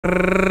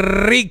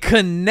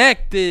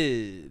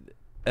Reconnected,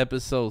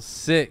 episode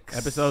 6.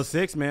 Episode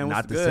 6, man.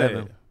 Not the good?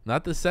 7th.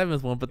 Not the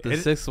 7th one, but the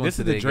 6th one. This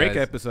today, is the Drake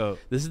guys. episode.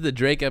 This is the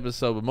Drake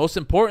episode. But most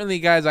importantly,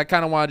 guys, I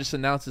kind of want to just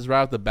announce this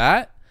right off the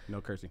bat.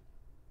 No cursing.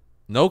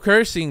 No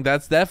cursing.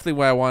 That's definitely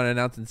what I want to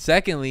announce. And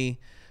secondly,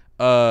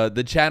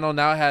 the channel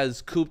now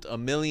has cooped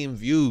 1 million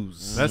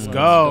views. Let's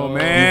go,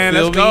 man.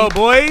 You Let's feel go,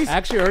 me? boys.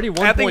 Actually, already 1.1.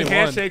 I think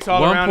handshakes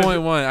all around.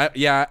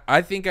 1.1.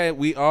 I think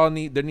we all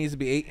need. There needs to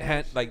be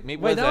 8 like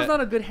maybe. Wait, that was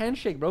not a good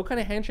handshake, bro. What kind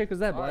of handshake was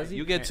that, Blazzy?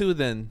 You get 2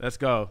 then. Let's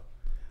go.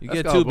 You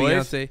Let's get go, 2, boys.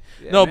 Beyonce.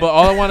 Yeah, No, man. but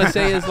all I want to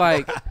say is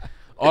like,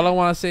 all I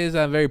want to say is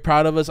I'm very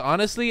proud of us.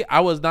 Honestly, I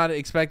was not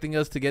expecting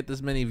us to get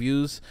this many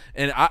views,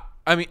 and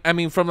I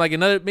mean from like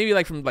another maybe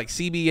like from like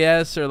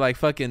CBS or like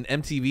fucking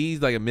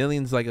MTV's like a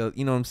million's like a,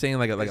 you know what I'm saying,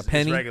 like a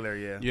penny. It's regular,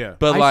 yeah. Yeah.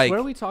 But I like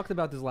swear we talked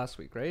about this last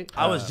week, right?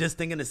 I was just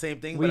thinking the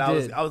same thing, we but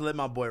did. I was letting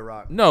my boy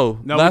rock. no,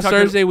 No, last we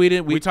talked Thursday we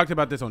didn't. We talked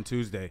about this on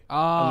Tuesday.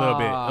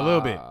 A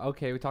little bit.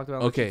 Okay, we talked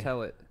about Okay. Let You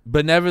Tell It.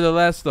 But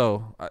nevertheless,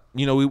 though,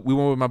 we went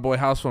with my boy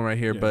HousePhone right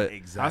here, Yeah, but.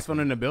 Exactly.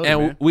 HousePhone in the building,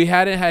 And man. we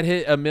hadn't had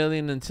hit 1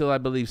 million until I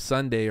believe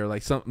Sunday or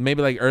like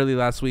maybe like early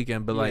last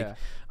weekend. But like,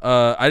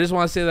 I just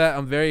want to say that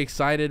I'm very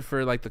excited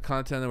for like the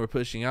content that we're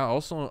pushing out.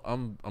 Also,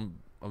 I'm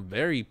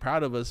very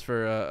proud of us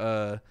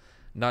for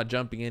not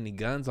jumping any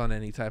guns on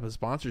any type of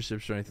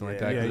sponsorships or anything like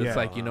that. 'Cause it's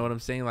like, you know what I'm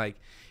saying? Like,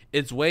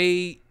 it's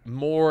way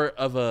more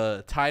of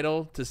a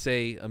title to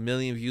say 1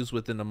 million views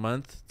within a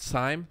month's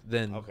time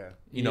than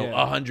you know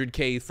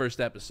 100K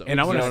first episode. And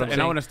I want You know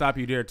what I'm to stop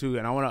you there too,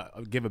 and I want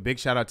to give a big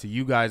shout out to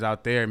you guys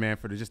out there, man,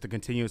 for just the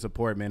continuous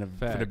support, man,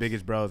 for the Facts.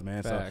 biggest bros,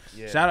 man. Facts.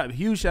 So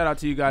huge shout out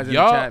to you guys in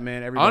Y'all, the chat,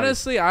 man. Everybody.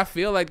 honestly, I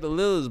feel like the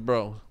Lillas,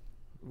 bro.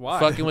 Why?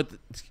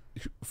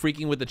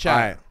 Freaking with the chat. All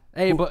right.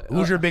 Hey, but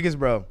Who's your biggest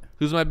bro?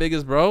 Who's my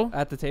biggest bro?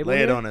 at the table?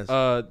 Lay it here? on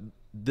us.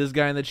 This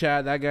guy in the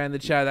chat, that guy in the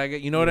chat, that guy.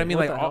 You know what I mean?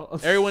 what Like the hell?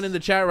 everyone in the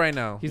chat right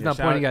now. He's Yeah, not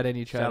shout pointing out- at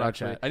any chat. shout out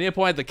Actually. chat. I need to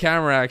point at the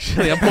camera.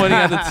 Actually, I'm pointing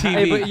at the TV.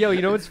 Hey, but yo,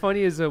 you know what's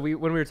funny is when we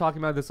were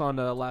talking about this on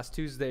last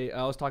Tuesday,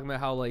 I was talking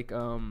about how like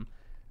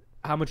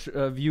how much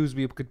views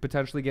we could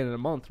potentially get in a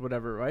month,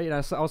 whatever, right? And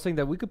I was saying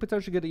that we could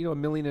potentially get 1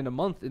 million in a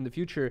month in the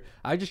future.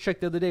 I just checked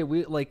the other day.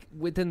 We like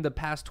within the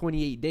past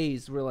 28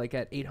 days, we're like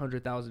at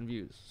 800,000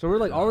 views. So we're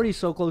like already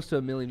so close to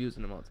 1 million views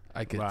in a month.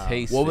 I could Wow.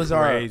 taste What it. was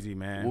our crazy,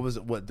 man. What was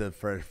the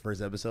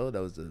first episode?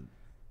 That was the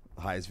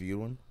highest viewed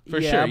one. For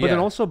yeah, sure, but yeah. then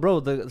also,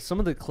 bro, some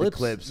of the clips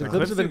clips have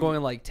have- been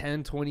going like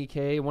 10,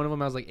 20K. One of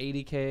them has like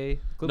 80K.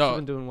 Clips have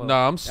been doing well. No,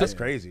 I'm That's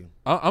crazy.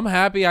 I'm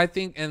happy. I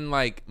think, and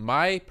like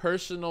my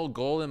personal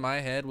goal in my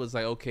head was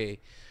like, okay,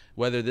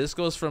 whether this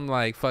goes from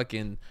like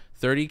fucking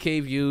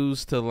 30K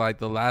views to like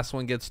the last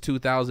one gets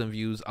 2,000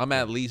 views, I'm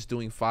at least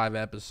doing 5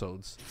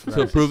 episodes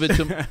to prove it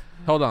to.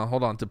 hold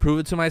on, to prove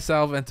it to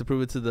myself and to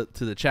prove it to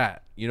the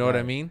chat. You know what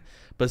I mean?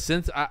 But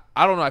since I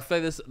don't know, I feel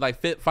like this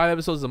like 5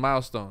 episodes is a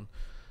milestone.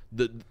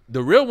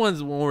 The real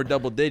ones when we're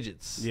double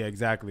digits. Yeah,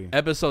 exactly.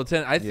 Episode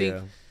 10, I think.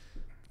 Yeah.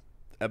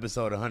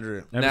 Episode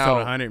 100. Episode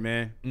 100,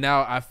 man.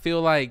 Now I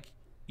feel like,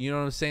 you know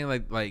what I'm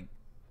saying, like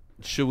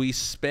should we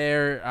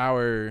spare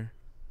our,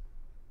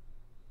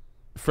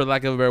 for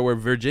lack of a better word,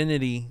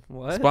 virginity,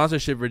 What?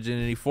 sponsorship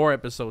virginity for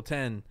episode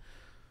 10,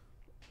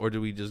 or do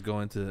we just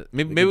go into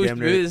maybe damn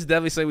near- this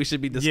definitely say we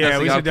should be discussing Yeah,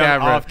 we off should do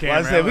camera. off camera.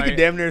 Well, I said we like- could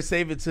damn near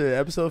save it to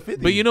episode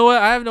 50. But you know what?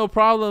 I have no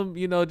problem,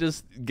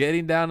 just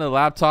getting down the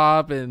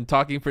laptop and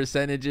talking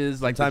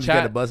percentages. Like sometimes the you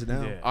gotta chat. bust it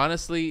down. Yeah.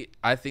 Honestly,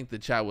 I think the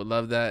chat would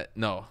love that.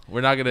 No,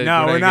 we're not gonna.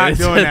 No, we're gonna not get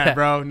doing into that,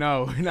 bro.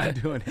 No, we're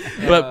not doing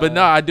that. But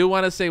no, I do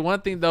want to say one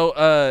thing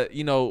though.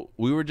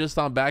 We were just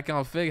on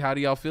BackOnFigg. How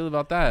do y'all feel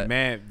about that?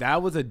 Man,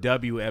 that was a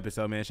W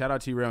episode, man. Shout out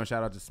to Trell and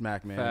shout out to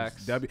Smack, man.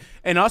 Facts. W.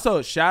 And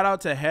also shout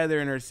out to Heather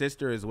and her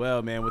sister as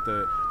well, man, with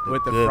the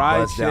Good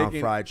fried bust down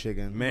chicken. fried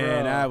chicken. Man,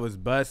 Bro. that was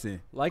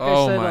busting. Like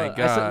Oh I said, my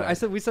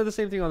God. we said the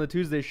same thing on the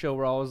Tuesday show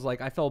where I was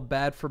like, I felt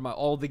bad for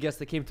all the guests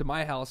that came to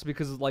my house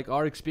because like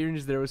our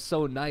experience there was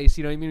so nice.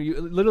 You know what I mean?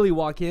 You literally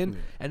walk in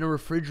and a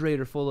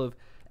refrigerator full of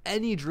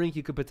any drink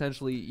you could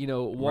potentially,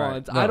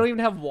 want. No. I don't even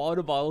have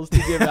water bottles to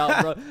give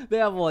out, bro. They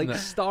have like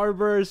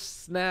Starburst,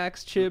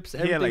 snacks, chips,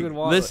 everything like, in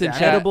water. listen,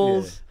 chat.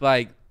 edibles.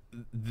 Like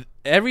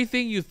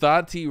everything you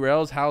thought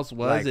T-Rail's house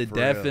was, Like, it for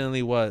real.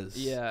 definitely was.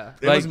 Yeah.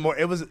 It Like- was more.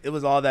 It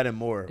was all that and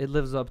more. It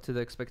lives up to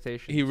the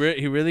expectations. He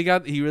really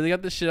got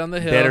the shit on the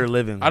hill. Better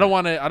living. I don't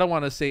want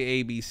to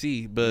say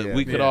ABC, but Yeah.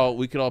 we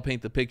could all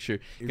paint the picture.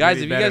 Guys,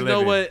 really if you guys better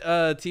know living.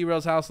 what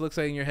T-Rail's house looks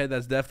like in your head,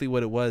 that's definitely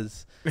what it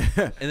was.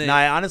 And then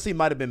Nah, it honestly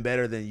might have been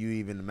better than you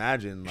even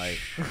imagined. Like,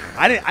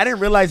 I didn't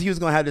realize he was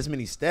gonna have this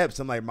many steps.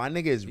 I'm like, my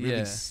nigga is really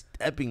Yeah.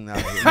 stepping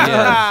out here.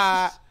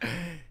 Yeah.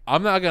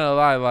 I'm not gonna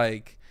lie,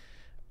 like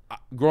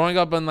growing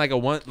up in like a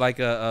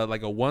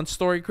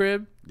 1-story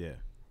crib, Yeah.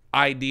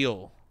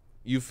 ideal.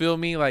 You feel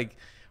me? Like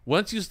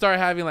once you start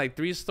having like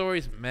 3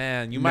 stories,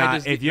 man, you Nah, might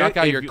just if knock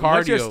out your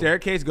Once your cardio.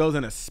 staircase goes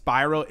in a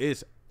spiral,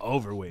 it's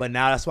over with. But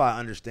now that's why I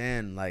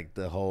understand like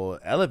the whole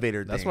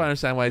elevator That's thing. why I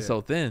understand why it's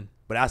so thin.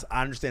 But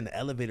I understand the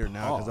elevator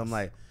now because I'm Pause.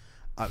 like,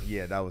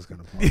 yeah, that was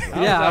gonna.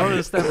 Yeah, I don't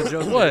understand the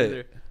joke What?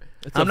 either.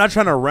 I'm not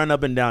trying to run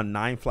up and down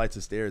 9 flights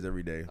of stairs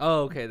every day.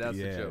 Oh, okay, that's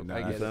the Yeah, joke. no,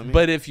 I get it.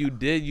 But if you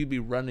did, you'd be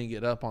running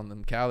it up on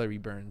them calorie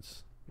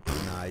burns.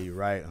 Nah, you're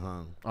right,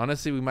 huh?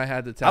 Honestly, we might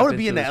have to tap I would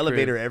be into in the his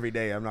elevator crib. every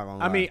day. I'm not gonna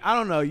lie. I mean, I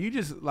don't know. You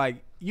just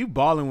like you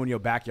balling when your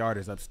backyard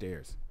is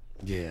upstairs.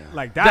 yeah.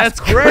 Like That's that's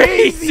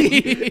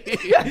crazy.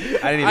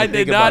 I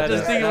did not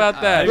just think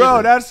about that.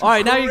 Bro, that's all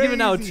right. Now you're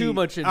giving out crazy. too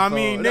much info. I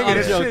mean, No, nigga, I'm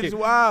this joking. shit's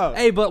wild.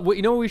 Hey, but what,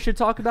 you know what we should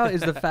talk about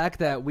is the fact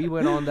that we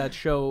went on that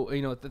show.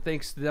 You know,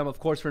 thanks to them, of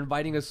course, for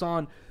inviting us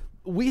on.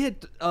 We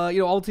hit,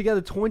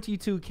 altogether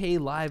 22K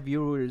live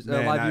viewers,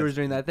 Man, viewers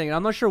during that thing. And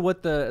I'm not sure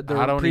what the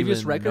I don't previous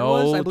even record know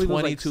was. I believe it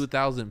was like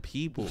 22,000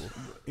 people.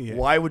 Yeah.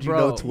 Why would you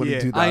Bro, know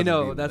 22,000? I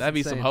know people? that's That'd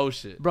be insane. some hoe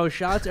shit. Bro,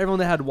 shout out to everyone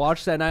that had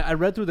watched that. And I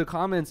read through the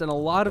comments, and a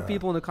lot of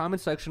people in the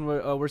comment section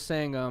were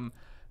saying,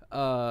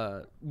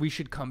 we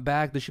should come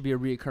back. This should be a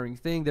reoccurring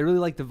thing. They really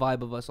like the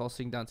vibe of us all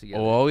sitting down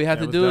together. Well, all we have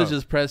That to was do is dope.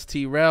 just press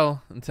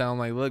Trell and tell him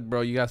like, look,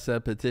 bro, you got to set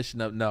a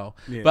petition up. No,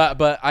 Yeah.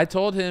 but I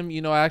told him,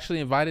 I actually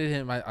invited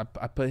him. I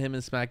put him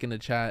and Smack in the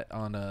chat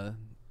on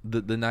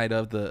the night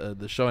of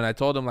the show, and I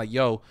told him like,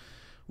 yo,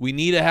 we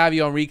need to have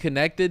you on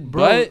Reconnected,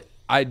 Bro. but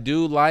I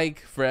do like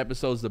for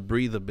episodes to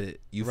breathe a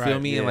bit. You feel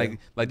Right, me? Yeah. And like You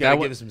that gotta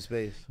would give it some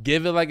space.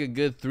 give it like a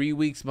good 3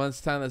 weeks,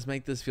 months time. Let's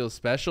make this feel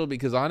special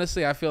because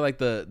honestly, I feel like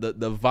the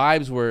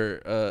vibes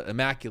were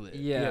immaculate.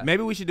 Yeah. Yeah,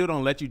 maybe we should do it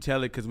on Let You Tell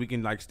It because we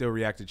can like still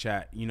react to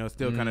chat.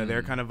 Still kind of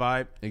their kind of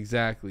vibe.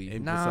 Exactly.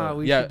 Nah,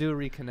 we Yeah. should do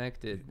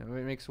Reconnected. It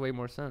makes way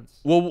more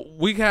sense. Well,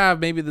 we can have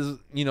maybe this.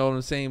 You know what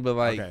I'm saying? But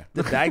like.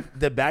 Okay.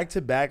 The back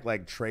to back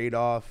like trade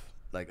off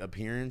like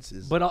appearance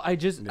is. But I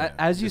just, Yeah,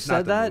 as you it's not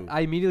said the that, move. I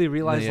immediately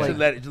realized Yeah. just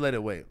like let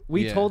it wait.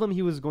 we Yeah. told him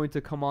he was going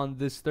to come on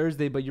this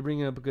Thursday, but you're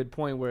bringing up a good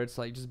point where it's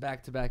like just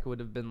back to back would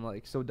have been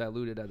like so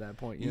diluted at that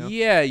point. You know?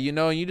 Yeah,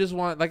 and you just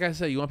want, like I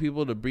said, you want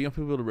people to breathe, you want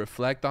people to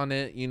reflect on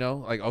it.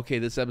 Like, okay,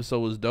 this episode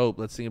was dope.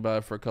 Let's think about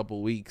it for a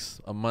couple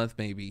weeks, a month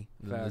maybe.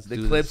 Then let's The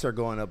do clips this. are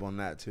going up on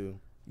that too.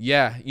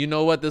 Yeah, you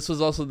know what? This was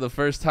also the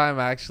first time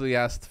I actually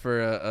asked for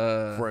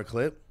For a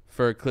clip.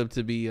 a clip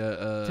to be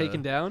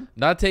Taken down.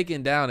 not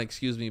taken down,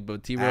 excuse me,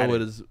 but T-Rail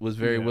Added. was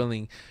very Yeah.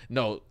 willing.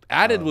 No,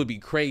 added would be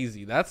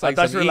crazy. That's I like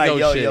thought some you were ego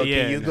like, yo, shit.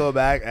 Yeah, can you no. go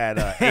back at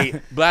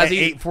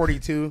Blazzy-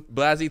 8:42?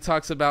 Blazzy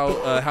talks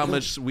about how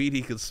much weed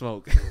he could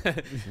smoke.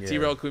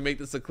 T-Rail, can we make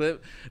this a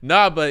clip?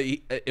 Nah, but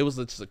it was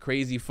just a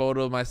crazy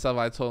photo of myself.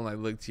 I told him like,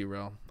 look,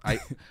 T-Rail,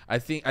 I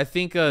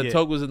think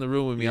Toke was in the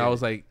room with me. Yeah. I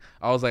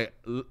was like,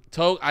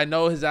 Toke, I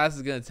know his ass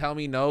is gonna tell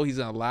me no. He's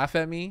gonna laugh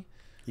at me.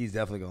 He's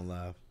definitely gonna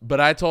laugh. But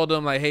I told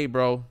him like, hey,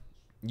 bro,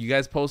 you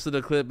guys posted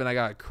a clip and I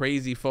got a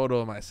crazy photo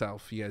of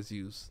myself. You guys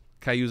use.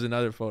 Can I use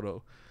another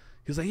photo?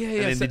 He was like, yeah.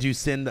 And then did you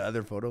send the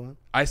other photo in?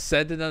 I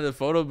sent another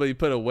photo, but he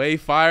put a way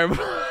fire.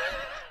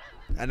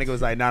 That nigga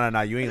was like,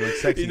 nah, you ain't look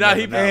sexy. Nah,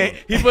 enough on that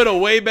one. he put a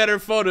way better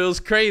photo. It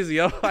was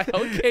crazy. I'm like,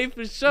 okay,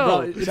 for sure.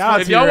 Bro, shout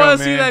out If to y'all T-Rail, want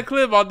to see man. that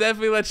clip, I'll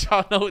definitely let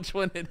y'all know which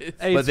one it is.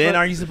 Hey, But it's then, fun-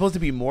 are you supposed to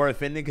be more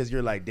offended because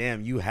you're like,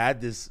 damn, you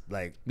had this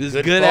like This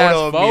good good-ass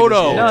of me this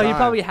photo. whole No, you time.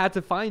 probably had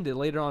to find it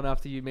later on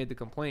after you made the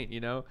complaint.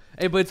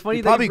 Hey, but it's funny.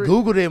 He that probably you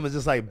Googled it and was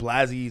just like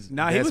Blazzy's.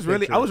 Nah, he best was really.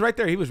 picture. I was right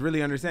there. He was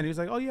really understanding. He was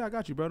like, "Oh yeah, I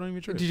got you, bro. Don't even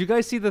trip." Did you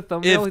guys see the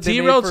thumbnail? If they made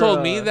T-Rail for,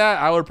 told me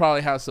that, I would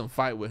probably have some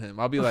fight with him.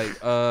 I'll be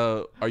like,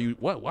 are you,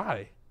 what,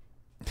 why?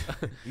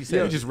 You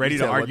You're just ready to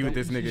said what argue with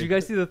though? this Did nigga. you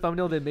guys see the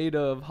thumbnail they made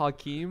of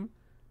Hakeem?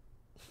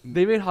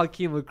 They made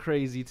Hakeem look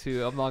crazy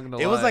too. I'm not gonna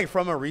lie. It was like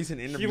from a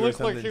recent interview or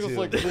something too.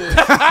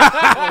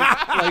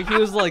 like he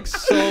was like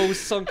so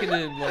sunken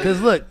in. Like, Cause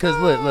look.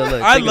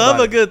 I think love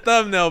about a good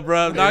thumbnail,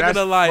 bro. I'm not that's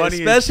gonna lie. funny as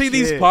Especially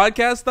these shit.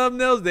 podcast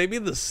thumbnails, they be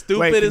the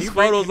stupidest you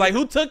bring- photos. Like,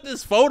 who took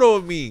this photo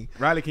of me?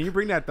 Riley, can you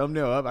bring that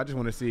thumbnail up? I just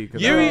want to see.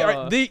 Yuri,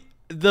 Uh,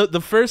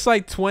 the first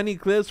like 20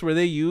 clips, were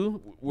they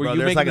you? Were Bro, you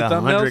there's making like the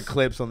 100 thumbnails?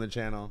 clips on the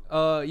channel.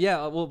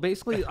 yeah. Well,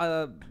 basically,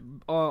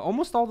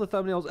 almost all the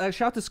thumbnails.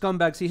 Shout out to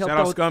Scumbags. He helped Shout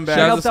out out. Scumbags. He Shout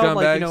out helped to out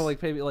like Scumbags.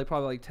 like maybe like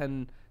probably like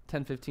 10,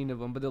 15 of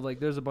them. But they're like,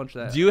 there's a bunch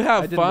of that. Do you I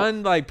have didn't-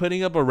 fun like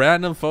putting up a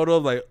random photo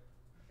of like,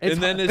 It's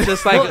and then hu- it's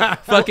just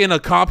like fucking a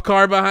cop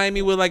car behind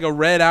me with like a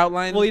red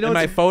outline Well, you know in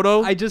my what's-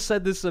 photo? I just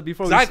said this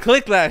before. 'Cause I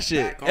click that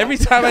shit every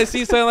time I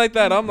see something like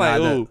that. I'm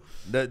like, Nah, ooh.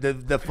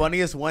 the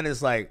funniest one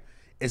is like,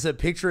 it's a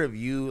picture of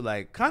you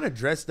like kind of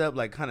dressed up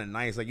like kind of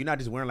nice, like you're not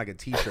just wearing like a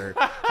t-shirt,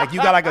 like you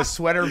got like a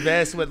sweater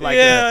vest with like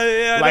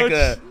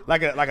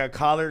like a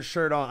collared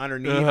shirt on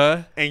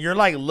underneath, and you're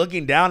like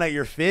looking down at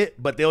your fit,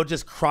 but they'll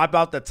just crop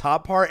out the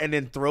top part and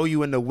then throw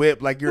you in the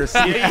whip like you're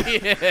asleep,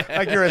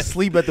 like you're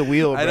asleep at the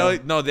wheel. Bro. I know.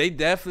 No, they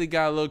definitely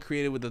got a little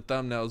creative with the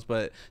thumbnails,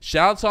 but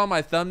shout out to all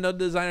my thumbnail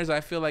designers.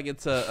 I feel like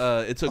it's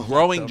a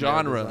growing thumbnail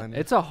genre. designer.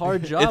 It's a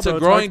hard job. It's a bro.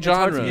 growing It's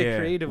hard to genre. get Yeah.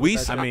 creative We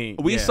with that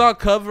shit. we saw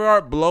cover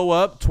art blow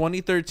up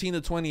 2013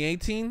 to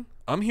 2018.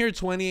 I'm here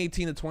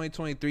 2018 to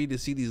 2023 to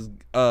see these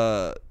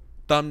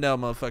thumbnail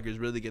motherfuckers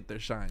really get their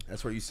shine.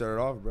 That's where you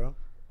started off, bro.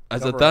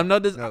 As a thumbnail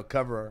design? No,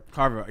 cover.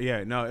 Cover.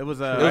 Yeah, no, it was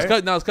It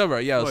was cover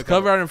art. Yeah, it was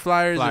cover art and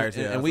flyers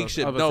and week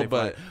ship. No,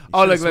 but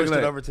look it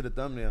over to the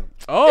thumbnail.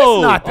 Oh,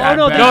 it's not that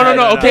bad.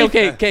 No.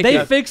 Okay.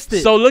 They fixed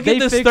it. So look at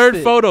this third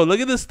photo. Look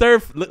at this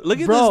third. Look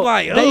at this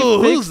line.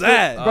 Oh, who's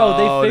that?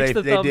 Bro, they fixed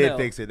the thumbnail. They did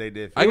fix it. They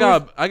did.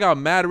 I got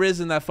mad Riz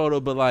in that photo,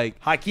 but like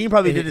Hakeem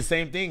probably did the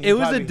same thing. It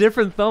was a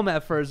different thumb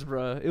at first,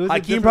 bro. It was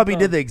Hakeem probably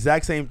did the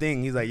exact same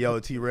thing. He's like, "Yo,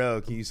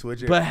 Trell, can you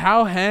switch it?" But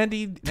how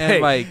handy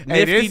and like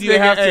nifty do you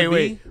have to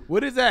be?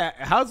 What is that?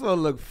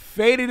 HousePhone look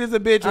faded as a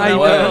bitch. I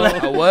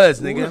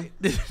was, nigga.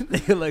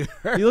 Nigga look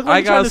hurt. You look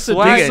like trying to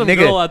seduce some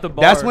girl at the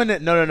bar. That's when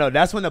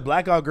that's when the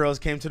blackout girls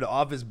came to the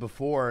office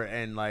before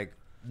and like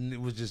it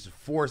was just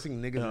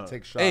forcing niggas to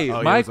take shots. Hey,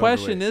 my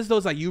question is though,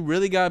 like you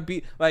really got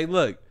beat. Like,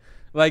 look.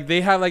 Like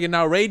they have like an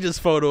outrageous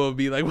photo of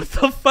me. Like, what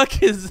the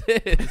fuck is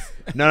this?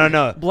 No.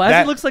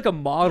 Blazzy looks like a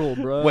model,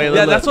 bro. Wait,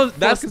 yeah, that's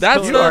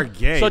you are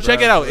gay, so check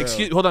bro, it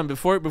out. Hold on,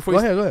 before go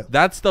ahead.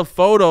 That's the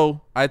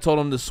photo I told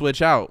him to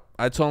switch out.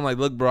 I told him like,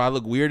 look, bro, I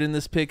look weird in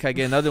this pic. Can I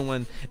get another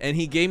one? And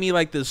he gave me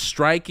like this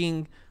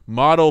striking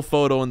model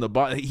photo in the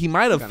bottom. He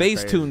might have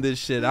face tuned this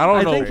shit. I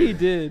don't know. I think he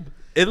did.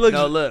 It looks.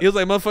 No, look. He was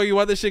like, "Motherfucker, you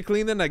want this shit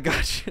clean?" Then I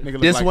got you.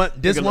 This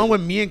one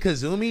with me and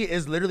Kazumi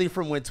is literally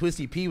from when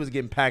Twisty P was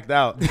getting packed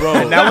out, bro.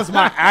 And that was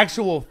my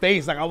actual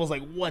face. Like I was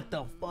like, "What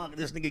the fuck?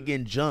 This nigga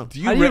getting jumped."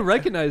 How do you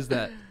recognize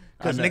that?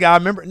 Because nigga, I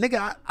remember,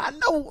 I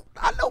know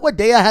what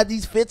day I had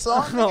these fits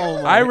on.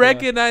 I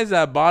recognize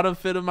that bottom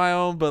fit of my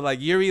own, but like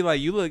Yuri,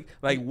 like you look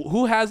like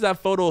who has that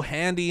photo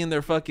handy in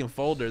their fucking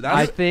folder?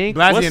 I think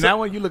Blazzy, in that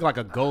one, you look like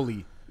a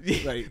goalie.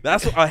 Like,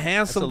 that's a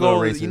handsome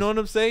goal. You know what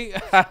I'm saying?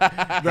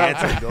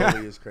 Handsome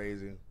goalie is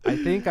crazy. I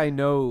think I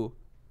know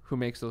who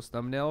makes those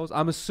thumbnails.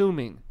 I'm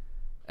assuming,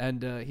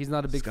 and he's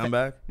not a big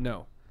scumbag.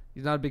 No,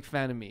 he's not a big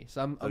fan of me.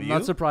 So I'm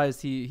not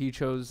surprised he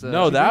chose.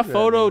 No, that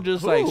photo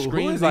just like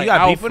screams like you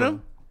got beef alpha. with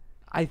him?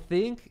 I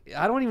think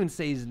I don't even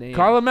say his name.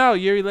 Call him out,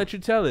 Yuri. Let you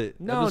tell it.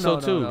 No,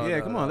 Episode 2. Yeah,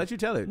 come on, let you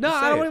tell it. No, Just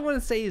I say don't it. even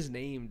want to say his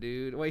name,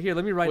 dude. Wait, here,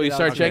 let me write it You out.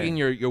 start checking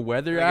your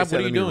weather app.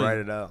 What are you doing? Write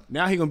it out.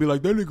 Now he gonna be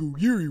like that nigga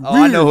Yuri. Oh,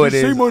 I know who it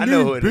is. Say my I know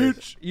name, who it bitch.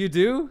 is. You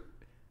do?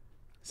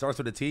 Starts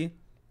with a T.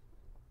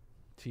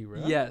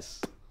 T-Rell?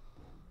 Yes.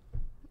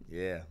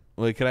 Yeah.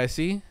 Wait, could I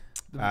see?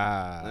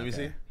 Let me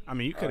see. I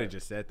mean, you could have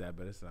just said that,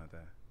 but it's not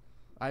that.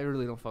 I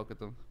really don't fuck with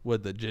them.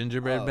 What, the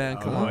gingerbread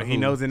band? Come on. He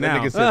knows it That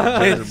now. nigga said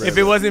the gingerbread If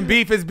it wasn't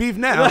beef, it's beef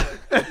now.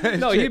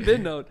 No, you've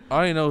been known. I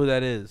don't even know who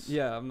that is.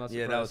 Yeah, I'm not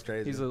surprised. Yeah, that was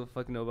crazy. He's a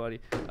fucking nobody.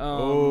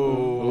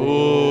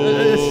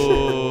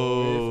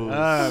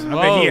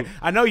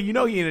 I know you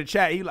know he in the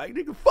chat. He like,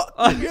 nigga, fuck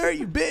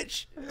you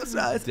bitch.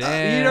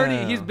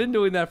 Damn. He's been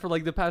doing that for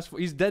like the past.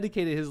 He's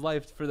dedicated his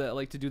life for that,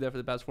 like to do that for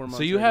the past 4 months.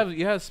 So you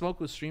already. have smoke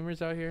with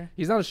streamers out here?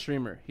 He's not a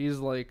streamer. He's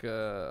like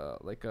a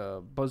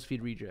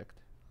BuzzFeed reject.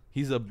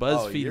 He's a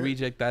BuzzFeed Yuri?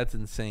 reject. That's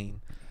insane.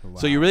 Wow.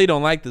 So you really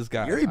don't like this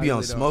guy? Yuri be I on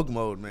really don't. smoke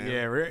mode, man.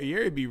 Yeah,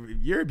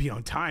 Yuri be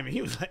on time, and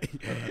he was like,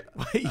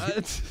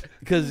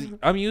 Because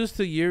I'm used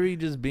to Yuri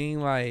just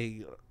being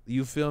like,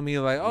 you feel me?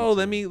 Like, oh,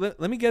 let me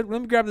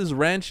grab this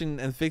wrench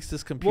and fix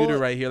this computer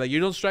right here. Like, you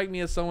don't strike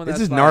me as someone This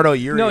that's is like, Nardo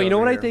Yuri. No, you know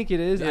what here. I think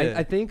it is. Yeah.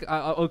 I think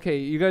okay,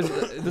 you guys.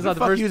 This is not the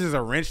fuck first. uses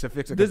a wrench to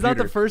fix a This is computer.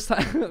 not the first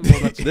time.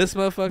 This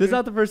motherfucker. This is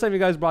not the first time you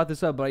guys brought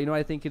this up, but you know what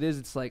I think it is.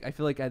 It's like I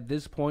feel like at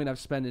this point I've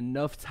spent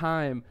enough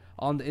time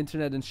on the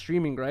internet and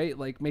streaming, right?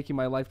 Like making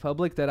my life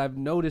public, that I've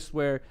noticed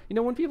where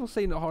when people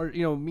say hard,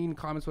 mean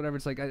comments, whatever.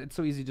 It's like it's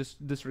so easy to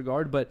just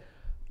disregard. But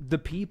the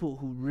people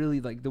who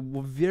really like the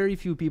very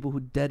few people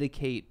who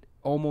dedicate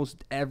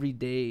almost every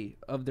day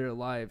of their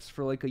lives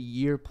for like a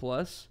year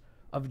plus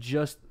of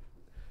just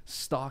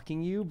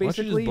stalking you,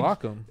 basically. Why don't you just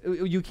block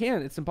them? You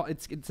can. It's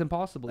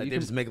impossible. Like You they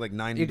can just make like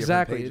 90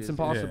 exactly. different pages. It's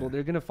impossible. Yeah.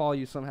 They're gonna follow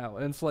you somehow,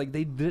 and it's like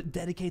they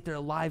dedicate their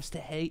lives to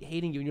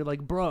hating you, and you're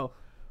like, bro,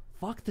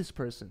 fuck this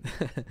person.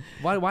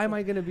 Why am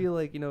I gonna be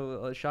like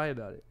shy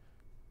about it?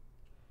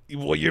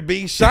 Well, you're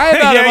being shy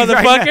about it,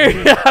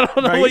 motherfucker. I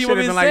don't know Bro, what you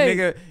want me to like, say.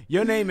 nigga,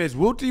 your name is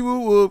Wooty Woo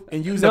Whoop,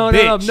 and you's No. a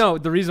bitch. No.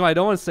 The reason why I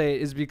don't want to say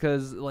it is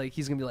because like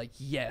he's gonna be like,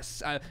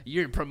 yes,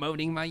 you're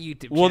promoting my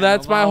YouTube channel. Well,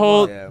 that's my blah,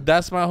 whole blah. Yeah.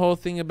 that's my whole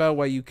thing about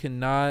why you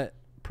cannot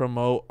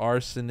promote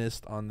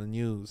arsonist on the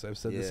news. I've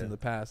said this Yeah. in the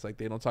past. Like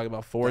they don't talk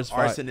about forest The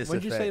fire. arsonist When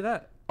did you effect. say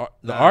that?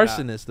 The Nah,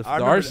 arsonist, the I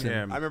remember arson. the-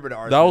 I remember the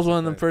arsonist. That was one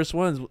of them effect. first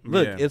ones.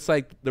 Look, Yeah. it's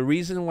like the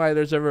reason why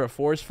there's ever a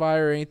forest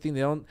fire or anything.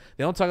 They don't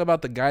talk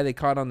about the guy they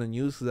caught on the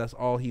news because that's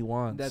all he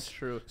wants. That's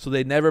true. So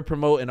they never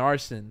promote an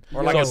arson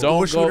Or like So a school don't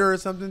go- shooter or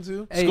something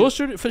too. Hey, School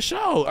shooter for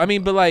sure. I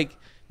mean, but like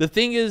the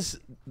thing is,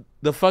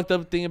 the fucked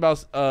up thing about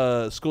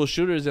school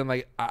shooters, and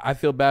like I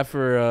feel bad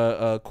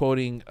for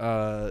quoting You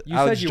Alex said you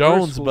were a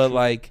Jones, school but shooter.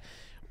 like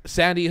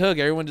Sandy Hook,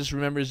 everyone just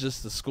remembers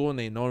just the school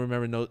name. No one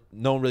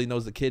really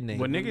knows the kid name.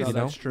 When niggas, you know?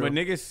 that's true. when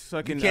niggas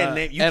fucking, You can't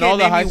name, and all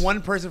the name high me s-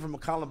 one person from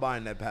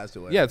Columbine that passed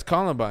away. Yeah, it's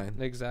Columbine.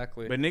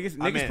 Exactly. but niggas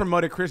I meant,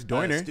 promoted Chris A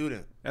Doyner.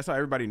 student. That's how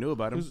everybody knew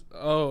about him.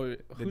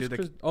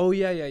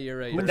 Yeah, you're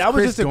right. But that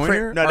was just a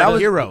Dorner? no. That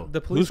was hero. The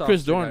police Who's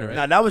Chris officer guy, Dorner? right?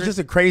 No, that was just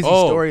a crazy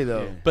Oh, story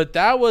though. Yeah. But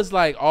that was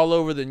like all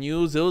over the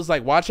news. It was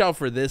like, watch out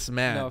for this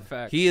man. No,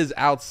 facts. He is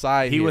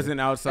outside. He here. wasn't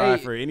outside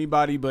Hey. for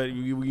anybody, but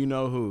you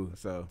know who.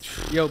 So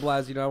Yo,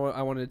 Blaz, you know,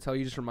 I wanted to tell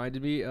you, just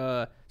reminded me,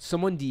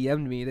 someone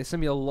DM'd me. They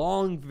sent me a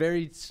long,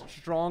 very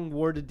strong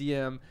worded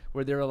DM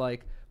where they were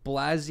like,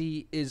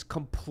 Blazzy is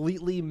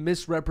completely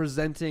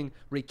misrepresenting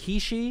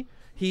Rikishi.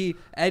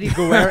 Eddie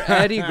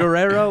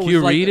Guerrero Can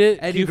you read it?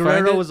 Eddie Can you find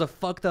Guerrero it? was a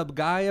fucked up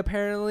guy,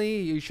 apparently.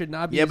 You should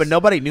not be. Yeah, but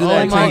nobody knew Oh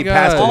that until my he God.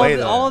 passed away.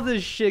 all Though.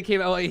 this shit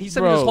came out. Like, he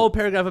sent me this Bro. whole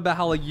paragraph about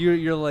how like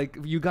you're like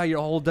you got your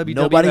whole WWF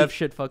Nobody-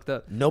 shit fucked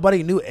up.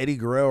 Nobody knew Eddie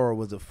Guerrero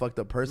was a fucked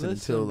up person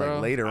Listen, until bro.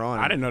 like later on.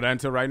 I didn't know that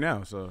until right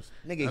now. So Nigga,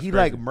 that's he crazy.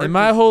 like murdered And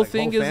my his, whole like,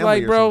 thing is family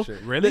like, or bro, some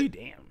shit. really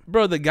damn.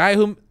 Bro, the guy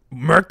who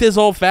murked his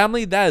whole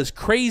family, that is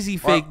crazy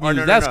fake or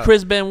news. no, That's no.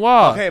 Chris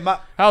Benoit. Okay,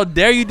 How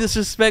dare you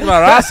disrespect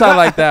La Raza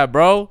like that,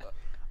 bro?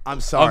 I'm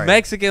sorry. A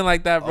Mexican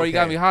like that, bro. You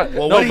got Okay. me hot.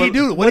 Well, No, what did he but-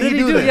 do? What did he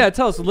do? then? Yeah,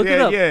 tell us. Look it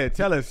up. Yeah,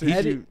 tell us. Since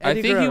Eddie, you, I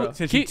Eddie think he Guerrero. was-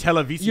 since you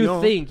television.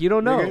 You think you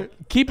don't know?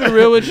 Keep it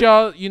real with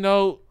y'all. You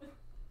know,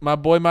 my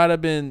boy might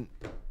have been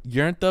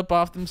yearned up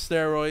off them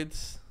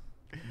steroids.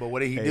 But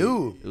what did he Hey.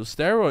 do? It was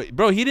steroid,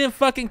 bro. He didn't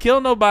fucking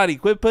kill nobody.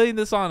 Quit putting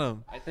this on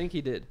him. I think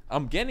he did.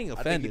 I'm getting I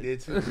think offended. he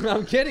did too.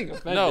 I'm getting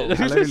offended. No.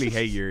 I literally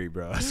hate Yuri,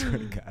 bro. I swear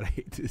to God, I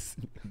hate this.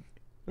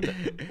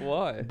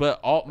 Why?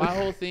 But my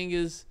whole thing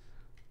is,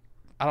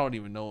 I don't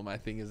even know what my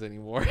thing is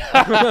anymore. Me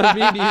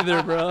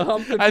neither, bro. I'm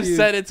confused. I've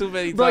said it too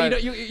many Bro,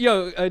 times. you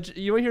want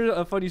to hear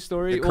a funny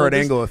story? The Kurt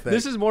this, Angle effect.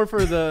 This is more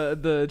for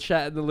the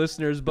chat and the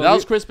listeners. But that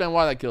was Chris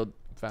Benoit that killed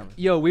family.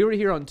 Yo, we were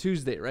here on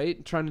Tuesday,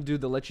 right? Trying to do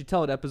the Let You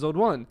Tell It episode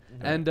 1.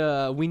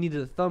 And we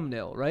needed a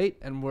thumbnail, right?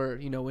 And we're,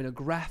 in a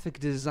graphic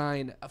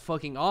design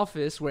fucking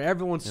office where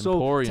everyone's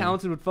Emporium. so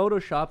talented with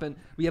Photoshop. And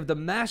we have the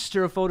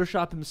master of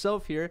Photoshop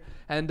himself here.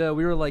 And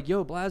we were like,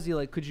 yo, Blazzy,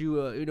 like, could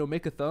you,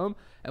 make a thumb?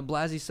 And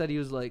Blazzy said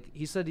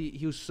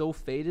he was so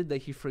faded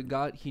that he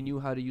forgot he knew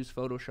how to use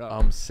Photoshop.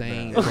 I'm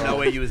saying, There's bro. no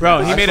way you was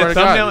Bro, he I made swear a to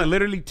God. thumbnail in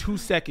literally 2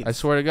 seconds. I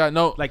swear to God,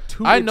 no. Like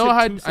two. I it know took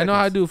how 2 I know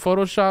how to seconds. do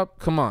Photoshop.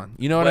 Come on,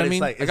 you know what But I it's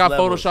mean. like- I it's got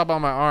levels. Photoshop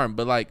on my arm,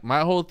 but like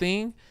my whole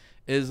thing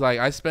is like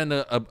I spend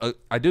I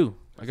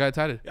got it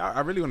tatted. Yeah,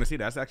 I really want to see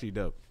that. That's actually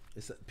dope.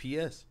 It's a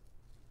PS.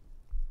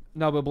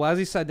 No, but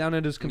Blazzy sat down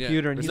at his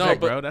computer and he's No, like,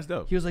 but- Bro, that's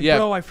dope. he was like, Yeah.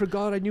 bro, I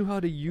forgot I knew how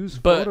to use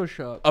But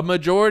Photoshop. a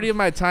majority of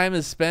my time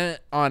is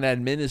spent on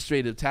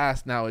administrative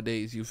tasks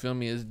nowadays. You feel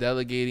me? It's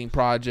delegating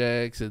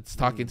projects. It's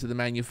talking to the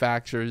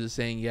manufacturers. It's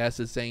saying yes.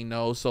 It's saying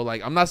no. So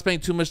like, I'm not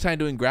spending too much time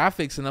doing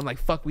graphics. And I'm like,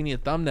 fuck, we need a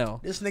thumbnail.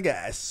 This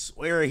nigga, I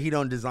swear he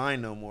don't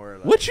design no more.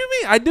 Like, What you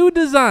mean? I do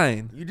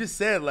design. You just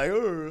said like.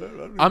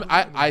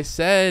 I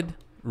said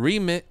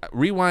rewind.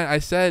 I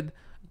said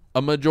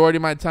a majority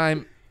of my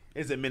time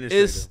It's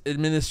administrative. is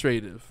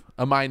administrative.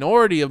 A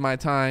minority of my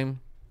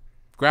time,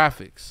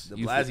 graphics. The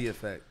You Blazzy feel-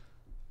 effect.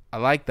 I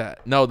like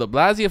that. No, the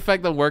Blazzy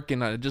effect I'm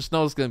working on. I just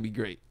know it's gonna be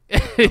great.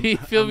 You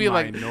feel me?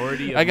 Like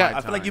minority. I got- my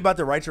I feel like time. you about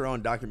to write your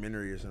own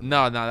documentary or something.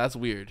 no, that's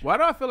weird. Why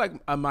do I feel like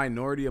a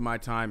minority of my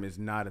time is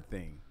not a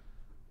thing?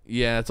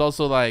 Yeah, it's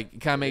also like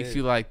it kind of makes is.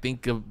 you like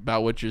think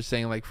about what you're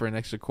saying like for an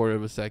extra quarter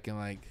of a second,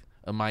 like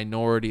a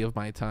minority of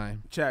my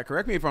time. Chat,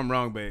 correct me if I'm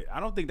wrong, but I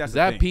don't think that's Is a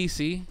that thing.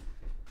 PC?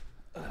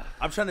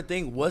 I'm trying to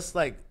think. What's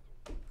like?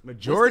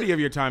 Majority of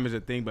your time is a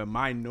thing, but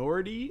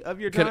minority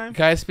of your time.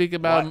 Can I speak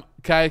about? What?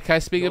 Can I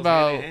speak Goes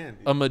about hand in hand.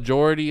 a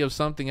majority of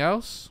something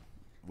else?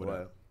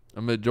 What?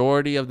 A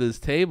majority of this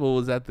table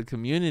was at the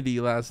community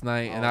last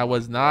night, and Oh I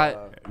was my not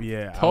God.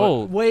 Yeah.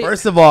 told. Wait,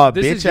 First of all,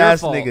 This is bitch your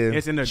ass fault. nigga. It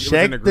was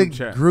check in the the group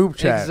chat. group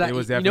chat. exactly. It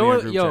was You know definitely what?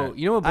 a group Yo, chat.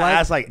 you know what? I Black.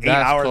 asked like 8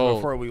 That's hours cold.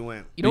 before we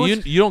went. You know you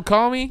what's- don't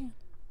call me?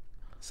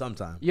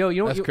 Sometime. Yo,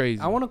 you know That's what?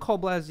 crazy. I want to call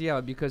Blazzy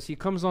out because he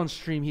comes on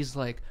stream. He's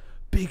like,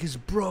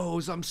 biggest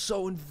bros. I'm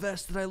so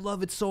invested. I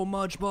love it so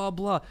much. Blah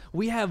blah.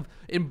 We have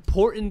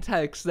important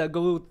texts that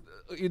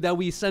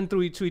we send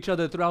to each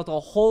other throughout the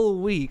whole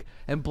week,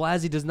 and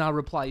Blazzy does not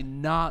reply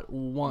not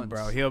once.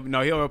 Bro, he'll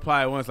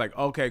reply once like,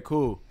 okay,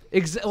 cool.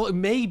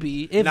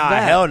 Maybe if Nah,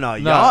 that. hell no.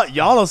 Nah.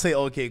 Y'all don't say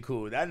okay,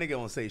 cool. That nigga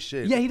won't say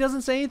shit. Yeah, he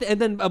doesn't say anything.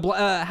 And then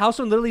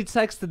HousePhone literally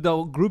texted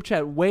the group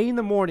chat way in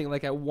the morning,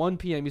 like at 1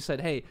 p.m. He said,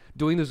 hey,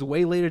 doing this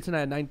way later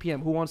tonight at 9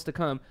 p.m. Who wants to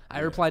come? I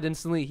replied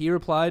instantly. He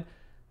replied,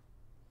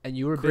 and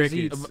you were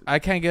busy. Crickets. I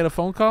can't get a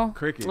phone call.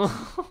 Crickets.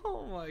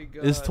 Oh, my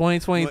God. It's You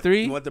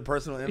 2023. want the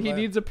personal invite? He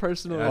needs a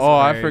personal. That's Oh,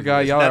 I crazy. forgot.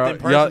 It's Y'all are nothing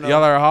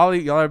personal.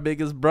 y'all are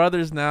biggest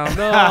brothers now.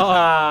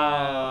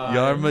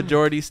 Y'all are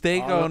majority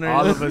stake owners.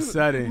 all of a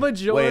sudden.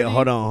 Majority. Wait,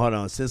 hold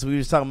on. Since we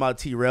was talking about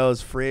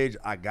Trell's fridge,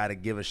 I gotta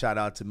give a shout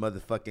out to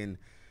motherfucking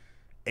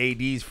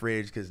AD's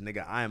fridge because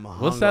nigga, I am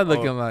What's that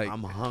looking like?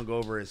 I'm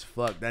hungover as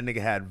fuck. That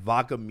nigga had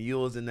vodka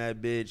mules in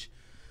that bitch,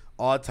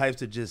 all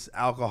types of just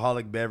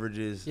alcoholic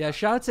beverages. Yeah,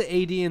 shout out to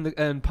AD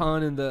and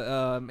Pun and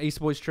the Ace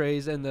Boys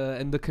Trays and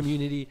the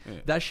community. Yeah.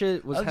 That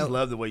shit was I just hell.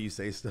 love the way you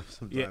say stuff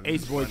sometimes. Yeah,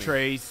 It's Ace Boy funny.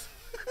 Trays.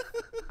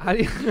 How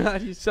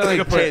do you So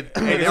like,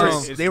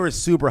 They were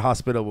super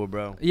hospitable,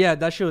 bro. Yeah,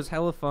 that show was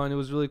hella fun. It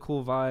was really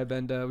cool vibe,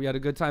 and we had a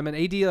good time. And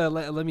AD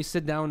let me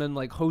sit down and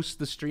like host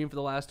the stream for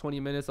the last 20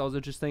 minutes. That was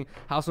interesting.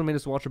 HousePhone made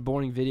us watch a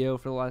boring video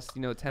for the last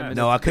 10 minutes.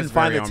 No, I couldn't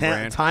find the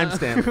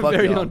timestamp. Fuck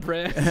very y'all. on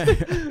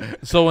brand.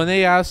 so when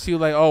they asked you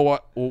like, oh,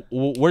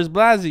 where's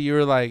Blazzy? You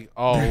were like,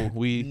 oh,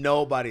 we.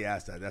 Nobody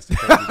asked that. That's the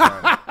crazy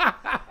part.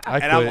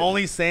 And I'm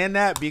only saying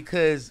that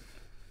because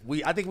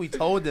I think we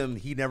told them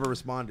he never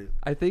responded.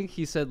 I think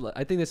they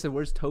said,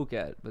 where's Toke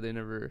at? But they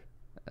never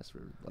asked for.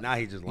 Now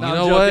he just. You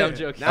know what? I'm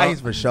joking. Now he's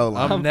for show.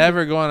 I'm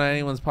never going on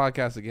anyone's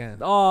podcast again.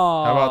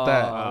 Oh, how about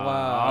that?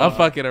 Wow. I'm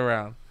fucking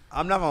around.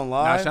 I'm not gonna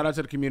lie. Nah, shout out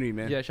to the community,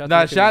 man. Yeah, Shout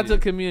out to the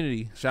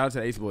community. Shout out to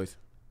the Ace Boys.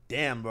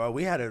 Damn, bro,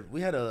 we had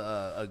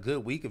a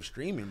good week of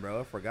streaming,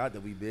 bro. I forgot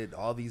that we did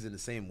all these in the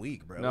same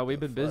week, bro. No, we've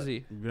been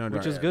busy,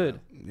 which is Yeah, good.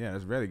 Yeah,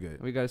 that's really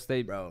good. We gotta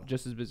stay Bro.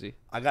 just as busy.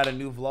 I got a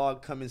new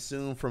vlog coming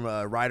soon from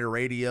Rider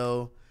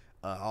Radio.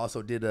 I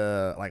also did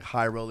a like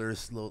High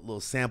Rollers little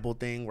sample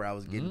thing where I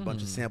was getting a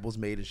bunch of samples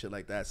made and shit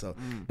like that. So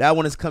that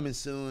one is coming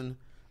soon.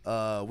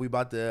 We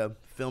about to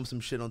film some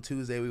shit on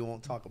Tuesday. We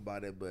won't talk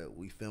about it, but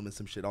we filming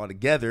some shit all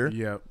together.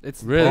 Yeah,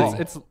 It's Really?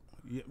 It's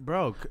yeah,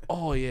 bro.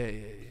 Oh yeah.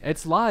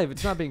 it's live.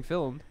 It's not being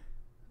filmed.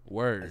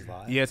 Word.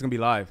 Yeah, it's gonna be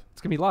live.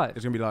 It's gonna be live.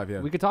 It's gonna be live. Yeah.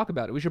 We could talk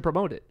about it. We should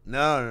promote it.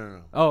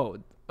 No. Oh,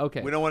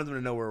 okay. We don't want them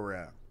to know where we're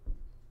at.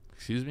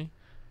 Excuse me.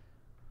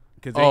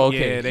 Okay.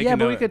 okay. Yeah,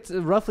 but we could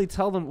roughly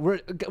tell them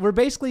we're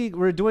basically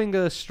doing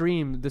a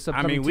stream this I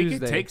upcoming mean, we Tuesday.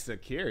 could take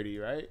security,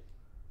 right?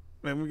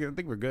 I mean, I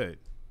think we're good.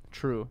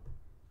 True.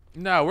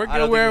 No, we're I don't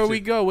good think wherever we we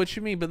should- go. What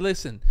you mean? But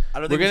listen, I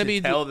don't we're think gonna we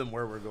should be tell them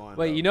where we're going.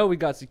 Wait, though. you know we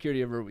got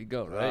security everywhere we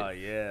go, Oh right?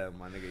 yeah,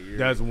 my nigga. You're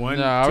Does one,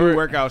 Nah, two we're-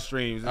 workout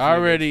streams. I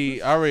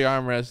already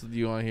arm wrestled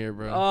you on here,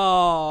 bro.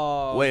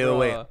 Oh, Wait.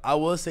 bruh. I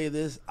will say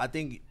this. I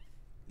think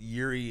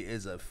Yuri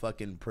is a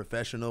fucking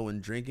professional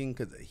in drinking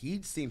because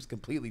he seems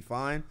completely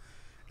fine,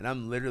 and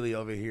I'm literally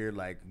over here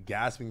like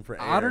gasping for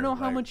air. I don't know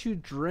how like- much you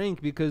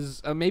drink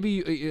because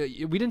maybe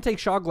we didn't take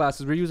shot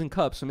glasses. We're using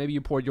cups, so maybe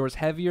you poured yours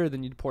heavier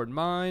than you poured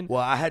mine.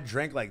 Well, I had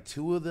drank like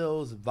 2 of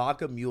those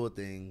vodka mule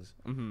things.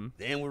 Mm-hmm.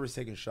 Then we were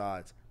taking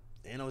shots.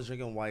 Then I was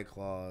drinking White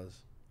Claws.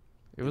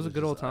 It was a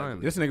good old just time.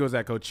 ugly. This nigga was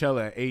at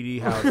Coachella at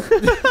AD House.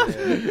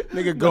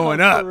 Nigga going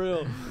up. For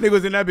real. Nigga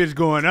was in that bitch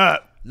going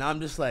up. Now I'm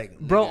just like,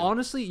 Bro, nigga,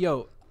 honestly,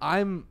 yo,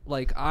 I'm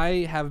like,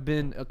 I have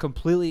been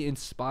completely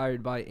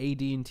inspired by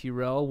AD and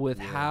Trell with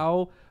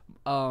how,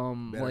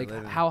 Better like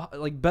living. how,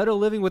 like better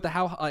living with the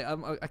how,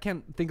 I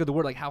can't think of the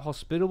word, like how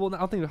hospitable. I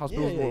don't think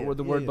hospitable is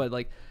the word, but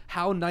like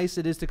how nice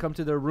it is to come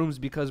to their rooms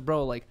because,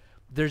 bro, like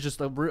there's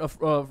just a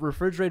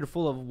refrigerator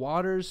full of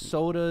waters,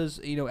 sodas,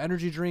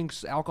 energy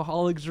drinks,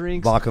 alcoholic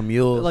drinks, vodka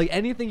mules. like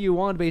anything you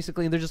want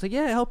basically, and they're just like,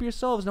 yeah, help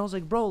yourselves. And I was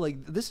like, bro,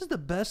 like this is the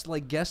best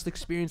like guest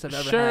experience I've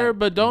ever Sure, had.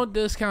 but don't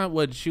discount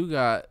what you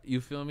got.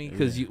 You feel me?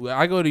 Because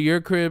I go to your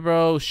crib,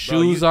 bro.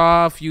 Shoes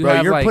off. You bro,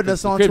 have you're like putting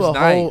us the onto crib's a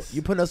whole. nice.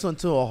 You putting us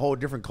onto a whole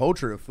different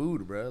culture of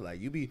food, bro. Like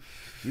you be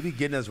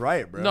getting us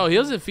right, bro. No, he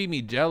doesn't feed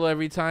me Jello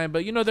every time,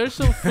 but there's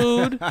some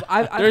food.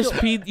 I There's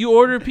feel- you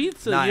order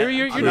pizza. Nah,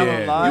 you're I'm not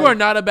gonna lie. you are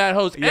not a bad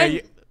host. Yeah, And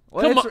yeah.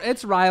 Well, come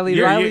it's Riley.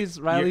 You're- Riley's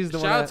the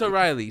one. shout out to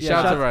Riley. Yeah,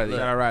 Shout out shout- to Riley.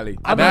 Shout out Riley.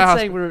 I'm Bad not house-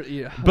 saying we're.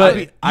 Yeah.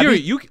 But I Yuri,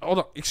 be- you hold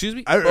on. Excuse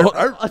me.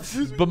 I-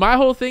 But my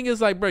whole thing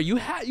is like, bro, you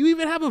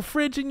even have a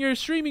fridge in your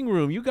streaming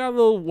room. You got a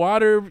little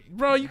water,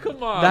 bro. You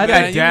come on. That You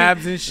man. got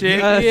dabs and shit.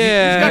 Yeah. You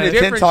Yeah. got The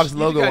different 10 Talks sh-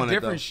 logo you got on it,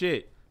 different though.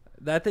 shit.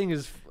 That thing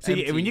is. See,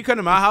 empty. when you come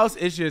to my house,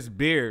 it's just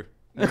beer.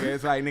 Nigga,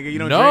 it's like, nigga, you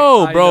don't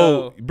No, I bro,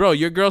 know. bro,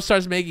 your girl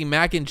starts making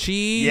mac and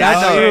cheese. Yeah,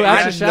 That's I know. true. I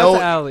Actually, shout out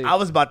to Allie. I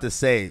was about to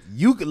say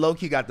you low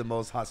key got the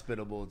most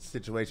hospitable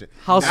situation.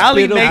 Hospitable.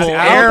 Allie makes I don't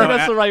air. think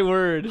that's the right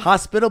word.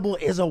 Hospitable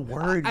is a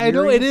word. I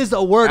know Yuri. it is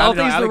a word. I don't Allie-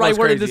 think it's Allie the right goes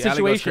word in crazy. this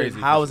Allie goes situation.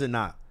 crazy. How is it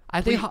not? I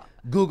think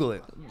Google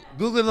it.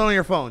 Google it on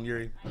your phone,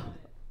 Yuri.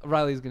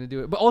 Riley's gonna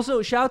do it. But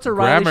also, shout out to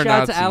Riley, Grammar shout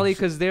out to Nazis. Allie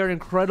because they're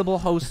incredible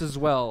hosts as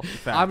well.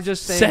 I'm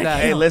just saying Sick.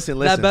 that. Hey, listen.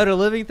 That better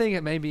living thing.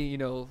 It made me,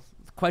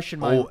 question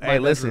my. Oh, my hey,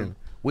 listen. bedroom.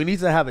 We need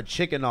to have a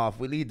chicken off.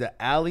 We need the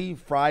Allie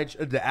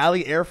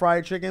air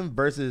fried chicken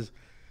versus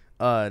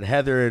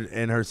Heather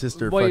and her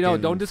sister. Well,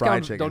 fucking don't fried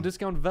discount. chicken. Don't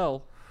discount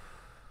Vel.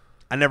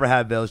 I never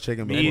had Bell's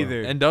chicken Me before.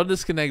 either. And don't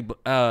disconnect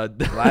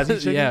Blazzy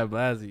chicken? Yeah,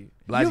 Blazzy.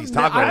 Blazzy's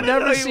taco. I've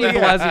never seen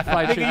Blazzy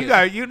fried Nigga,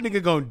 chicken. you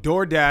nigga going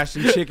DoorDash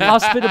and chicken.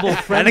 Hospitable,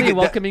 friendly, nigga-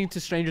 welcoming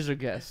to strangers or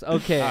guests.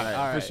 Okay, All right,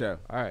 all right, for sure.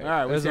 All right, All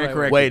right, we That's stand right.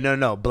 corrected. Wait,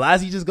 no.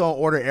 Blazzy just gonna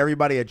order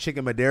everybody a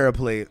chicken Madeira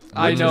plate.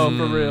 I know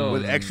for Mm. real,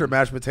 with extra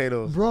mashed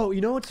potatoes. bro. You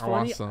know what's I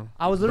want funny? some.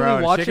 I was literally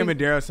Bro, watching. Chicken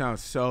Madeira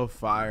sounds so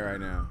fire right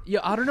now. Yeah,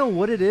 I don't know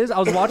what it is. I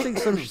was watching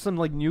some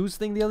like news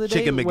thing the other day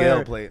Chicken Miguel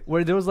where, plate.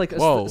 where there was like a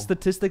Whoa.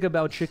 statistic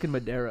about Chicken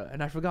Madeira,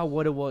 and I forgot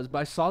what it was, but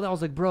I saw that I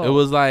was like, bro, It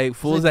was like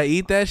fools that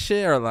eat that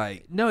shit, or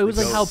like no, it was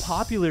like how Goats.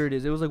 popular it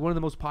is. It was like one of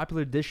the most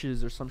popular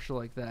dishes or some shit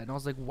like that, and I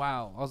was like,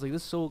 wow. I was like,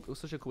 this is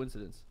such a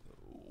coincidence.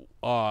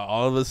 Oh,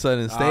 all of a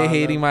sudden, stay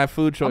hating my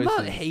food choices.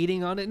 I'm not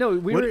hating on it. No,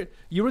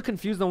 you were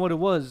confused on what it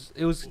was.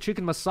 It was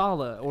chicken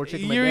masala or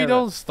chicken Madeira. You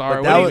don't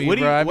start.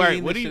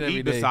 What do you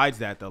eat besides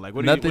that though? Like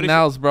nothing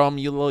else, bro. I'm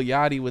a little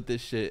yachty with this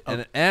shit,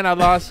 and I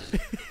lost.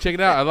 Check it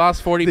out. I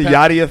lost 40. The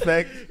yachty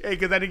effect. Hey,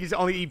 because I think you should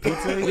only eat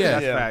pizza. Yeah,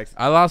 that's facts.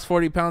 I lost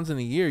 40 pounds in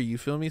a year. You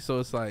feel me? So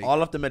it's like all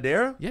off the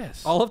Madeira.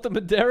 Yes. All of the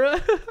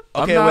Madeira.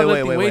 Okay,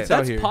 wait.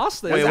 That's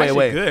pasta.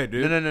 Wait. Good,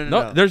 dude.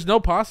 No. There's no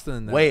pasta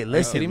in that. Wait,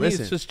 listen.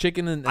 It's just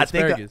chicken and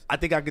asparagus. I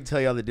think I can tell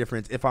y'all the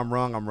difference. If I'm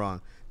wrong, I'm wrong.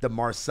 The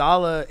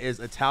marsala is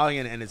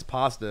Italian and it's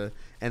pasta,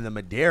 and the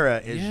Madeira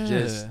is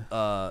just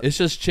it's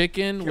just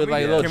chicken with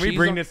like little cheese. Can we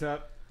bring this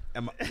up?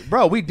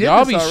 Bro, we did Y'all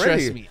this be already.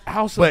 stressing me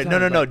out But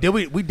sometimes. no. Did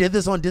we did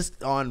this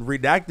on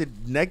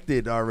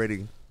Reconnected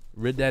already?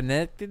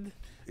 Reconnected?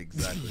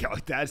 Exactly. Yo,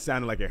 that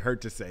sounded like it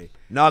hurt to say.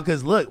 No,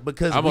 because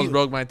I almost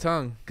broke my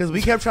tongue. Because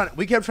we kept trying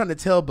to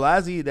tell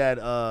Blazzy that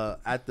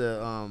at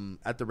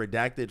the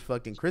redacted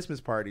fucking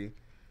Christmas party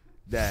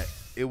that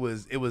it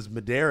was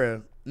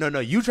Madeira. No,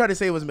 you tried to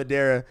say it was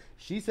Madeira.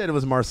 She said it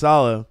was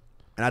marsala,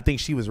 and I think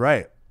she was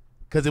right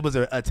because it was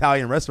an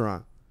Italian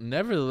restaurant.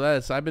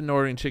 Nevertheless, I've been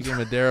ordering chicken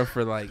Madeira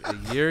for like a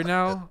year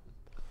now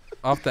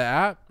off the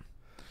app.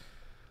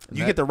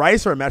 You get the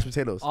rice or mashed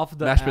potatoes? Off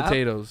the mashed app?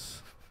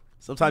 potatoes.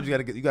 Sometimes you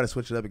gotta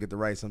switch it up and get the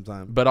rice.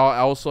 Sometimes, but I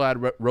also add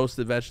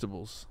roasted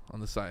vegetables on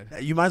the side.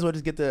 You might as well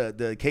just get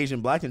the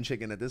Cajun blackened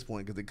chicken at this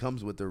point because it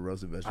comes with the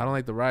roasted vegetables. I don't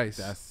like the rice.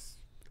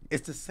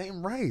 It's the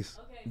same rice.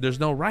 Okay, There's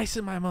no rice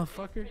in my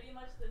motherfucker. pretty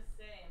much the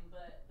same,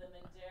 but the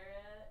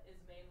Madeira is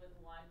made with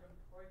wine from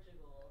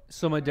Portugal.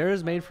 So Madeira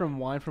is made from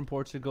wine from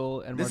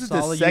Portugal, and This is the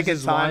marsala second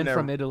uses time wine they're-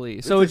 from Italy.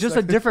 this So is it's just a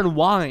second- different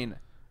wine.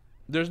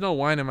 There's no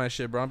wine in my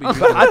shit, bro. I don't be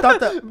drinking, I thought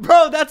that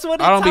Bro, that's what.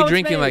 I don't be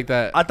drinking like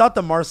that. I thought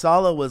the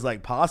marsala was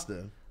like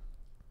pasta.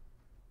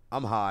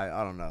 I'm high.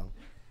 I don't know.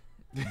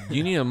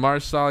 You need to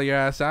marsala your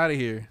ass out of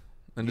here.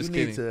 I'm You just need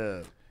kidding.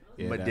 to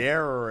Yeah,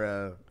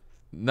 Madeira.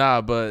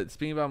 Nah, but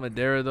speaking about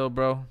Madeira though,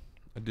 bro,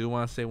 I do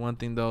want to say one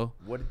thing though.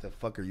 What the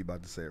fuck are you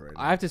about to say right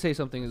now? I have to say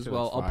something as Shit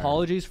well. was fire.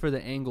 Apologies for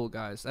the angle,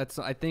 guys. That's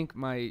I think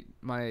my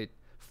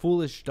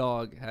foolish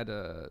dog had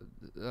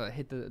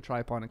hit the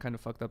tripod and kind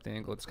of fucked up the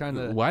angle. It's kind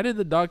of Why did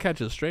the dog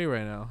catch a stray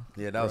right now?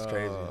 Yeah, that was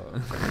crazy.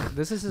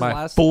 this is his My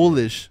last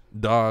foolish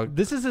dog.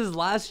 This is his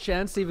last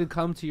chance to even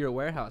come to your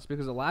warehouse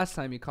because the last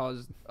time he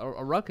caused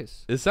a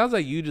ruckus. It sounds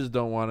like you just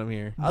don't want him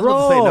here. I was about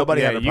to say Bro.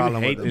 nobody Yeah, had a you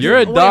problem hate with this. it. You're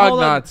a Wait, dog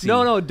hold on. Nazi.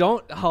 No,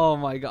 don't. Oh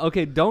my god.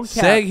 Okay, don't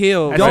cap. Seg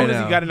heel. As Right soon as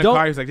now. he got in the Don't-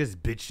 car, he's like, "This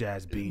bitch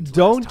ass beans."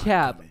 Don't last time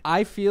cap. coming."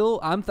 I feel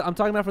I'm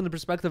talking about from the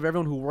perspective of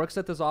everyone who works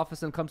at this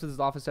office and comes to this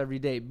office every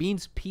day.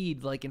 Beans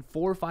peed like in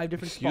 4 or 5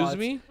 different Excuse spots.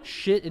 me?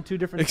 Shit in 2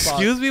 different spots.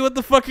 Excuse me, what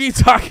the fuck are you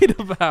talking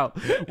about?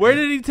 Where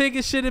did he take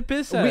his shit and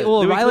piss at?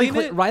 Well, Did we Riley,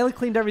 clean it? Riley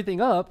cleaned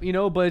everything up,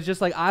 but it's just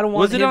like I don't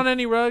want. Was it him- on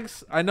any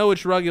rugs? I know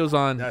which rug it was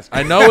on. That's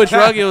I know which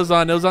rug it was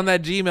on. It was on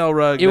that Gmail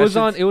rug. It That was shit's-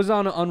 on. It was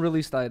on an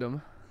unreleased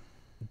item.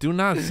 Do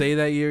not say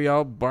that year,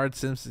 y'all. Bart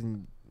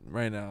Simpson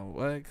right now.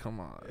 What? Come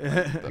on.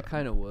 It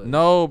kind of was.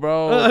 No,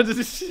 bro.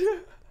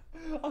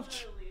 Well,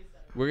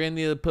 We're gonna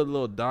need to put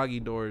little doggy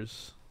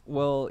doors.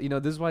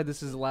 this is why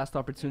this is the last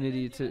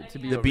opportunity to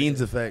be The over beans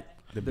here. effect.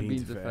 The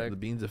beans effect. effect. The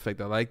beans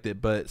effect. I liked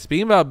it. But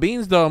speaking about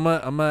beans, though, I'm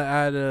gonna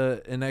add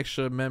an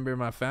extra member of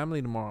my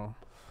family tomorrow.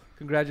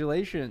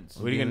 Congratulations.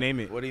 What are you gonna name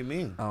it? What do you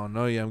mean? I don't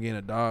know yet. I'm getting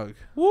a dog.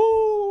 I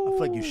feel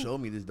like you showed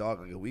me this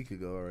dog like a week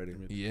ago already.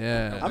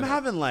 Yeah. I'm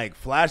having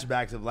like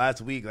flashbacks of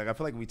last week. Like I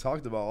feel like we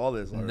talked about all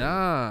this already.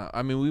 Nah.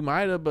 I mean, we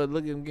might have, but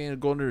look, I'm getting a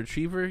golden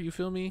retriever. You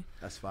feel me?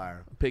 That's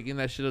fire. Picking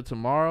that shit up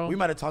tomorrow. We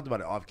might have talked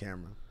about it off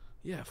camera.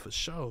 Yeah, for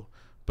sure.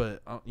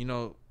 But You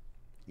know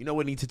what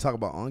we need to talk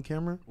about on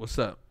camera? what's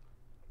up?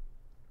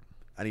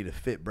 I need a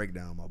fit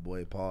breakdown, my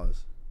boy.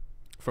 Pause.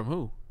 From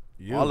who?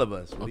 You. All of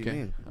us. What do you Okay.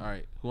 mean? All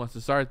right. Who wants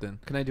to start then?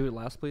 Can I do it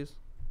last, please?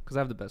 Because I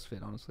have the best fit,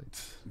 honestly.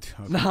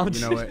 Okay. No, I'm You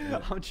know what?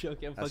 I'm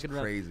joking. I'm That's fucking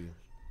around. crazy.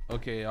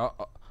 Okay,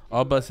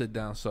 I'll bust it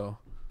down. So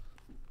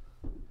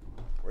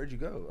Where'd you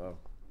go? Oh,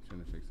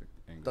 Trying to fix it.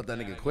 Angle. thought that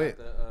nigga quit.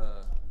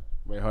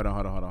 Wait, hold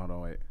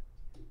on, wait.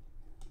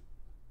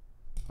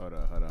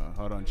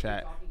 Hold on,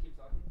 chat.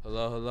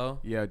 Hello.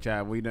 Yeah,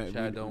 chat. We don't.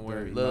 Chat, don't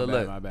worry.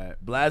 Look. My bad.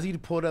 Blazzy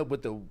pulled up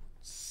with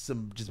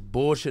some just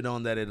bullshit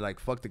on that it like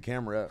fucked the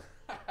camera up.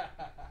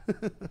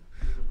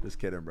 Just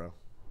kidding, bro.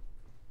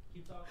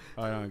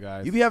 Hold on,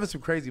 guys. You be having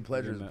some crazy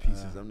pleasures Yeah, and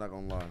pieces. I'm not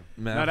gonna lie.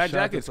 Man, No, that shout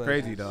out jacket's to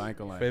crazy though. I ain't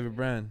gonna lie. favorite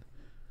brand.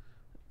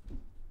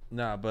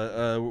 Nah,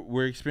 but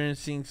we're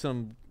experiencing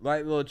some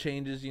light little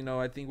changes.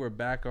 I think we're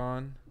back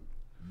on.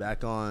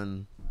 Back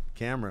on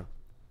camera.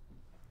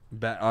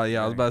 Oh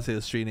yeah, I was about to say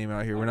the street name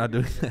out here. We're not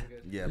doing that.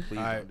 Yeah, please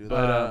All right, don't do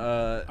But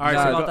that. all right, nah,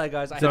 so Sorry go- about that,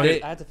 guys. I today-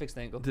 had to fix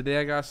the angle. today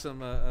I got some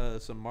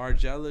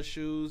Margiela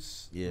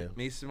shoes. Yeah.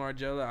 Mason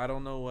Margiela. I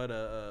don't know what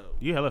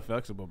You hella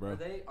flexible, bro. Are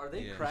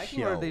they Yeah.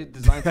 cracking or are Yo. they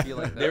designed to be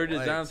like that? they were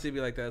designed to be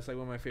like that. It's like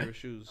one of my favorite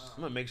shoes.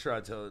 I'm gonna make sure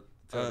I tell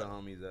the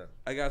homies that.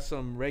 I got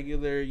some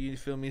regular, you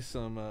feel me,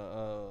 some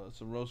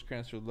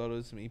Rosecrans with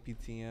Lotus, some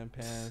EPTM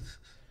pants.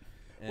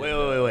 and, Wait.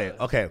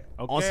 Okay.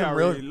 On Okay, some I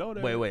real. already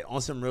loaded. Wait. On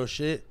some real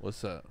shit.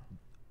 What's up?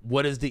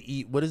 What is the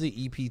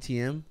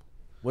EPTM?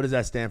 What does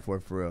that stand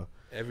for real?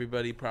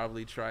 Everybody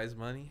probably tries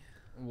money.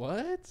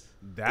 What?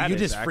 You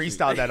just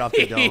freestyled that off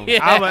the dome.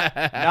 I'm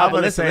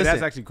gonna say listen.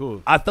 that's actually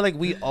cool. I feel like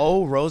we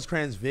owe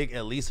Rosecrans Vic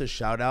at least a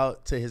shout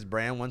out to his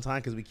brand one time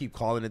because we keep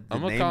calling it.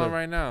 I'm gonna call him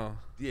right now.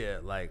 Yeah,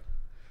 like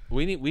I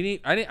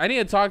need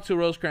to talk to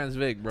Rosecrans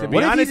Vic, bro.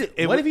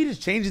 what if he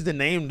just changes the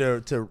name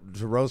to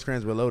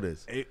Rosecrans Reloaded?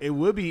 It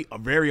would be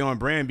very on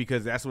brand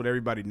because that's what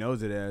everybody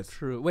knows it as.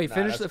 True. Wait,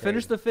 finish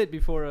the fit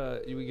before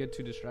we get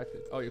too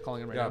distracted. Oh, you're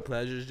calling him right now. Got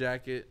Pleasures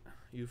jacket.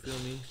 You feel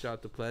me? Shout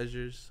out to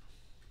Pleasures.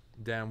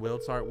 Dan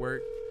Wilt's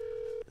artwork.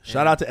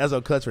 Shout out to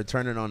Ezo Cuts for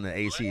turning on the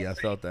AC. I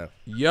felt that.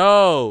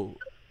 Yo,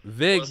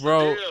 Vic, What's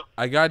bro, the deal?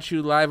 I got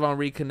you live on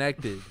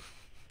Reconnected.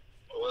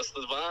 What's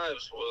the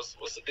vibes?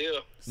 What's the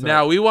deal?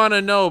 Now we want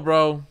to know,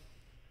 bro,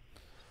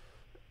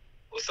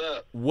 What's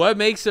up? what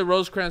makes it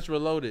Rosecrans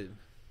Reloaded?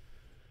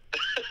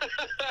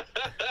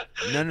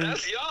 No.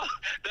 That's y'all.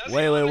 That's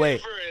Wait. y'all name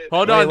for it.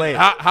 Hold Wait, on, wait.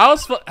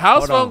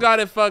 HousePhone on. got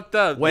it fucked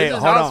up. Wait, This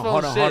is hold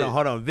HousePhone shit.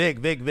 on.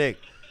 Vic.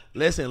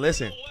 Listen. What made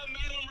them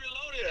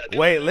reloaded?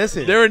 Wait,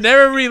 listen. They were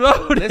never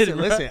reloaded.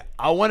 Listen.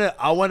 I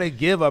wanna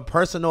give a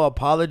personal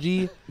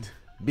apology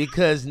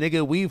because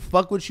nigga, we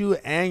fuck with you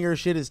and your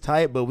shit is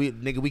tight, but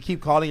we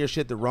keep calling your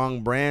shit the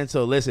wrong brand.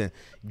 So listen,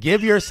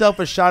 give yourself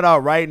a shout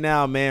out right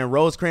now, man.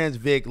 Rosecrans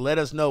Vic, let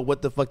us know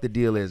what the fuck the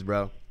deal is,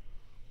 bro.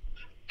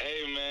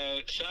 Hey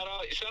man, shout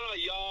out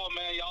y'all,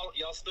 man.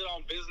 Y'all stood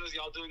on business.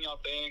 Y'all doing y'all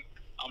thing.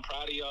 I'm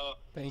proud of y'all.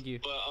 Thank you.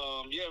 But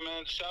yeah,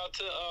 man. Shout out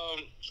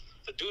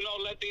to Do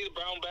Not Let These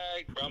Brown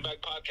Bag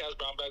Podcast,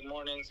 Brown Bag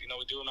Mornings. You know,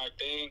 we doing our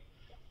thing.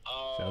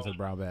 Shout out to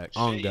Brownback.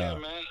 On Shit, yeah,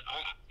 God. man.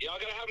 Y'all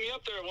gotta have me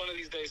up there one of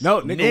these days. No,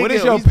 soon. nigga, what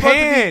is your you supposed to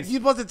pants? You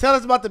supposed to tell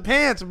us about the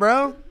pants,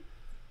 bro.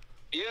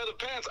 Yeah, the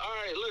pants. All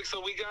right, look.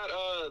 So we got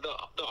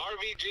the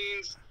RV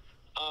jeans.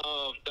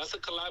 That's a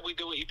collab we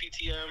do with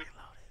EPTM.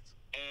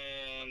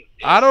 And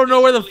I don't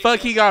know where the really fuck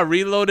he got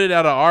reloaded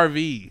at an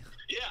RV.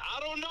 Yeah, I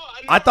don't know.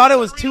 I thought it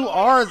was two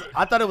R's.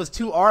 I thought it was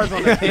two R's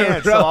on the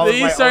pants. So I was Then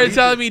he like, started these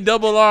telling me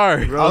double R.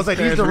 I was like,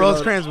 these the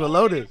Rosecrans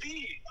Reloaded.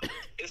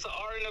 It's an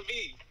R and a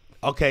V.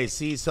 Okay,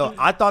 see, so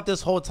I thought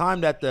this whole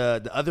time that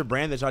the other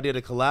brand that y'all did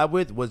a collab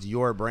with was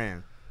your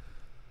brand.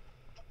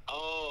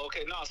 Oh,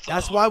 okay. No, so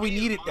That's why we RV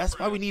is needed. my That's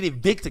why we brand. needed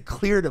Vic to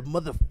clear the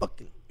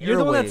motherfucking You're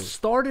the one that airwaves.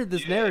 started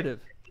this narrative.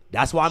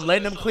 That's why I'm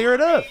letting them clear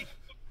it up.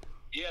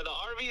 Yeah, the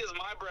RV is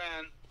my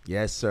brand.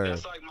 Yes, sir.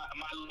 That's like my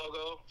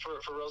logo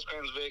for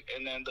Rosecrans Vic,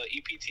 and then the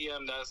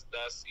EPTM. That's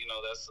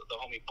the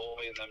homie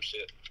boy and them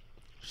shit.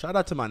 Shout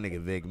out to my nigga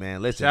Vic,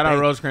 man. Listen, Shout out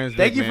Rosecrans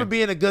Thank Vic, you man. for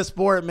being a good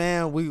sport,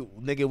 man.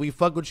 We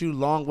fuck with you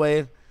long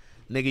way,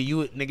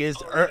 nigga.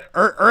 It's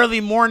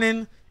early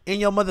morning in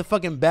your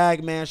motherfucking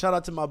bag, man. Shout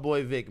out to my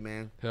boy Vic,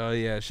 man. Hell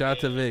yeah. Shout out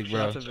to Vic, bro.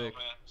 Shout out to Vic,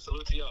 man.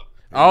 Salute to y'all.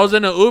 I was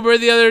in an Uber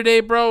the other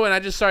day, bro, and I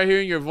just started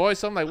hearing your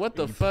voice. I'm like, what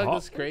the fuck?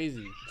 That's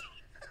crazy.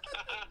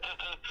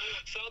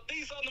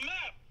 Southeast on the map.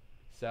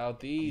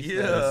 Southeast.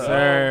 Yeah. let's go.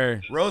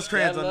 Sir.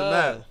 Rosecrans on the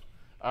map.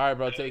 All right,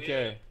 bro. Take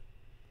care.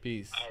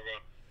 Peace. All right,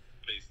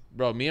 bro. Peace.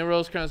 Bro, me and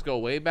Rosecrans go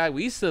way back.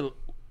 We used to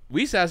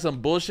have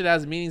some bullshit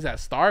ass meetings at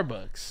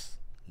Starbucks.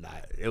 Nah,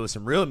 it was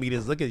some real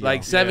meetings. Look at you.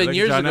 Like 7 look at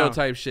years y'all ago now.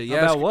 type shit. Yeah.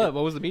 About what?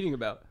 What was the meeting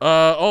about?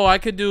 I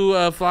could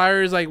do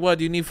flyers. Like, what?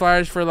 Do you need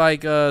flyers for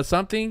like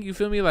something? You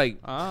feel me?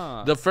 Like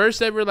the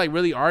first ever like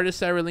really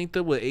artist ever linked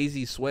up with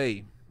AZ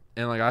Sway,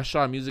 and like I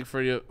shot a music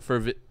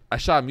I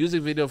shot a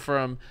music video for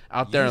him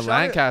out there in shot it?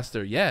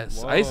 Lancaster.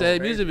 Yes, I used to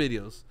edit music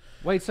videos.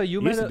 Wait, so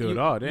you used met to do it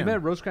all, you damn.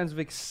 met Rosecrans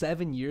Vic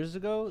 7 years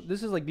ago?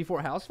 This is like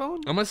before HousePhone?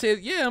 I'm gonna say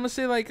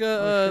like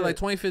shit. like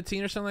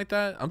 2015 or something like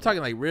that. I'm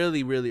talking like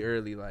really really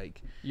early.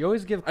 Like You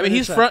always give. I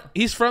mean credit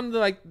he's from the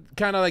like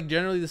kind of like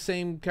generally the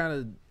same kind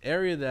of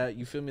area that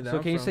you feel me. That So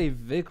I'm can you from. say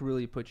Vic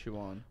really put you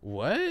on?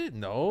 What?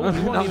 No, he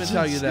won't even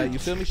tell you that. You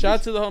feel me? Shout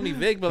out to the homie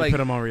Vic, but like Put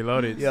him on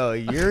Reloaded. Yo,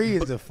 Yuri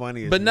is the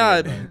funniest. But nah,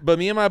 nigga, man. but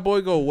me and my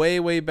boy go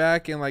way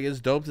back, and like it's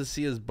dope to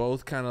see us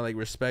both kind of like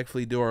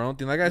respectfully do our own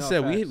thing. Like I No,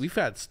 said, facts. we've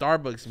had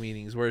Starbucks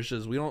meetings where it's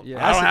just we don't.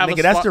 Yeah. I don't have nigga,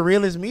 a that's spot. the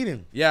realest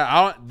meeting. Yeah,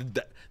 I don't.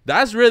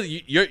 That's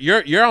really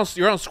you're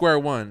on square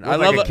one. I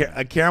love like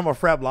a caramel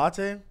frap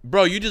latte.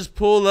 bro. You just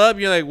pull up.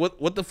 You're like,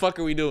 what the fuck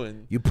are we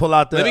doing? You pull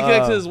out the Let me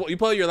connect to this. You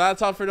pull out your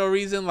laptop for no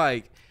reason.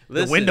 Like, the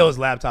listen, Windows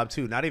laptop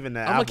too. Not even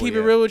the I'm gonna Apple keep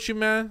yet. it real with you,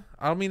 man.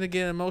 I don't mean to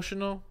get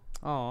emotional.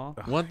 Aw.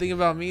 One thing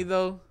about me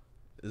though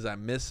is I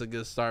miss a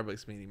good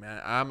Starbucks meeting,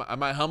 man. I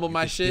might humble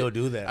my can shit. still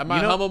do that. I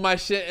might humble my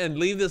shit and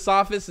leave this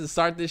office and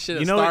start this shit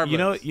at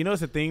Starbucks. You know,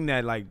 it's a thing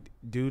that like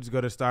dudes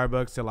go to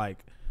Starbucks to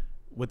like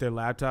with their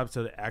laptops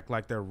to act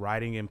like they're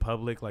writing in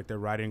public, like they're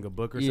writing a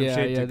book or some Yeah,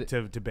 shit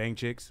yeah, to bang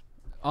chicks.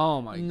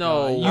 Oh my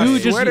No, god! I You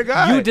swear to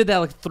God. you did that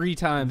like 3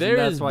 times. There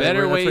and is that's why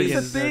better that's why ways you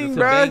It's a deserve thing, it.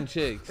 to bruh. bang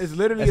chicks. It's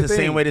literally That's the a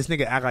thing. same way this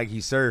nigga act like he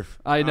surf.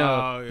 I know.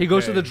 Oh, He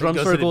goes to okay. the drum He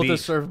goes to the circle with the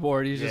beach.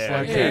 surfboard. He's just Yeah,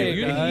 like, okay. hey,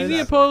 you guys. need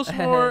to post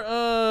more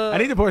I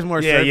need to post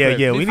more. Yeah.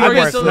 We need Before more it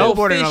gets a little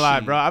snowboarding a lot,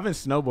 fishy. bro. I've been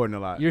snowboarding a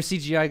lot. Your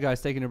CGI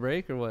guys taking a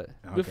break or what?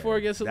 Before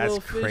it gets a That's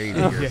little fishy.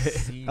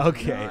 crazy.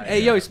 Okay. Hey,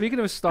 yo, speaking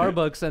of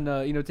Starbucks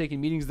and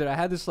taking meetings there, I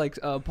had this like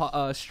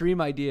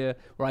stream idea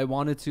where I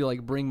wanted to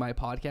like bring my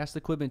podcast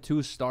equipment to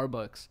a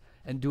Starbucks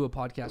and do a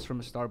podcast from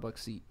a Starbucks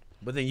seat.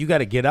 But then you got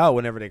to get out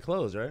whenever they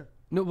close, right?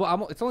 No,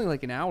 well, it's only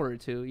like an hour or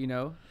two.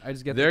 I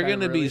just get. They're there kind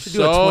gonna of be early.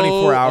 do a so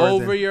 24 hours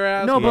over then. your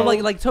ass. No, bro.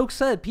 but like Toke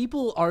said,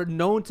 people are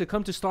known to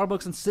come to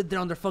Starbucks and sit there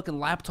on their fucking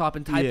laptop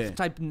and type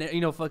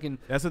fucking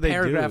That's what they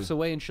paragraphs do.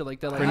 away and shit like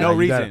that. Like, For no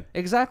you gotta- reason.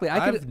 Exactly.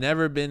 I've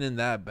never been in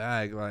that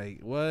bag. Like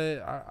what?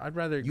 I'd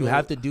rather. You go,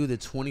 have to do the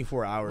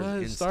 24 hours What,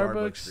 in Starbucks?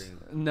 Starbucks. Stream.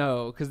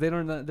 No, because they're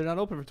not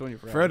open for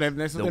 24 hours. For them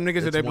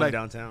niggas that they It's one like.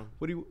 downtown.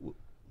 What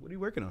are you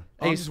working on?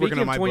 Hey, I'm just working speaking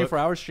on of my 24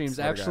 book. hour streams,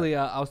 Swear to actually,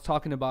 I was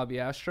talking to Bobby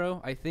Astro.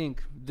 I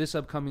think this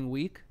upcoming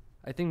week,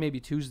 I think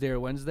maybe Tuesday or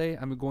Wednesday,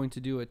 I'm going to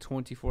do a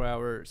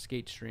 24-hour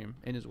skate stream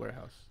in his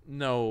warehouse.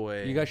 No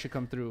way. You guys should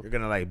come through. You're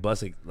gonna like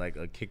bust a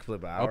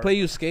kickflip hour. I'll play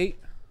you skate.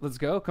 Let's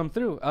go. Come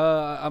through.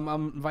 I'm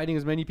inviting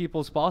as many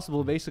people as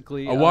possible,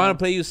 basically. I want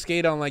to play you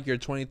skate on like your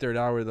 23rd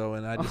hour though,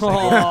 and I just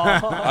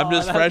I'm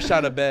just fresh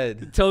out of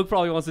bed. Toke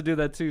probably wants to do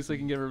that too, so he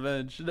can get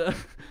revenge.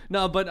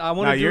 No, but I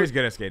want Nah, to. you're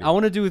good at skating. I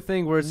want to do a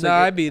thing where it's Nah,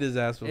 I like beat his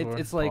ass before.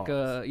 it's like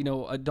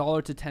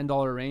 $1 to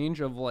 $10 range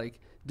of like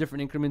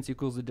different increments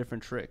equals a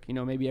different trick.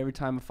 Maybe every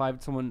time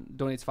someone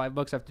donates $5,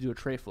 I have to do a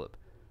tray flip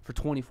for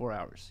 24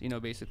 hours.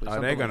 Basically.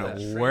 Oh, they're something gonna like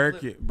that. work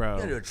it, You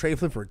gotta do bro. a tray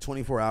flip for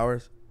 24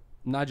 hours.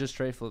 Not just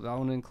tray flip. I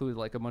want to include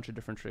like a bunch of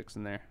different tricks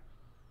in there.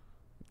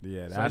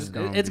 Yeah, So that's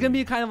it's gonna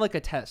be kind of like a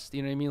test.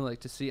 You know what I mean? Like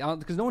to see,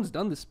 because no one's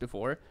done this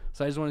before.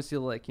 So I just want to see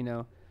like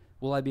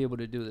will I be able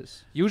to do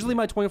this? Usually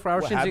my 24-hour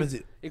What streams happens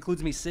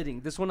includes me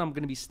sitting. This one I'm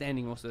gonna be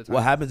standing most of the time.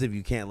 What happens if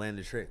you can't land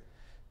the trick?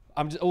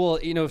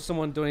 If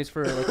someone donates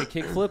for like a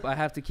kickflip, I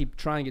have to keep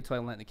trying it till I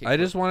land the kickflip. I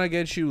just want to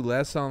get you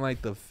less on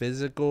like the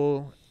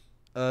physical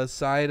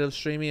side of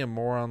streaming and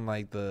more on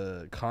like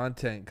the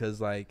content, because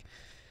like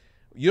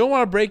you don't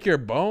want to break your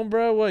bone,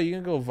 bro. What, you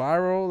gonna go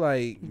viral?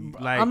 Like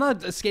I'm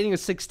not skating a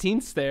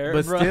 16th there,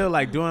 But bro. still,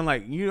 like doing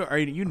like you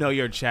know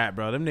your chat,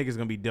 bro. Them niggas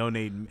gonna be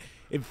donating.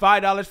 If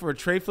 $5 for a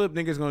tray flip,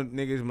 niggas gonna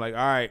be like, all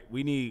right,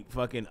 we need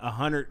fucking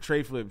 100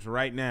 tray flips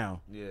right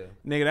now. Yeah.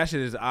 Nigga, that shit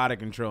is out of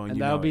control, and and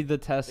you that'll know be it. the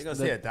test. They're gonna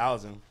say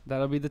 1,000.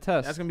 That'll be the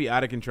test. That's gonna be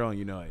out of control, and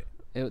you know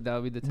it.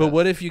 That'll be the test. but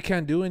what if you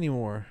can't do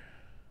anymore?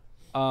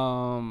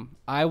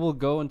 I will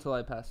go until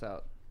I pass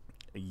out.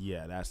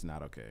 Yeah, that's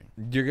not okay.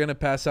 You're gonna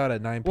pass out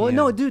at 9 p.m. Well,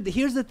 no, dude.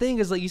 Here's the thing: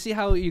 is like you see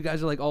how you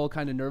guys are like all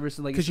kind of nervous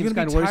and like Because it you're seems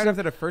gonna be kind of tired worrisome.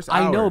 after the first hour.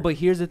 I know, but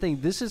here's the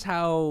thing. This is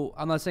how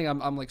I'm not saying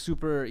I'm like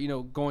super,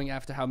 going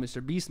after how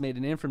Mr. Beast made a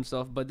name for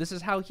himself, but this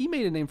is how he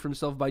made a name for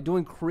himself by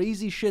doing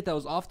crazy shit that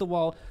was off the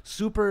wall,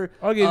 super.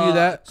 I'll give you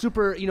that.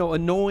 Super,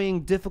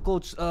 annoying,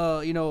 difficult,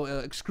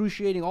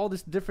 excruciating, all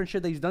this different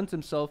shit that he's done to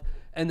himself,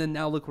 and then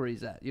now look where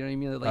he's at. You know what I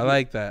mean? I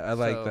like that. I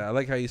like so- that. I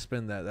like how you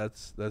spin that.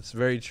 That's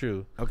very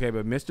true. Okay,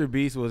 but Mr.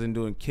 Beast wasn't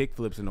doing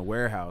kickflips in a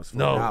warehouse for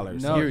No.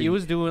 dollars. No, Yuri, he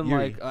was doing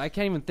Yuri. like I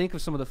can't even think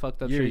of some of the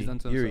fucked up shit he's done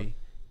to himself. Yuri,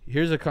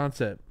 here's a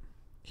concept.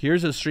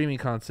 Here's a streaming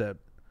concept.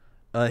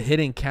 A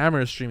hidden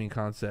camera streaming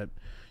concept.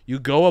 You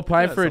go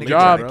apply for a something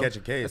job. Trying to catch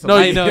a case. No,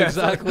 I know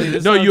exactly.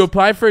 This No, you sounds-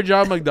 apply for a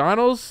job at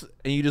McDonald's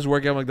and you just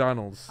work at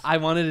McDonald's. I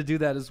wanted to do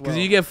that as well. Because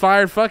you get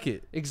fired, fuck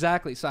it.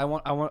 Exactly.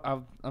 So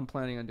I'm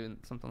planning on doing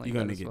something like You're that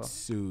gonna as get well.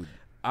 sued.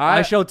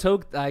 I showed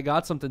Toke I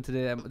got something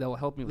today that will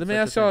help me with Let me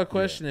such ask y'all a thing.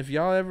 question. If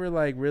y'all ever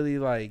like really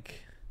like,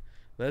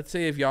 let's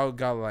say if y'all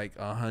got like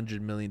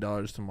 $100 million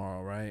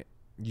tomorrow, right?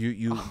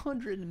 You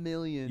 100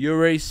 million. you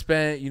already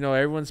spent,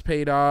 everyone's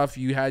paid off.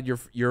 You had you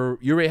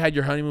already had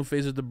your honeymoon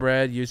phase with the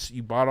bread. You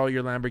bought all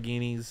your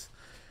Lamborghinis.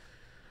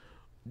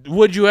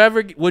 Would you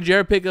ever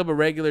pick up a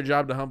regular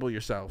job to humble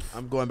yourself?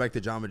 I'm going back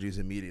to Jamba Juice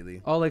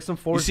immediately. Oh, like some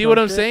You Forrest see what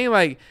Gump I'm shit? saying?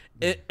 Like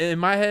in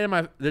my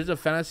head, there's a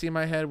fantasy in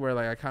my head where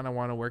like I kind of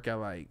want to work at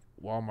like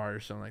Walmart or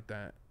something like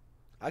that.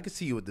 I could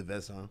see you with the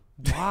vest on.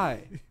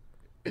 Why?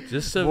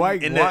 Just to, Why?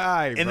 In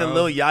Why, the bro?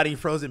 little yachty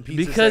frozen pizza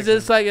because section.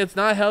 it's like it's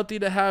not healthy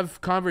to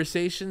have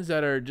conversations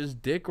that are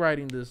just dick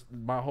riding this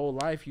my whole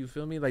life. You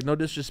feel me? Like no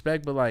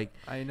disrespect, but like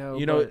I know.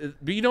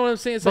 but you know what I'm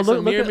saying? It's but like look-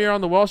 some look mirror at-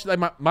 on the wall. Shit.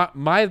 Like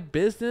my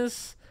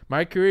business,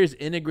 my career is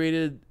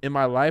integrated in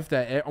my life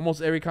that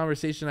almost every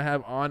conversation I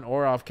have on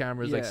or off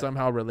camera is like Yeah.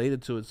 somehow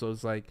related to it. So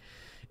it's like.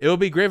 It would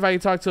be great if I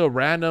could talk to a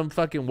random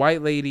fucking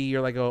white lady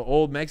or like an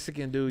old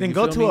Mexican dude. Then You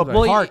go feel to me? a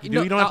Like- park, dude.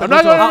 You don't have to I'm go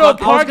not to going to a a I was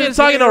park gonna and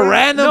talking say- to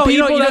random no, people.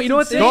 you know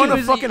what the Go on issue a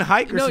is? fucking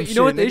hike or no, some you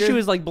know what shit, the issue nigga.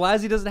 is? Like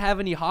Blazzy doesn't have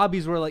any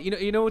hobbies where like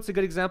you know what's a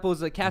good example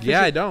is like Catfish.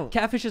 Yeah, I don't.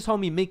 Catfish's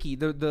homie Mickey,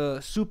 the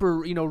super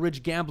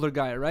rich gambler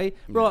guy, right?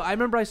 Bro, I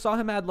remember I saw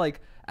him at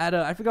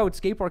I forgot what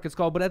skate park it's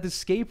called, but at the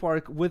skate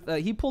park with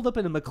he pulled up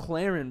in a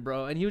McLaren,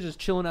 bro, and he was just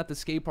chilling at the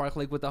skate park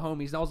like with the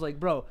homies. And I was like,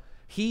 bro,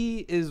 he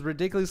is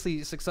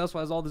ridiculously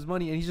successful, has all this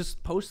money, and he's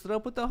just posted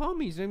up with the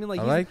homies. You know what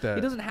I mean? I like that.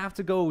 He doesn't have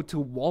to go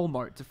to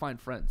Walmart to find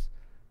friends.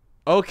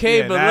 Okay,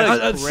 Yeah, but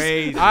that's look,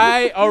 crazy.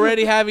 I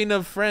already have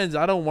enough friends.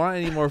 I don't want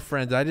any more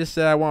friends. I just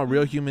said I want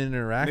real human Nigga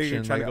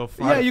interaction. trying to Like, go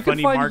find Yeah, you can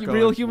funny find Marco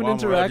real in human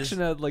Walmart.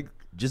 interaction at like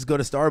Just go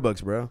to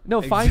Starbucks, bro.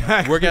 No, find.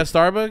 Exactly. Work at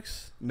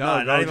Starbucks?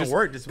 No, not even just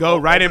work. Just go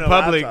right in open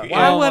a public. laptop.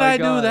 Why Oh would my I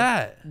God. do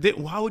that?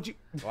 Why would you?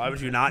 Why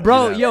would you not,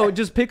 Bro, do that? yo,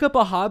 just pick up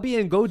a hobby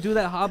and go do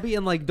that hobby,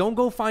 and like don't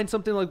go find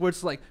something like where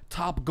it's like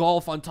top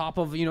golf on top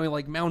of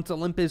like Mount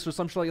Olympus or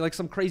some shit like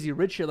some crazy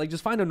rich shit. Like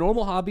just find a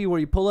normal hobby where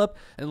you pull up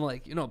and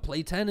like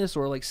play tennis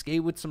or like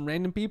skate with some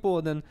random people,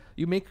 and then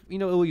you make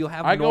you'll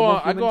have. I go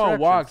on interactions.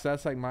 walks.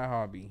 That's like my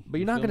hobby. But you're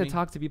You not feel gonna me?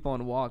 talk to people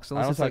on walks I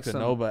unless don't it's talk like to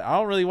some. nobody. I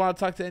don't really want to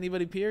talk to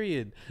anybody.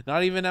 Period.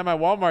 Not even at my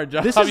Walmart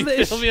job. This is You the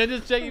feel issue. me? I'm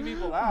just checking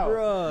people out.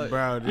 Bruh.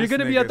 Bro, You're this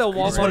gonna be at the nigga's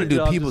I just Walmart want to do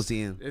job people just-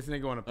 seeing. This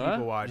nigga want to Huh?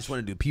 people I watch. just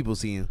want to do people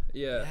seeing.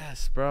 Yeah.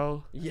 Yes,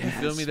 bro. You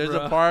feel me? Yes, There's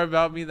bro. a part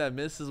about me that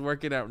misses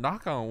working at.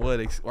 Knock on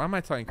wood. Why am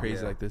I talking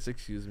crazy Yeah. like this?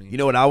 Excuse me. You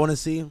know what I want to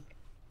see?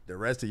 The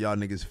rest of y'all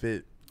niggas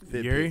fit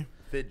Yuri?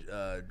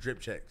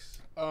 drip checks.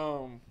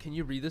 Can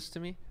you read this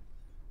to me?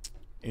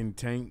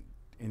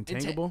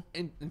 Intangible.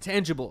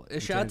 Intangible.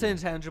 Shout out to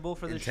Intangible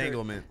for the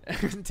Entanglement.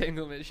 shirt.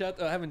 Entanglement.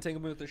 I have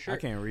entanglement with the shirt. I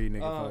can't read,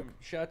 nigga. Fuck.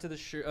 Shout out to the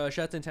shirt.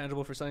 Shout out to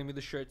Intangible for sending me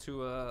the shirt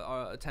to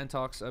our 10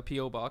 Talks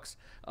PO box.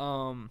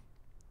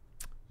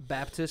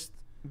 Baptist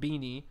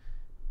beanie,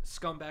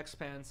 scumbags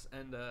pants,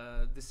 and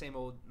the same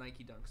old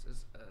Nike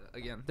Dunks.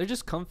 Again, they're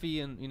just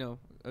comfy and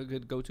a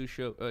good go-to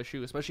shoe,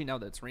 especially now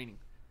that it's raining.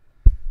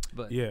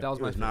 But Yeah. that was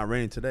It my. was not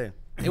raining today.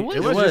 It was.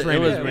 It was just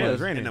raining. was It raining.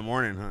 was raining. In the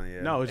morning, huh?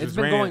 Yeah. No, it's It's just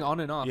been raining. going on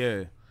and off.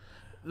 Yeah.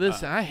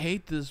 Listen, I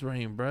hate this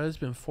rain, bro. It's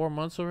been 4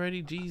 months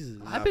already.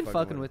 Jesus. I've been fucking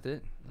fucking with with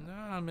it.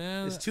 Nah,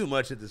 man. It's too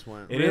much at this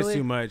point. It is Really?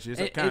 too much. It's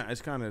It-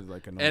 kind of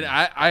like annoying. And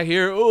I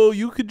hear,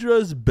 you could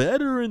dress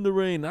better in the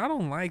rain. I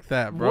don't like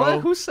that, bro. What?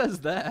 Who says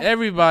that?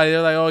 Everybody,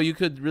 they're like, you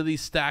could really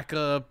stack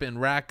up and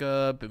rack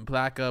up and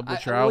plack up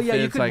with your well, outfits.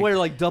 yeah, you could like, wear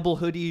like double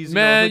hoodies.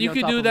 man, hoodie you on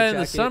could top do of that a in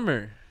the jacket.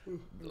 summer.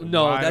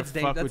 No, Why that's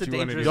the fuck that's a would you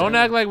wanna dangerous. do Don't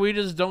that? act like we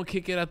just don't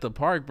kick it at the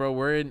park, bro.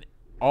 We're in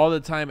all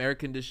the time air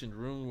conditioned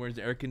room. Where's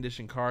the air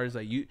conditioned cars?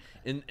 Like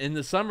in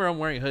the summer, I'm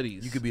wearing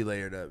hoodies. You could be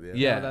layered up. Yeah.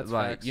 yeah, No, that's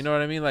like facts. you know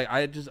what I mean. Like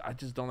I just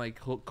don't like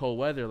cold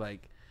weather.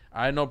 Like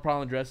I have no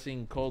problem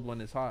dressing cold when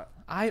it's hot.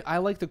 I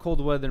like the cold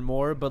weather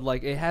more, but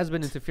like it has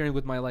been interfering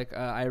with my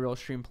IRL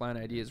stream plan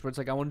ideas. Where it's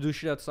like I want to do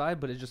shit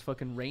outside, but it's just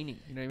fucking raining.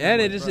 You know what I mean?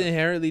 And Like, it just bro.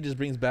 inherently just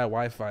brings bad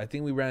Wi-Fi. I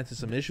think we ran into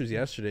some issues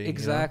yesterday.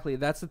 Exactly.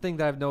 That's the thing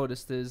that I've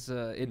noticed is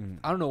I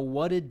don't know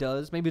what it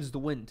does. Maybe it's the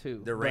wind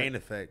too. The but rain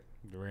effect.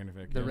 The rain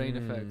effect. The yeah. rain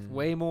effect.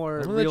 Way more.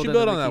 I'm gonna let real you than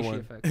build the on that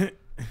Rikishi one. effect.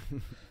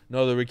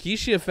 No, the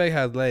Rikishi effect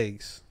has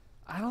legs.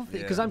 I don't think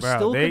Yeah. because I'm Bro,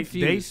 still they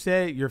confused.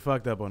 said you're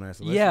fucked up on that.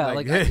 So let's, Yeah,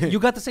 like you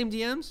got the same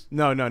DMs.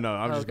 no. I'm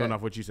just Okay. going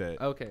off what you said.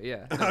 Okay,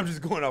 yeah. I'm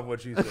just going off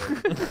what you said.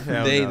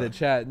 Hell They no. the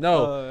chat.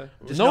 No,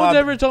 Just no know one's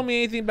I'm- ever told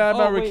me anything bad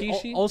about Oh, wait,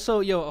 Rikishi. Also,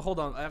 yo, hold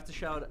on. I have to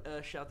shout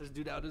this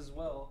dude out as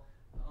well.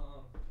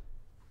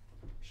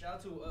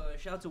 Shout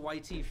out to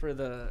YT for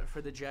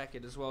the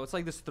jacket as well. It's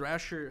like this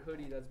Thrasher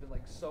hoodie that's been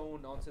like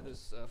sewn onto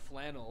this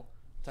flannel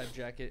type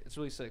jacket. It's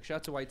really sick. Shout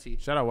out to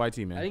YT. Shout out YT,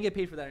 I man. didn't get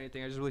paid for that or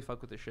anything. I just really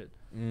fuck with this shit.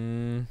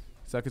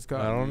 Suck his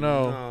cock. I don't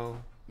know.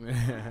 No.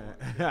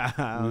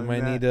 We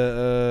might need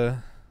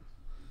a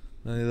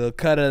little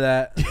cut of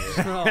that.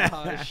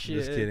 Oh shit.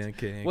 Just kidding. I'm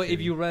kidding. Wait, if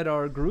you read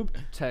our group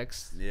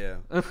text, Yeah.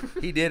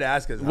 He did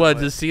ask us. how what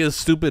much. to see a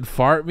stupid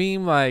fart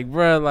meme, like,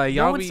 bro, like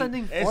no y'all one's be.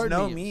 sending It's fart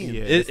no memes. meme.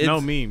 Yeah, It- it's no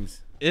it's- memes.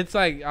 It's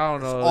like I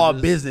don't know. All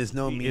just- business,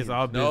 no me. It's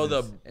all No,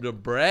 business. the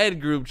bread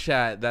group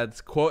chat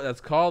that's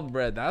called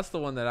bread. That's the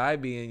one that I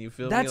be in. You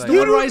feel That's me? the Like,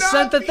 one where I do not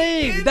sent the be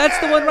thing. in That's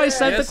the one where I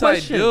sent yes, the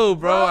question. I do,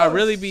 bro. I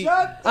really be.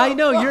 I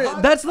know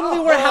you're. That's literally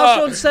where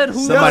HousePhone said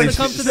who wants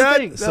to come to the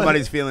thing.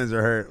 Somebody's feelings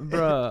are hurt.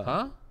 Bruh.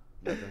 Huh?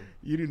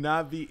 You do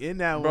not be in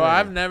that Bro, way.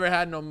 I've never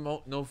had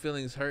no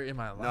feelings hurt in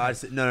my life. No, I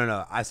said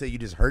no. I said you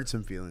just hurt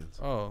some feelings.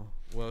 Oh,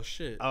 well,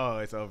 shit. Oh,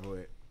 it's over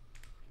with.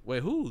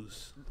 Wait,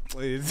 whose?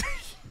 Please.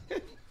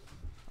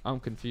 I'm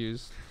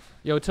confused.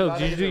 Yo, Toke,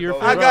 did you do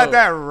your? I got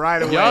that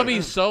right away. Y'all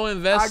be so I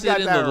invested got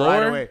in that the lore.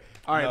 right away.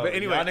 All right, No, but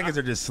anyway, y'all niggas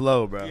are just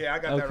slow, bro. yeah, I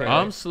got Okay. that right.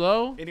 I'm away.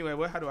 slow. Anyway,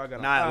 how do I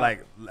got? Not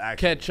like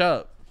actually. Catch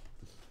up.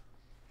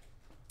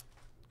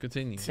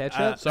 Continue.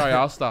 Ketchup? Sorry,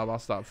 I'll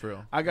stop for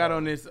real. I got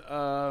on this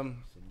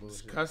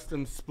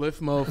custom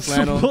spliff mode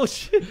flannel.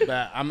 bullshit.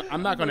 That I'm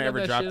not gonna got ever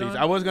that drop shit these. on?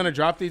 I was gonna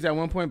drop these at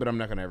one point, but I'm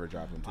not gonna ever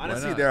drop them.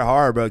 Honestly, not? they're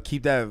hard, bro.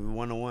 Keep that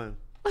 101.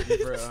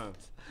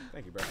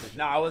 Thank you, bro.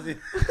 No, I wasn't.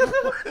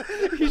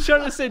 He's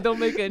trying to say don't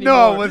make any No,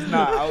 I more. was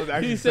not. I was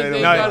actually He said saying they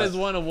it. got no. his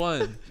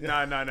 101.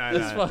 No.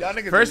 That's fuck- Y'all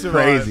niggas First are of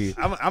all, crazy.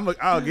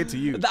 I'll get to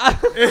you.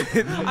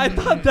 I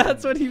thought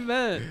that's what he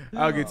meant.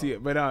 I'll get to you.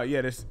 But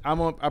yeah, this I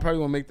probably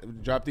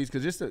won't drop these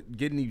because just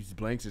getting these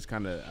blanks is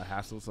kind of a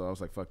hassle. So I was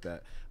like, fuck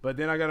that. But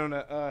then I got on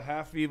a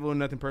half evil,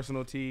 nothing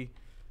personal tee,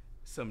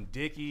 some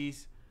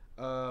Dickies,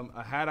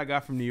 a hat I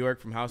got from New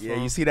York from HousePhone.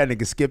 Yeah, you see that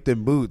nigga skipped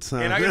in boots, huh?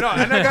 And I got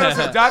on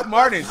some Doc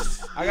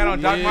Martens. I got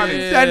on Doc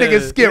Martens. that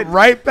nigga skipped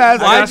right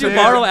past. Why'd that you shit.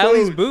 borrow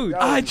Allie's boots?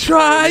 I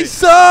tried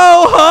so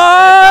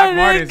hard,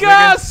 Martins, it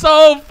got nigga.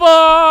 so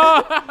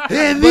far.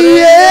 In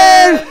the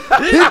end,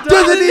 it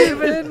doesn't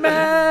even. even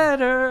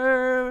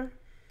matter.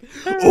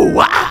 Oh,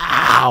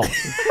 wow.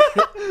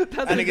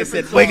 That nigga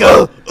said, "Wake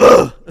up,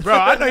 Bro,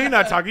 I know you're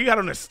not talking. You got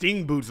on the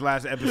Sting boots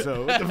last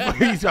episode. What the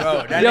fuck are you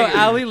talking about? Yo,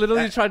 Allie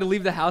literally tried to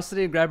leave the house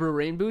today and grab her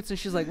rain boots, and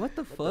she's like, "What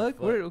the fuck?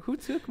 Who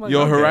took my?"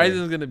 Yo,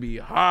 Horizon's gonna be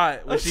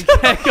hot when she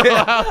can't go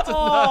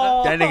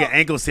out. That nigga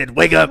ankle said,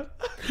 "Wake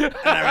up." When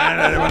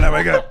I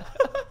wake up.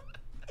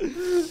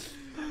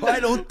 I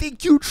don't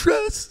think you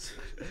trust.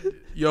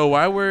 Yo,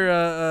 why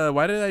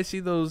did I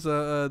see those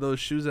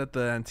shoes at the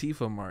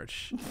Antifa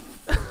march?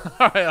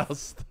 All right, I'll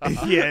stop.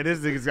 Yeah, this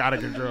nigga's out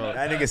of control.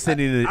 That nigga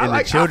sitting in I the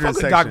like children's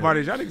Doc section.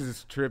 Martens. Y'all niggas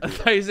is tripping.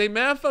 You say,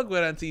 man, fuck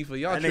with Antifa.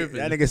 Y'all tripping.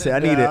 That nigga said,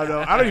 "I need Yeah, it."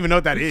 I don't even know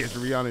what that is, to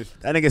be honest.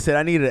 That nigga said,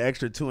 "I need an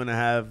extra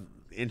 2.5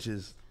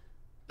 inches."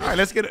 All right,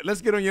 let's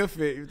get on your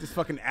fit with this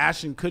fucking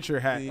Ashton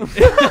Kutcher hat.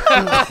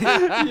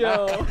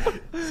 Yo,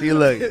 See,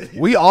 look,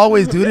 we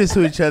always do this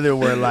to each other.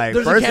 Where like,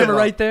 there's first a camera of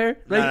all, right there,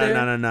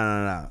 there.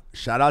 No.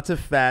 Shout out to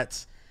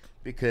Fats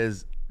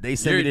because they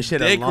sent me this shit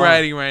dick a long.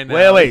 riding right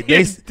now. Wait,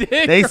 You're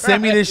they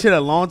sent me this shit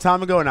a long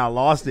time ago and I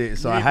lost it,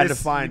 so I had to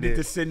find you need it.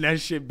 to send that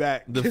shit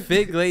back. The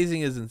fit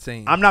glazing is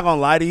insane. I'm not gonna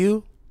lie to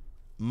you.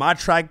 My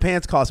track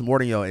pants cost more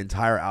than your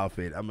entire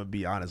outfit. I'm gonna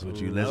be honest with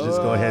you. Let's just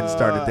go ahead and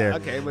start it there.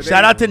 Okay, but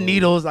Shout out to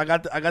Needles. I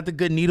got the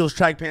good Needles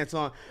track pants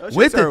on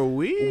with are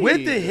weird.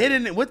 with the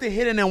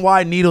hidden and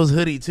wide Needles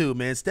hoodie too,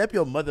 man. Step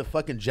your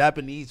motherfucking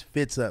Japanese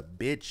fits up,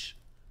 bitch.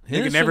 Nigga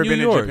Henderson, never New been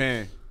York. to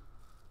Japan.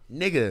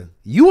 Nigga,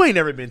 you ain't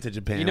never been to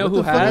Japan. You know What who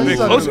the fuck has? you Been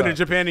talking closer about? to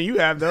Japan than you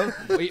have, though.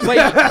 Wait,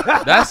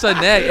 That's a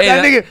neg. Hey,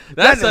 That nigga-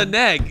 that's that- a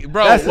neg,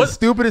 bro. That's what? the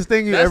stupidest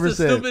thing you That's ever the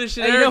said. stupidest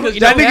shit Hey, ever. Because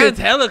that nigga- Japan's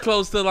hella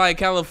close to like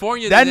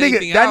California. That than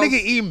anything nigga else.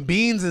 eating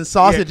beans and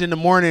sausage in the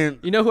morning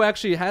you know who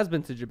actually has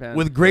been to Japan?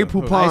 with Grey Ice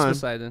Poupon.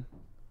 Poseidon.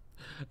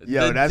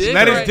 Yo, The that's dick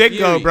Let his right dick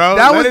go, here. bro.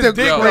 That Let was his the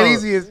dick go.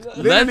 craziest.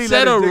 Literally Let's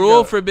set let a his dick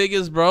rule go. for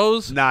biggest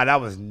bros. Nah, that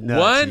was nuts.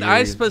 One Yuri.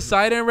 Ice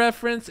Poseidon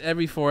reference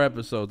every 4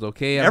 episodes.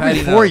 Okay, I've every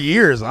had 4 enough.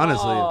 years,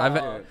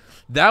 honestly.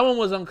 That one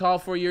was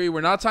uncalled for, Yuri. We're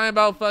not talking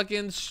about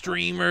fucking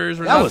streamers.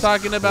 We're That not was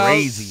talking about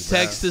crazy, bro.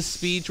 text to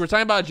speech. We're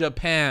talking about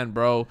Japan,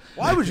 bro.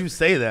 Why would you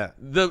say that?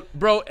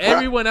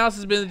 Everyone else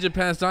has been to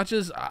Japan. It's not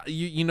just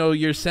you know,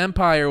 your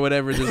senpai or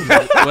whatever's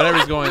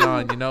going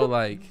on. You know,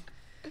 like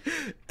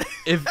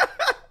if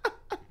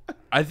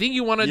I think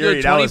you want to do a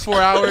Yuri, that was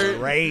 24-hour.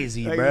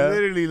 crazy, Like, bro.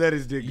 literally let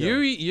his dick go.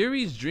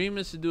 Yuri's dream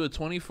is to do a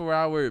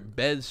 24-hour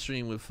bed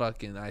stream with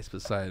fucking Ice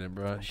Poseidon,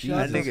 bro.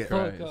 Jesus nigga-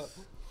 Christ.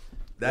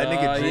 That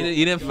nigga.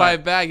 He didn't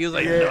fight back. He was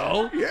like,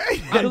 no.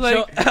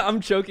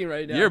 I'm choking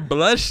right now. You're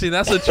blushing.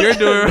 That's what you're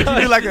doing.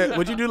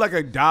 Would you do like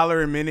a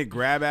 $1 a minute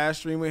grab ass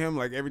stream with him?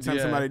 Like every time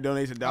Yeah. somebody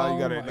donates $1, you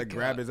gotta my like God.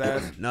 grab his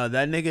ass. No,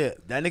 that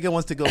nigga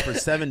wants to go for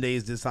 7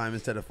 days this time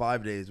instead of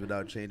 5 days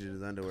without changing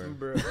his underwear.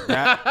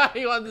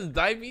 He wants this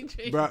diving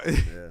change. Bro,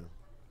 Yeah.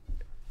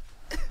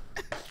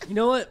 You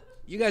know what?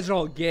 You guys are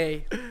all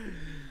gay.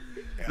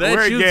 We're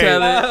Let you gay.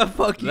 tell it.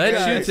 Fuck you Let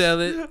guys. you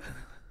tell it.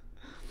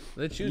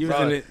 Let you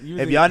tell it.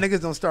 If y'all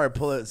niggas don't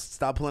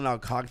stop pulling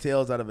out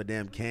cocktails out of a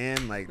damn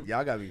can, like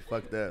y'all gotta be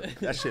fucked up.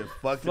 That shit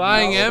fucked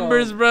Flying me up.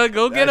 embers, bro.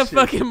 Go That get a shit-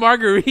 fucking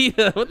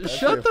margarita. What the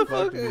Shut the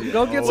fuck fucking up.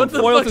 Go get up. some What the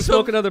foil fuck to so-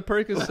 smoke another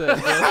Percocet.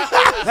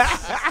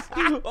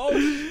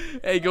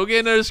 Hey, go get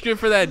another script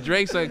for that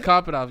Drake so I can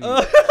cop it off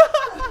you.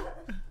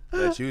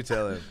 Let you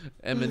tell him.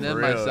 Eminem For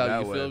real, myself,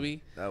 that you way. feel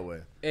me? That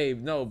way. Hey,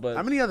 no, but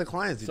How many other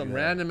clients did some you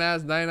have? random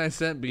ass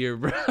 99-cent beer,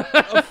 bro.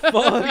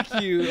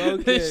 Fuck you. This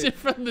Okay. shit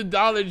from the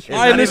Dollar Tree.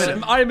 I, not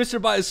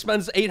Mr. Bias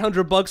spends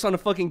 $800 on a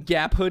fucking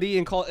Gap hoodie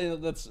and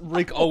that's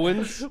Rick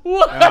Owens.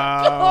 What?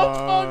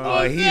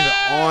 Oh, he's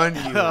on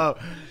you.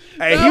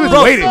 Hey, he was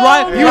Bro, waiting.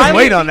 Riley, He was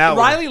waiting on that one.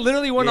 Riley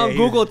literally went Yeah, on he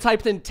Google,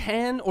 typed in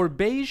tan or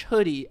beige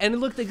hoodie, and it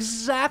looked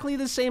exactly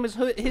the same as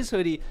his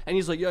hoodie. And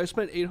he's like, "Yeah, I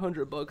spent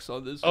 $800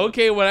 on this."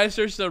 Okay, when I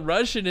searched the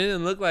Russian in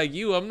and looked like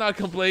you, I'm not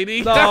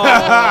complaining. No,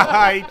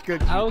 I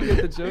cook I don't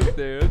get the joke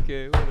there.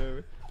 Okay,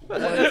 whatever.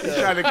 He's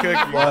trying to cook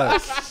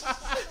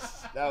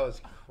you. That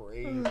was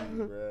crazy,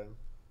 bro.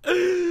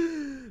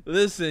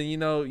 Listen, you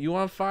know, you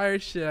want fire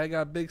shit, I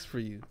got Bigs for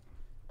you.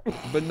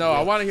 But no,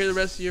 I want to hear the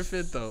rest of your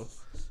fit, though.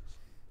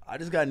 I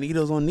just got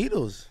needles on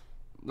needles.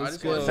 Let's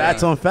just go. wanna-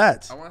 Fats on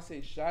fats. I want to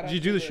say shout out. Did you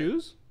do to the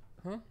shoes?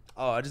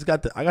 Oh, I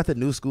got the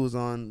new schools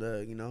on,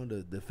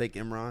 the fake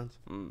Imrans.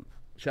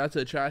 Shout out to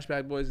the Trash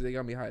Bag Boys. They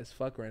got me high as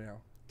fuck right now.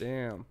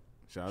 Damn.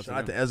 Shout Shout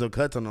out to to Ezo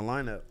Cuts on the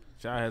lineup.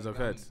 Shout out Hazel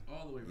Cuts.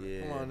 All the way, bro.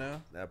 Yeah, Come on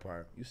now. that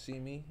part. You see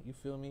me? You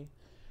feel me?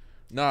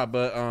 Nah,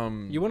 but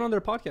You went on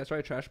their podcast,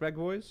 right? Trash Bag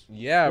Boys.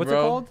 yeah, What's bro.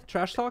 it called?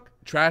 Trash Talk.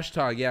 Trash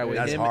Talk. Yeah, with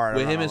That's him, hard,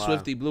 with I'm him not and gonna lie.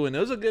 Swifty Blue, and it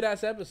was a good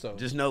ass episode.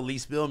 Just know Lee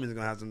Spillman's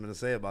gonna have something to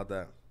say about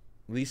that.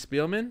 Lee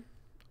Spielman.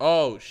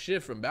 Oh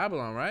shit, from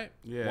Babylon, right?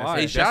 Yeah, Why?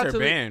 Hey, that's shout out their to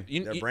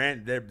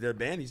band. Their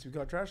band used to be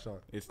called Trash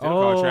Talk. It's still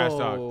called Trash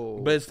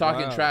Talk. But it's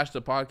talking wow. trash to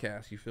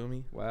podcast. You feel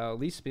me? Wow,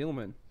 Lee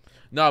Spielman.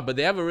 No, but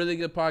they have a really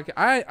good podcast.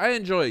 I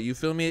enjoy it. You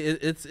feel me?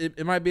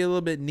 It might be a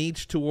little bit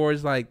niche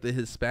towards like the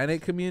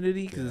Hispanic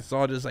community because it's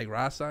all just like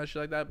Rasta and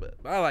shit like that. But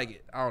I like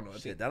it. I don't know. I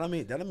Shit, think that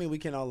don't mean we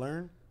can all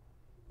learn.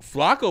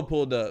 Flacco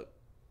pulled up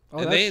Oh,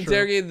 and that's they true.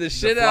 interrogated the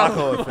shit out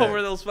Flacco effect.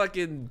 over those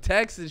fucking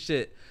texts and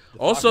shit.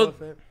 Also,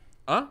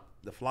 huh?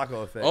 The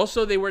Flacco effect.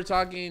 Also, they were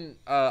talking.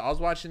 I was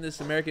watching this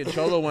American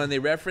Cholo one. They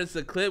referenced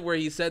the clip where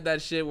he said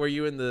that shit where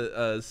you were in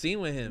the scene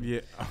with him.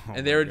 Yeah.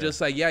 And they were just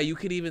like, yeah, you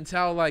could even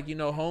tell, like, you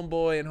know,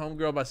 homeboy and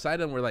homegirl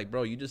beside him were like,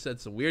 bro, you just said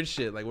some weird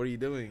shit. Like, what are you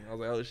doing? I was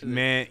like, oh shit,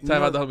 man. talking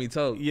about the homie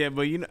Toe. Yeah,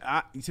 but you know,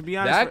 to be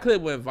honest, That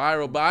clip went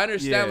viral. But I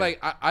understand, Yeah.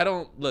 like, I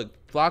don't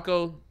look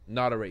Flacco.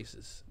 Not a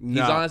racist. He's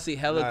No, honestly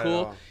hella not at cool.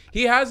 all.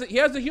 He has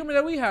the humor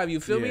that we have. You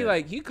feel me? Yeah.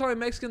 Like he calling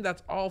Mexican,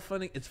 that's all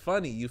funny. It's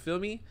funny. You feel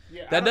me?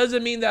 Yeah, that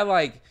doesn't mean that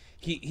like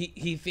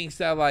he thinks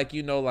that like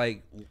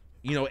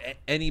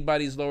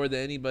anybody's lower than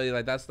anybody.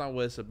 Like that's not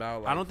what it's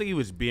about. Like, I don't think he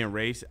was being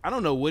racist. I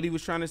don't know what he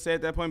was trying to say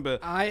at that point, but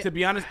I- to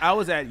be honest, I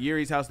was at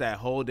Yuri's house that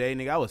whole day,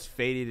 nigga. I was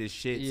faded as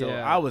shit, so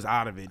Yeah. I was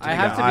out of it. I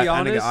have to be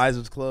honest. Nigga eyes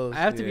was closed. I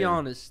have to be Yeah.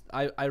 honest.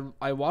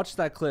 I watched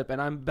that clip and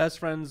I'm best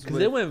friends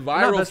with. it went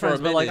not viral best for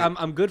friends, a but like minute.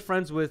 I'm good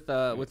friends with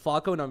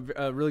Flacco and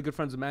I'm really good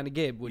friends with Manny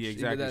Gabe. Which Yeah,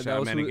 exactly. that Shout out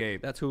was Manny who,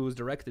 Gabe. That's who it was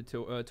directed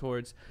to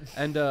towards.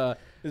 And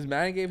is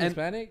Man Game and-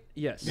 Hispanic?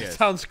 yes. Yes.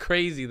 Sounds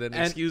crazy. Then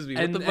And- excuse me.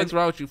 What and- the fuck's and-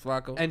 wrong with you,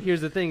 Flacco? And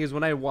here's the thing: is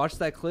when I watched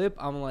that clip,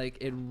 I'm like,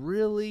 it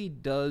really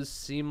does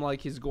seem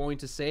like he's going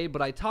to say.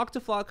 But I talked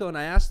to Flacco and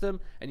I asked him,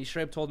 and he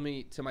straight up told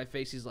me to my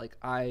face, he's like,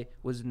 I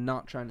was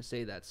not trying to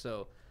say that.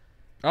 So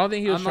I don't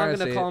think he was I'm not trying to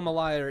gonna say call it. him a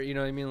liar. You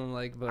know what I mean?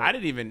 Like, but I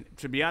didn't even,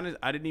 to be honest,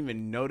 I didn't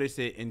even notice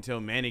it until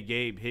Manny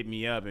Gabe hit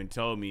me up and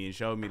told me and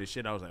showed me the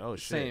shit. I was like, oh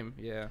shit. same,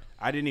 yeah.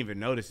 I didn't even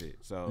notice it.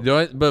 So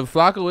But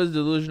Flacco is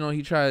delusional.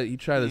 He tried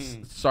to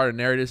start a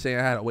narrative saying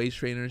I had a waist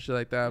trainer and shit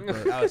like that.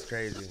 But That was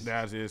crazy.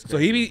 that's just so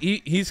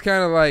he's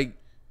kind of like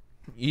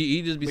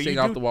he just be But saying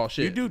you off do- the wall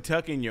shit. You do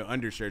tuck in your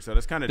undershirt, so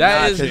that's kind of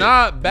That is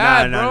not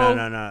bad, bro.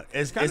 No.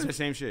 It's kind of the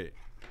same shit.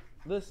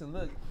 Listen,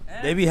 look.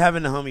 They be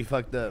having the homie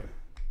fucked up.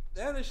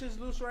 And this shit's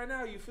loose right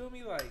now. You feel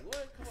me? Like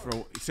what? Come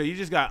on. So you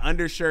just got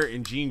undershirt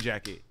and jean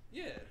jacket.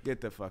 Yeah.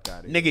 Get the fuck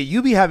out of here. Nigga,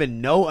 you be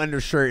having no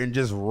undershirt and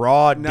just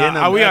raw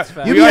denim. that's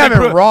fact. You be having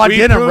raw we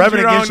denim proved rubbing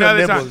you wrong against the your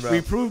other time. nipples, bro.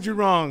 We proved you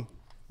wrong.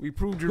 We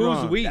proved you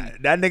wrong. Who's we?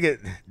 That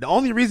nigga, the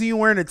only reason you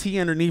wearing a tee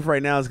underneath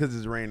right now is because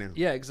it's raining.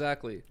 Yeah,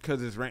 exactly.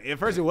 Because it's rain. At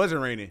first, it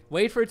wasn't raining.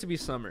 Wait for it to be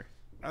summer,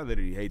 I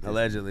literally hate this.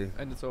 Allegedly.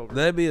 and it's over.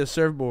 That'd be a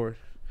surfboard.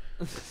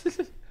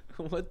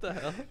 What the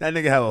hell? That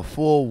nigga have a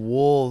full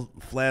wool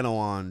flannel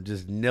on,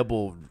 just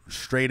nibble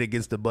straight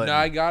against the button. No,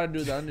 I gotta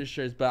do the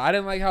undershirts, but I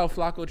didn't like how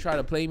Flacco tried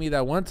to play me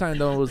that one time.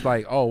 Though it was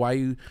like, oh, why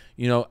you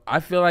know?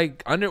 I feel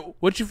like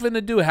what you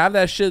finna do? Have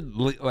that shit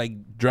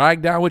like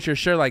drag down with your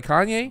shirt like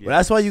Kanye? But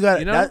that's why you got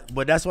You know?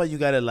 But that's why you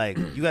gotta like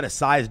you gotta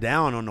size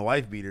down on the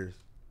wife beaters.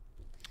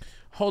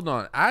 Hold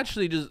on, I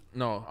actually just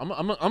no. I'm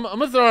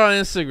gonna throw it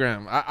on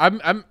Instagram.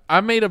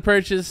 I made a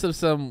purchase of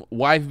some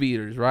wife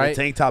beaters, The right?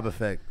 tank top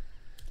effect.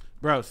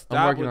 Bro,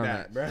 stop working with on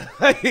that, bro.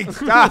 Like,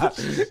 stop.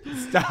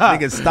 Stop.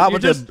 Nigga, stop You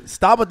with just- them.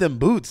 Stop with them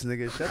boots,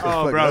 nigga. Shut the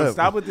Oh, fuck bro, up.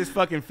 stop with this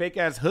fucking fake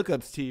ass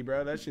hookups tee,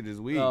 bro. That shit is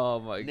weak.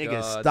 Oh my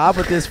Nigga, god. stop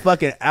with this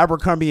fucking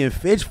Abercrombie and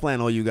Fitch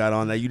flannel you got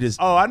on that you just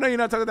Oh, I know you're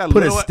not talking about that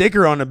put a little.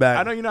 sticker on the back.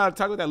 I know you're not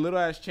talking about that little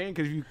ass chain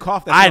because you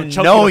cough that. I shit'll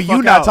choke know the fuck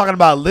you not out. talking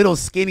about little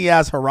skinny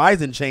ass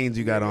Horizon chains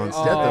you got on.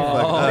 Shut the fuck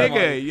Oh, up.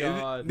 Nigga, my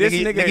God. this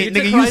Nigga, nigga, nigga,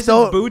 Took you Horizon's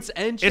stole- boots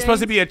and chains? it's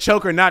supposed to be a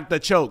choker, not the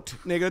choked.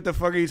 Nigga, what the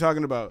fuck are you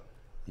talking about?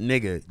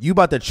 Nigga, you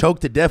about to choke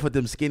to death with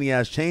them skinny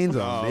ass chains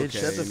on, Oh, bitch. okay,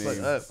 Shut the fuck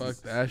nigga. up. Fuck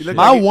that You shit. look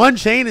My like- one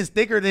chain is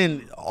thicker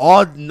than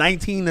all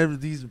 19 of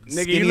these Nigga,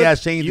 skinny you look,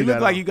 ass chains you look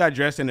got like on. you got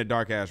dressed in a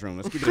dark ass room.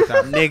 Let's keep it a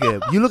top.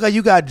 Nigga, you look like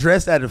you got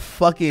dressed at a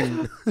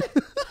fucking.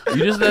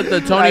 You just let the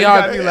Nah, Tony you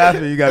got Hawk. me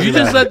laughing. You got You me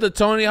just laughing. let the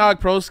Tony Hawk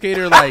Pro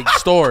Skater like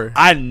store.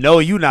 I know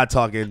you not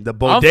talking the I'm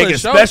bodega for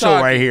sure special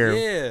talking. right here.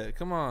 Yeah,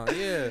 come on,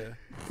 yeah,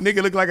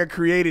 Nigga look like a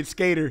created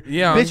skater.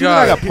 yeah. Bitch, you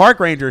look like a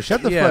park ranger.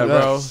 Shut the Yeah, fuck bro.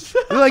 up.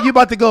 You look like you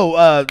about to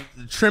go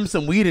trim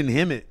some weed and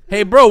him it.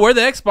 Hey, bro, where the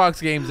Xbox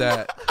games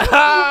at?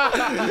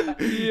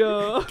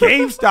 Yo.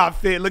 GameStop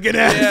fit looking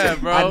at. Yeah,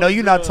 bro. I know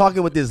you're not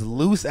talking with this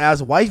loose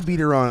ass wife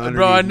beater on. Underneath.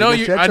 Bro, I know Nigga,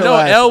 you. shut I your know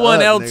ass L1,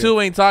 up, L2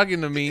 nigga. ain't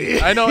talking to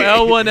me. I know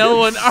L1,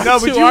 L1, R2, No,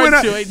 but you went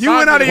out, R2 ain't you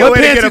went out of talking your What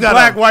way to pants get you a got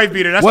black on? wife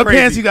beater. That's What crazy.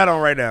 pants you got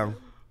on right now?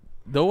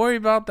 Don't worry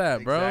about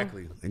that, bro.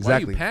 Exactly. Why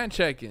Exactly. you pant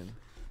checking?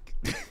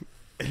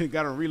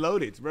 Got them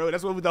reloaded, bro.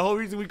 That's what the whole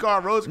reason we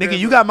call Rose. Nigga,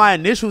 you got my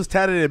initials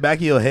tatted in the back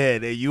of your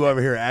head, and you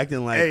over here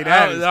acting like. Hey,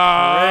 that is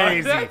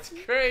crazy. That's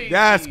crazy.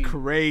 That's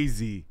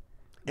crazy.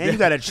 And you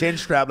got a chin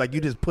strap like you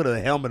just put a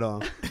helmet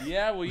on.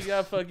 Yeah, well, you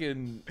got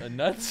fucking a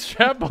nut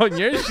strap on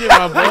your shit,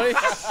 my boy.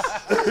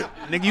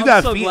 Nigga, you I'm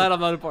got so Phoenix. glad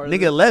I'm not a part of Nigga,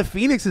 this. let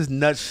Phoenix's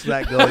nut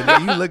slack go. Nigga,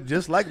 you look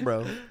just like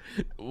bro.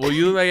 Well,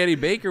 you look like Eddie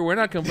Baker. We're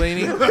not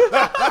complaining. Jesus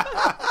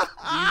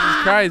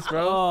Christ,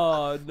 bro.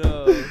 Oh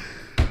no.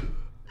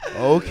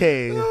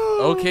 Okay.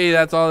 Okay,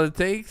 that's all it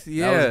takes.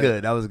 Yeah, That was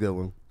good. That was a good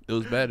one. It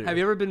was better. Have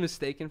you ever been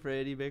mistaken for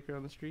Eddie Baker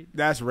on the street?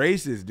 That's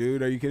racist,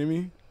 dude. Are you kidding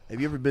me? Have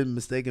you ever been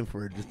mistaken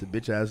for just a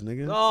bitch ass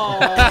nigga? Oh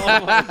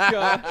my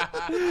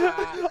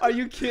god. Are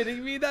you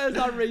kidding me? That is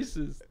not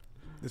racist.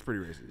 That's pretty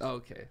racist.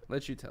 Okay,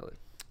 let you tell it.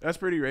 That's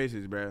pretty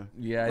racist, bro.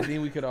 Yeah, I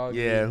think we could all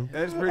agree. Yeah.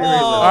 That's pretty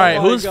All racist. right,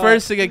 my who's God.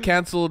 first to get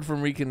canceled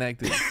from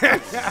Reconnected?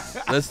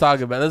 Let's talk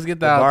about it. Let's get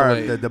that out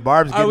the way. The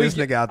Barb's getting this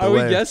nigga out the Are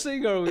way. we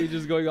guessing or are we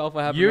just going off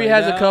what happened Yuri right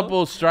has now? a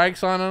couple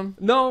strikes on him.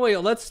 No, wait.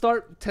 Let's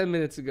start 10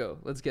 minutes ago.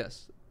 Let's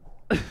guess.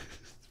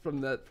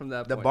 from that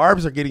The point.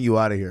 Barbs are getting you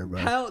out of here, bro.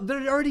 Hell,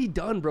 they're already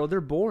done, bro. They're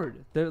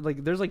bored. They're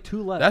like, there's like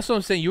 2 left. That's what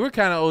I'm saying. You were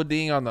kind of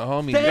ODing on the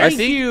homies. Thank I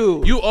think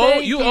you. You owe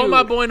Thank you owe you.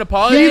 my boy an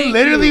apology. He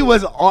literally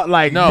was on,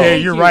 like, No. yeah,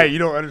 Thank you're you. right. You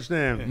don't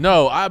understand.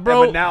 No,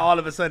 bro. But now all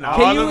of a sudden,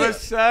 Can All you- of a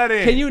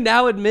sudden. Can you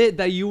now admit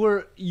that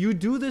you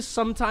do this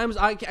sometimes?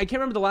 I can't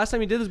remember the last time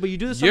you did this, but you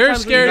do this You're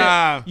sometimes. when scared-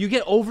 Nah. You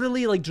get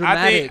overly like I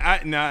dramatic.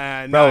 think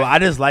nah. bro, I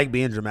just like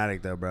being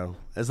dramatic though, bro.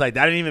 It's like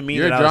that didn't even mean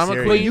You're that a I was drama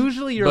serious. but queen.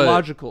 usually you're But-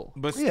 logical.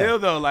 But Yeah. still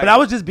though, like. But I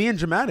was just being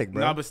dramatic,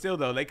 bro. No, but still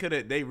though,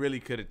 they really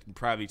could have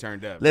probably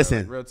turned up.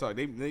 Listen. bro. Like, real talk.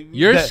 They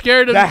You're the,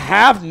 scared of the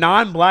half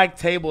non-black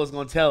table is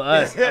gonna tell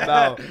us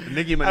about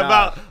Nicki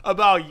Minaj.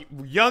 about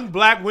young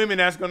black women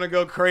that's gonna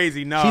go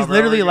crazy. No, She's bro,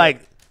 literally we're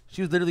like,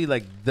 she was literally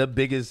like the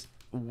biggest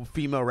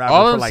female rapper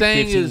All for I'm like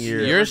saying 15 is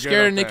years. you're We're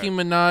scared of good off Nicki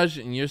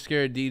Minaj and you're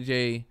scared of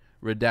DJ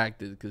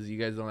Redacted because you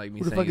guys don't like me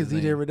Who the saying fuck is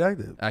his DJ name.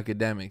 Redacted?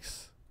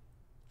 Academics.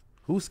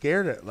 Who's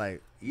scared of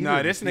like? either No,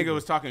 of this these nigga people?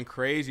 was talking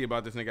crazy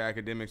about this nigga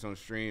Academics on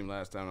stream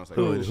last time. I was like,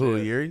 Who? oh, Who?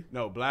 shit. Yuri?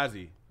 No,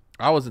 Blazzy.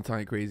 I wasn't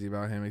talking crazy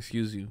about him.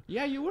 Excuse you.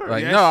 Yeah, you were.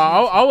 Like Yes, no,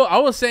 you- I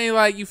was saying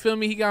like you feel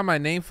me. He got my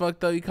name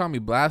fucked up. He called me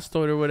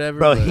Blastoid or whatever.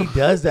 Bro, but- he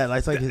does that.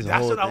 That's like his That's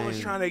whole what thing. I was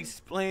trying to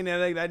explain. That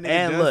like, that nigga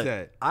And does look,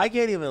 that. I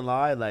can't even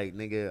lie. Like,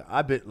 nigga,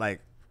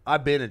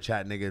 I've been a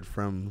chat nigga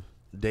from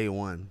day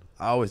one.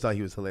 I always thought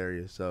he was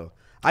hilarious. So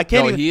I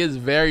can't no, even. he is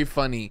very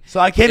funny. So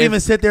I can't if even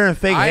sit there and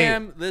fake I hate.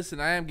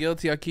 am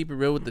guilty. I'll keep it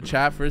real with the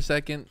chat for a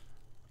second.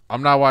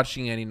 I'm not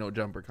watching any No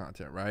Jumper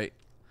content, right?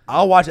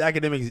 I'll watch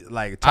academics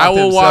like. Talk I to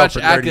will himself watch for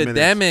 30 minutes.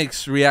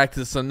 academics react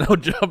to some No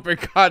Jumper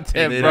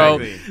content, bro.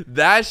 Exactly.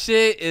 That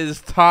shit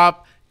is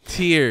top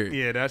tier.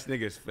 Yeah, that's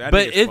niggas. That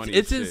But nigga's funny as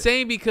it's shit.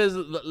 insane because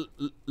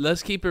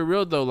let's keep it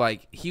real though.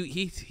 Like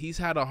he's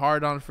had a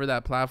hard on for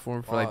that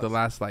platform for like the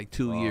last like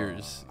 2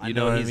 years. I You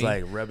know know what he's I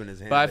mean? like rubbing his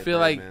hands. But I feel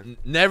like man.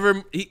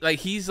 never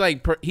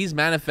he's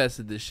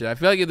manifested this shit. I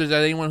feel like if there's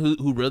anyone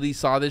who really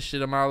saw this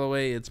shit a mile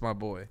away, it's my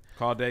boy.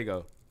 Call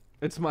Dago.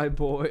 It's my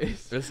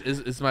boys.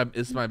 It's my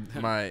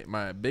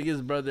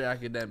biggest brother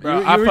academic. Bro,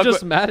 You I were fuck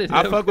just with- mad at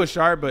I him. fuck with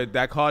Sharp, but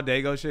that Call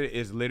Dago shit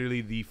is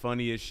literally the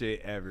funniest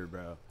shit ever,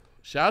 bro.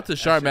 Shout out to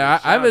Sharp, shit- man.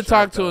 shout I haven't out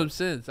Sharp, talked to though. him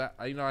since. I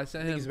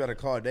sent him. niggas better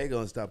call Dago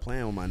and stop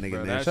playing with my nigga, Bro,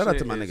 man. that Shout out to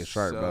shit my is nigga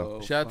Sharp, bro.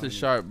 so Shout out to funny.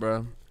 Sharp,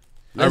 bro.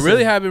 Listen. I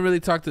really haven't really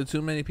talked to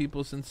too many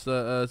people since like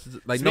no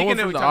one Speaking of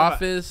from we the talking about-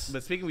 office.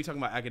 But speaking, we talking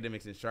about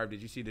academics and Sharp.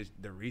 Did you see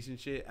the recent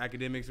shit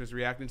academics was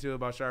reacting to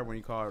about Sharp when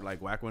you called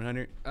like Whack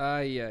 100?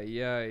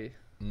 Yeah.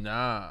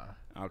 Nah.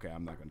 Okay,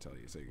 I'm not gonna tell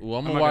you. So Well,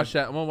 I'm gonna watch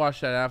that. I'm gonna watch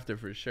that after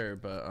for sure.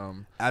 But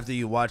After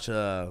you watch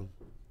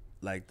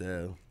like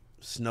the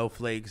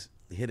snowflakes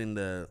hitting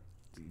the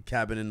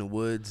cabin in the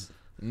woods.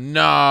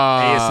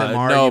 nah,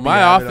 ASMR, no. you be My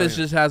having office on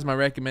just has my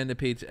recommended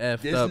page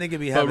F'd This up. nigga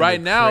be But having right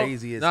the now,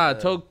 craziest, nah.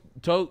 Toke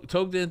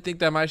didn't think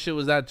that my shit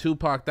was that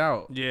Tupac'd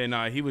out. Yeah,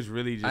 nah, he was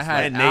really just. I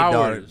had And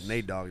hours.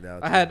 Nate dogged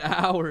out. I had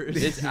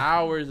hours. It's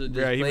hours of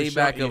just Bruh, he was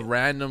playback show- of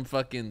random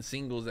fucking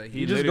singles that he.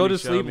 You just literally go to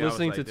showed sleep me. I was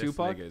listening like, to this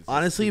Tupac? nigga's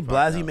Honestly, Tupac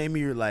Blazzy out. made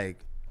me like,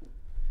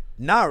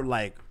 not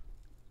like,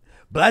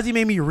 Blazzy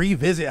made me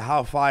revisit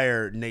how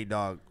fire Nate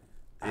Dogg.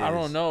 I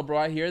don't know, bro.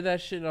 I hear that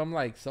shit. And I'm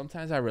like,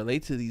 sometimes I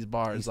relate to these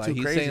bars. He's like too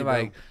he's crazy, saying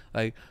bro.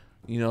 like,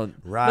 you know,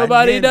 Riding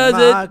nobody in does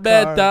my it car.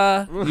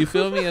 better. You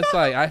feel me? It's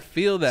like I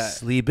feel that,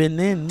 Sleeping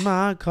in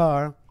my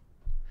car.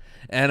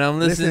 and I'm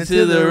listening Listen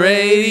to to the the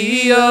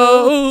radio.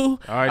 All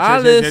right, I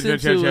chill, listen chill, to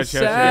chill, a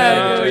chill,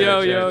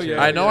 sad. Yo.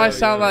 I know I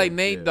sound like yeah.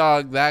 Nate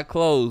Dogg that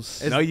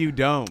close. No, you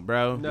don't,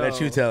 bro. No.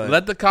 Let you tell it.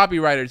 Let the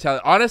copywriter tell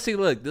it. Honestly,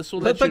 look, this will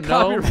Let let, the you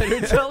know.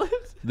 copywriter tell it.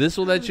 This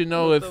will let you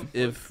know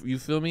if you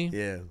feel me.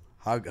 Yeah,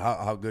 how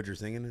good your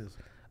singing is.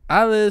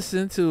 I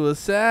listen to a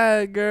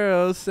sad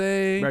girl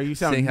sing. Bro, you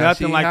sound sing how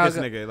nothing she like hug-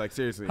 this nigga. Like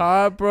seriously.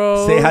 Heart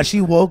broke. Say how she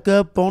woke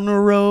up on the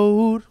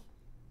road.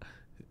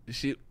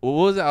 What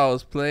was it? I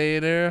was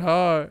playing her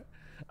heart.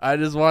 I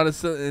just wanted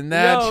something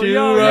that you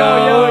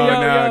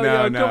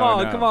No,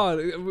 Come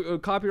on.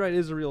 Copyright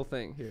is a real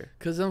thing here.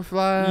 Cause I'm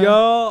flying.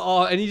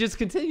 And he just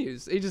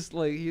continues. He just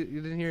like you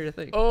didn't hear a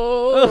thing.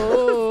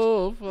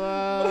 Oh,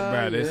 fly.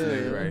 Bro, this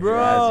nigga right here.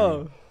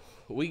 Bro.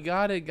 We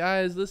got it,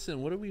 guys.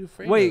 Listen, what are we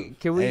afraid of? Wait,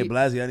 can we Hey,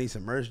 Blazzy, I need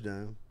some merch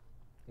done.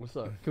 What's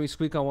up? can we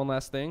speak on one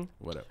last thing?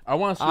 What up? I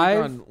want to speak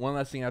I've- on one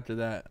last thing after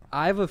that.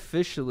 I've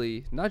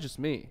officially, not just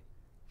me,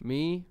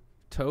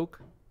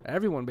 Toke,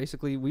 everyone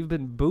basically, we've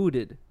been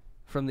booted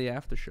from the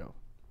after show.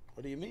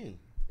 What do you mean?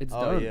 It's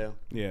Oh done. yeah.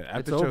 Yeah, It's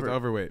after show's over.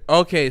 over with.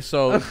 Okay,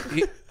 so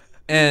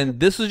and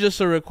this was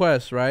just a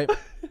request, right?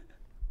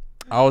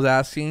 I was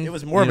asking. It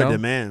was more of you a know?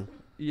 demand.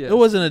 Yeah. It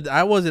wasn't.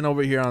 I wasn't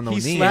over here on no He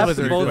knee. slapped was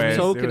a both request.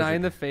 Toke It and was I a-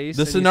 in the face.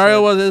 The and he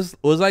scenario said,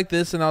 was like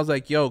this, and I was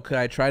like, "Yo, could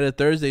I try the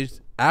Thursdays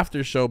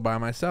after show by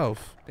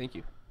myself?" Thank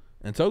you.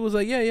 And Togo was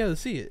like, yeah, let's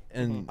see it.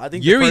 And I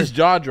think Yuri's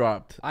jaw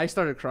dropped. I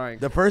started crying.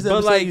 The first But,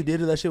 episode like, you did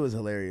that shit was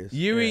hilarious.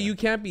 Yuri, you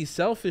can't be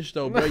selfish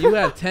though, bro. You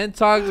have 10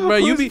 talks, bro.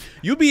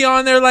 You be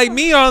on there like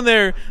me on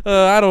there.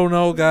 I don't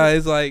know,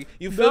 guys. Like,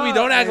 you feel me?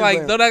 Don't act like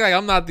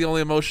I'm not the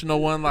only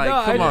emotional one.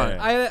 Like, come on.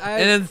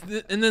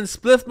 And then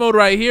spliff mode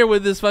right here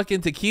with this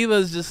fucking tequila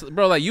is just,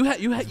 bro. Like you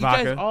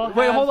guys all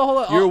wait, hold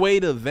on. your way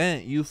to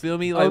vent. You feel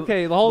me? Like,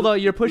 okay, hold on.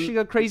 You're pushing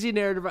a crazy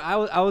narrative.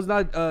 I was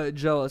not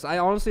jealous. I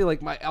honestly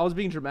I was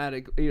being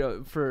dramatic,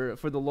 for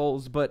the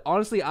lulz. But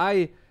honestly,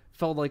 I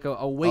felt like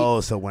a weight.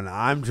 Oh, so when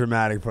I'm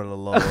dramatic for the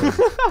lulz,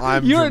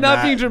 you're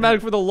not being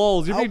dramatic for the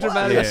lulz. You're being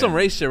dramatic. That's some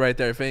race shit right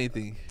there, if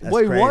anything. That's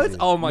Wait, crazy. what?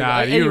 Oh my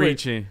god! You're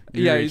reaching.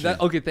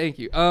 Okay, thank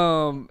you.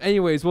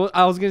 Anyways, what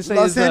I was gonna say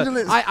Los is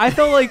Angeles. I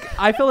felt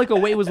like a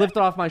weight was lifted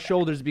off my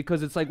shoulders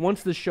because it's like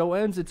once the show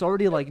ends, it's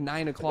already like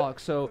 9 o'clock.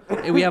 So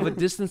we have a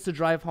distance to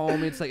drive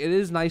home. It's like it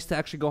is nice to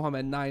actually go home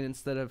at 9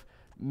 instead of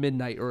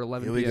midnight or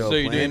 11 Here we p.m. go. So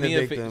you're doing Playing me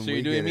the a victim, so you're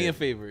we doing get me it. a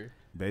favor.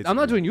 Basically. I'm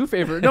not doing you a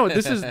favor. No,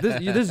 this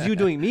is you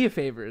doing me a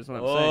favor. Is what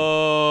I'm saying.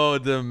 Oh,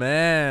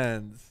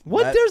 demands.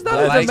 What? There's not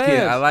I a like demand.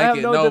 it. I like have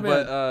it. No, No,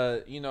 demand.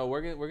 but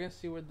we're gonna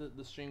see where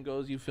the stream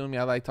goes. You feel me?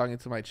 I like talking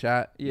to my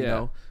chat. You Yeah.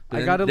 know, I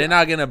But gotta- they're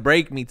not gonna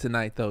break me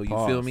tonight, though. You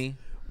Pause. feel me?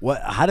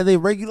 What? How did they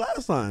break you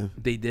last time?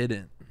 They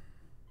didn't.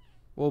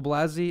 Well,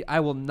 Blazzy, I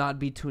will not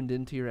be tuned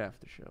into your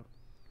after show.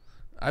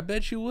 I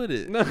bet you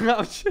wouldn't.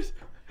 No, just.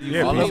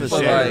 Yeah, All piece of of us,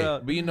 shit.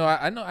 like,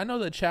 but I know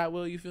the chat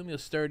will. You feel me? A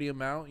sturdy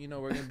amount. You know,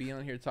 we're gonna be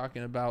on here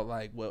talking about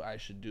like what I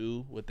should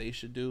do, what they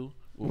should do,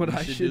 What we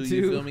I should You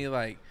do. feel me?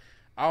 Like,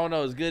 I don't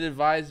know. It's good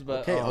advice,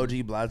 but Okay,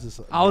 OG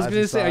Blazzy. I was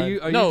gonna say, are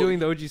you No. doing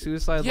the OG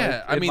suicide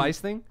Yeah, I mean, advice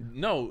thing?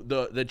 No,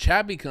 the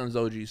chat becomes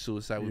OG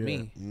suicide with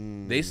me.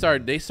 They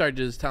start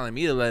just telling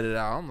me to let it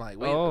out. I'm like,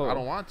 wait, I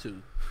don't want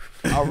to.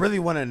 I really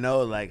want to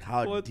know like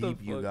how What the deep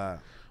you fuck? got.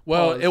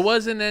 Well, Pause. it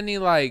wasn't any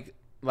like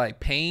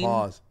pain.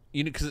 Pause.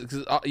 You know,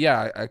 cause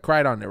I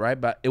cried on it, right?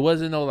 But it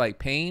wasn't no like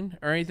pain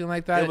or anything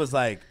like that. It was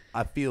like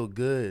I feel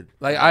good.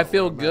 like I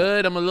feel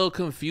good. I'm a little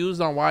confused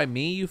on why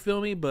me. You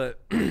feel me? But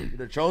You're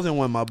the chosen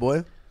one, my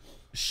boy.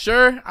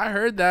 sure, I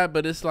heard that,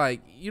 but it's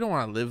like you don't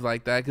want to live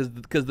like that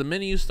because the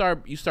minute you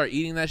start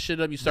eating that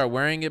shit up, you start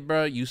wearing it,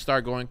 bro. You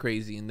start going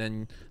crazy, and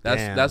then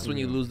that's when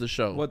you lose the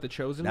show. What, the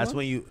chosen That's one?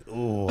 when you.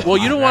 Ooh, Well,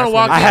 you don't want to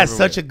walk. I in- had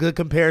such a good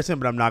comparison,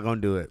 but I'm not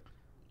gonna do it.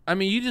 I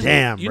mean, you just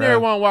Damn, you bro. never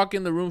want to walk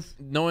in the room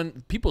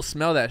knowing people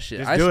smell that shit.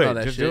 Just I do smell it.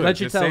 that Just shit. do it. Let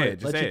you Just tell say it. it.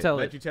 Just Let say you it. tell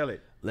Let it. you tell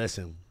it.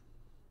 Listen,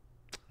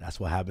 that's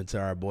what happened to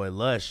our boy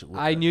Lush.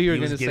 I knew you were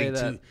He was gonna say getting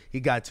that. he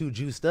got too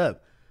juiced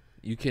up.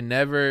 You can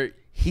never.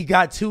 He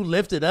got too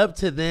lifted up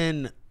to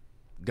then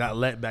got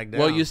let back down.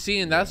 Well, you see,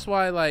 and that's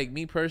why, like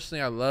me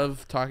personally, I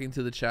love talking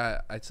to the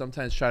chat. I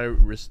sometimes try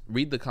to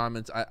read the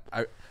comments.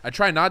 I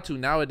try not to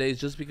nowadays,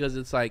 just because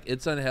it's like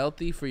it's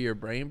unhealthy for your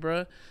brain,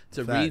 bruh,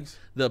 to read Facts.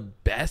 the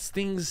best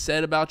things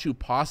said about you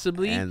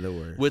possibly, And the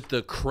worst. with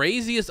the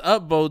craziest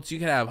upvotes. You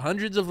can have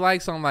hundreds of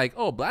likes on like,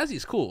 oh,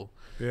 Blazzy's cool.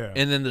 Yeah.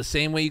 And then the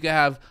same way you can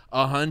have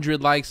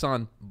 100 likes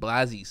on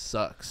Blazzy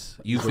sucks.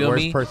 You He's the feel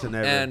worst me? person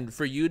ever. And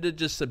for you to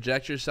just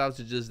subject yourself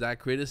to just that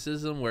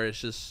criticism where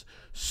it's just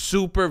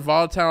super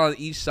volatile on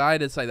each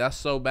side, it's like that's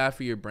so bad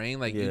for your brain.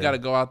 Like you Yeah. got to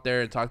go out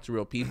there and talk to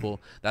real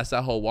people. That's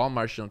that whole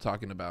Walmart shit I'm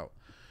talking about.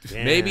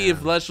 Damn. Maybe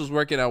if Lush was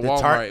working at the,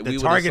 Walmart, the we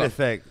would target have.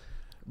 effect,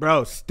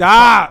 Bro,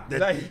 stop.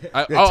 the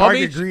I'll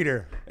target be-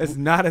 greeter. It's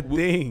not a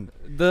thing.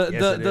 Yes,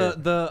 it is.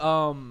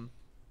 The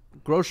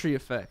grocery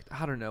effect.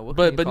 I don't know. What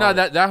But can you no, call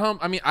it? that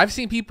I mean, I've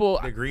seen people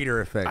The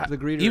greeter effect. The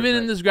greeter even in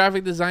effect. this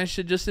graphic design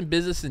shit, just in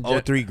business and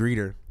 03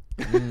 greeter.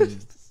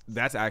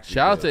 That's actually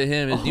shout out good. to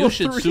him. His new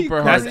shit's three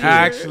super hard. That's too.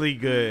 actually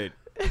good.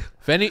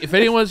 If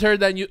anyone's heard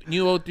that new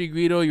 03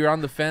 Greedo, you're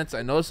on the fence.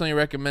 I know it's only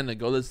recommended.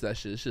 Go listen to that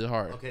shit. This shit's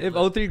hard. If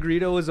 03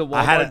 Greedo was a Walmart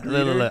I had a,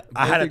 greeter, look.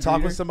 I had to 03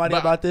 talk with greeter- somebody But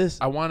about this.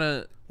 I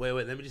wanna. Wait.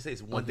 Let me just say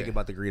one Okay. thing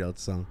about the Greedo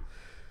song.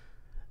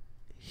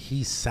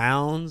 He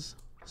sounds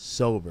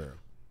sober.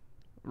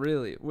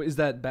 Really? Is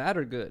that bad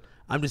or good?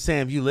 I'm just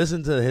saying, if you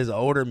listen to his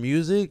older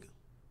music,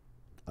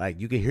 like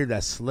you can hear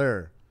that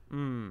slur.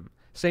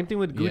 Same thing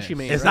with Gucci Yes.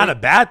 Mane. It's right? not a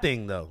bad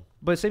thing though.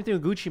 But same thing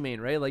with Gucci Mane,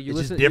 right? Like you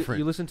It's just listen, different.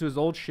 You listen to his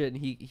old shit,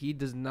 and he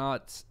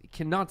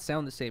cannot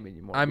sound the same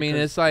anymore. I mean,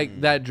 because- it's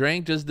like that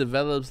drink just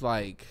develops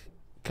like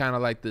kind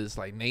of like this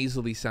like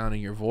nasally sound in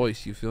your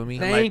voice. You feel me?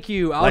 Thank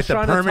you. I like was the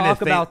trying to permanent talk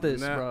thing- about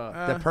this, Nah,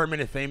 bro. The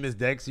permanent famous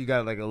Dex, you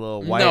got like a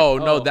little white. No,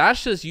 Oh.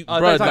 that's just you, Oh,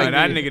 bro. that's Like, like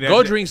that nigga, go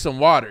that- drink some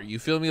water. You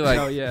feel me? Like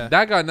Oh, yeah.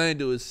 that got nothing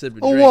to do with sipping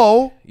Oh, drink.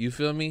 whoa. You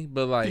feel me?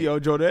 But like Yo,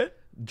 Jordan.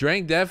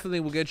 drink definitely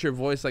will get your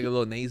voice like a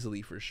little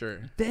nasally for sure.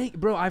 Dang,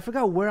 bro, I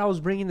forgot where I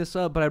was bringing this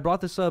up, but I brought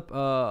this up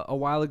a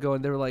while ago,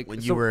 and they were like, When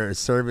you were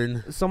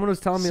serving someone was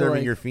telling me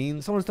like, your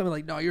fiends. someone was telling me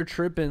like, no, you're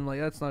tripping, like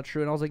that's not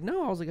true, and I was like,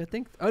 no, I was like, I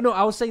think, oh no,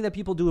 I was saying that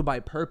people do it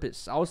by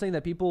purpose. I was saying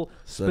that people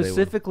So they will-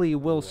 specifically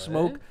will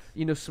smoke,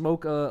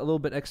 smoke a little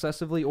bit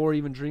excessively or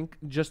even drink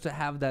just to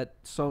have that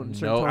certain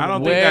No, tone I of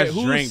don't voice. think that's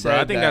Who drink, bro. I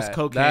said think that's that?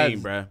 cocaine,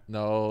 bro.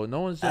 No, no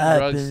one's doing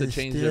drugs to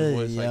change their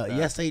voice like that.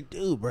 Yes, they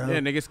do, bro. Yeah,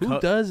 niggas. Who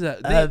does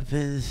that? Up They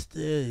in the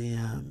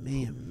studio,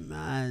 me and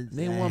my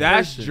Name one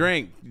That's person.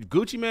 Drake.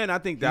 Gucci Man, I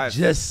think He that's.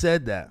 just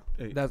said that.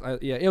 That's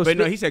yeah. It was But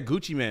no, he said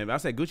Gucci Man. I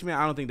said Gucci Man.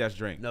 I don't think that's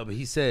Drake. No, but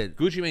he said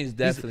Gucci Mane's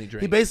definitely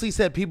Drake. He basically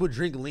said people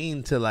drink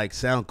lean to like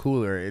sound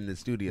cooler in the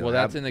studio. Well,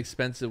 that's an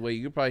expensive way.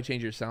 You could probably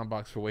change your sound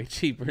box for way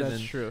cheaper That's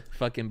than true.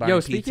 fucking buying Yo,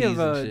 PTs speaking and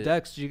of shit.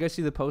 Dex, did you guys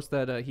see the post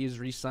that he's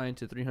re-signed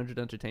to 300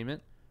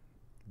 Entertainment?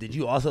 Did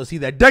you also see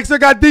that Dexter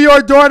got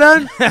Dior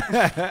Jordan?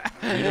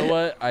 You know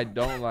what? I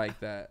don't like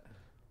that.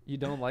 You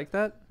don't like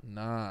that?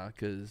 Nah,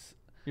 because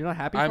You're not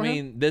happy? I for him?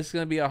 mean, this is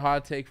gonna be a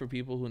hot take for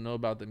people who know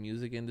about the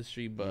music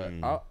industry, but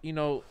you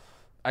know,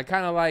 I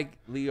kind of like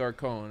Leor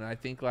Cohen. I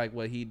think like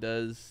what he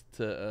does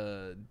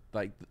to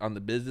like on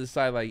the business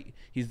side, like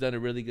he's done a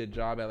really good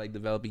job at like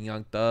developing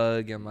Young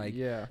Thug and like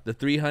the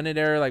 300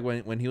 era. Like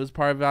when he was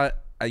part of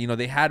that, you know,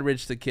 they had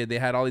Rich the Kid, they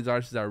had all these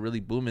artists that were really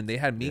booming. They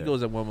had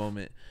Migos at one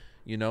moment,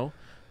 you know.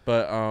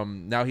 But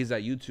now he's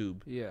at YouTube.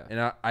 Yeah.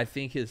 And I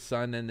think his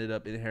son ended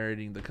up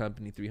inheriting the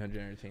company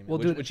 300 Entertainment.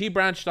 Well, which he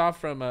branched off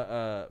from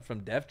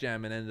Def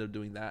Jam and ended up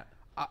doing that.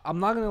 I'm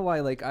not gonna lie,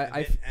 like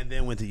and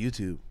then went to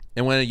YouTube.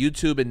 And went to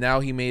YouTube, and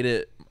now he made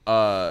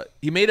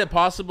it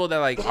possible that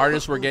like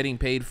artists were getting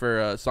paid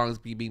for songs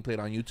being played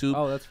on YouTube.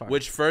 Oh, that's fine.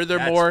 Which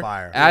furthermore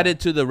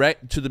added to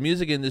the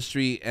music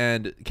industry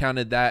and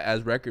counted that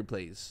as record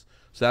plays.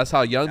 So that's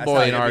how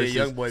YoungBoy and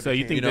artists. So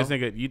you think this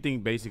nigga? You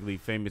think basically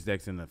Famous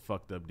Dex in a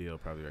fucked up deal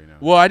probably right now?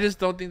 Well, I just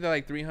don't think that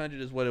like 300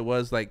 is what it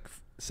was like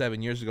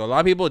 7 years ago. A lot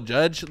of people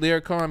judge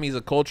Leor Cohen. He's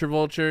a culture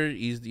vulture.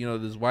 He's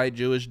this white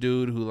Jewish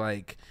dude who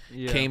like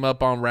came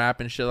up on rap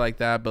and shit like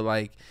that. But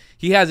like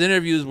he has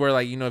interviews where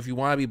like if you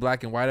want to be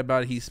black and white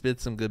about it, he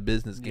spits some good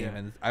business game.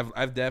 And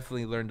I've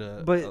definitely learned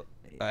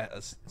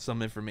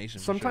some information.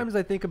 Sometimes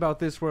I think about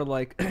this where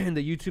like in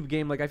the YouTube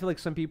game, like I feel like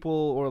some people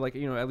or like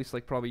at least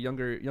like probably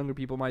younger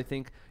people might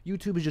think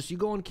YouTube is just you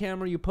go on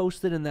camera, you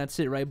post it, and that's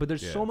it, right? But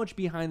there's so much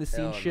behind the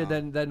scenes shit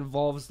that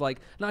involves like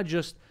not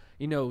just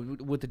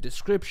with the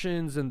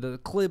descriptions and the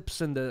clips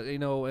and the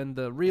and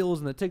the reels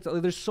and the TikTok.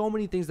 Like, there's so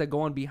many things that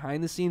go on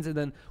behind the scenes, and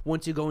then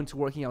once you go into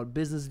working out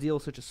business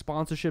deals such as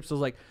sponsorships, so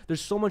like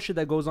there's so much shit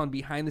that goes on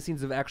behind the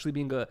scenes of actually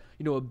being a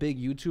big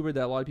YouTuber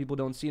that a lot of people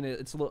don't see, and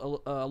it's a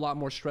lot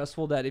more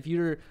stressful. That if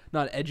you're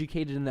not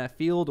educated in that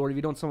field, or if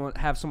you don't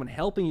have someone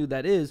helping you,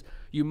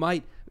 you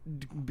might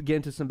get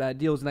into some bad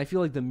deals. And I feel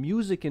like the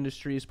music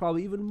industry is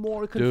probably even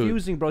more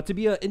confusing, bro. To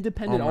be an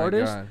independent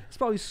artist, it's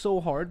probably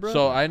so hard, bro.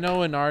 So I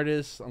know an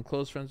artist, I'm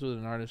close friends with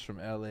an artist from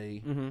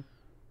LA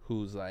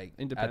who's like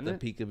at the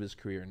peak of his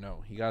career.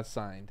 No, he got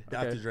signed.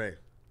 Dr. Dre.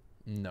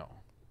 No.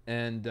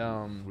 And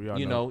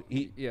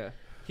he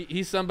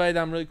he's somebody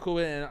that I'm really cool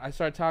with, and I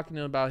started talking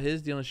to him about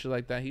his deal and shit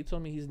like that. He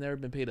told me he's never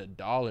been paid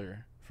 $1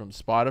 from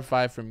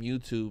Spotify, from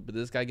YouTube, but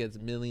this guy gets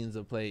millions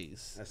of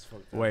plays. That's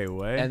fucked up. Wait,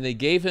 what? And they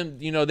gave him,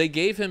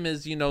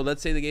 his,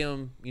 let's say they gave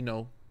him,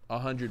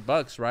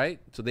 $100, right?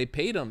 So they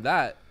paid him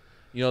that.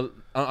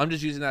 I'm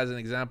just using that as an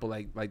example.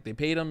 Like they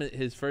paid him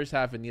his first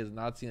half, and he has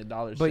not seen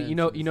 $1. But let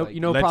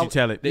you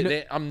tell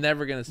it. I'm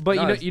never gonna.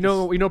 But you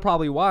know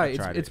probably why.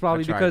 It's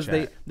probably because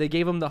they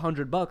gave him the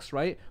 $100,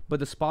 right?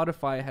 But the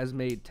Spotify has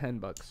made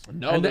 $10.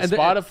 No, and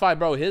Spotify,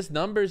 bro, his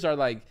numbers are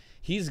like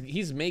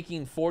he's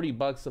making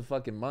 $40 a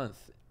fucking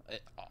month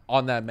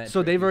on that metric.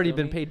 So they've already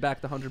been paid back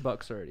the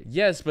 $100 already.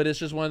 Yes, but it's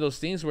just one of those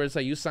things where it's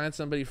like you sign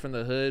somebody from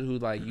the hood who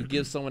like you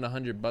give someone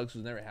 $100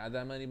 who's never had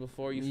that money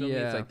before. You feel me?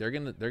 It's like they're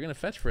gonna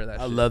fetch for that.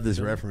 I shit, love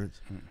this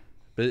reference.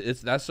 But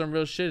that's some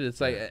real shit.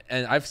 It's like,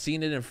 and I've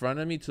seen it in front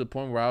of me to the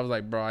point where I was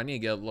like, bro, I need to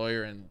get a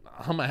lawyer, and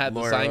I'm gonna have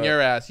to sign your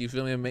ass. You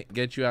feel me? And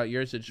get you out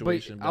your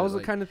situation. But I was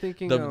like, kind of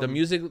thinking the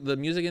music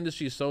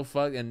industry is so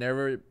fucked, and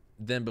never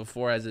than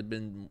before has it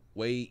been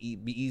be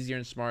easier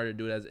and smarter to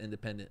do it as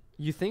independent.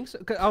 You think so?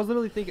 'Cause I was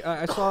literally thinking.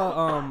 I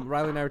saw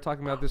Riley and I were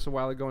talking about this a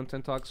while ago in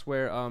 10 Talks,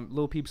 where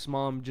Lil Peep's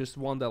mom just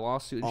won that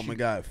lawsuit. Oh my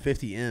god,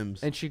 50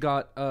 M's. And she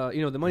got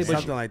the money,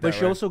 but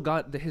she also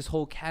got his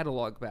whole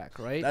catalog back,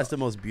 right? That's the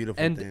most beautiful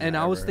thing. And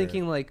I was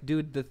thinking, like,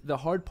 dude, the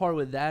hard part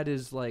with that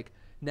is like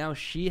now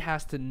she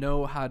has to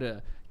know how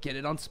to get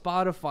it on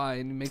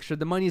Spotify and make sure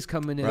the money's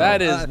coming in.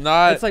 That is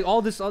not. It's like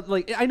all this.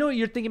 Like I know what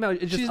you're thinking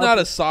about. It's she's not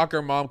a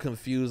soccer mom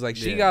confused. Like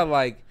she got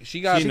a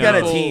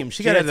team.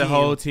 She got a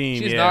whole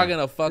team. She's not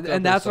gonna fuck up.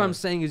 And that's what I'm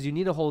saying is you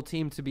need a whole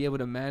team to be able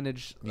to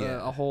manage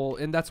a whole.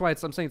 And that's why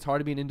I'm saying it's hard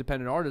to be an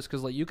independent artist,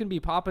 because like you can be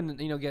popping,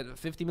 get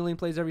 50 million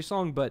plays every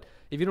song, but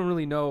if you don't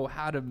really know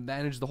how to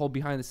manage the whole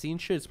behind the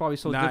scenes shit, it's probably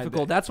so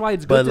difficult. That's why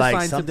it's good to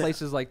sign to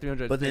places like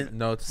 300. But then,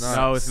 no, it's not.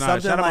 No, it's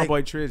not. Shout out my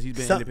boy Triz. He's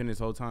been independent this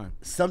whole time.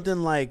 Something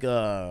like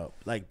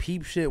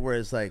Peep shit, where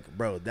it's like,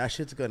 bro, that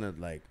shit's gonna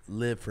like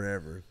live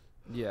forever.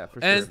 Yeah,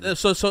 for sure. And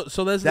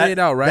so let's lay it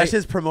out, right? That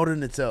shit's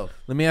promoting itself.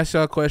 Let me ask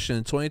y'all a question.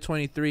 In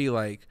 2023,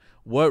 like,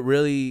 what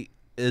really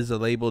is a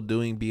label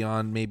doing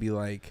beyond maybe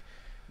like,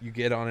 you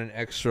get on an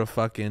extra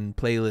fucking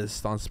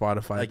playlist on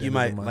Spotify. Like you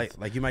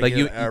might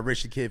get a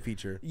Rich the Kid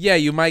feature. Yeah,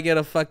 you might get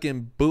a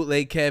fucking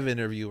bootleg Kev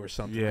interview or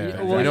something. Yeah,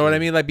 exactly. You know what I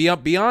mean? Like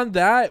beyond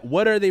that,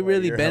 what are they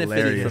really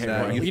benefiting from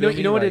that?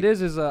 You know what it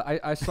is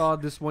I saw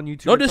this one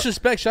YouTuber. No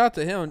disrespect, shout out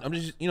to him. I'm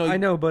just I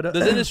know, but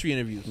there's industry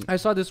interviews. I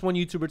saw this one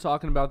YouTuber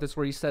talking about this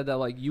where he said that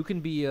like you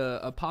can be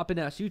a poppin'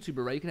 ass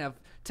YouTuber, right? You can have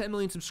 10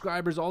 million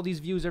subscribers, all these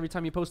views every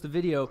time you post a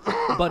video,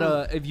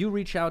 but if you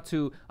reach out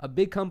to a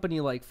big company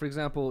like, for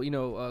example,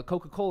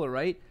 Coca-Cola,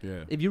 right?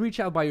 Yeah. If you reach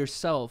out by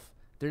yourself,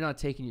 they're not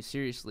taking you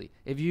seriously.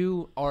 If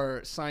you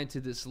are signed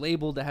to this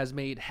label that has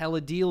made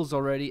hella deals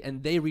already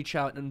and they reach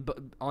out and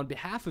on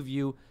behalf of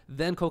you,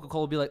 then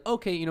Coca-Cola will be like,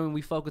 okay, and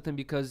we fuck with him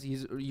because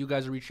you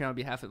guys are reaching out on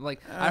behalf of him.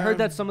 Like, I heard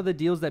that some of the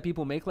deals that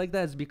people make like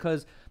that is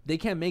because they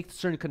can't make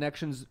certain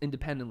connections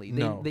independently.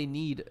 They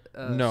need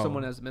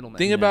someone as a middleman.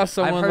 Think about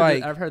someone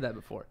I've heard that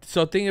before.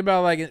 So think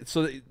about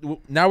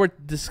now we're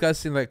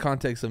discussing like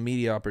context of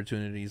media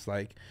opportunities.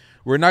 Like,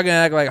 we're not gonna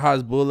act like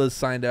Hasbulla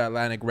signed to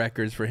Atlantic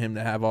Records for him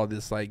to have all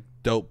this like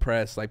dope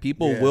press. Like,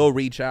 people will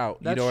reach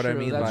out. That's you know what true, I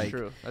mean? That's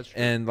true.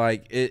 And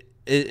like it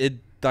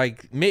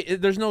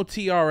there's no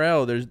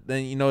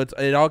TRL.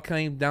 It all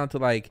came down to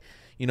like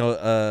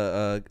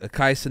a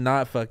Kai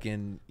Cenat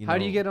fucking. How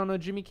do you get on a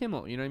Jimmy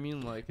Kimmel? You know what I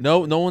mean? Like, no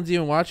one's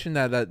even watching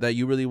that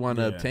you really want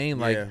to obtain.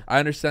 Like, I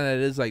understand that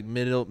it is like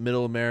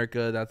middle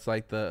America. That's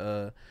like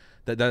the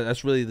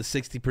that's really the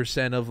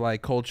 60% of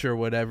like culture or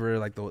whatever.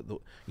 Like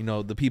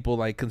the people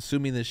like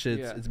consuming this shit.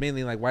 It's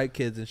mainly like white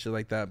kids and shit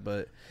like that.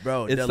 But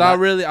bro, it's not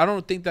really. I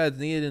don't think that's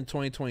needed in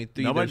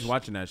 2023. Nobody's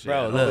watching that shit.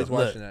 Bro, nobody's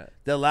watching that.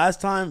 The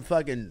last time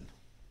fucking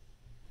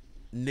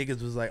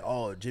niggas was like,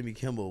 oh, Jimmy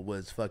Kimmel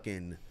was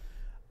fucking.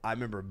 I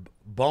remember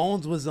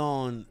Bones was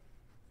on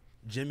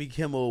Jimmy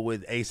Kimmel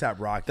with A$AP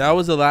Rocky. That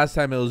was the last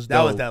time it was dope.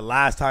 That was the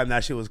last time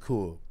that shit was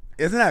cool.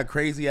 Isn't that a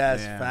crazy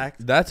ass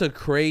fact? That's a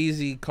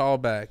crazy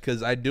callback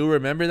because I do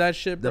remember that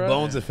shit, bro. The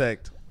Bones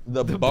effect.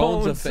 The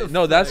Bones effect.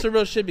 No, that's the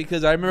real shit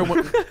because I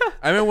remember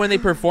when they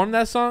performed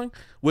that song,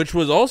 which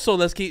was also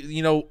it was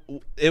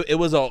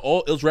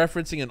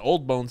referencing an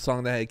old Bones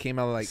song that had came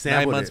out like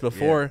Sampled 9 months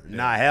before. Yeah.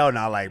 Nah, hell,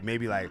 not like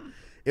maybe like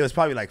it was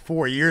probably like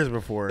 4 years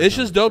before. It's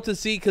just dope to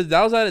see because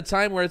that was at a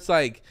time where it's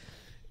like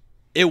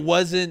it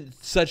wasn't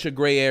such a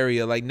gray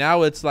area. Like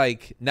now it's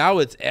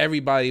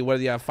everybody.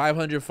 Whether you have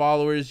 500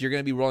 followers, you're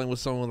gonna be rolling with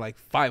someone like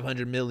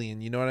 500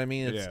 million. You know what I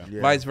mean? It's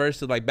vice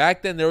versa. Like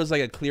back then, there was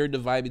like a clear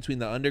divide between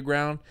the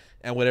underground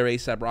and whatever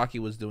A$AP Rocky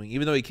was doing.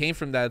 Even though he came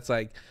from that, it's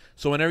like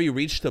so. Whenever you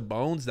reached the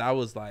Bones, that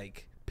was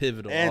like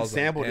pivotal. And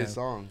sampled his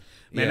song.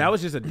 Man, that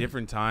was just a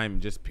different time,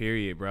 just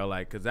period, bro.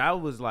 Like, cause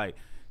that was like,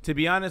 to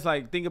be honest,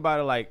 like think about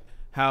it, like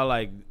how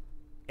like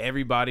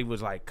everybody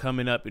was like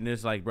coming up and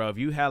it's like, bro, if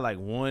you had like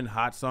one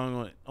hot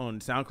song on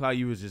SoundCloud,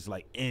 you was just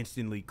like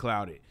instantly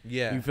clouded.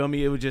 Yeah, you feel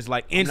me? It was just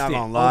like instant. I'm not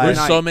gonna lie.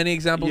 There's so many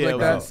examples like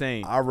that.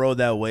 Insane. I rode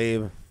that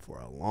wave for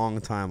a long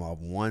time off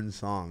one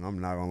song. I'm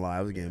not gonna lie.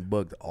 I was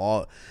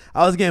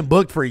getting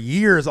booked for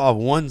years off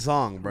one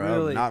song, bro.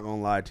 Really? I'm not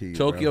gonna lie to you.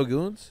 Tokyo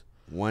Goons?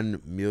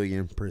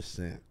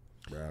 1,000,000%,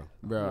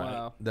 bro.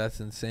 Wow. That's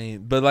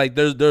insane. But like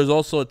there's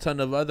also a ton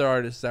of other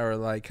artists that were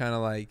like kind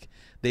of like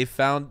they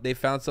found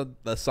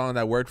a song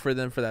that worked for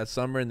them for that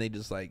summer and they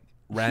just like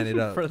ran it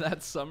up for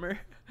that summer.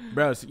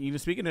 Bro, so even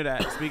speaking of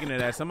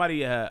that,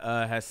 somebody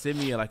has sent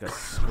me like a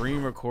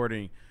screen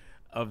recording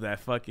of that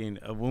fucking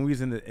when we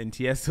was in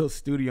Tiesto's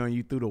studio and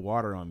you threw the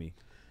water on me.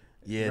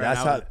 Yeah,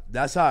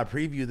 that's how I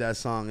previewed that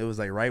song. It was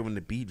like right when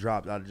the beat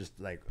dropped, I just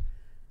like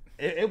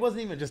it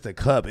wasn't even just a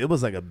cup. It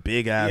was like a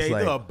big ass you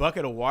like threw a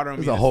bucket of water on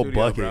me. It was a whole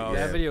bucket. Bro.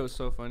 That video was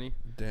so funny.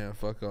 Damn,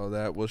 fuck all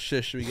that. Well,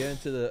 shit, should we get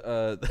into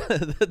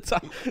the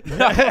top?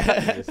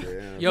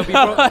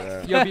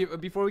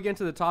 Before we get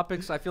into the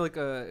topics, I feel like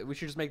we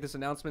should just make this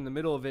announcement in the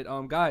middle of it.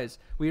 Guys,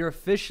 we are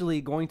officially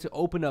going to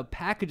open up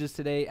packages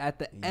today at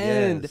the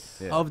end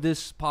of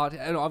this pod.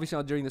 And obviously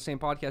not during the same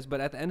podcast, but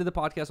at the end of the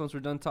podcast, once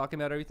we're done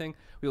talking about everything,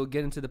 we will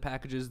get into the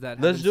packages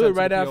that. Let's do it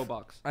right after.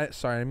 Box.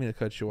 Sorry, I didn't mean to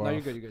cut you off. No, you're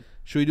good. You're good.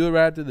 Should we do it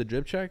right after the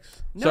drip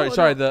checks? No,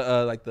 sorry.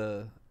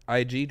 The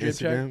IG drip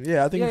check.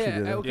 Yeah, I think we should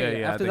do that.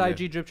 Okay. After the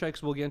IG drip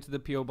checks, we'll get into the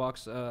PO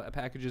box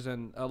packages,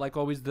 and like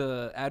always,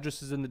 the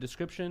address is in the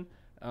description.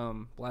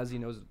 Blazzy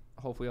knows,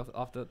 hopefully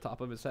off the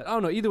top of his head. I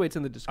don't know. Either way, it's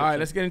in the description. All right,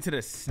 let's get into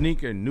the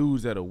sneaker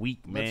news of the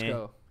week, man. Let's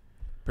go.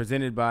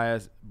 Presented by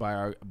us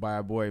by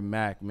our boy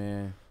Mac,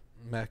 man.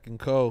 Mac and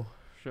Co.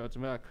 Shout out to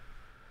Mac.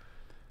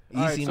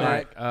 Easy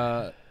Mac.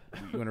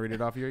 You want to read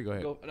it off here? Go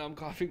ahead. No, I'm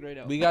coughing right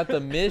now. We got the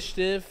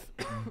Mischief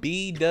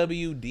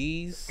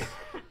BWDs.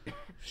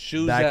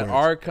 Shoes Backwards. that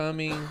are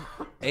coming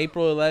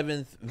April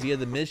 11th via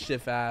the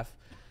Mischief app.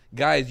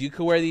 Guys, you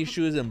could wear these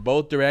shoes in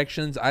both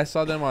directions. I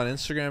saw them on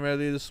Instagram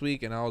earlier this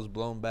week, and I was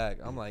blown back.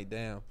 I'm like,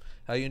 damn.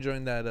 How you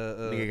enjoying that?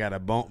 Nigga got a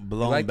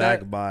blown like back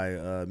that?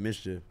 by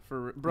Mischief.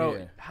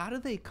 How do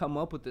they come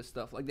up with this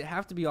stuff? Like, they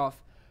have to be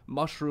off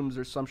mushrooms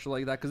or some shit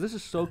like that. Because this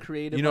is so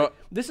creative. You know, like,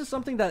 this is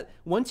something that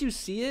once you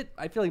see it,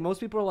 I feel like most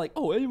people are like,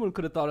 oh, anyone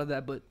could have thought of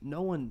that, but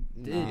no one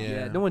did.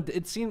 Yeah, no one.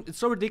 It seemed it's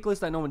so ridiculous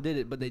that no one did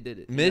it, but they did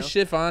it.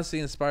 Mischief honestly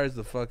inspires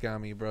the fuck out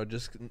of me, bro.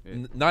 Just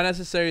not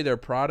necessarily their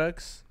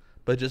products,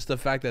 but just the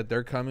fact that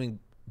they're coming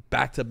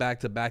back to back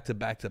to back to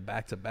back to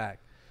back to back.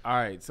 All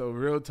right, so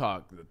real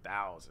talk, the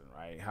 1,000,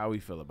 right? How we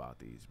feel about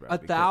these, bro?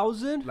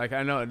 1,000? Like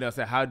I know, no,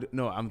 so how?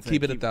 No, I'm saying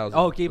Keep it 1,000.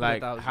 Oh, keep like,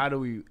 it 1,000. how do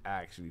we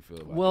actually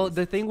feel about? Well, these?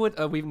 the thing with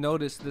we've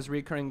noticed this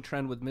recurring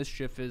trend with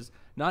Mischief is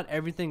not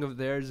everything of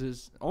theirs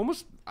is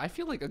almost. I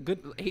feel like a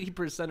good 80%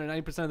 or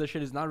 90% of the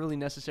shit is not really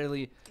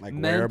necessarily Like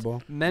meant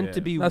wearable?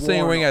 to be. Not saying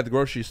worn. wearing at the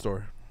grocery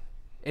store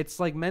It's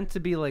like meant to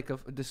be like a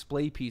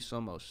display piece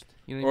almost.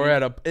 You know what or I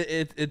mean? at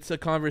a. It's a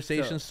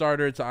conversation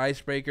starter. It's an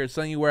icebreaker. It's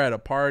something you wear at a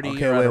party.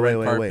 Okay, or at a red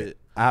wait. carpet.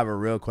 I have a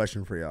real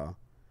question for y'all.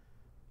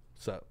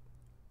 What's up?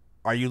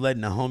 Are you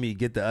letting the homie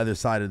get the other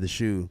side of the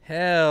shoe?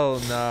 Hell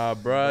nah,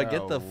 bruh. Bro,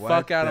 Get the what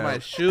fuck out of the- my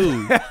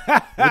shoe.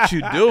 What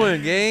you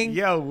doing, gang?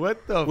 Yo,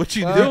 what the? What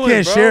you fuck? doing, You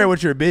can't bro? share it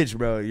with your bitch,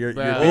 bro. Your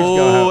Bro. bitch gonna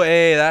Oh, have,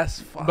 hey, that's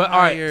fire. But all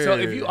right, so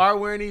if you are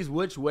wearing these,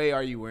 which way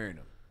are you wearing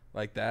them?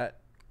 like that,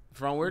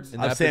 Frontwards? in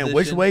I'm that saying, which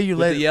position, way you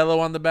with let- the yellow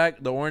on the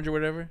back, the orange or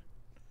whatever.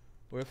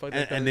 Where the fuck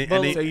that and comes-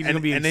 then- So you're gonna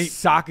be and they-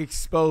 sock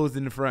exposed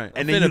in the front.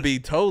 and I'm then finna you be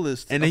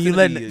toeless. and I'm then you finna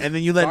letting be and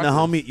then you letting the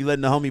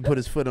sockless. homie put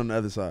his foot on the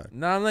other side.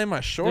 Nah, I'm letting my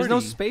shorty. There's no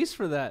space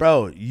for that.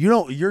 Bro,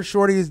 your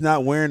shorty is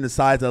not wearing the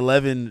size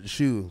 11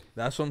 shoe.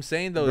 That's what I'm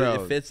saying though.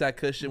 Bro. It fits that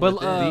cushion. But,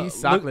 within.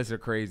 These look- sockless are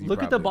crazy. Look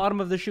at the probably. bottom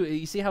of the shoe.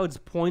 You see how it's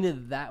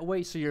pointed that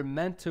way, so you're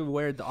meant to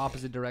wear the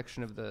opposite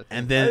direction of the.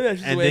 And I then think that's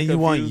just and the way then you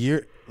want confused.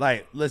 your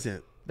like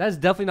listen. That's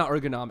definitely not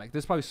ergonomic.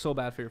 This is probably so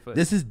bad for your foot.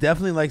 This is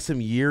definitely like some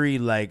Yuri,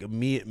 like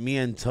me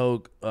and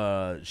Toke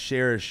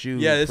share a shoe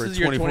yeah, this for is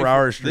your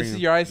 24-hour stream. This is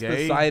your Ice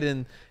Yay.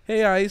 Poseidon.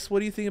 Hey Ice, what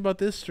do you think about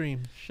this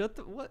stream? Shut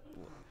the what?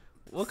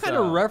 What kind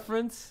of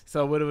reference?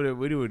 So what are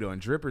we doing?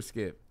 Drip or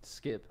skip?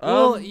 Skip. Um,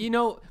 Well, you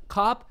know,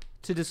 cop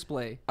to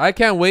display. I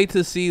can't wait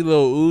to see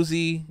Lil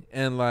Uzi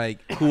and like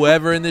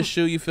whoever in this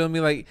shoe. You feel me?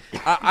 Like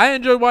I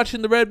enjoyed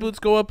watching the Red Boots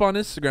go up on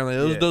Instagram. Like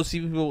it was Yeah. those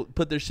people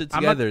put their shit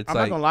I'm together. not, It's I'm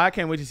like, not gonna lie. I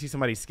can't wait to see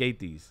somebody skate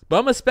these. but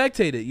I'm a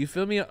spectator. You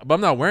feel me? But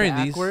I'm not wearing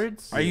these.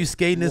 Backwards. Are you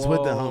skating this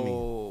with the homie?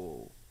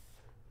 Whoa.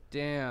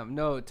 Damn.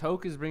 No,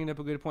 Toke is bringing up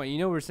a good point. You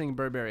know we're seeing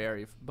Burberry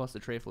Area bust a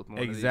tray flip. in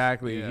one of these.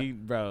 Exactly.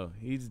 Yeah.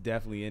 He's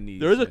definitely in these.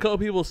 There was a couple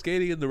people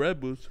skating in the Red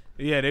Boots.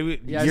 Yeah, they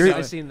would. Yeah, You're-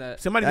 I seen that.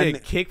 Somebody That did a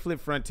ni-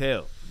 kickflip front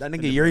tail. That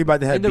nigga Yuri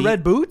about to have In the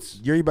red boots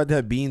Yuri about to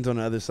have beans on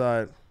the other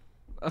side.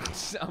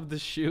 of the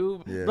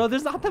shoe. Yeah. Bro,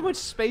 there's not that much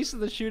space in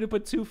the shoe to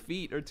put 2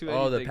 feet or 2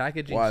 Oh, the anything.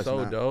 packaging Why is it's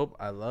so not? dope.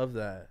 I love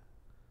that.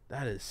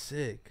 That is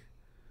sick,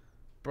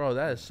 bro.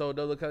 That is so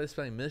dope. Look how they're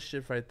spelling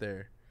Mischief right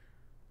there.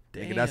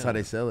 Nigga, that's how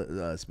they sell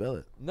it. Spell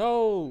it.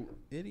 No,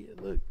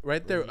 idiot. Look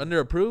right there under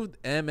approved.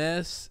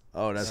 MS.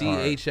 Oh, that's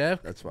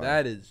CHF. That's fine.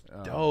 That is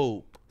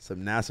dope,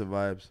 Some NASA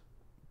vibes,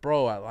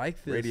 bro. I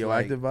like this.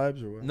 radioactive like,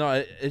 vibes, or what?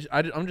 No,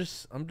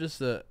 I'm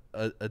just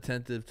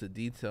attentive to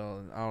detail,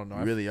 and I don't know.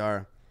 You really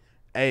are.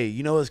 Hey,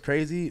 you know what's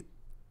crazy?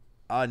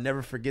 I'll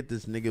never forget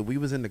this, nigga. We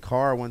was in the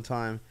car one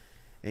time,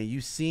 and you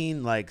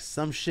seen like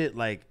some shit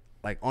like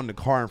on the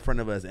car in front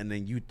of us, and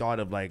then you thought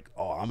of like,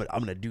 oh, I'm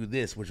gonna do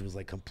this, which was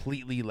like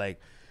completely like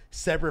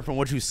separate from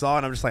what you saw,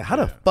 and I'm just like, how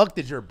the fuck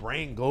did your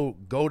brain go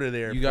to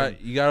there? You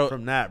got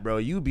from that, bro.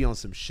 You be on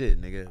some shit,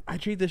 nigga. I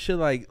treat this shit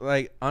like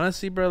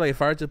honestly, bro. Like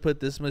if I were to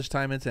put this much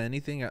time into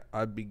anything,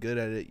 I'd be good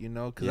at it, you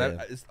know. Cause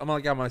Yeah. I'm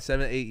like on my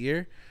 7-8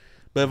 year.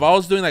 But if I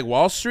was doing like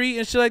Wall Street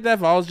and shit like that,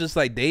 if I was just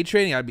like day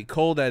trading, I'd be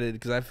cold at it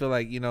because I feel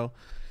like, you know,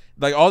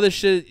 like all this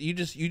shit, you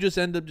just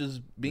end up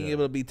just being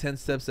able to be 10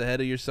 steps ahead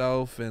of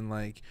yourself, and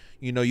like,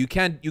 you know, you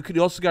could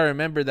also gotta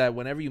remember that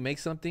whenever you make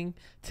something,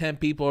 10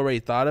 people already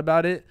thought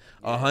about it,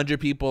 100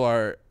 people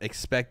are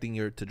expecting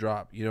you to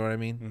drop. You know what I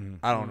mean? Mm-hmm.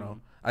 I don't know.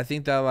 I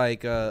think that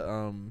like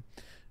I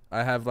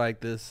have like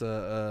this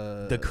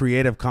The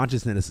creative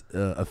consciousness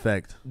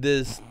effect.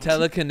 this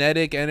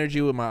telekinetic energy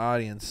with my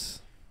audience.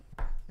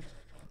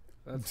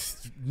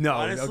 No,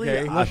 Honestly,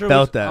 okay. I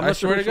felt that. I'm I not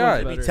swear to which one's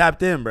God. We better.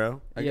 tapped in,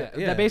 bro. Yeah,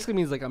 yeah. that basically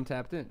means like I'm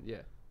tapped in. Yeah.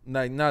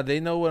 Like, nah, they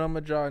know what I'm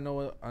gonna draw. I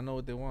know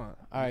what they want.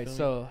 All right,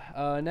 so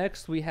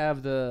next we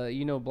have the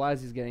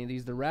Blazzy's getting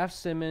these, the Raph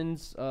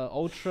Simmons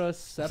Ultra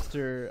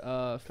Scepter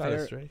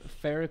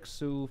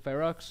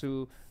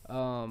Feroxu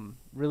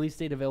release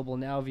date available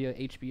now via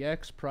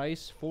HBX,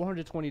 price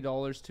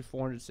 $420 to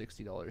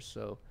 $460.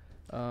 So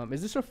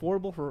is this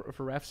affordable for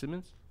Raph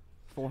Simmons?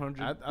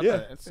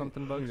 400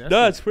 something bucks.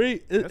 No, it's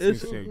free.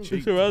 It's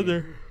cheap around to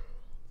there.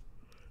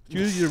 It's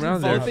usually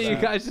around there. Both of you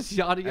guys just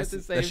yawning at the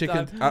That same shit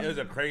time. can. It was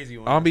a crazy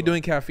one. I don't be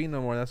doing caffeine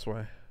no more. That's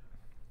why.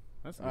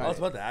 That's I was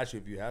about to ask you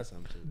if you had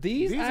some too.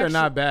 These These are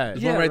not bad.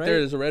 There's Yeah, one right, right? there.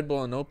 There's a Red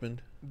Bull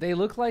unopened. They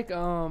look like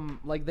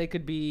they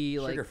could be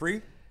like Sugar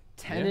free?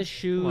 tennis Yeah.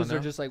 shoes Come on or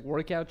now. just like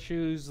workout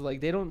shoes.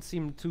 Like they don't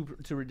seem too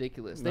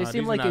ridiculous. They Nah,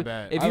 seem these are like not if,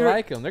 bad. if I you're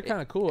like them. They're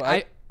kind of cool.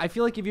 I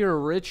feel like if you're a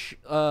rich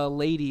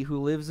lady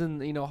who lives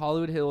in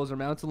Hollywood Hills or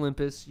Mount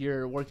Olympus,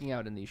 you're working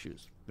out in these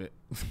shoes.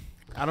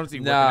 I don't see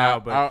working Nah,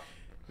 out, but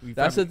we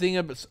that's probably-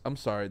 the thing. I'm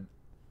sorry.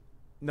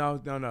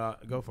 No,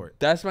 go for it.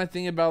 That's my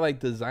thing about like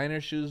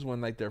designer shoes when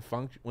like their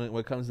function when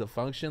it comes to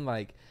function,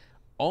 like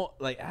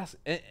ask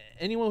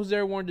anyone who's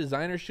ever worn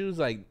designer shoes,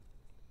 like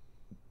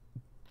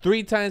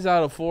 3 times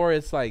out of 4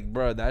 it's like,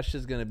 bro, that's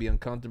just gonna be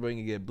uncomfortable. You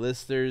can get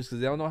blisters because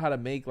they don't know how to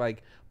make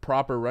like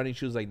proper running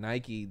shoes like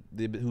Nike,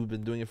 who've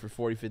been doing it for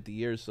 40-50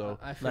 years. So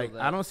I feel Like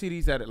that. I don't see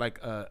these at like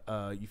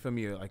you feel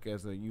me, like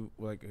as a you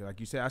like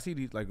you said, I see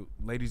these like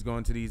ladies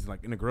going to these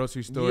like in the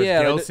grocery stores.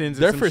 yeah, Gelson's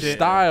or they're some for shit.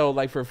 style,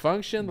 like for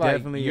function. Like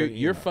Definitely, you're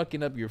you know.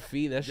 fucking up your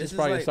feet. That's This just is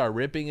probably like- gonna start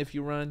ripping if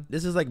you run.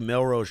 This is like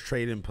Melrose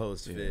Trading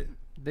Post fit.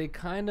 They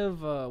kind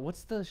of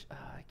what's the?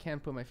 I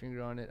can't put my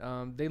finger on it.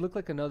 They look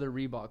like another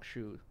Reebok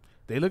shoe.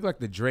 They look like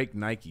the Drake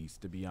Nikes,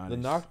 to be The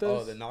honest. Noctas.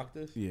 Oh, the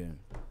Noctis? Yeah.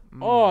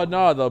 Oh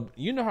no,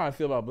 you know how I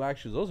feel about black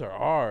shoes. Those are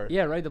hard.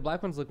 Yeah, right. The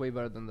black ones look way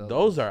better than those.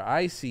 Those are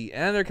icy,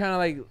 and they're kind of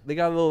like they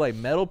got little like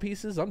metal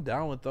pieces. I'm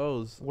down with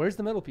those. Where's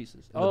the metal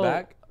pieces? In the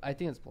back? I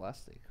think it's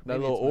plastic. That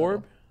Maybe little it's metal.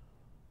 orb.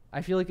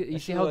 I feel like you That see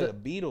shit how look the like a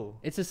beetle.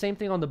 it's the same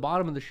thing on the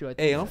bottom of the shoe. I think.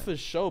 Hey, I'm for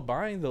sure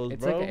buying those,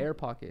 It's bro. like an air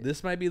pocket.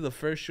 This might be the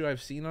first shoe I've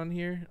seen on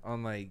here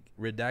on like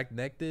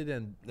Reconnected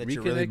and That Reconnected.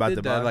 you're really about to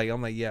that, buy? like I'm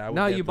like, yeah. I would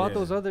No, get you bought that.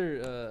 those other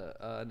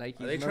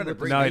Nikes. Are they trying to remember?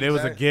 bring No, these it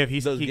was a back? gift. He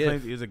Those claimed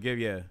gift. it was a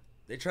gift. Yeah.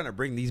 They're trying to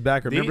bring these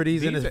back. Remember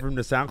these these are- from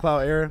the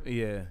SoundCloud era?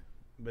 Yeah.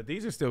 But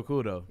these are still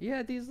cool though.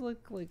 Yeah, these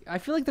look like. I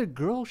feel like they're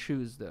girl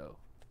shoes though.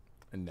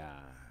 Nah.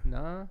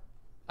 Nah.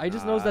 I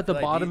just Nah, noticed I that the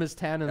feel like bottom these- is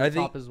tan and I the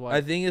think top is white.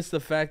 I think it's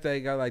the fact that it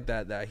got like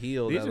that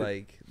heel These that are-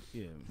 like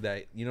Yeah.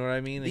 that, you know what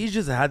I mean? These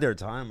just had their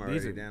time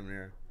already, are- damn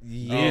near.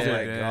 yeah, Oh These are-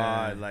 my yeah.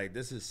 god, like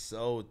this is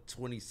so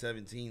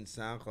 2017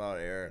 SoundCloud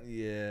era.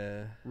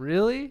 yeah.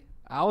 Really?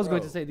 I was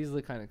going to Bro. say these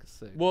look kind of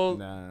sick. Well,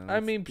 Nah, I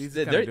mean, these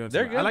they're are kinda doing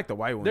they're some- good. I like the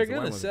white ones. They're The white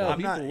gonna ones are sell. I'm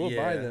People not- will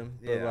buy yeah, them,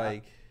 but yeah,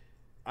 like,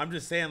 I'm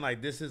just saying,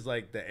 like this is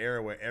like the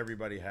era where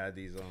everybody had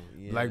these on,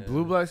 yeah. Like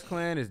Blue Bloods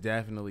Clan is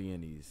definitely in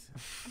these.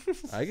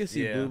 I can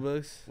see Yeah. Blue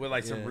Books with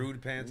like some Yeah.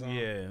 rude pants on.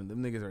 Yeah, them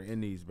niggas are in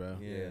these, bro.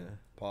 Yeah.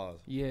 Pause.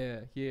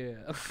 yeah.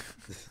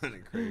 This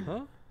sounded crazy.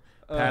 Huh?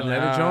 Patent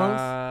leather Jones?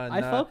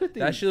 I fuck with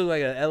That these. should look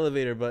like an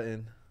elevator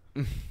button.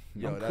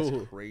 Yo, I'm that's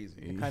cool.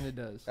 crazy. Kind of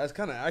does. That's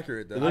kind of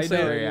accurate though. It looks I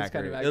know like- very it is kind of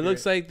accurate. accurate. It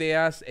looks like they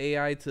asked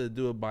AI to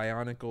do a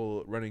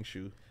bionical running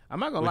shoe. I'm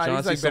not gonna Which lie, these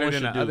honestly like better someone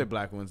than the should do. other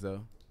black ones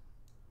though.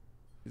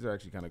 These are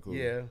actually kind of cool.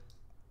 Yeah.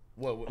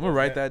 What? I'm gonna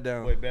write that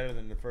down. Wait, better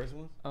than the first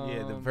one?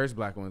 Yeah, the first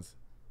black ones.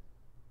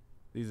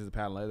 These are the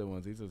patent leather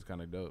ones. These are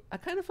kind of dope. I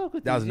kind of fuck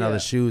with That was these, another yeah.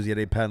 shoes. Yeah,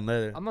 they patent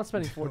leather. I'm not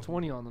spending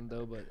 420 on them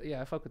though, but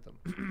yeah, I fuck with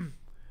them.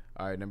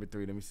 All right, number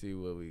 3. Let me see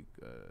what we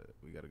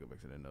got to go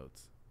back to the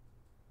notes.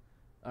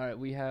 All right,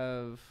 we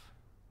have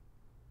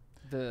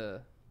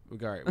the We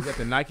got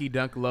the Nike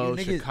Dunk Low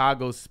niggas-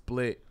 Chicago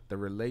split. The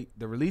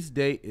release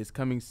date is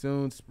coming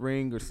soon,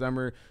 spring or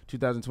summer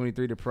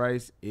 2023. The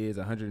price is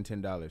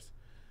 $110.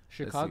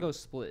 Chicago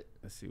split.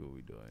 Let's see what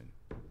we're doing.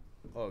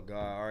 Oh god,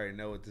 I already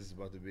know what this is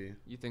about to be.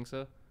 You think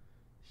so?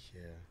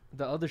 Yeah.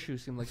 The other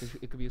shoes seem like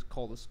it could be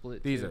called a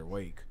split. These too. are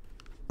wake.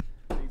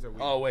 These are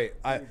weak. Oh wait,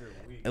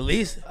 at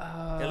least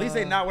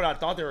they not what I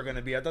thought they were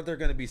gonna be. I thought they were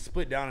gonna be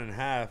split down in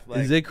half.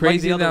 Like, Is it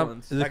crazy other that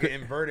ones. is it, like an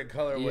inverted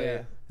colorway?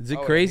 Yeah. is it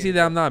Oh, crazy yeah.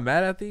 that I'm not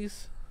mad at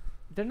these?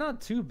 They're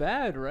not too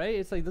bad, right?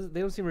 It's like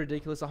they don't seem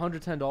ridiculous.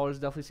 $110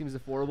 definitely seems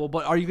affordable.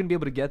 But are you gonna be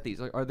able to get these?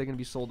 Like, are they gonna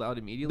be sold out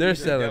immediately? They're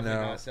They're selling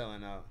definitely out. not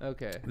selling out.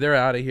 Okay. They're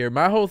out of here.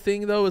 My whole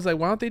thing though is like,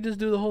 why don't they just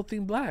do the whole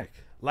thing black?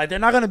 Like they're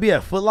not gonna be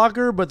at Foot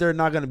Locker, but they're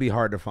not gonna be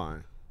hard to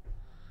find.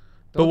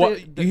 But Don't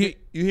what they-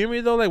 you hear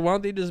me though? Like, why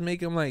don't they just make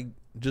them like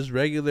just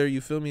regular?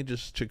 You feel me?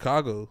 Just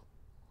Chicago.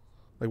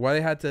 Like, why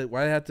they had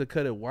to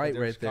cut it white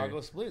They're right Chicago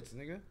there? splits,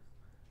 nigga.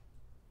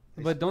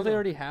 But don't they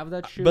already have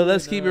that shoe? But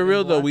let's in, keep in it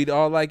real though. black? We'd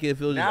all like it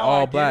if it was just Now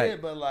all I black. get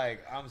it, but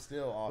like I'm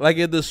still off. Like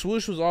if the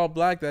swoosh was all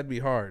black, that'd be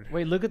hard.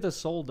 Wait, look at the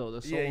sole though.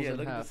 The sole's yeah, in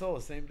look at half. the sole,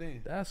 same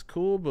thing. That's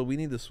cool, but we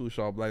need the swoosh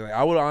all black. Like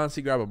I would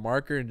honestly grab a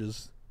marker and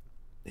just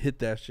hit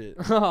that shit.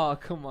 Oh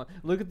come on!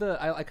 Look at the.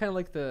 I kind of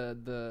like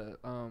the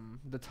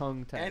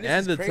tongue tag. And This And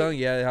is the crazy. tongue,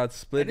 yeah, how it's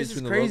split And this is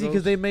between crazy the because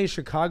logos. they made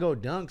Chicago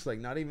dunks, like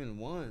not even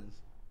ones.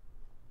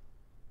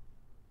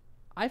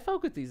 I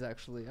fuck with these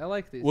actually. I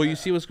like these. Well, you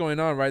see what's going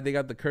on, right? They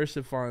got the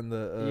cursive font,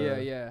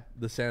 yeah.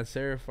 the sans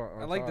serif font.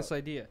 I on like top. this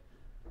idea.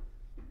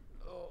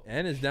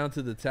 And it's down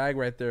to the tag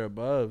right there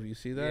above. You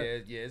see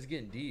that? Yeah, it's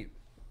getting deep.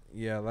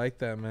 Yeah, I like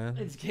that, man.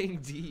 It's getting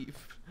deep.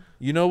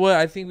 You know what?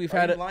 I think we've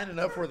had Are a. you lining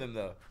up for them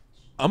though?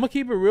 I'm gonna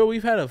keep it real.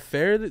 We've had a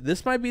fair.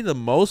 This might be the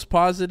most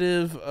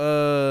positive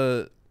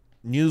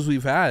news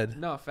we've had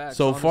No facts.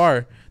 so honestly.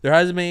 far. There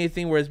hasn't been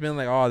anything where it's been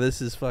like, oh,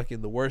 this is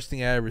fucking the worst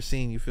thing I ever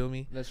seen. You feel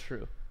me? That's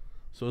true.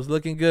 So it's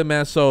looking good,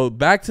 man. So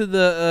back to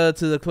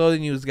the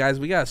clothing news, guys.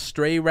 We got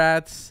Stray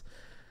Rats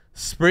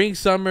Spring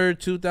Summer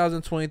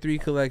 2023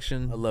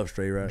 collection. I love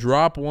Stray Rats.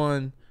 Drop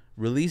 1.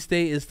 Release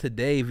date is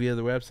today via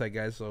the website,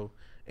 guys. So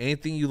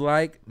anything you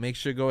like, make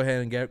sure go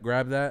ahead and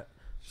grab that.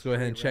 Just go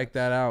ahead and check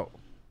that out.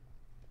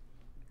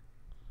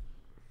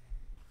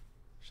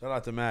 Shout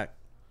out to Mac.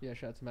 Yeah,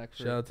 shout out to Mac. For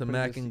Shout out to putting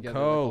Mac this and together,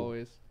 Co. like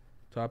always.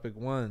 Topic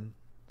 1.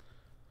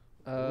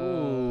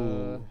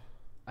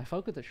 I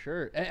fuck with the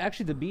shirt.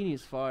 Actually, the beanie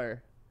is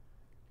fire.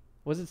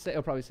 Was it say?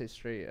 I'll probably say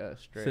straight. It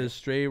Straight. says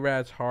Stray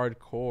Rats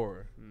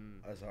Hardcore.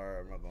 That's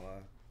hard. I'm not gonna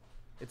lie.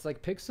 It's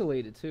like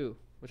pixelated too,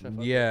 which I fuck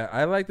with. Yeah,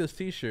 I like this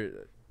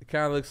T-shirt. It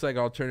kind of looks like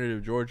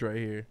Alternative George right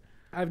here.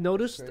 I've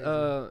noticed.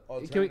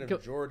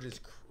 Alternative George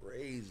is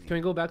crazy. Can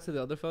we go back to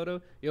the other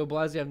photo? Yo,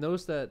 Blazzy, I've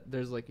noticed that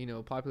there's like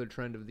a popular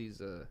trend of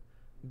these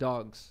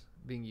dogs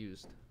being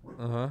used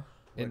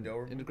in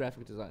the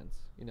graphic designs.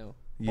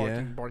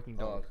 Barking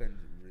dog.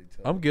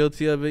 I'm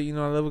guilty of it.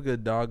 I love a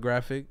good dog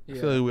graphic. I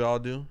feel like we all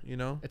do.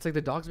 It's like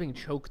the dog's being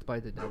choked by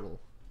the devil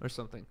or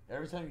something.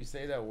 Every time you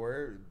say that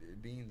word,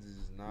 Beans is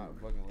not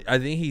fucking. I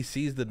think he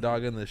sees the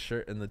dog in the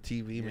shirt and the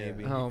TV.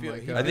 Maybe. Oh my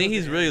god. I think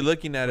he's really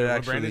looking at it. What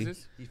Actually, brand is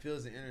this? He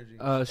feels the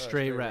energy.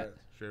 Stray Rat.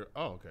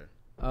 Oh, okay.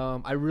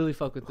 I really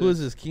fuck with this. Who is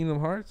this? Kingdom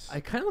Hearts? I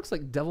kind of looks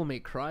like Devil May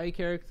Cry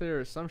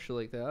character or some shit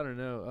like that. I don't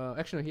know.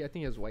 Actually, no, I think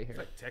he has white hair.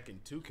 It's like Tekken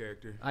 2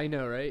 character. I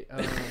know, right?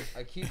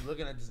 I keep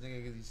looking at this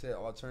nigga because he said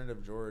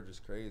Alternative George is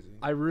crazy.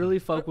 I really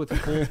fuck with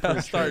full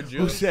Hellstar Who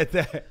Juice. said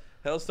that?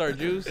 Hellstar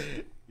Juice.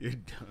 You're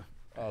dumb.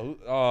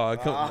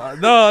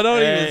 No,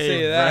 don't even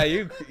say that.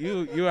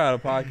 You out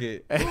of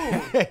pocket.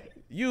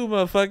 You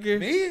motherfucker.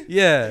 Me?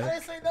 Yeah. I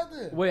didn't say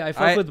nothing. Wait, I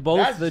fuck with both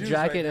that's the juice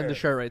jacket right and the there.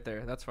 shirt right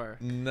there. That's fire.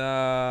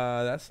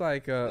 Nah, that's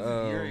like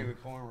Yuriy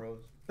with cornrows.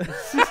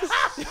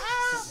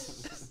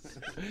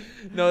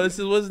 No, this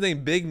is what's his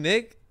name, Big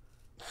Nick.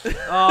 Oh,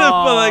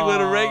 But like with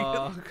a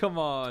regular. Come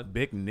on.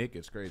 Big Nick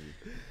is crazy.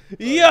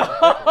 Yo.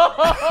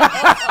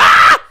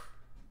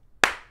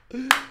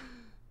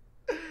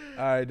 All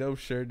right, dope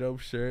shirt.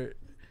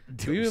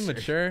 Do you even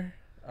mature?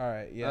 All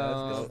right, yeah.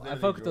 Let's go. I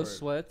fuck with those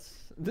sweats.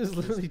 This is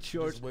literally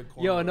George. with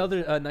Yo, cornrows.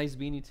 another nice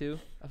beanie too.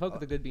 I fuck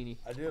with a good beanie.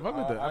 I do. I fuck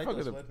with the- I I like fuck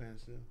those with the-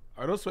 sweatpants too.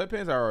 Are those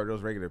sweatpants or are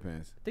those regular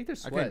pants? I think they're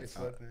I can't-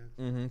 sweats.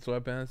 Sweatpants.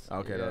 Sweatpants.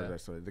 Okay, Yeah.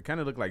 those are sweatpants. They kind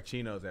of look like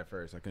chinos at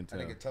first. I couldn't I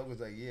tell. think Tug was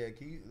like, yeah,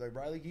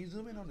 Riley, can you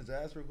zoom in on his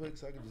ass real quick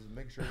so I can just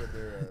make sure that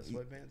they're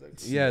sweatpants? Like,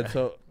 Yeah.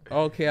 So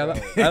okay,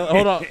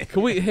 hold on.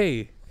 Can we?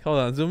 Hey, hold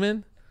on. Zoom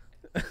in.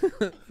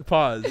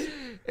 Pause.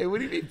 Hey, what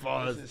do you mean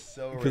pause? This is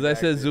so Because I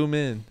said redacted. zoom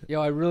in.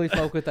 Yo, I really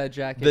fuck with that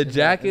jacket. The and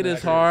jacket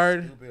is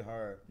hard. Stupid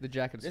hard. The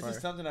jacket is This fire. is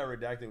something I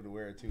redacted to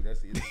wear it too.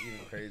 That's the even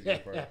crazier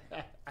part.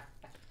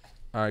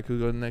 All right, can we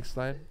go to the next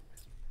slide?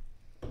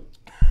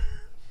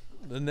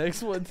 The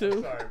next one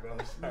too. Sorry, bro.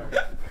 Sorry.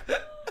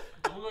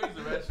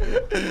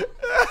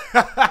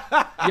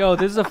 Yo,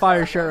 this is a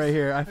fire shirt right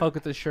here. I fuck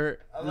with this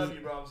shirt. I love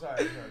you, bro. I'm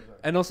sorry.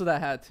 And also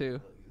that hat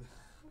too.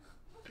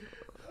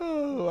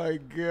 Oh my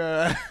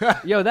god.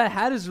 Yo, that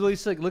hat is really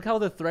sick. Look how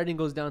the threading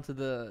goes down to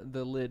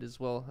the lid as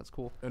well. That's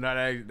cool. No,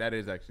 that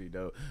is actually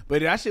dope.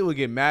 But that shit would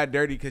get mad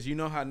dirty because you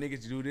know how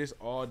niggas do this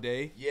all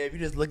day. Yeah, if you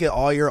just look at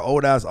all your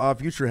old ass Odd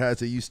Future hats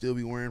that you still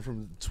be wearing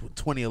from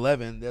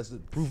 2011, that's the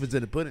proof is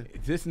in the pudding.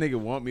 If this nigga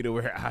want me to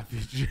wear Odd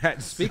Future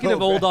hats. Speaking so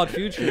of old bad, Odd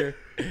Future,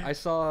 I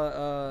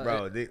saw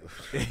Bro, they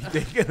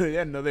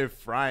know they're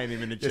frying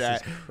him in the this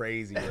chat. is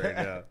crazy right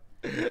now.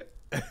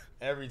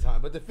 Every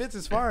time, but the fits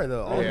is fire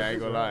though. All Yeah, I the ain't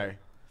fits gonna are lie.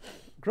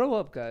 grow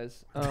up,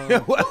 guys.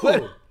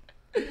 What?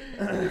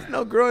 There's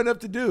no growing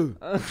up to do.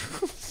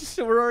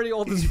 So we're already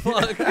old as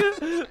fuck.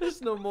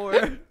 There's no more.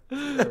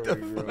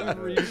 We've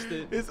reached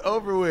it. It's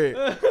over with.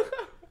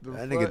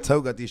 That nigga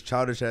Toe got these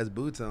childish ass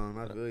boots on.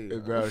 I feel you,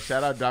 Bro,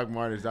 shout out Doc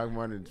Martens. Doc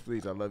Martens,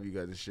 please. I love you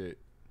guys and shit.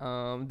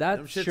 That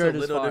Them shits shirt so is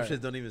little. fire. Them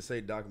shits don't even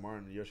say Doc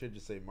Martin. Your shit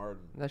just say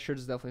Martin. That shirt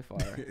is definitely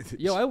fire.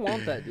 Yo, I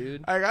want that,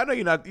 dude. I know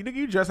you're not. You think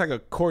you dress like a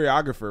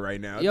choreographer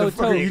right now. Yo, What the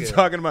fuck are you Toe.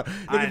 talking about?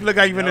 I Niggas look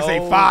like you finna say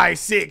know. 5,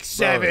 6,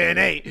 7,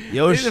 8.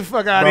 Yo, Get the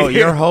fuck out bro, of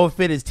here. your whole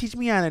fit is teach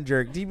me how to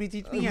jerk. Teach me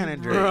how to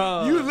jerk.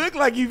 Bro. You look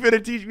like you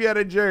finna teach me how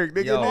to jerk,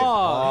 nigga. Yo,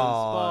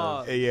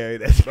 Pause. Hey, yeah,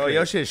 that's Bro,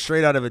 your shit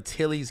straight out of a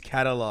Tilly's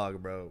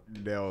catalog, bro.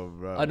 No,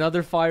 bro.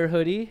 Another fire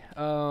hoodie.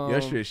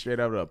 Your shit straight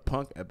out of a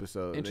punk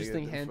episode.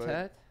 Interesting nigga. hand The fuck?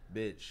 tat.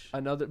 Bitch.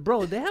 Another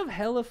bro. They have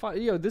hella fire.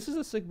 Yo, this is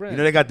a sick brand. You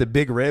know they got the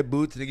big red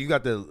boots. Nigga, you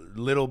got the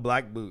little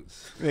black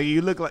boots. Nigga,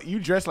 you look like you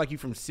dress like you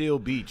from Seal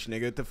Beach,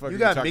 nigga. What the fuck? You are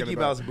got talking Mickey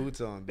about? Mouse boots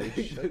on,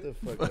 bitch. Shut the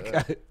fuck Fuck up.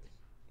 out.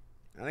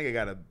 I think I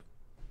got a.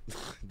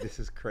 This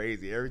is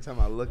crazy. Every time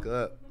I look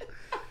up,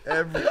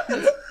 every.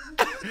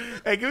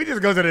 Hey, can we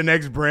just go to the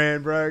next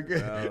brand, bro?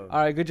 Bro, All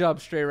right, good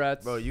job, Stray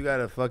Rats. bro, you got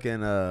a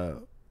fucking.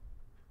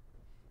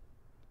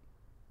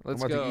 Let's I'm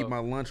about go. to eat my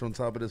lunch on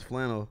top of this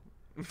flannel.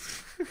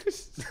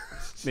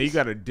 Man, you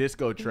got a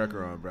disco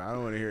trucker on, bro. I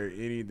don't want to hear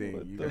anything.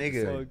 You got to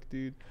Nigga. say. Fuck,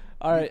 dude.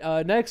 All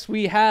right, next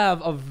we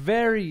have a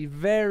very,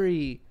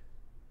 very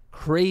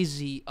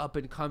crazy up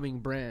and coming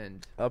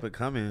brand. Up and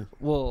coming.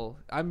 Well,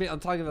 I'm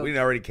talking about. We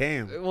already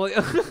came. Well,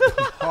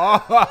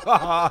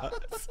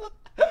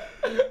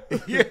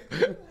 Yeah.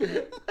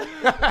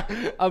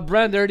 a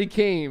brand already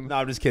came. No,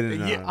 I'm just kidding.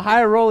 No. Yeah.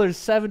 High Rollers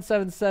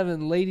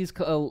 777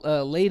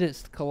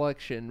 latest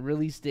collection.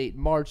 Release date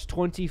March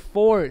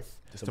 24th.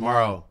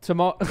 Tomorrow.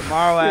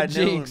 Tomorrow At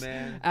noon, Jinx.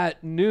 man.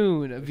 At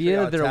noon Make sure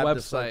via y'all their tap the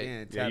fuck website.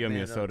 in, Yeah, tap you owe me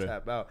in, a don't soda.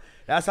 Tap out.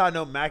 That's how I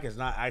know Mac is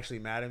not actually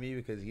mad at me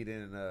because he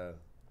didn't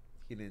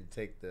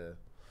take the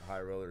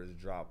High Rollers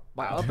drop.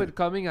 By up and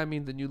coming, I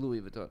mean the new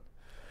Louis Vuitton.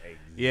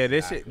 Yeah,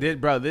 this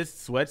shit, bro.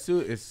 This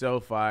sweatsuit is so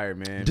fire,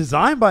 man.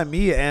 Designed by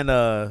me and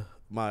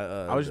my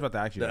I was just about to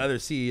ask you the that. other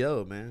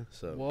CEO, man.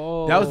 So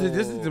Whoa.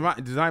 This is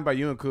designed by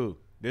you and Koo.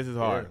 This is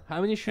hard.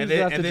 How many shoes do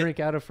you have to drink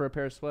out of for a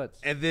pair of sweats?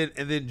 and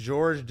then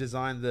George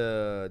designed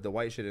the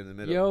white shit in the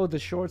middle. Yo, the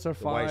shorts are the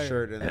fire. white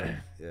shirt and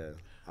yeah.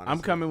 I'm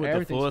honestly. coming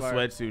with the full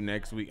Everything's fire. sweatsuit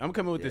next week. I'm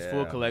coming with this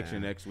full Yeah, collection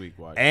man. next week.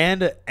 Watch.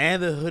 And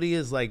the hoodie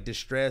is like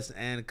distressed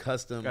and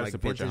custom, Gotta like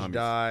support your vintage homies.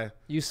 dye.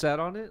 You sat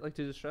on it like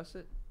to distress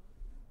it?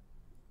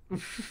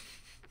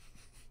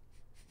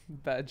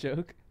 Bad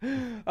joke.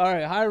 All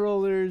right, high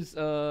rollers.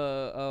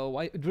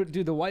 White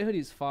dude. The white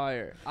hoodie's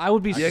fire. I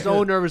would be Yeah, so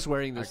 'cause nervous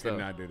wearing I this could though.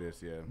 not do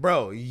this. Yeah.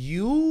 Bro,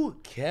 you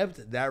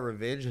kept that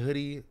revenge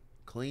hoodie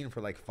clean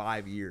for like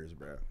 5 years,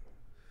 bro.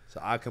 So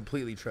I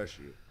completely trust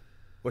you,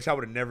 which I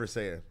would have never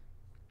said.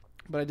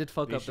 But I did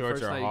fuck These up the shorts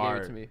first are time you gave it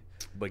hard. to me.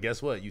 But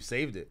guess what? You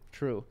saved it.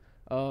 True.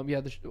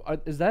 Yeah.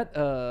 Is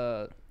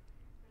that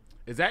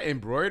Is that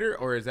embroidered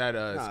or is that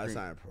No, screen? it's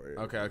not important.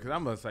 Okay, because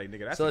I'm gonna say,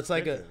 nigga, that's So it's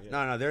like a expensive,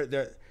 yeah.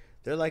 no.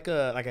 They're like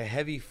a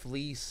heavy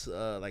fleece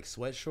like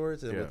sweat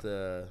shorts and Yeah.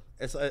 with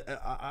it's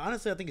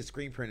honestly I think it's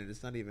screen printed.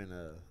 It's not even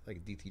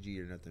like DTG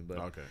or nothing. But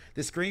Okay.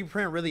 the screen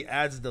print really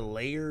adds the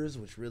layers,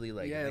 which really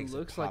like yeah, it makes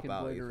looks pop like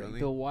out, you feel embroidery. me?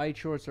 The white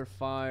shorts are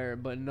fire,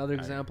 but another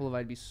example of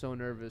I'd be so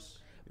nervous.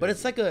 But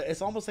it's like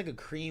it's almost like a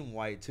cream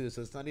white too.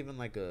 So it's not even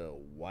like a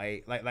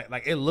white like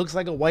it looks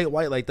like a white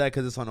like that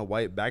because it's on a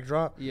white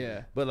backdrop.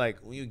 Yeah. But like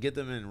when you get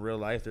them in real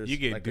life, there's You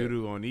get like doo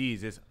doo on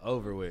these, it's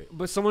over with.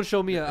 But someone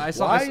showed me. I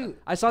saw. Why?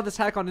 I saw this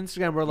hack on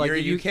Instagram where like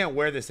you can't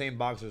wear the same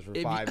boxers for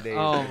if 5 days.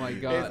 Oh my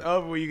It's god.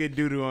 over when you get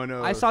doo doo on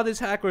those. I saw this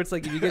hack where it's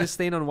like if you get a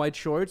stain on white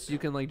shorts, you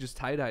can like just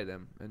tie dye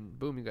them, and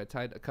boom, you got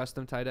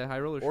custom tie dye high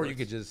roller Or shorts. you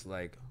could just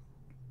like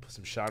put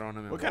some shot on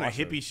them. And What kind of wash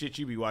them. hippie shit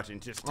you be watching?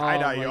 Just Oh, tie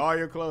dye my- all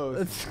your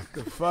clothes.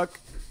 The fuck?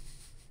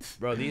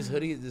 Bro, these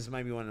hoodies, this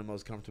might be one of the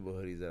most comfortable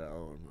hoodies that I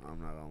own. I'm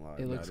not gonna lie.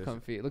 It looks this-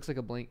 comfy. It looks like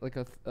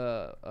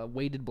a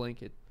weighted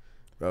blanket.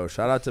 Bro,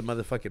 shout out to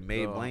motherfucking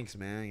Made Bro. Blanks,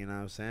 man. You know what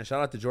I'm saying?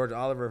 Shout out to George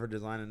Oliver for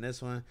designing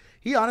this one.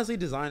 He honestly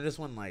designed this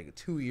one like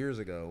 2 years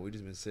ago. We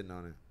just been sitting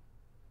on it.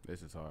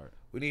 This is hard.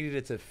 We needed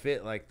it to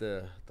fit like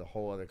the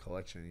whole other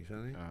collection. You feel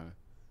me?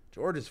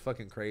 George is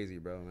fucking crazy,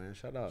 bro, man.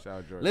 Shout out. Shout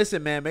out George.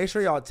 Listen, man, make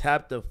sure y'all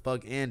tap the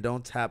fuck in.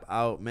 Don't tap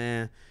out,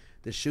 man.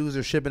 The shoes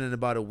are shipping in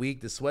about a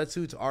week. The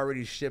sweatsuits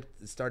already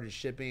started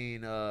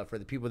shipping for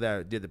the people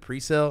that did the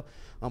pre-sale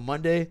on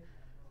Monday.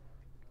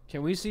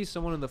 Can we see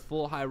someone in the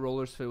full high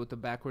rollers fit with the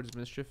backwards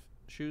mischief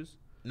shoes?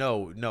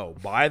 No.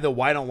 Buy the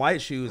white on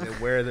white shoes and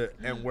wear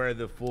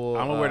the full.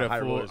 I'm gonna wear the high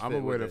full. rollers I'm fit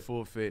gonna wear with the it.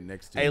 full fit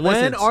next to Hey, you.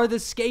 listen, When are the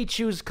skate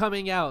shoes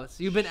coming out?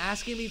 You've been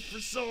asking me for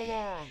so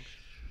long.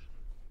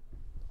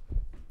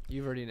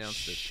 You've already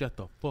announced it. Shut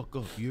the fuck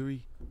up,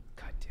 Yuri.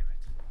 God damn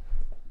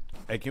it.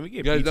 Hey, can we get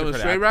You guys pizza done for with the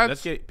straight after? rats?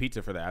 Let's get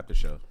pizza for the after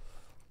show.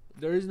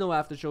 There is no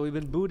after show. We've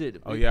been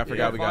booted. Oh yeah, I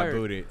forgot we got fired.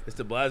 booted. It's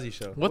the Blazzy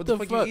show. What the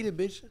fuck fuck? you eating,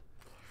 bitch?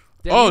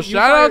 Damn, Oh, you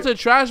shout out fired-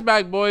 to Trash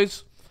Bag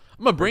Boys.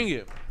 I'm gonna bring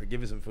it. Or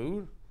give you some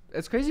food?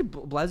 It's crazy.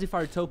 Blazzy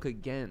fired Toke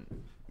again.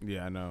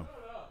 Yeah, I know.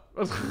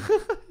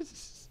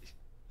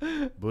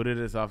 Booted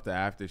us off the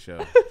after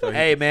show. So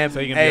Hey, man, so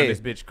you can hey. be on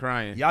this bitch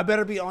crying. Y'all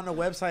better be on the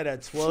website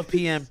at 12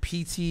 p.m.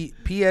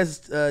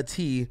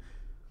 PST,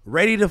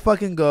 ready to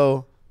fucking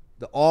go.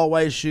 The all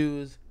white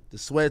shoes, the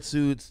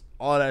sweatsuits,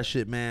 all that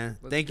shit, man.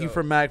 Let's Thank you go.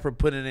 for Mac for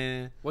putting it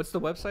in. What's the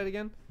website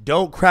again?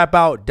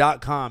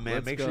 Don'tcrapout.com, man.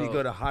 Let's Make sure you go.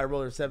 go to High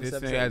Roller This thing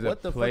 777. has What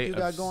a the fuck plate you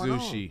got of going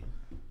sushi. on?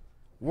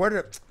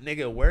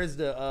 Where's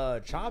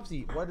the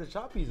chopsy? Where the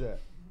choppies at?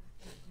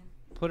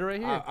 Put it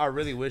right here. I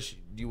really wish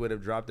you would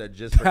have dropped that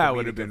just for That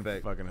would have comedic been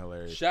effect. fucking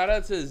hilarious. Shout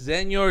out to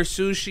Zenyor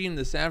Sushi in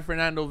the San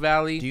Fernando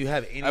Valley. Do you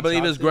have any? I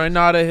believe it's chopsticks?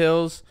 Granada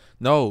Hills.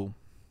 No.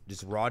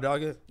 Just raw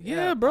dog it.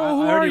 Yeah, bro. I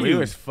Who are already- We you,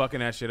 was fucking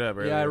that shit up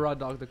earlier. yeah, I raw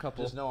dogged a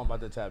couple. Just know I'm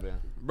about to tap in.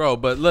 bro?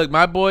 But look,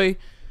 my boy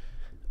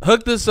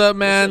hooked us up,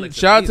 man. looks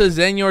Shout out to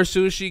amazing. Zenyor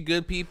Sushi.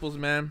 Good peoples,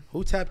 man.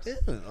 Who tapped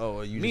in?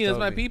 Oh, you Me, just that's told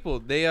my me. people.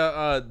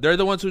 They're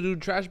the ones who do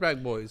Trash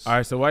Bag Boys. All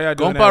right, so while y'all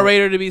doing Gompa that,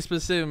 Raider to be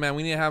specific, man.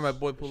 We need to have my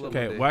boy pull up.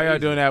 okay, one day. while y'all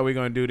doing that, we're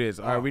gonna do this.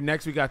 All right, we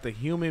got the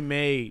Human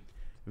Made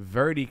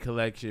Verdi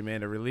collection,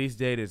 man. The release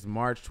date is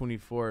March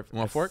 24th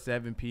Want at fork?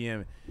 7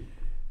 p.m.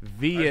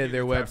 via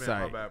their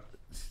website.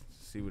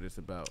 See what it's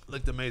about.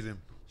 Looked amazing.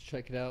 Let's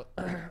check it out.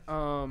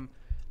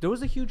 There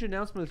was a huge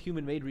announcement with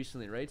Human Made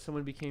recently, right?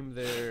 Someone became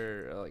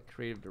their like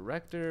creative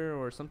director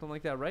or something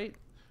like that, right?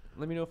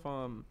 Let me know if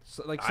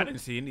I didn't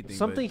see anything.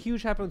 something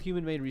huge happened with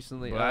Human Made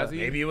recently. Blazzy?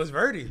 Maybe it was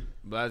Verdi.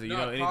 Blazzy, you know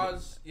No,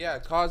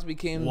 anything? Cause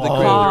became Whoa. the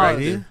Cause.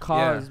 creative director.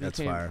 Cause That's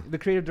became fire. the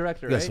creative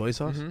director, You got right? soy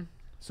sauce? Mhm.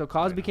 So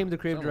Cause became the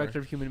creative Somewhere. director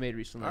of Human Made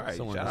recently. All right,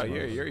 Someone shout out.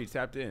 else You're already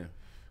tapped in.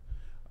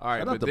 All right,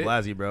 Shout out but to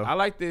Blazzy, bro. I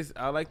like this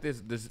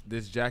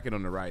jacket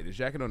on the right. This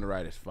jacket on the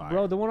right is fire.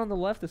 Bro, the one on the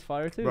left is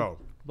fire too. Bro.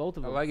 Both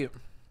of I them. like it.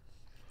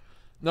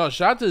 No,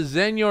 shout out to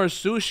Zenyor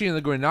Sushi in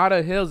the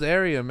Granada Hills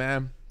area,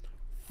 man.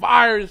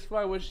 Fire as fuck.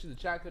 I wish the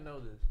chat could know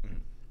this.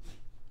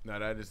 No,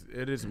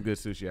 it is some good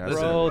sushi.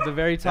 Bro, the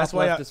very top That's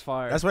why left I- is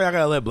fire. That's why I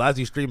gotta let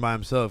Blazzy stream by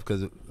himself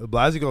because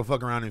Blazzy gonna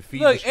fuck around and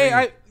feed. Look, the stream.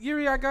 hey,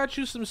 Yuri, I got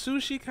you some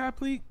sushi. Can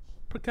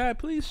I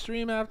please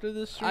stream after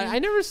this stream? I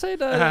never said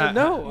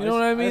no. You know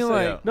what I mean?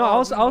 Like, No, I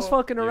was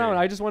fucking Yuri. around.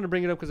 I just wanted to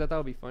bring it up because I thought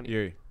it'd be funny.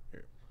 Yuri.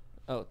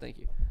 Oh, thank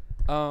you.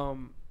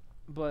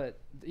 But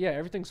yeah,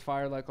 everything's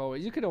fire like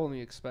always. You could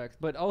only expect.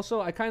 But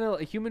also, I kind of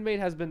Human Made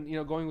has been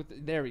going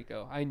with. There we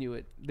go. I knew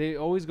it. They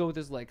always go with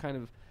this like kind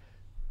of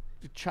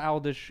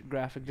childish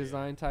graphic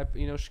design type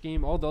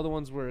scheme. All the other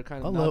ones were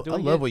kind of not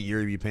doing I love it. what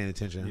Yuri be paying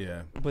attention.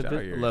 Yeah. But Shout out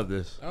I Yuri. love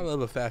this. I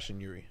love a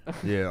fashion Yuri.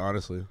 Yeah,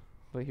 honestly.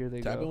 But here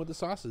they Tap in go. with the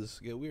sauces.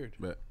 Get weird.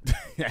 But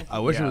I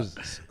wish yeah. it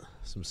was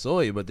some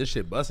soy, but this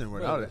shit busting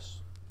without it.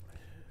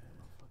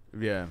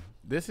 Yeah.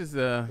 This is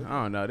I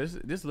don't know.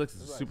 This looks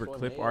like super soy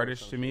clip mayo or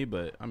artist to something. me,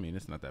 but I mean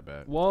it's not that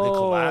bad. Whoa!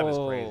 collab is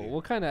crazy.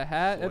 What kind of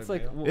hat? Soy It's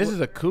like mayo. This is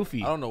a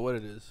kufi. I don't know what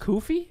it is.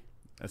 kufi.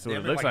 That's what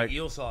it looks like.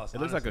 eel sauce. It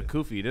looks like a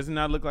kufi. Does it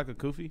not look like a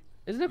kufi?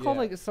 Isn't it called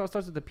Yeah. like it starts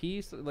with the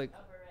P? So like A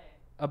beret.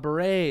 a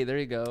beret. There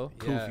you go.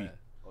 Kufi.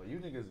 Oh, you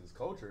niggas is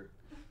cultured.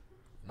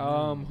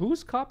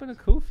 Who's copping a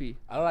kufi?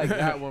 I like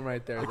that one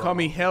right there. They though. call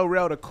me Hell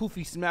Rail the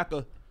kufi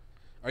smacker.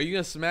 Are you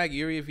gonna smack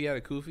Yuri if he had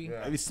a kufi?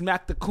 Yeah. You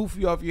smack the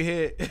kufi off your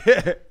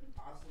head.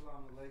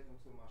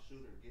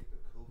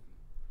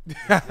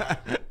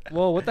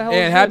 Whoa! What the hell?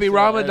 And is happy this?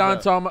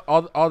 Ramadan to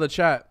all the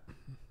chat.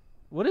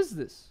 What is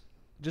this?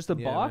 Just a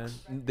Yeah, box?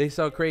 man. They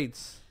sell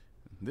crates.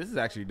 This is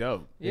actually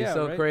dope. They Yeah,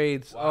 sell right?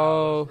 crates.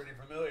 pretty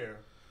familiar.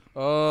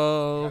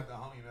 Oh. The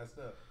homie messed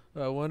up.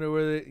 I wonder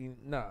where they.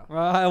 Nah.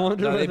 I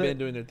wonder. No, where they've they- been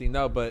doing their thing.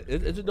 No, but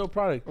it's a dope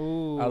product.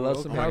 Ooh, I love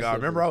some Oh my house god! flavor.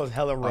 Remember I was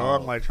hella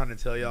wrong, Oh. like trying to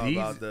tell y'all These-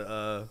 about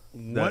the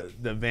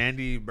What? the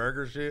Vandy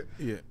burger shit.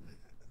 Yeah.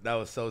 That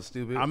was so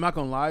stupid. I'm not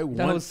gonna lie.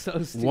 That was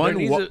so stupid. One,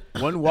 There needs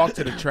one walk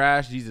to the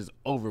trash. These is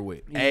over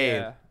with.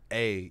 Yeah.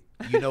 Hey,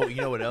 you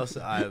know what else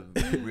I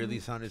really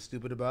sounded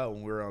stupid about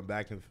when we were on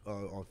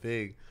on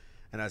Fig,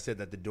 and I said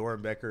that the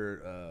Doran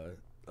Becker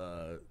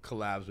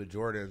collabs with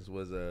Jordans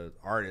was a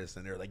artist,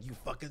 and they're like, "You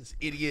fucking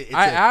idiot!" It's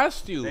I a-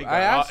 asked you. They I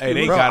asked got- hey, you.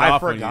 they bro, got I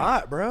off on you.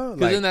 forgot, bro.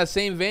 Because Like, in that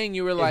same vein,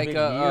 you were like, been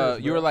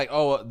years, you were bro. like,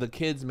 oh, the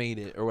kids made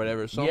it or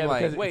whatever. So Yeah, I'm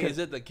like, because- wait, because is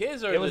it the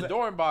kids or it was the a-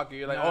 Dornbacher?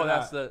 You're like, Nah, oh,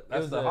 nah. that's It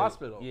was the a-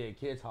 hospital. Yeah,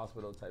 kids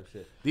hospital type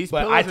shit. These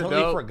But pillars I are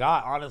totally dope.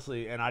 forgot,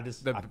 honestly, and I The-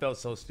 felt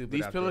so stupid.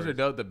 These pillars are afterwards.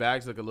 dope. The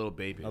bags look a little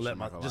babish. I let I'm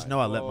my not gonna just lie. know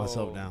I let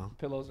myself Whoa. down.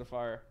 Pillows are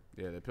fire.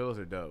 Yeah, the pillows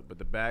are dope, but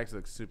the bags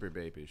look super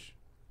babish.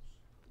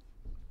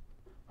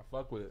 I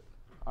fuck with it.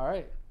 All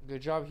right,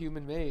 good job,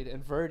 Human Made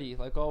and Verdi,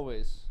 like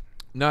always.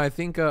 No, I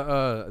think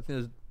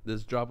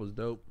this drop was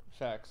dope.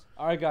 Facts.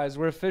 All right, guys,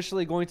 we're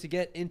officially going to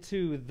get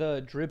into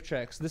the drip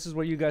checks. This is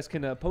where you guys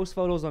can post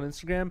photos on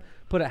Instagram,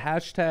 put a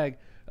hashtag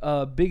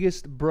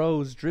biggest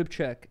bros drip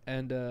check,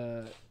 and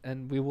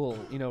we will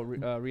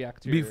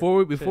react to your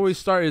Before we fits.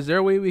 start, is there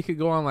a way we could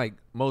go on like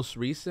most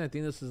recent? I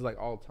think this is like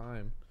all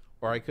time,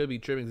 or I could be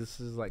tripping. This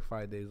is like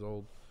 5 days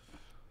old.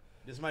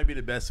 This might be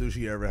the best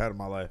sushi I ever had in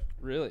my life.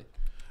 Really.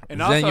 And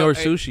Zen your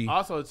sushi.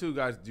 Also, too,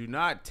 guys, do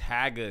not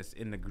tag us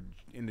in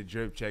the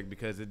drip check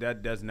because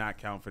that does not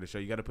count for the show.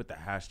 You got to put the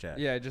hashtag.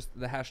 Yeah, just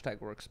the hashtag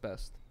works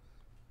best.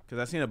 Because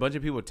I've seen a bunch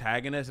of people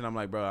tagging us, and I'm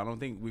like, bro, I don't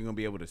think we're gonna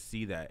be able to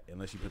see that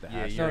unless you put the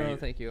hashtag. No,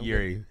 thank you. I'm good.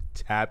 Yuri,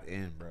 tap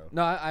in, bro.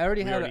 No, I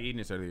already We had. already eaten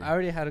this earlier. I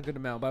already had a good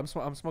amount, but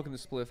I'm smoking the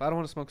spliff. I don't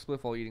want to smoke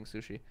spliff while eating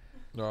sushi.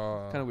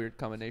 Oh, Kind of weird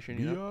combination,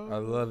 you know. I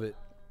love it.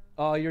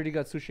 Oh, you already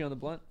got sushi on the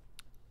blunt.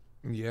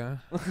 Yeah.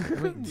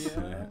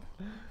 Yeah.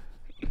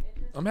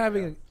 I'm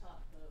having.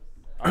 Top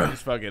post. All right,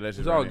 just fuck it. Let's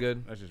just It's all run it.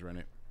 good. Let's just run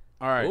it.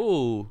 All right.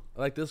 Ooh, I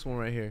like this one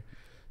right here.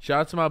 Shout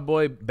out to my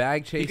boy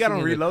Bag Chasing. got 'em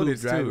and the reloaded,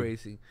 Coupe Drag too.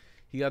 Racing.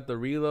 He got the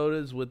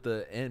reloadeds with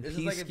the NP This is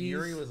like if skis.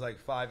 Yuri was like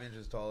 5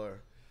 inches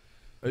taller.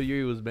 Oh,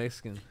 Yuri was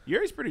Mexican.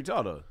 Yuri's pretty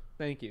tall though.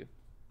 Thank you.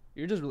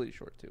 You're just really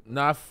short too.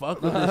 Nah, I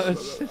fuck with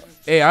this.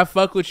 Hey, I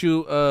fuck with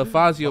you,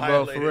 Fazio,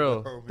 bro, for Violated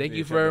real. the homie. Thank you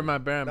Yeah, for shut my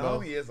brand, The bro.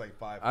 homie is like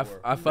 5'4".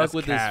 I fuck That's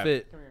with cap. this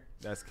fit. Come here.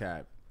 That's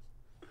cap.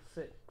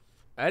 Sit.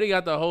 I already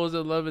got the hoes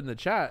of love in the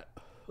chat.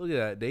 Look at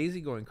that,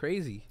 Daisy going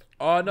crazy.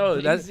 Oh no,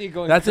 Daisy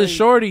going that's a crazy.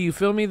 shorty. You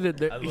feel me?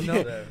 That I you love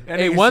know. that.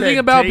 And Hey, nigga one said thing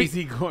about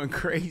Daisy going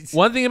crazy.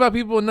 One thing about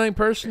people with nothing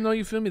person, though,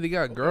 you feel me? They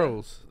got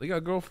girls. They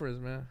got girlfriends,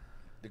 man.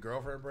 The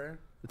girlfriend brand?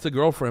 It's a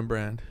girlfriend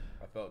brand.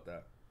 I felt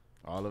that.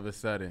 All of a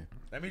sudden,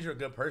 That means you're a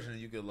good person and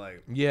you could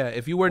like. Yeah,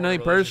 if you were Or a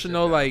nothing person,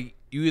 though, relationship, like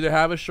you either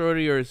have a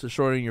shorty or it's a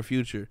shorty in your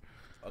future.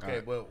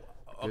 Okay, but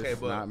this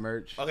is not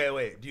merch. okay,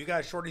 wait. Do you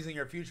got shorties in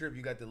your future if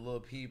you got the little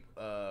peep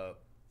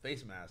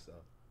face mask though?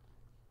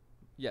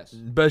 Yes.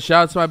 But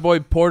shout out to my boy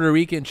Puerto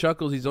Rican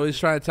Chuckles. He's always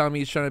trying to tell me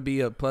he's trying to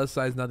be a plus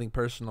size, nothing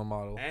personal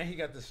model. And he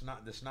got the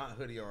snot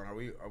hoodie on. Are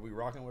we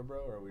rocking with bro?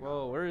 Or are we?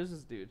 Whoa, where is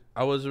this dude?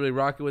 I was really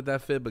rocking with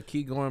that fit, but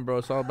keep going, bro.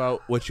 It's all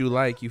about what you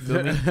like. You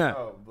feel me?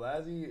 Bro,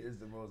 Blazzy is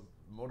the most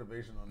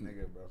motivational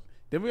nigga, bro.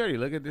 Didn't we already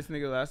look at this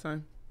nigga last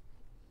time?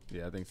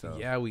 Yeah, I think so.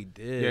 Yeah, we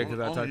did. Yeah, 'cause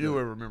I Only talked you to-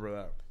 would remember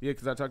that. Yeah,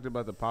 because I talked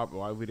about the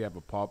Why would he have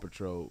a Paw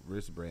Patrol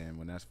wristband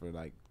when that's for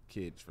like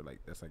kids for like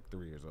that's like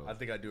 3 years old. I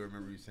think I do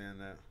remember you saying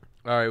that.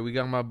 All right, we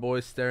got my boy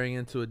staring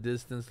into a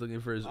distance looking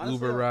for his Honestly,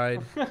 Uber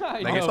ride. Like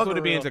it's supposed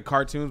to be into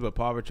cartoons, but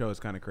Paw Patrol is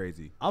kind of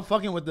crazy. I'm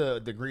fucking with the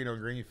green on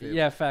green fit.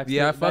 Yeah, facts.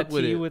 Yeah, I That fuck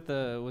with tee it. with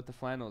the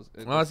flannels.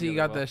 Honestly, you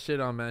got that shit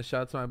on, man.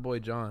 Shout out to my boy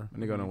John.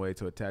 And they going away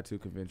to a tattoo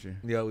convention.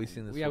 Yeah, we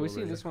seen this. Yeah, we fool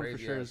seen already. this one for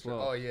Crazy sure ass as shit.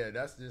 well. Oh yeah,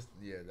 that's just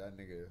that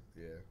nigga.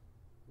 Yeah,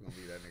 we're gonna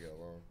leave that nigga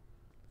alone.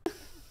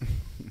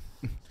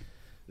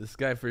 This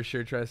guy for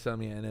sure tried to sell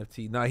me an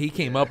NFT. Nah, he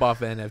came up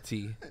off an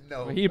NFT.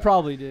 No, He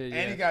probably did. and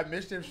Yeah. he got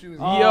mischief shoes.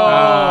 Yo,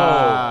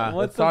 Ah.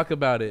 let's talk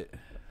about it.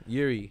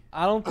 Yuri.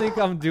 I don't think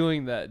I'm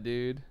doing that,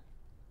 dude.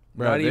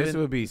 Bro, Not this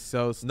even- would be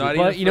so stupid. not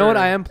But even you know what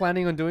for- I am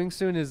planning on doing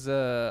soon is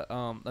a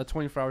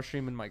 24-hour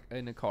stream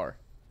in a car.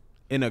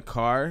 In a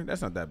car?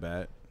 That's not that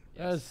bad.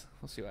 Yes.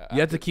 We'll see what You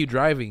have to keep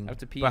driving. I have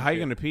to pee. But and how you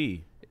shit. gonna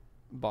pee?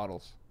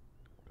 bottles?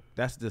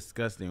 That's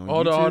disgusting. On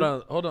Hold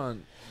YouTube?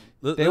 on.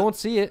 They won't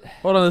see it.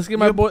 Hold on. Let's get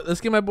my boy.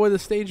 Let's get my boy the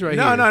stage right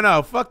here.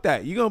 No. Fuck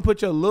that. You gonna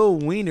put your little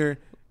wiener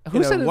Who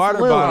in said a it's water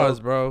little? bottle? Pause,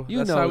 bro. You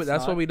that's know how it's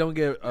that's why not. we don't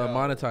get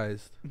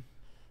monetized. You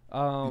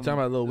talking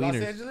about little Los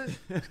wieners? Angeles.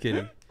 Just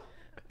kidding.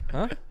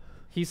 Huh?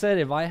 He said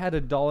if I had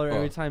 $1 Oh.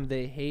 every time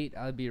they hate,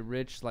 I'd be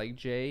rich like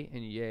Jay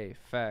and Yay.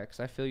 Facts.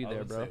 I feel you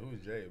there, bro.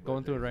 Who's Jay?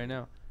 Going through it right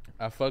now.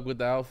 I fuck with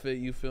the outfit.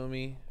 You feel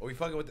me? Are we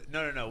fucking with?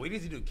 No. We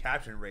need to do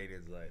caption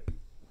ratings. Like,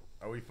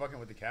 are we fucking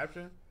with the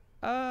caption?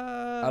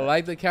 I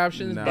like the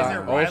captions, Nah. but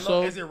Is it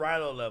also,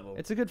 Rilo level?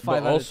 It's a good but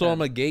 5 out of also 10.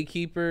 I'm a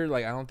gatekeeper.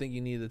 Like I don't think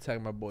you need to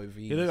tag my boy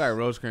V. He look like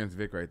Rosecrans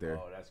Vic right there.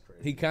 Oh, that's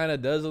crazy. He kind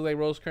of does look like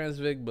Rosecrans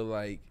Vic, but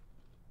like,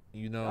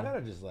 you I know.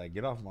 gotta just like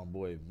get off my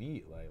boy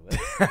meat. Like,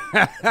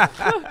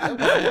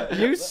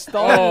 You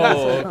started.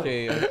 Oh,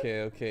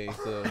 okay.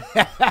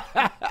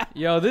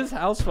 Yo, this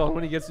house phone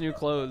when he gets new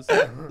clothes.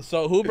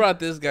 So who brought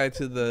this guy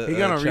to the? He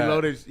got on chat?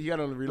 reloaded. He got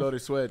on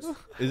reloaded sweats.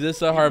 Is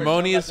this a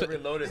harmonious?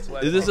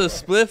 Is this a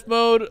spliff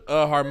mode?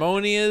 A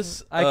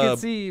harmonious? I can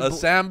see a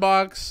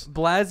sandbox.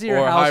 Blazzy Or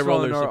or high house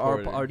roller phone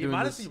supporter. are He doing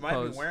might this be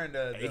pose. wearing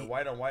the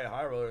white on white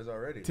high rollers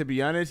already. To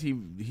be honest,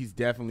 he's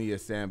definitely a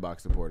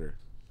sandbox supporter.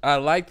 I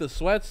like the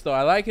sweats though.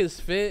 I like his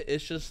fit.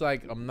 It's just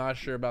like I'm not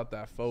sure about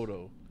that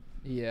photo.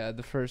 Yeah,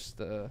 the first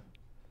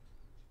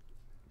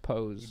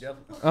pose. He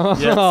definitely- Oh.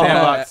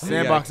 Sandbox, Yeah,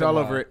 sandbox come all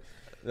on. over it.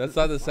 That's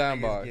not the Niggas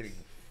sandbox. getting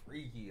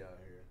freaky out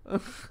here.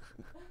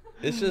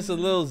 It's just a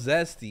little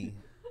zesty.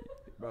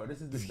 Bro,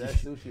 this is the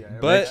best sushi I ever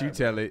But- Let you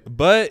tell it.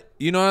 But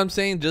you know what I'm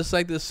saying? Just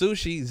like the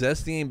sushi,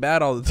 zesty ain't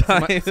bad all the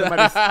time.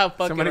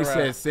 Somebody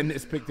said send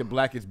this pic to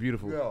Black is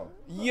beautiful.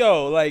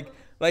 Yo, like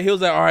he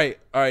was like, all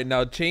right,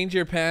 now change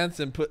your pants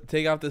and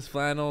take off this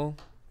flannel.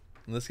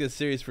 Let's get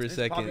serious for a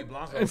second.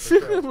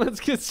 Let's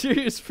get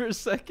serious for a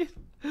second.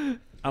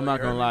 I'm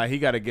not gonna lie. He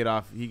gotta get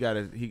off. He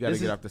gotta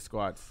get off the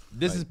squats.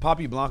 This is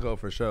Poppy Blanco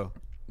for sure.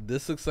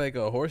 This looks like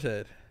a horse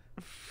head.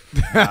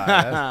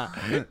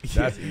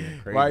 That's even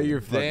crazy. Why are you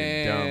fucking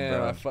Damn,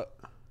 dumb, bro?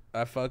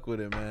 I fuck with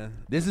it, man.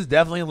 This is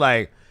definitely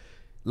like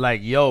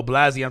yo,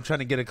 Blazzy, I'm trying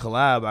to get a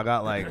collab. I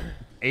got like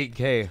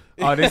 8K.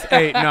 Oh,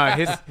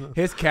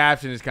 his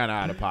caption is kind of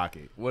out of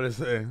pocket. What is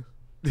it?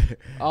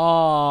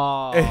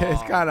 Oh,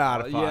 It's kinda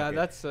out of Yeah, pocket.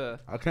 that's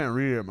I can't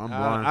read it. I'm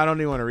blind. I don't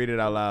even want to read it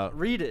out loud.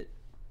 read it.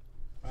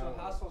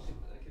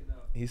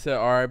 He said,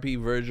 "R.I.P.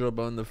 Virgil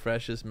Bone, the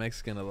freshest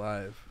Mexican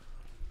alive."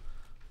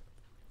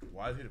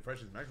 Why is he the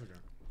freshest Mexican?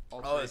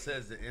 Oh, it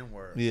says the N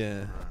word.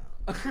 Yeah.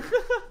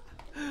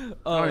 Oh,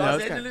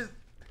 Los it's Angeles.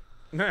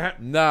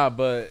 Nah,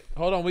 but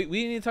hold on. We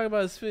need to talk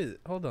about his fit.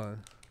 Hold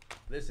on.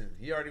 Listen,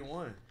 he already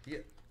won.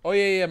 Oh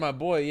yeah, my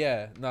boy.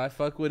 Yeah. No, I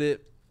fuck with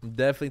it. I'm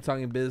definitely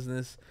talking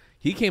business.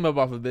 He came up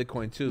off of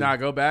Bitcoin too. Nah,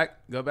 go back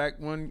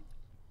one.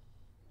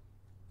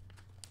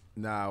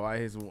 Nah, why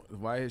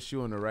his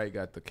shoe on the right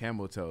got the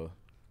camel toe?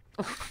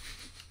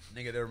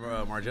 Nigga, they're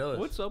Margielas.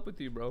 What's up with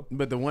you, bro?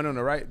 But the one on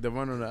the right, the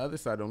one on the other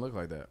side don't look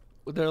like that.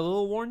 They're a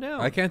little worn down.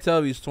 I can't tell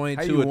if he's How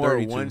 22 you or wore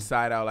 32. one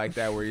side out like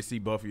that where you see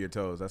both of your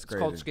toes? That's It's crazy.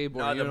 called skateboarding.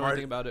 Nah, You the don't know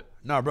anything about it.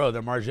 Nah, bro,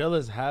 the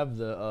Margielas have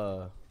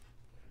the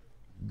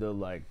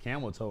like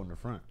camel toe in the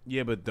front.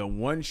 Yeah, but the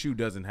one shoe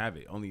doesn't have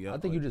it. Only I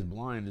think you just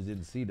blind and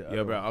didn't see the. Yo,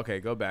 other bro. one. Okay,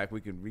 go back.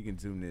 We can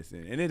zoom this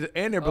in,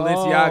 and they're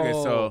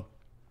Balenciagas, so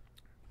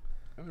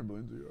I'm in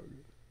Balenciaga.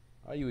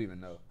 How you even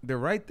know? they're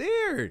right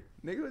there.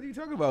 Nigga, what are you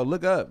talking about?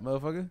 Look up,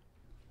 motherfucker.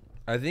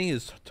 I think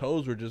his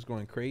toes were just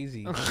going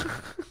crazy.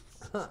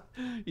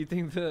 You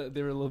think they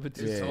were a little bit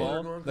too Yeah.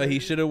 small? Like he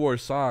should have wore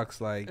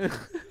socks. Like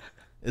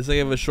it's like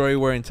if a shorty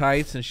wearing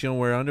tights and she don't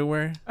wear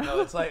underwear.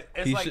 No, it's like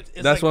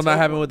That's what might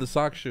happen with the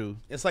sock shoe.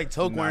 It's like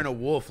Toke Nah. wearing a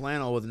wool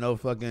flannel with no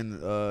fucking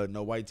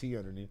no white tee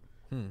underneath.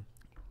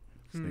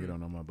 This nigga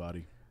don't know my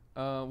body.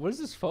 Where's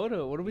this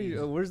photo? What are we?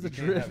 Where's the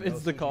drip?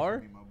 It's the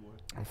car.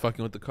 I'm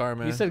fucking with the car,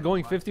 man. He said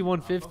going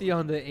 5150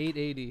 on the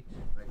 880.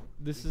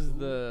 This is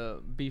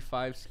the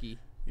B5 ski.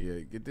 Yeah,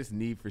 get this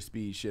Need for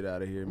Speed shit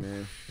out of here,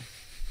 man.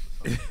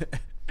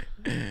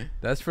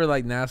 That's for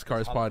like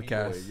NASCAR's Yeah,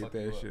 podcast. get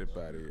that shit up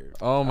out of here.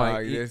 Oh my!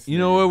 Yes, you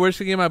know nigga. what? We're just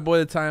gonna give my boy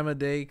the time of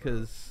day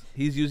because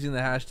he's using the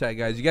hashtag,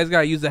 guys. You guys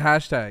gotta use the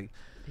hashtag.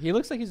 He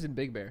looks like he's in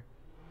Big Bear.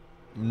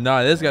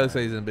 Nah, this guy looks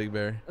like he's in Big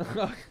Bear.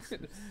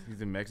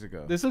 He's in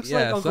Mexico. This looks Yeah,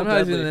 like Uncle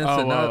sometimes he's Deadly. in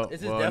oh, well,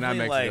 This is well, not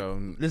definitely Mexico.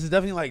 like this is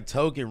definitely like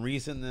Token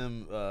Reese and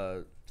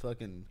them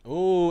fucking.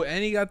 Ooh,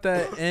 and he got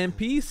that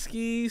MP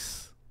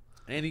skis.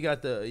 And he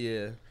got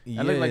the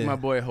I look like my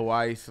boy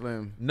Hawaii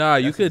Slim. Nah,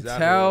 you That's could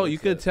exactly tell. what it You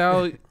could said.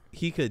 tell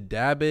he could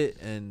dab it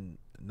and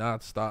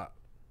not stop.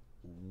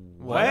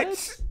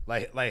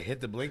 like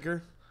hit the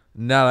blinker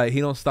Nah, like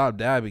he don't stop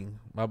dabbing.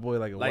 My boy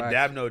like a like wax.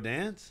 dab no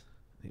dance.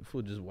 He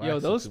fool just wax Yo, it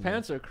those too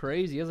pants are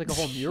crazy. He has like a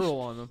whole mural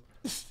on them.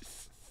 much.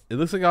 It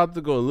looks like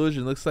optical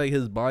illusion. Looks like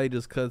his body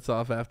just cuts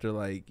off after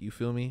like you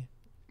feel me.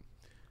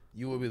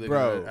 You would be looking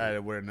Bro.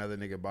 at where another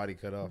nigga body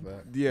cut off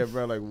at. Yeah,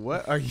 bro. Like,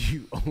 what are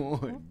you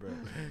on,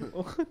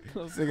 bro?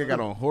 This nigga got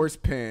on horse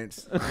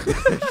pants.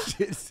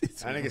 Shit's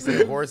I nigga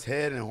said horse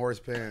head and horse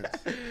pants.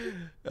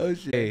 oh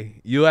shit.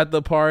 Hey, you at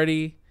the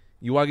party?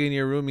 You walk in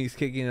your room, he's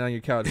kicking it on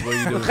your couch. What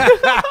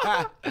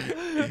are you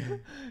doing?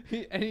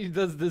 And he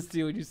does this to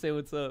you when you say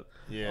what's up.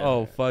 Yeah.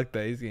 Oh fuck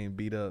that! He's getting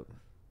beat up.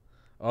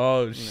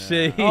 Oh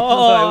shit! He's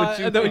Oh, like, what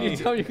you and then when you mean?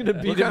 tell him you're gonna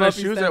beat What him kind up, of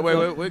he shoes stands are? Wait,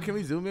 up. wait. Can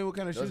we zoom in? What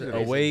kind of Those shoes are are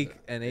they? Awake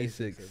and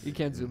Asics. You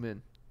can't zoom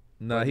in.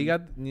 No, he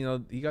got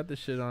he got the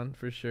shit on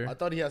for sure. I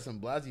thought he had some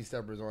Blazzy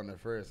steppers on there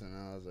first, and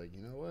I was like,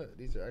 you know what?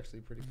 These are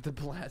actually pretty. The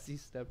Blazzy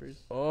steppers.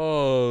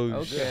 Oh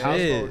Okay. shit!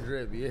 HousePhone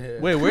drip, yeah.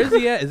 Wait, where's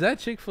he at? Is that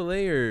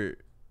Chick-fil-A or?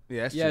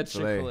 Yeah, that's Yeah, it's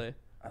Chick-fil-A.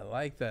 Chick-fil-A. I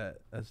like that.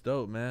 That's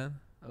dope, man.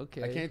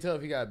 Okay. I can't tell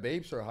if he got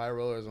babes or high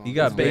rollers on. You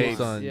got It's babes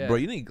babes. on, Yeah. bro.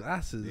 You need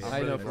glasses.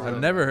 I know for I've real.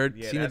 never heard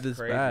Yeah, seen it that's this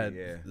crazy, bad.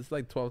 yeah. This is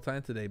like 12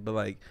 times today, but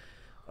like,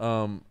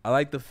 I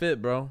like the fit,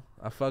 bro.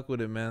 I fuck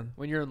with it, man.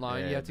 When you're in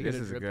line, you have to get a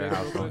this is drip good pic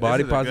real HousePhone. quick.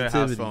 Body This is a good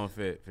positivity. HousePhone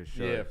fit for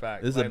sure. Yeah,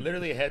 facts. This is Like a-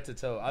 literally head to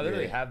toe. I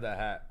literally Yeah. have that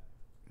hat.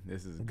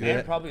 This is Good. good.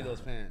 And probably those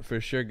pants. For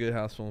sure, good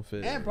house phone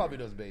fit. And probably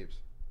those babes.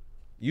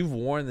 You've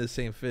worn the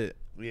same fit.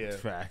 Yeah.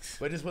 Facts.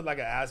 But just with like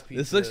an ass pizza.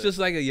 This looks just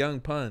like a young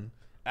pun.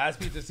 ass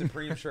pizza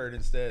Supreme shirt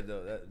instead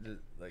though. That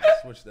just like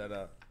switch that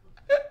up.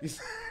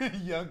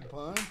 Young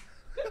pun.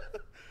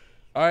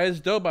 All right, it's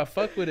dope. I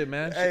fuck with it,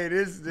 man. Hey,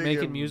 this nigga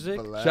Making music?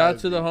 Blazzy. Shout out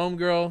to the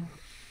homegirl.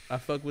 I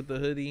fuck with the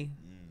hoodie.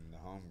 The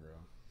homegirl.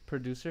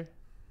 Producer.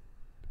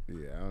 Yeah,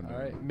 I don't know.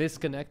 All right.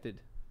 Misconnected.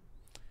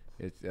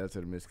 It's that's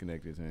what the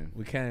misconnected man.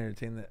 We can't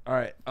entertain that. All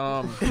right.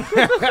 Hold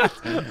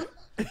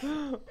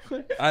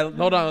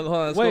on.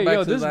 Let's Wait, go back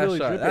yo, to the this is last really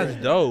shot. drippy That's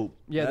right dope.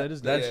 Yeah, that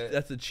is That's dope.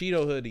 that's a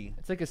Cheeto hoodie.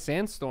 It's like a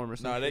sandstorm or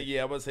something.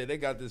 No, I would say they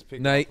got this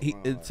picture. No,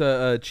 it's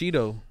a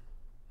Cheeto.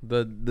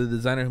 The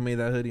designer who made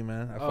that hoodie,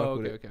 man. I fuck Oh,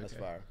 with okay, it. okay, That's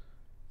okay. fire.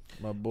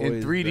 My boy.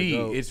 In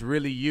 3D, it's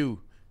really you.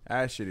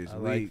 That shit is I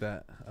weak. like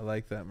that. I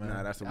like that, man.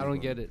 Nah, that's a I weak don't one.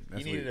 get it.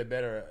 That's He needed weak. a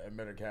better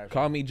caption.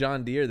 Call me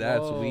John Deere.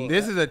 That's Whoa. weak.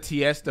 This is a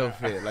Tiesto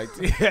fit. Like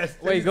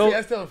Tiesto. Wait, go.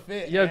 Tiesto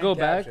fit Yeah, and go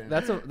back. caption.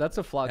 That's a And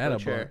Flacco a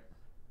chair.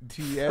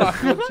 Tiesto.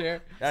 Flacco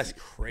chair. That's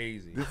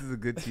crazy. This is a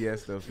good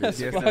Tiesto fit. That's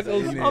Tiesto's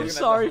Flacco's- in I'm it.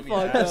 sorry, That's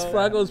what we That's had.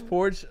 Flacco's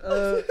porch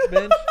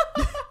bench.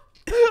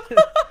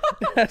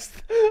 that's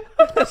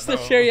the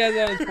chair he has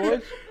on his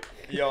porch.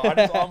 Yo, I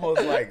just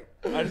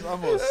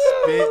almost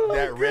spit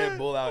that Red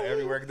Bull out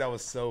everywhere because that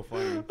was so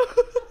funny.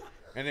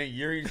 And then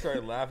Yuri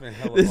started laughing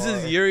hella This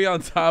hard. is Yuri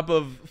on top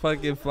of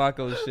fucking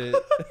Flacco shit.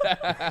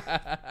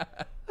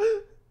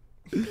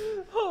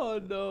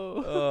 Oh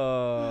no.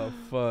 Oh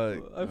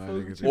fuck. I Nah,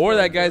 fucking niggas- Or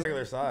that guy's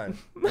regular side.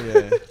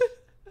 yeah.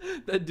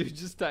 that dude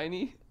just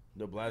tiny.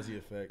 The Blazzy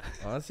effect.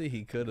 Honestly,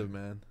 he could have,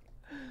 man.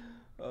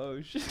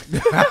 Oh shit.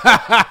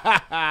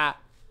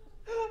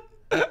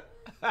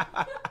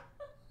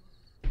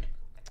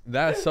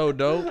 That's so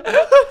dope.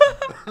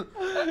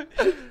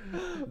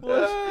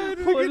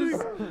 What is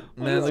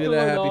Man, look at going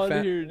that happy on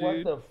fat. here, What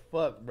dude? the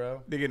fuck,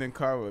 bro? Nigga in the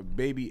car with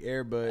baby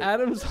Airbud.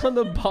 Adam's on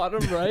the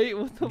bottom right.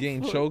 What the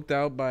Getting fuck? choked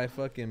out by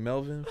fucking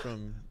Melvin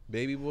from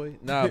Baby Boy.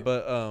 Nah,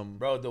 but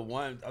Bro, the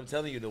one I'm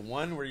telling you, the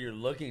one where you're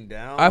looking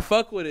down. I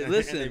fuck with it. and they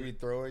Listen, be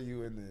throwing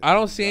you in the. I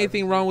don't see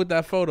anything wrong with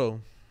that photo.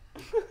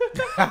 Is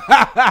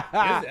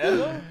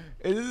Ezo?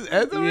 Is this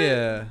Ezra?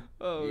 Yeah.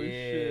 Oh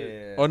shit.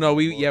 Yeah. Oh no,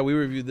 we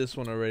reviewed this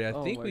one already. I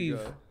Oh think my we've.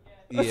 God.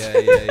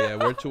 Yeah.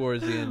 We're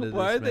towards the end of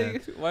Why are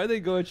this, man. they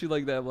go at you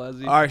like that,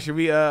 Blazzy? All right, should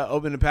we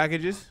open the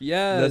packages?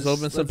 Yes, Let's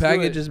open some do it.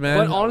 packages, man.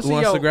 But Who honestly,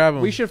 wants yo, to grab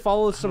 'em? we should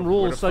follow some Where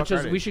rules, the such fuck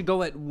as are we they? should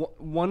go at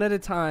one at a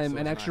time So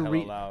and it's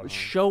actually not hella loud, huh?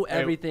 show Hey,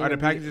 everything. Are the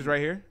and we- packages right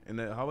here in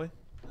the hallway?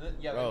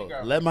 Bro,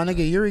 let my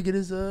nigga Yuri get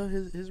his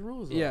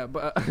rules. Off. Yeah,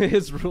 but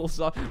his rules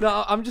off.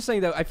 No, I'm just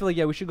saying that I feel like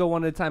we should go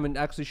one at a time and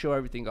actually show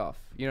everything off.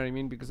 You know what I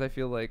mean? Because I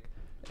feel like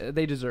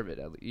they deserve it.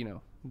 You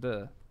know,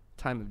 the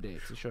time of day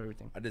to show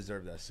everything. I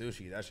deserve that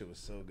sushi. That shit was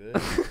so good.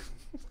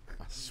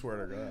 I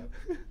swear to God,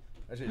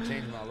 that shit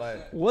changed my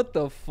life. What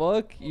the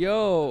fuck,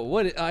 yo?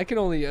 What? I can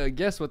only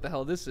guess what the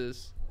hell this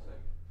is.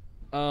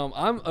 I'm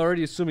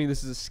already assuming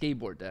this is a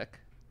skateboard deck,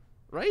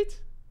 right?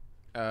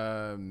 It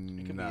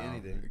could be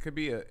anything. It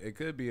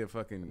could be a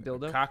fucking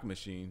Dildo? cock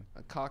machine.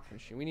 A cock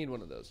machine. We need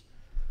one of those.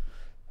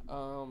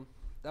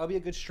 That would be a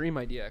good stream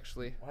idea,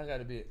 actually. Why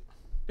gotta be?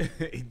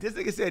 This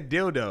nigga said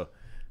dildo.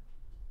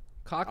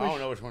 Cock I don't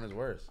machine. know which one is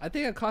worse. I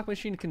think a cock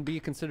machine can be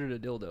considered a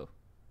dildo.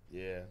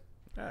 Yeah.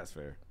 That's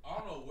fair. I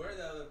don't know where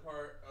the other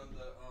part of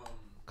the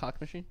cock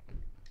machine?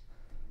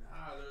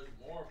 Nah, there's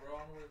more, bro. I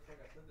don't know where the fuck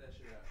I put that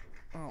shit at.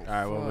 Oh, All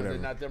right, well, Is whatever.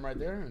 it not them right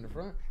there in the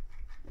front?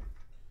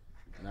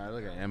 Nah,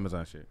 look at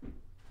Amazon shit.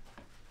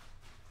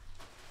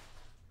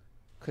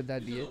 could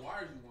that be These are it? the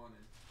wires you wanted.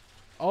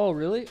 Oh,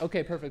 really?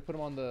 Okay, perfect. Put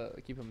them on the.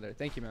 Keep them there.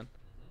 Thank you, man.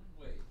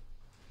 Wait.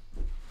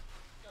 You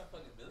got a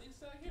fucking million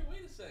stack here?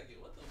 Wait a second.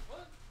 What the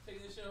fuck?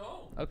 Taking this shit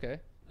home. Okay.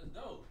 That's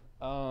dope.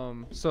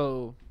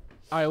 So,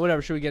 all right,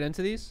 whatever. Should we get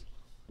into these?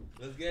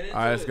 Let's get into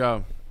All right, let's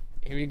go.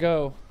 Here we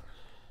go.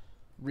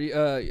 Woo!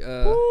 Hopefully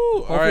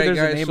All right, there's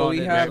a guys. name So on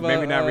we it. have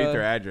Maybe not read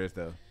their address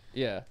though.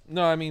 Yeah.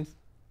 No, I mean,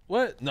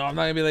 what? No, I'm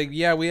not gonna be like,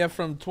 yeah, we have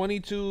from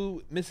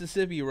 22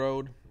 Mississippi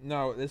Road.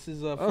 No, this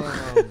is from.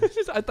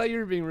 I thought you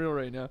were being real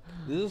right now.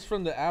 This is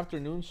from the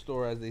afternoon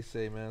store, as they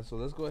say, man. So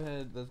let's go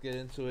ahead. Let's get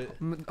into it.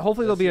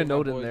 Hopefully there'll Let's be see a what my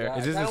note in boy there. got.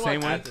 Is this I the kinda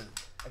same want- one?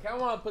 I kind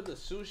of want to put the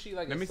sushi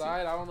like Let me see.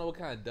 aside. I don't know what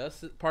kind of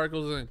dust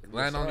particles are gonna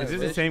land on Is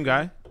this. this the bitch. same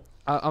guy?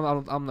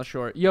 I'm not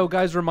sure. Yo,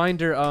 guys,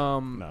 reminder.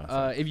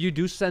 sorry. If you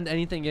do send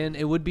anything in,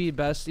 it would be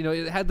best. You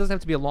know, doesn't have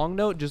to be a long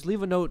note. Just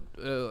leave a note,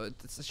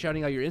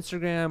 shouting out your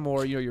Instagram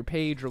or your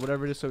page or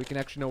whatever it is, so we can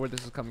actually know where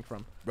this is coming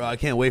from. Bro, I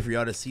can't wait for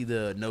y'all to see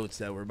the notes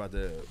that we're about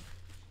to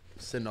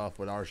send off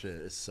with our shit.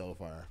 It's so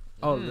fire.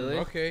 Oh, really?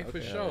 Okay, for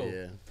Hell sure.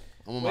 yeah.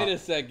 I'm on Wait my- a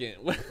second.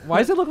 Why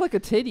does it look like a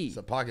titty? It's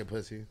a pocket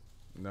pussy.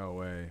 No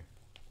way.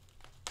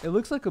 It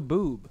looks like a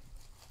boob.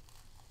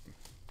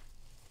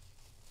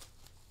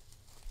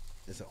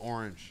 It's an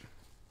orange.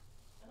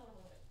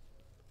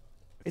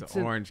 It's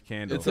an- an orange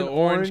candle. It's an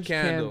orange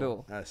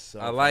candle. That's so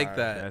I like fire.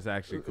 that. That's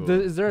actually cool.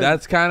 Is there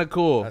That's kind of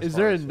cool. That's is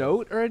there a fire, so-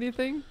 note or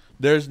anything?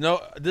 There's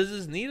no. Does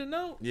this need a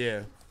note?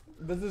 Yeah.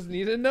 Does this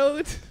need a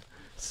note?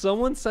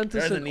 Someone sent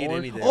us Doesn't an need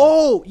orange. anything.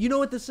 Oh, you know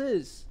what this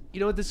is? You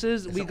know what this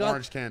is? It's we an got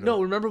orange candle.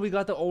 No, remember we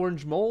got the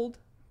orange mold.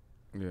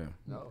 Yeah.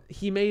 No.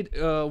 He made.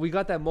 We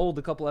got that mold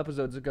a couple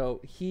episodes ago.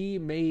 He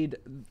made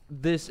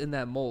this in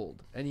that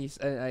mold, and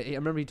I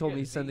remember he told me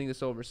he's sending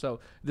this over. So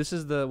this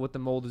is what the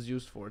mold is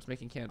used for. It's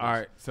making candles. All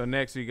right. So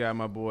next we got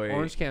my boy,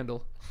 Orange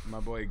candle. my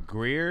boy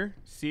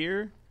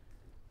Sear.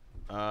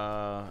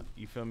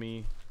 You feel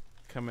me?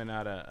 Coming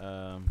out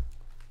of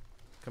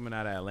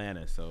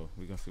Atlanta. So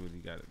we gonna see what he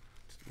got.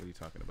 What he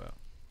talking about?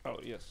 Oh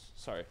yes,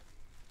 sorry.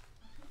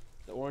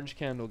 The orange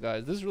candle,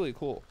 guys. This is really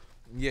cool.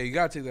 Yeah, you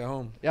gotta take that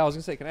home. Yeah, I was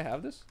gonna say, can I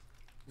have this?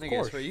 Nigga,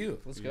 course. it's for you.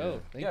 Let's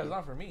go. Thank Yeah, you. it's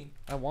not for me.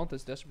 I want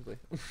this desperately.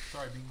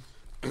 Sorry,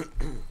 Beans.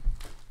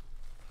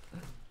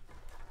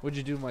 What'd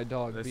you do to my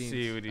dog? Let's Beans?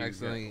 see what he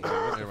Accidentally-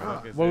 got. Never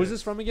mind. What was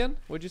this from again?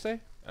 What'd you say?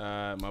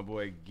 My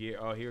boy Gear.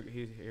 Oh,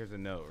 here's a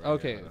note. Right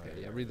Okay, here.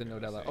 okay, yeah. Read the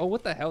note out loud. Oh,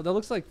 what the hell? That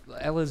looks like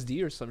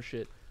LSD or some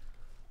shit.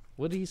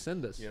 What did he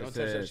send us? Yeah, It don't touch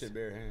that says- shit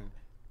bare hand.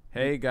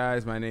 Hey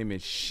guys, my name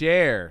is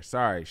Cher.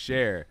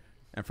 Cher.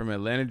 I'm from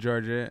Atlanta,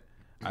 Georgia.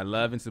 I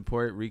love and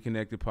support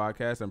Reconnected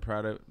podcast. I'm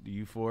proud of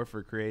you for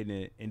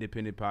creating an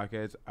independent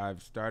podcast.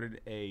 I've started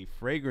a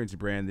fragrance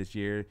brand this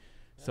year,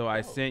 so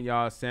I sent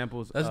y'all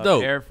samples That's of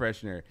dope. air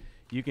freshener.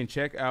 You can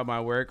check out my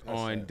work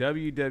on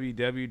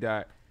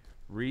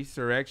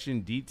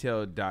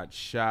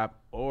www.resurrectiondetail.shop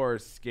or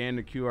scan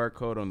the QR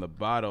code on the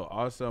bottle.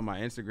 Also, my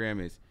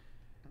Instagram is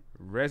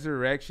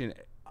resurrection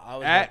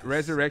at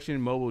resurrection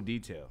mobile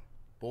detail.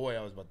 Boy,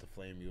 I was about to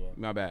flame you up. Mm.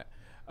 My bad.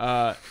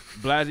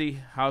 Blazzy,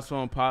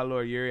 HousePhone,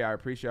 Podlord, Yuriy, I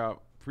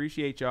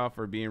appreciate y'all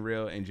for being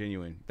real and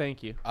genuine.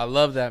 Thank you. I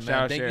love that, man.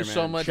 Shout out Thank Cher, you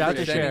so man. much Shout out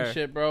for to sending Cher.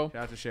 shit, bro.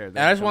 Shout out to Cher. And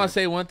I just want to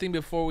say one thing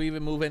before we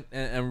even move in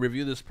and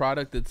review this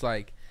product. It's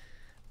like,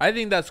 I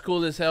think that's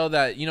cool as hell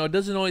that, it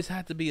doesn't always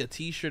have to be a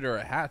t-shirt or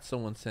a hat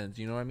someone sends.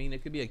 You know what I mean?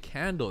 It could be a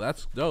candle.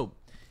 That's dope.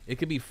 It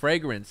could be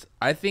fragrance.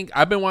 I think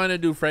I've been wanting to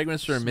do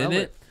fragrance for a Smell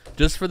minute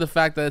just for the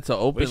fact that it's an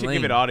open we should lane.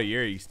 give it all to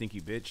Yuri, you stinky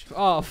bitch.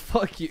 Oh,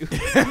 fuck you.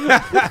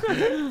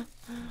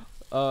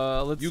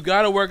 Let's You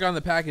got to work on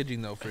the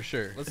packaging, though, for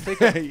sure. let's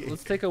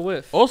take a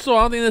whiff. Also,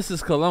 I don't think this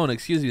is cologne.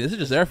 Excuse me. This is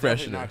just air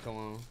Definitely freshener. not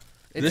cologne.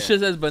 This shit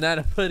says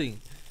banana pudding.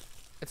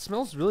 It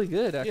smells really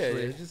good, Yeah,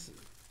 actually. it's just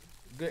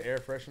good air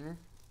freshener.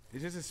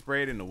 It's just a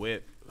spray it in the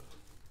whip.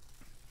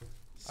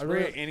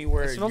 Spray it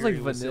anywhere. It smells Yuri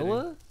like was sitting.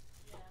 vanilla.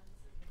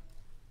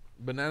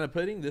 Banana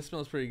pudding? This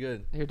smells pretty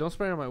good. Here, don't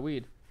spray it on my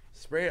weed.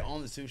 Spray it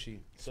on the sushi.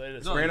 So it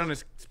is Spray it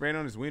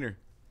on his wiener.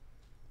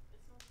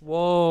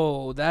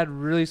 Whoa, that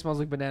really smells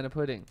like banana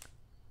pudding.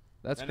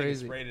 That's That nigga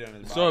crazy. sprayed it on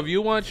his So if body.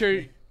 you want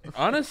your...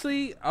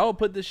 Honestly, I'll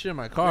put this shit in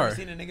my You car. ever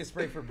seen a nigga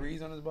spray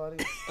Febreze on his body?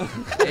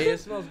 Hey, it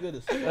smells good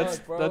as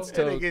fuck, bro. That's That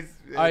toad. nigga's-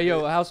 All right,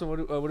 yo, House, what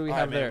do we All right,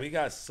 have man, there? we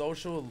got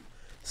social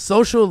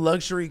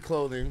luxury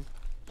clothing.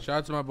 Shout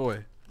out to my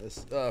boy.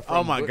 That's, Oh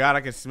from my Bud- god,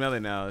 I can smell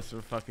it now. It's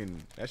so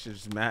fucking. That's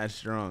just mad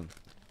strong.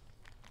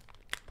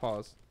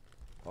 Pause.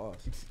 Pause.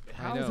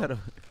 How know. is that?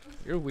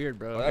 You're weird,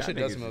 bro. That shit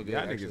does smell good.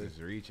 Y'all niggas Actually.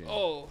 is reaching.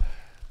 Oh,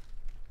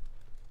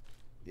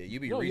 Yeah, you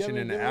be Yo, you reaching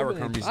haven't in the even opened it.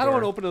 Abercrombie store. I don't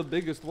want to open the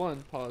biggest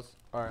one. Pause.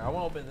 All right, I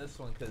want to open this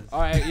one because All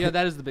right, yeah,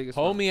 that is the biggest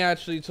one. homie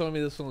actually told me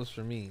this one was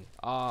for me.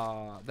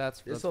 Ah,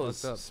 that's This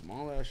fucked up.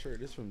 small ass shirt.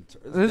 This from.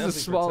 This is a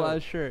small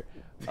ass shirt.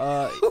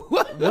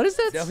 What does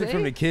that Definitely say?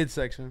 from the kids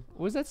section.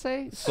 What does that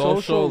say?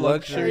 Social He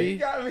luxury.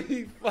 got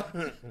me.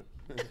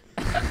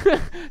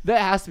 That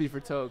has to be for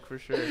Toke for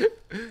sure.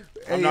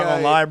 I'm not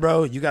gonna lie,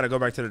 bro. You got to go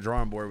back to the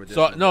drawing board with this.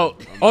 So no,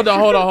 hold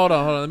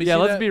on. Let me Yeah, see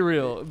let's that. be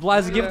real.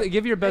 Blazzy,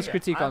 give your best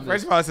critique on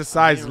First this. of all, it's a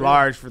size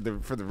large for the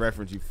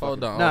reference. You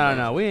Hold fucking. on.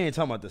 No. We ain't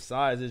talking about the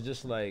size. It's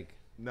just like,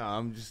 No,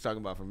 I'm just talking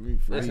about for me.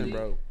 For listen, me.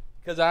 bro.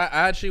 Because I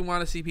actually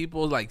want to see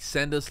people like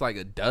send us like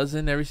a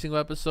dozen every single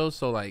episode.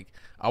 So like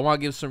I want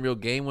to give some real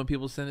game when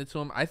people send it to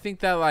them. I think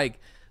that like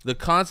the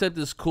concept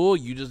is cool.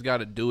 You just got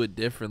to do it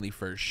differently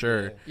for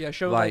sure. Yeah,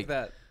 show like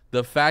that.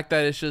 The fact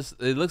that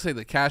it looks like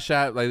the Cash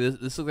App, like this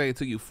looks like it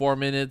took you 4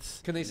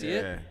 minutes. Can they see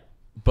it?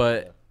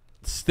 But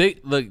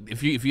look,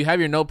 if you have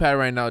your notepad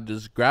right now,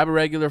 just grab a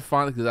regular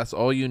font because that's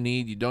all you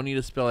need. You don't need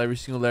to spell every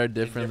single letter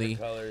differently.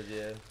 Colors,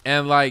 yeah.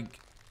 And like,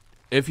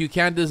 if you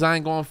can't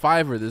design, go on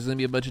Fiverr. There's gonna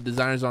be a bunch of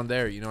designers on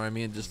there. You know what I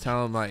mean? Just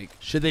tell them like,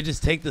 Should they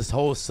just take this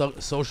whole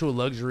social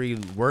luxury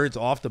words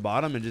off the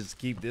bottom and just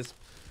keep this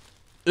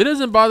it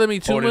doesn't bother me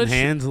too holding much.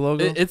 hands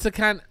logo? It's a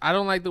kind. I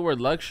don't like the word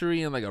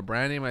luxury and like a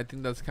brand name. I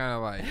think that's kind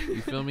of like,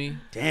 you feel me?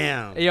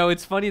 Damn. Yo,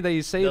 it's funny that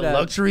you say The that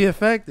luxury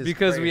effect is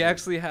because we crazy.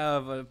 actually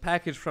have a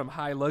package from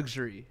High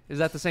Luxury. Is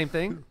that the same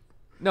thing?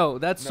 No,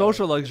 that's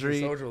social luxury.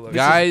 social luxury.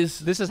 Guys,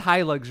 This is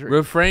High Luxury.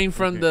 refrain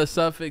from the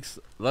suffix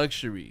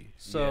luxury.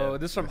 So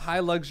this is from High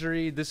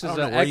Luxury. This is I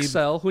don't know why you-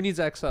 XL. Who needs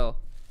XL?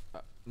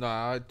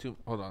 No,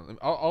 hold on.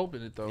 I'll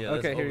open it though. Yeah,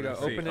 let's Okay, here you go.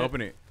 open Open it.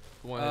 Open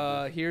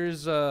it.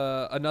 Here's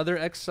another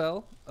XL.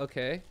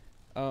 Okay.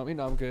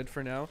 I'm good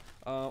for now.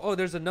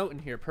 There's a note in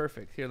here.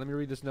 Perfect. Here, let me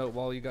read this note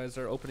while you guys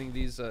are opening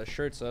these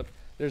shirts up.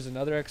 There's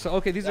another XL.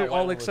 Okay, these are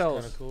all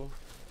XLs. Cool.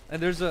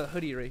 And there's a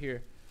hoodie right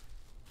here.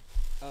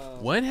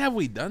 When have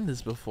we done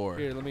this before?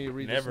 Here, let me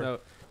read Never. this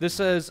note. This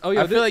says,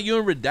 I feel like you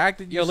and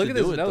Redacted yo, used look to at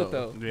do this it, note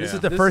though. Yeah. This is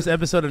the first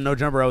episode of No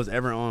Jumper I was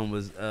ever on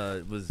was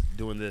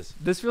doing this.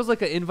 This feels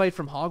like an invite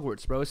from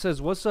Hogwarts, bro. It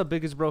says, "What's up,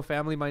 biggest bro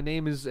family? My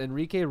name is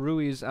Enrique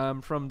Ruiz.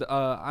 I'm from the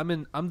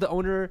I'm the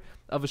owner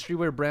of a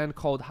streetwear brand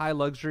called High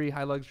Luxury.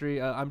 High Luxury.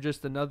 I'm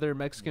just another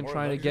Mexican More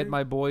trying to get luxury?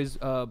 my boys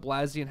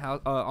Blazzy and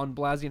on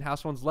Blazzy and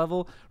HousePhone's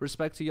level.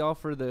 Respect to y'all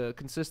for the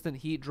consistent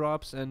heat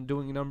drops and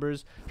doing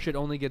numbers. Shit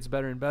only gets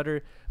better and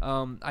better.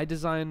 I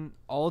design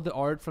all the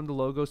art from the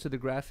logos to the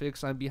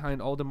graphics. I'm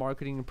behind all the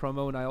marketing and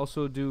promo, and I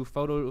also do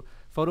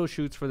photo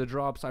shoots for the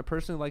drops. I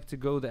personally like to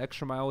go the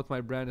extra mile with my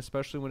brand,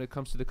 especially when it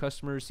comes to the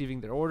customer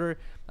receiving their order.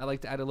 I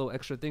like to add a little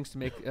extra things to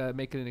make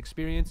it an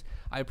experience.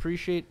 I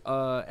appreciate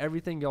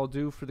everything y'all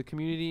do for the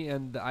community,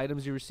 and the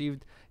items you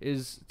received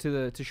is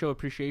to show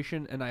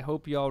appreciation, and I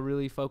hope y'all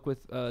really fuck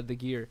with the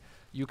gear.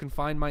 You can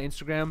find my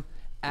Instagram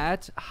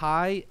at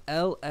High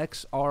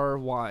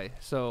LXRY.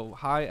 So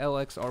High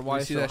LXRY.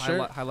 You see so that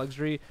shirt? High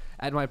Luxury.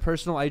 And my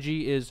personal IG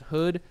is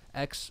Hood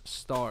X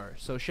Star.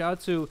 So shout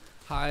out to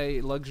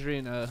High Luxury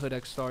and Hood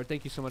X Star.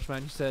 Thank you so much,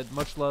 man. He said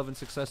much love and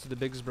success to the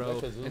biggest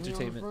bro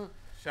entertainment.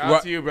 Shout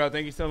out to you, bro.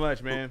 Thank you so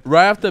much, man.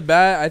 Right off the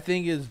bat, I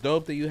think it's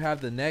dope that you have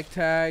the neck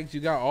tags.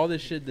 You got all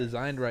this shit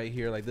designed right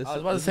here. Like this, I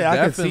was about to this say, is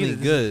I could see definitely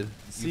this. good.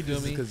 See, You feel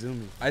this me? is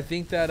Kazumi. I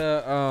think that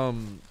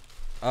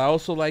I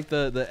also like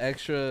the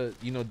extra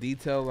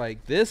detail.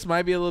 Like this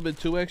might be a little bit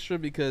too extra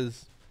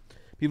because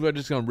people are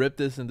just gonna rip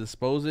this and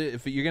dispose it.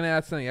 If you're gonna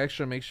add something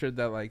extra, make sure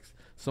that like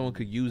someone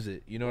could use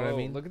it. You know what I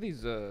mean? Look at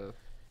these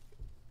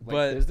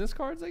But business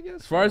cards, I guess.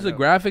 as far as the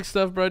graphic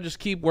stuff, bro, just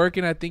keep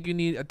working. I think you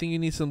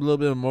need some little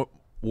bit of more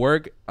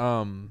work.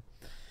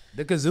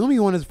 The Kazumi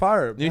one is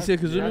fire. You see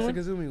the Kazumi That's one?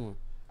 the Kazumi one.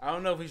 I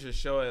don't know if we should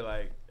show it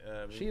like.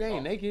 She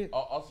ain't naked.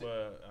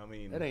 But I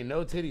mean, That ain't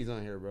no titties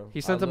on here, bro.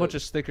 He sent a look. bunch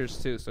of stickers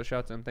too, so shout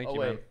out to him. Thank Oh, you,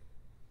 wait. man.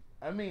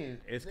 I mean,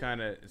 it's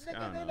kind of. I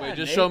don't know. Wait,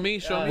 just show me.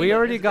 Show me. We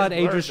already it's- got it's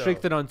age blurred,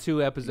 restricted on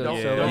 2 episodes.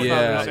 Don't- so don't it's Yeah,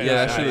 not yeah, really-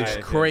 that shit Yeah, looks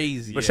yeah.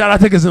 crazy. but shout out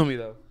to Kazumi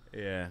though.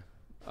 Yeah.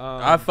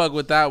 I fuck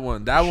with that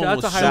one. That one shout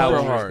was out to super High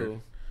Luxury.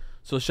 hard.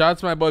 So shout out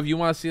to my boy. If you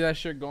want to see that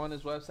shirt, go on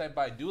his website.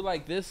 But I do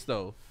like this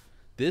though.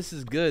 This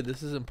is good.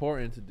 This is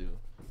important to do.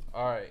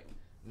 All right.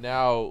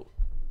 Now,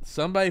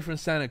 somebody from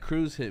Santa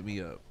Cruz hit me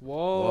up.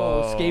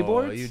 Whoa,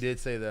 skateboards? You did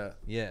say that.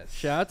 Yes.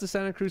 Shout out to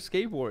Santa Cruz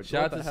Skateboards.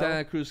 Shout out What to the hell?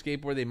 Santa Cruz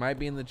Skateboard. They might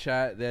be in the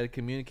chat. They had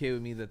communicated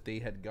with me that they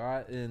had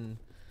gotten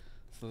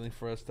something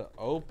for us to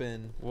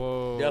open,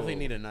 Whoa. Definitely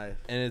need a knife.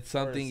 and it's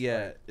something. First,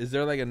 Yeah. like, Is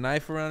there like a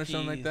knife around or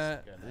something like keys.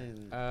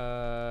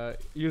 that?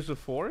 Use a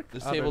fork?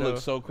 This I table don't know.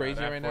 looks so crazy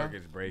that right now. fork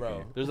is breaking.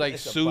 Bro. There's like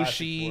It's a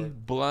plastic sushi, fork.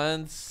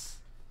 blunts.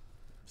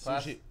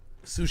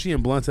 Sushi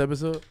and blunts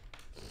episode.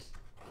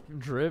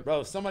 Drip.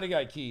 Bro, somebody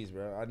got keys,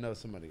 bro. I know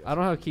somebody got. I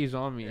don't have keys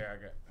on me. Yeah,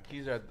 I got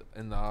Keys are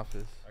in the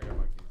office. my keys.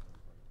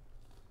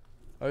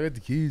 I got the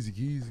keys.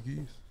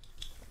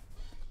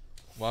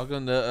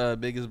 Welcome to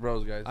Biggest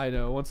Bros, guys. I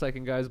know. 1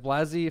 second, guys.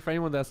 Blazzy, for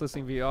anyone that's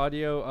listening via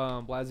audio,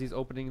 Blazzy's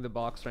opening the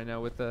box right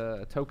now with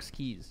Toke's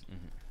keys.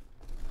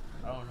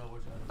 I don't know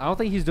which one. I don't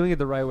think he's doing it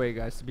the right way,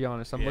 guys. To be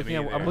honest, I'm Yeah, looking me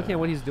at either. I'm looking at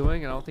what he's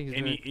doing, and I don't think he's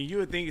And doing. you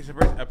would think it's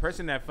a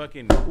person that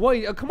fucking.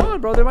 Wait, come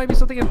on, bro. There might be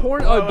something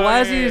important. Oh, Oh,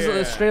 Blazzy yeah, is yeah,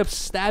 yeah. straight up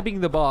stabbing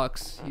the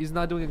box. He's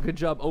not doing a good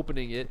job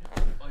opening it.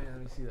 Oh yeah, let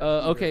me see that.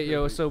 Okay,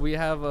 yo. So we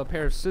have a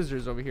pair of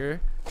scissors over here.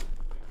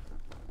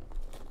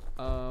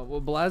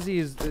 Well, Blazzy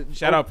is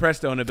Shout out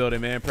Presto in the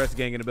building, man. Press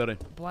gang in the building.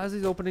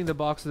 Blazzy's opening the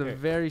box in a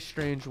very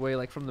strange way,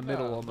 like from the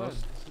middle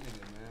almost.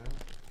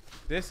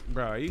 This,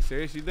 bro, are you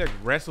serious? You like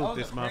wrestled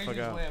this motherfucker That was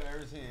the out. craziest way I've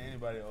ever seen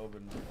anybody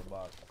open a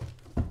box.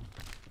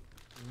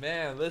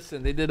 Man,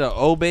 listen, they did an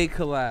Obey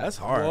collab. That's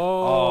hard.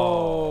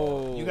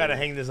 Whoa. Oh, you gotta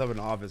hang this up in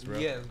the office, bro.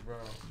 Yes, bro.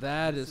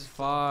 That is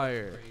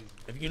fire.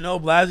 If you know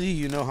Blazzy,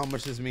 you know how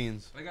much this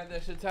means. I got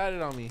that shit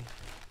tatted on me.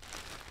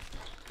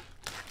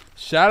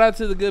 Shout out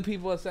to the good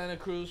people at Santa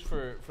Cruz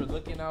for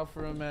looking out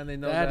for him, man. They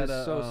know That that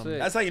is so sick.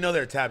 That's how you know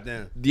they're tapped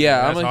in. Yeah,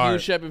 I'm That's a hard.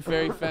 huge Shepard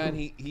Ferry fan.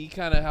 He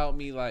kind of helped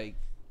me, like,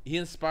 he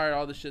inspired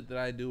all the shit that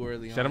I do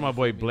early on. Shout out my you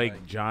boy feel me? Blake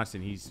Like,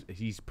 Johnson.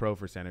 He's pro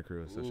for Santa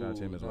Cruz, so shout out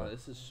to him as no, well.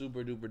 this is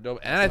super duper dope.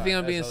 And I think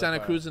I'm being that's Santa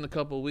hella Cruz in a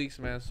couple of weeks,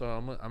 man.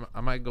 So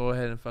I might go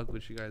ahead and fuck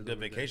with you guys. Good over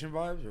there. vacation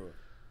vibes,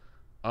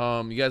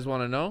 or You guys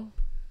want to know?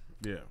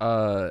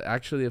 Yeah.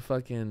 Actually, a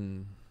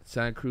fucking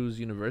Santa Cruz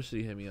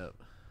University hit me up.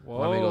 Whoa.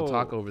 Want me to go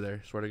talk over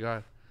there? Swear to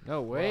God.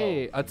 No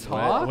way. A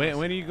talk? When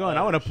are you going?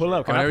 I want to pull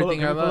up. Can On I pull up? everything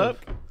Can I I pull love.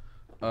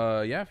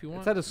 up? Yeah, if you want.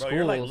 It's at a Bro,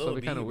 you're school, like so Lil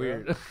it'd be kind B, of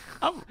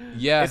bro. weird.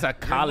 Yeah. It's a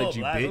college,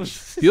 you Lil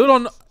bitch. People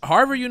don't.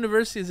 Harvard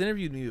University has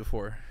interviewed me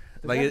before.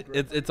 Like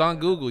it's on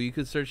Google. You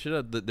could search it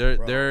up.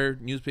 Their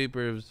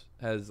newspaper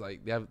has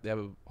like they have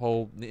a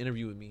whole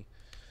interview with me.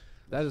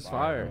 That is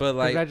fire. But,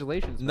 like,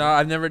 congratulations. No, man.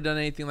 I've never done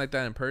anything like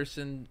that in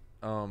person.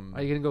 Are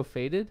you gonna go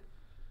faded?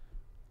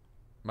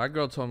 My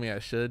girl told me I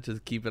should to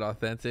keep it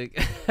authentic,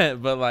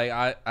 but like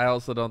I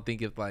also don't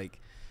think if like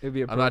It'd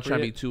be I'm not trying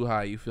to be appropriate. too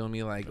high. You feel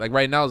me? Like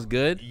right now is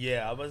good.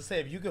 Yeah, I was about to say,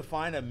 if you could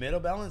find a middle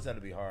balance,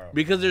 that'd be hard.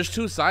 Because there's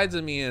two sides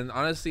of me, and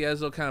honestly,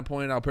 Ezzo kind of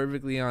pointed out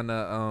perfectly on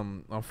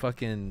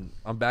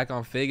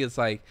BackOnFigg. It's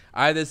like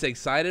I have this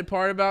excited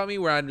part about me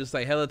where I'm just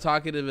like hella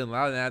talkative and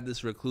loud, and I have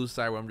this recluse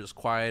side where I'm just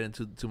quiet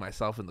and to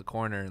myself in the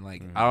corner, and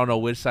like I don't know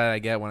which side I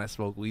get when I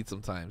smoke weed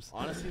sometimes.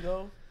 Honestly,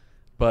 though,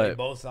 But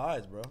both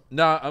sides, bro.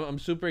 no, I'm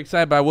super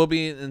excited. But I will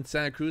be in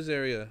Santa Cruz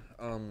area.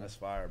 That's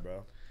fire,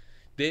 bro.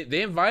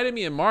 They invited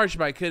me in March,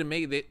 but I couldn't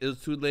make it. It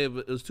was too late.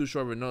 It was too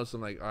short of a notice. So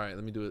I'm like, all right,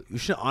 let me do it. You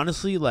should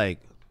honestly like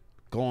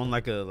go on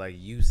like a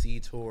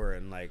UC tour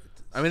and like.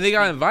 I mean, they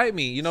gotta invite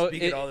me. You know,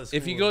 speak at all the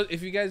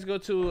if you guys go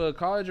to a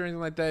college or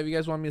anything like that, if you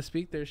guys want me to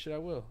speak there, shit, I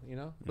will. You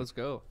know, Let's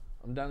go.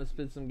 I'm down to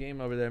spit some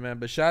game over there, man.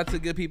 But shout out to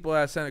good people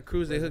at Santa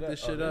Cruz. They hooked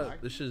this shit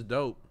up. This shit's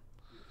dope.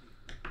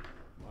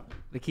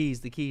 The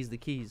keys.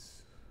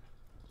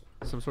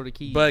 Some sort of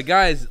keys. But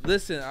guys,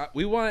 listen,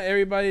 we want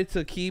everybody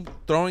to keep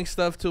throwing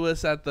stuff to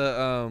us at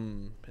the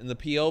in the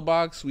PO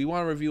box. We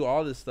want to review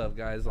all this stuff,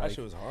 guys. That Like,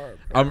 shit was hard,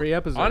 bro. Every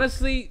episode.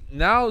 honestly,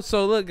 now,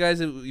 so look,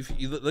 guys, if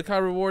you look how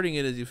rewarding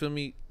it is. You feel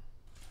me?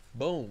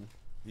 Boom.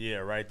 Yeah,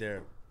 right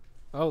there.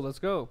 Oh, let's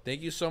go.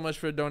 Thank you so much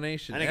for the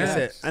donation. I think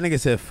And- I think it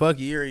said, "Fuck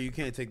Yuri, you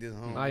can't take this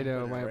home." I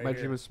know Put it right my here.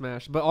 dream is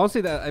smashed. But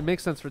honestly, that it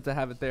makes sense for it to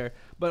have it there.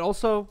 But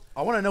also,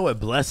 I want to know what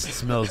blessed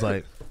smells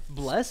like.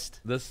 blessed.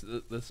 Let's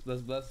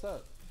bless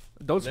up.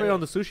 Don't spray on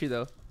the sushi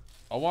though.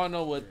 I want to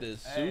know what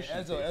this sushi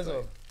tastes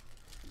like.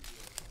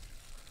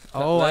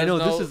 Oh, Let I know.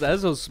 us This is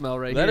Ezzo's smell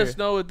right Let here. us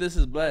know what this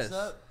is blessed.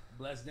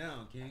 Blessed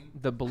down, King.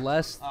 The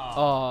blessed.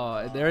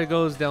 Oh, there it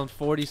goes down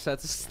 40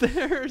 sets of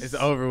stairs. It's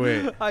over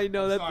with. I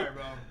know that. Sorry,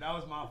 bro. That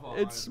was my fault.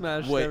 It's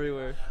smashed Wait.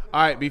 everywhere.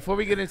 All right, before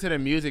we get into the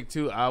music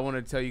too, I want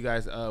to tell you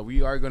guys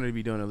we are going to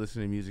be doing a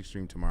listening music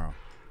stream tomorrow.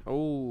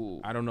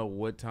 Oh, I don't know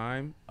what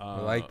time. I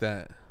like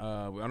that.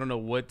 I don't know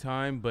what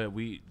time, but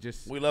we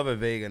love a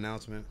vague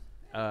announcement.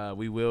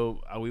 we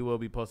will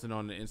be posting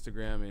on the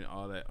Instagram and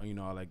all that,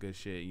 all that good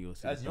shit. You'll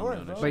see. That's the thumbnail yours,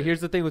 and bro. shit. but here's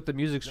the thing with the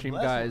music The stream,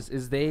 blessed guys,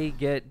 is they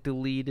get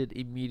deleted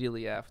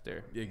immediately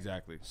after.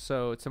 Exactly.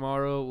 So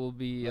tomorrow we'll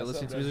be What's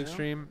listening up, to music guys?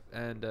 stream,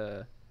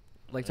 and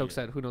like Toke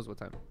said, who knows what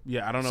time?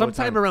 Yeah, I don't know.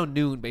 Sometime what time. around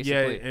noon,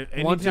 basically.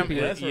 Yeah, 1 2 anytime-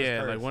 p.m. That's what's Yeah,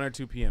 first. like 1 or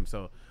 2 p.m.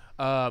 So,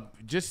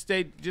 just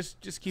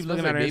keep Smells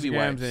looking like at our baby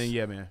Instagrams wipes. and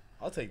yeah, man.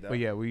 I'll take that. But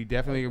yeah, we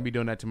definitely gonna be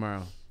doing that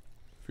tomorrow.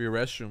 For your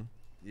restroom.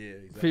 Yeah,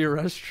 exactly. For your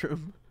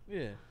restroom.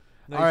 Yeah.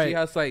 All All right. right.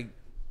 Has like.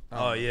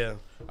 Oh yeah.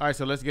 All right,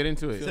 so let's get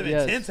into it. Some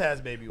Yes. intense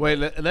ass baby. Wait,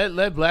 let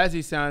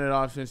Blazzy sound it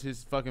off since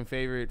his fucking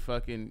favorite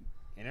fucking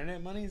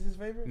Internet Money is his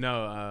favorite.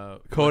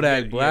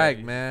 Kodak yeah, Black,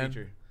 his man.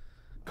 feature.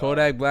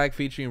 Kodak Black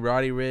featuring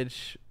Roddy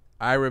Ricch.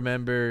 I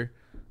remember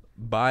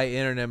by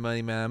Internet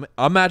Money, man.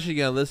 I'm actually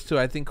gonna listen to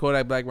it. I think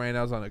Kodak Black right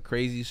now is on a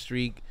crazy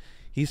streak.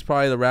 He's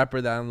probably the rapper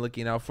that I'm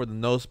looking out for the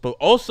most. But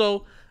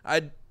also,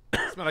 It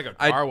smell like a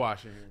car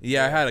wash in here.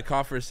 Yeah, I had a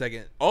cough for a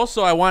second.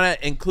 Also, I want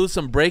to include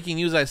some breaking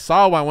news I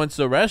saw when I went to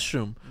the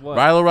restroom. What?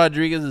 Rilo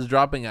Rodriguez is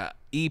dropping a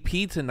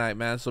EP tonight,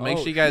 man. So make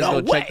Oh, sure you guys no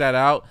go check way. that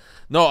out.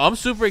 No, I'm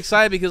super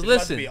excited because It's about to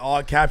listen, be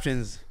all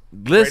captions.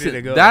 ready to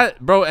listen, go.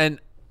 that bro, and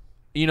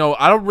I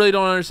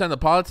don't understand the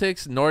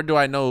politics, nor do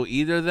I know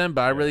either of them.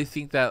 But I really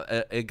think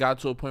that it got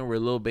to a point where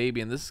Lil Baby,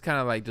 and this is kind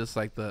of like just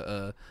like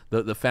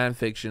the fan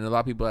fiction. A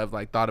lot of people have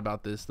like thought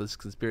about this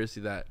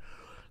conspiracy that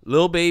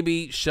Lil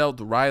Baby shelved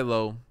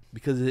Rilo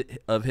because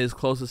of his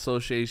close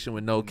association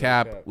with No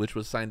Cap, which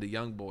was signed to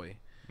YoungBoy.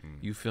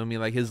 You feel me?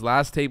 Like his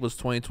last tape was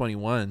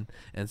 2021,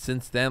 and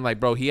since then, like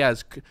bro, he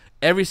has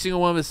every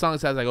single one of his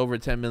songs has like over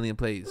 10 million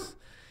plays.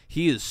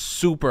 He is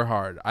super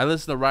hard. I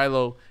listen to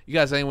Rilo. You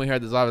guys, anyone here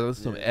at this office, I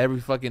listen to him every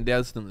fucking day. I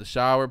listen to him in the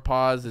shower,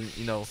 pause, and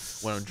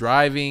when I'm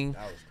driving.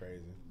 That was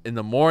crazy. In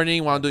the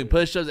morning while I'm doing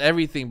push-ups,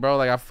 everything, bro.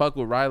 Like I fuck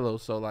with Rilo,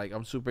 so like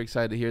I'm super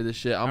excited to hear this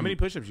shit. How many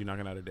push-ups you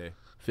knocking out a day?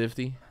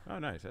 50. Oh,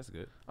 nice. That's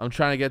good. I'm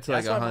trying to get to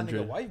like 100. That's why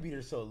my nigga wife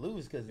beater so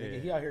loose because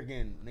he out here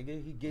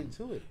he getting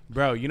to it.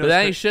 Bro, you know. But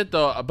that ain't shit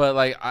though. But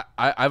like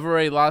I've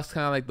already lost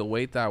kind of like the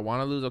weight that I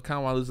want to lose. I kind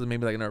of want to lose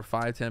maybe like another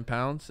 5-10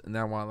 pounds, and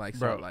then I want to like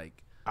start like.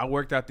 I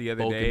worked out the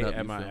other day up,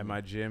 at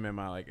my gym at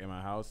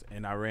my house,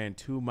 and I ran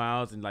 2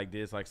 miles and like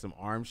did like some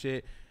arm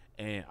shit,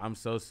 and I'm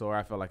so sore.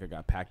 I felt like I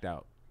got packed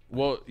out.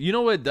 Well, you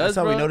know what it does, That's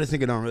how bro? we know this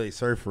nigga don't really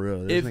surf for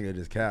real. This nigga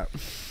just cap.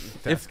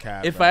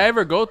 If I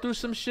ever go through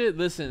some shit,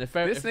 listen. This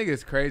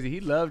nigga's crazy.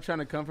 He loved trying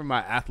to come from my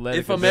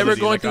athletic. If I'm ever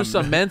going through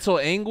some mental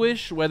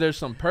anguish, whether it's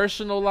some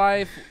personal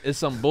life, it's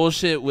some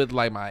bullshit with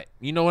like my,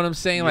 you know what I'm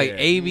saying, like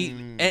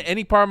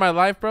any part of my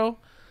life, bro.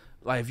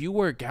 Like if you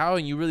work out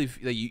and you really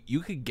like you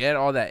could get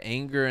all that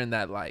anger and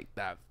that like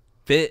that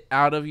fit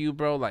out of you,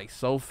 bro, like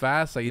so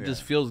fast. Like it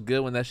just feels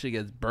good when that shit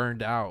gets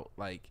burned out.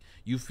 Like.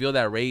 You feel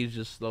that rage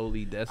just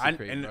slowly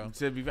desecrate, bro.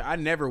 To be fair, I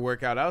never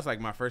work out. That was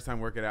like my first time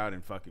working out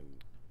in fucking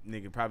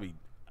nigga probably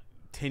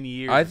 10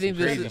 years. I think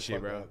this crazy is shit,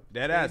 bro.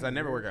 Dead ass. I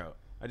never work out.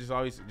 I just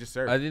always just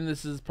surf. I think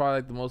this is probably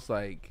like the most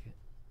like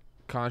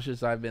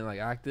conscious I've been like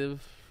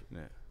active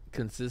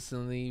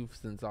consistently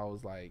since I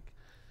was like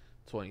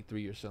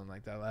 23 or something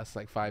like that. Last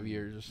like 5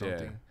 years or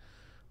something. Yeah.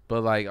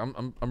 But like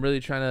I'm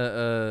really trying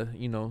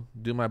to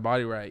do my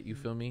body right. You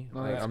feel me?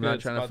 Like, I'm not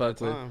trying to fuck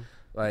with.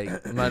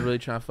 Like, I'm not really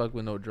trying to fuck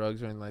with no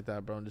drugs or anything like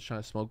that, bro. I'm just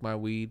trying to smoke my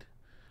weed.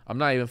 I'm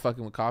not even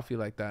fucking with coffee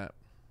like that.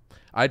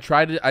 I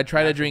tried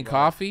to drink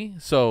coffee.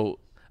 So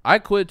I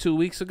quit 2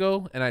 weeks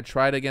ago, and I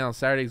tried again on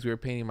Saturday because we were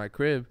painting my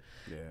crib.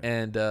 Yeah.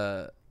 And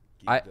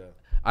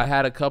I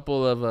had a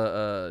couple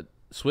of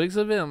swigs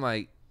of it. I'm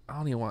like, I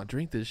don't even want to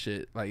drink this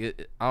shit.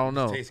 Like, I don't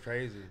know. It tastes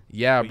crazy.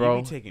 Yeah, bro.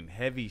 You be taking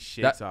heavy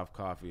shits off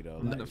coffee though.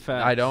 Like,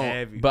 I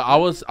don't. But I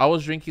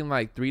was drinking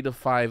like 3 to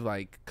 5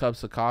 like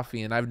cups of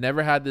coffee, and I've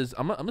never had this.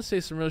 I'm gonna say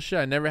some real shit.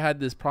 I never had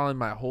this problem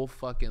my whole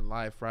fucking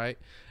life. Right?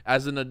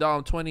 As an adult,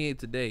 I'm 28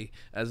 today.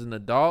 As an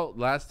adult,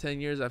 last 10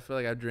 years, I feel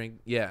like I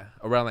drink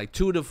around like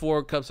 2 to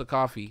 4 cups of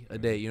coffee a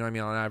day. You know what I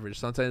mean? On average,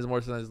 sometimes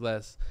more, sometimes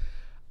less.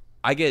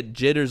 I get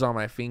jitters on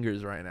my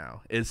fingers right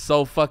now. It's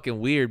so fucking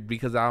weird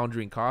because I don't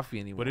drink coffee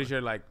anymore. What is your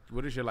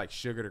like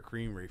sugar to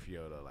cream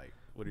ratio though? Like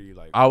what are you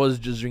like? I was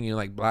just drinking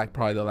like black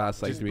probably the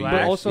last like 3 years.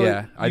 But also,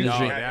 I just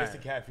drink. It's the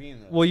caffeine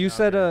though. Well, you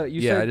said I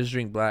just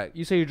drink black.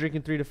 You say you're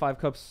drinking 3 to 5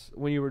 cups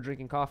when you were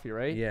drinking coffee,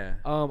 right? Yeah.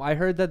 I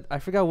heard that. I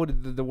forgot what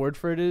the word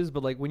for it is,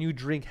 but like when you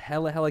drink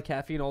hella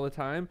caffeine all the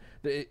time,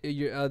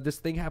 this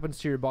thing happens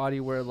to your body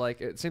where like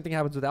same thing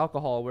happens with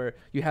alcohol where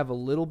you have a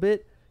little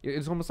bit.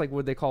 It's almost like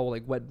what they call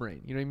like wet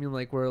brain. You know what I mean?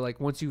 Like where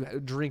like once you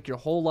drink your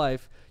whole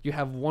life, you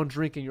have one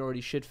drink and you're already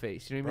shit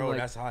faced. You know what I mean? Bro, like,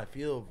 that's how I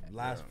feel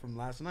from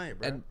last night,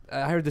 bro. And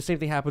I heard the same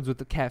thing happens with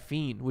the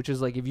caffeine, which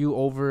is like if you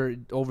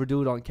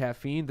overdo it on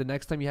caffeine, the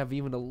next time you have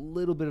even a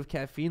little bit of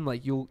caffeine,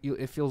 like you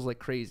it feels like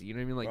crazy. You know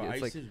what I mean? Like bro,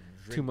 it's like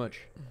too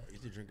much. I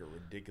used to drink a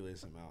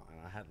ridiculous amount,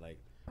 and I had like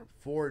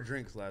 4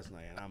 drinks last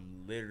night, and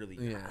I'm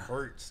literally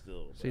hurt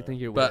still. So you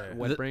think you're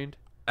wet brained?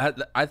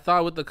 I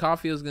thought with the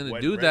coffee I was gonna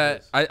do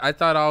that. I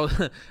thought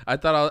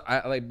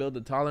I like build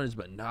the tolerance,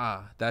 but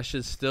nah, that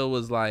shit still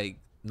was like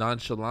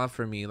nonchalant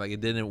for me. Like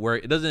it didn't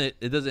work. It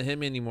doesn't hit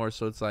me anymore.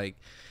 So it's like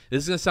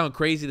this is gonna sound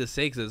crazy to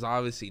say because it's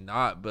obviously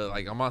not. But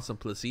like I'm on some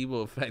placebo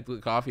effect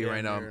with coffee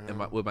right now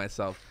with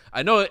myself.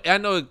 I know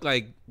it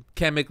like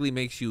chemically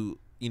makes you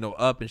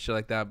up and shit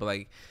like that. But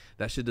like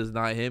that shit does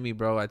not hit me,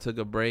 bro. I took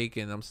a break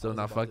and I'm still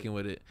not fucking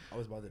with it. I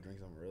was about to drink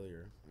some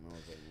earlier. And I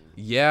was like,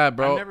 yeah,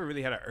 bro. I never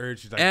really had an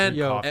urge to drink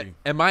coffee.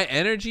 And my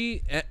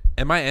energy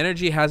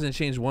hasn't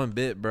changed one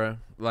bit, bro.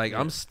 Like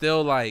I'm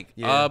still like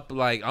up,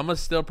 like I'm gonna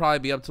still probably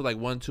be up to like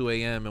 1-2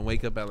 a.m. and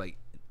wake up at like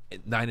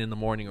 9 in the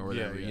morning or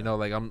whatever. You know,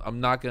 like I'm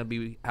not gonna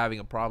be having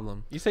a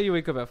problem. You say you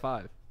wake up at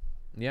 5.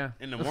 Yeah.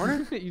 In the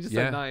morning? You just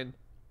said 9.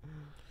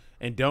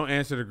 And don't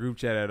answer the group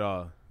chat at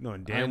all. No,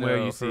 damn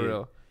well you see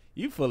it.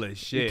 You full of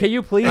shit. Can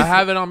you please? I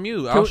have it on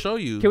mute. I'll show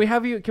you. Can we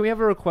have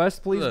a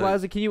request, please,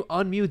 Blazzy? Can you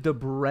unmute the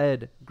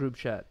bread group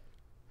chat?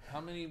 How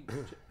many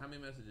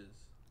messages?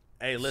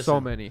 Hey, listen. So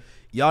many.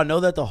 Y'all know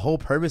that the whole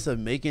purpose of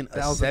making a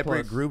 1,000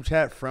 separate plus. group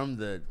chat from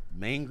the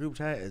main group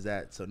chat is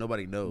that so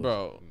nobody knows.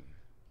 Bro,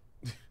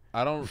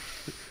 I don't.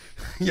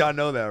 Y'all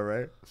know that,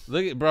 right?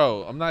 Look at,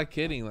 bro. I'm not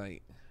kidding.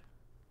 Like,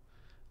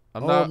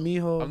 I'm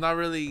not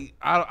really.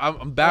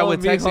 I'm bad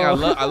with texting.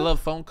 Mijo. I love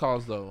phone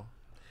calls though.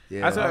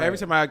 Yeah. Every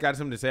time I got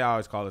something to say, I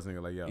always call this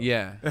nigga like, yo.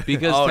 Yeah,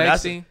 because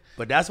texting.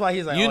 But that's why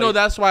he's like,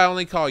 that's why I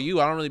only call you.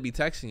 I don't really be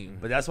texting you.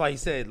 But that's why he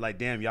said, like,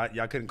 damn,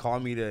 y'all couldn't call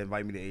me to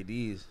invite me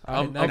to ADs.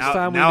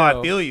 Now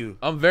I feel you.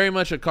 I'm very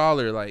much a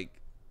caller. Like,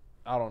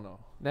 I don't know.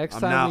 Next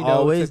I'm time not we know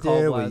always to call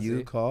there Blazzy. when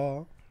you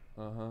call.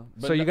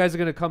 So you guys are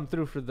gonna come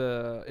through for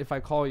the. If I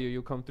call you,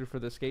 you'll come through for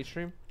the skate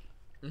stream.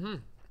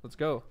 Let's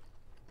go.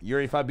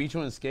 Yuri, if I beat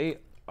you in skate,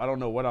 I don't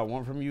know what I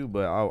want from you,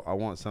 but I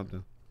want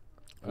something.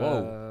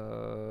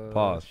 Whoa.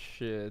 Pause.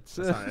 Shit.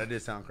 That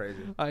did sound crazy.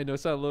 I know, it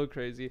sounded a little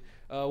crazy.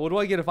 What do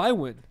I get if I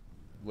win?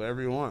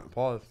 Whatever you want.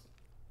 Pause.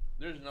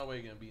 There's no way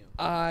you're gonna beat him.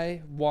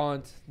 I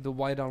want the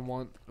white on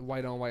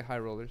white high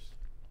rollers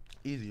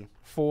Easy.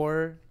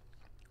 for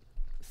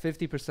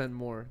 50%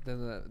 more than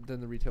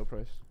the retail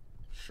price.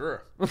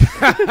 Sure.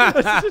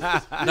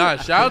 Nah,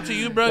 shout out to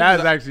you, bro.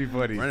 That's actually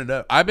funny. Run it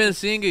up. I've been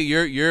seeing it.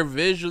 You're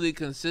visually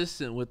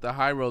consistent with the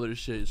high roller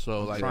shit.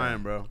 So I'm like, trying,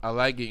 bro. I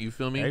like it. You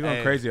feel me? They're going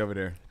Hey. crazy over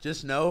there.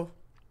 Just know,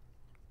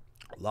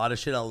 a lot of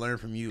shit I learned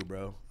from you,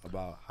 bro,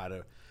 about how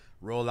to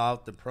roll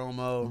out the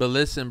promo. But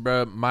listen,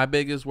 bro, my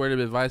biggest word of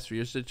advice for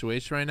your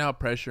situation right now: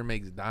 pressure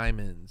makes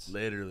diamonds.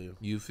 Literally.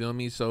 You feel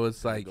me? So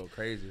it's like Go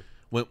crazy.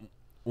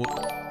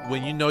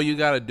 when you know you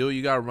gotta do it,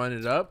 you gotta run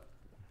it up.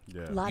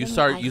 Yeah. You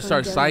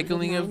start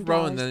cycling it,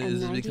 bro, and then it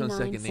just becomes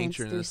second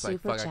nature, and it's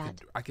like, fuck,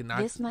 I cannot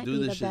This might do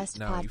be this the shit best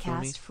now. You feel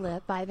me? podcast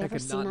flip I've I ever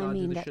could seen. not I do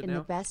mean this that shit in the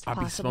now? best I'll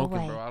be possible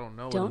smoking, way. bro. I don't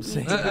know what Don't I'm need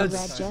saying. to go red.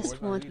 That's-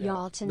 Just want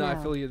y'all to No, know.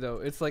 I feel you though.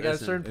 It's like at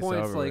Listen, certain it's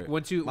points, over like with.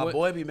 once you My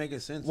boy be making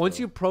sense. once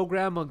though. you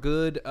program a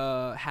good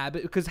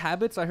habit, because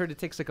habits, I heard it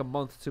takes like a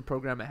month to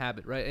program a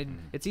habit, right? And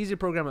it's easy to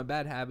program a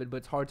bad habit, but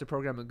it's hard to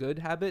program a good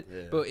habit.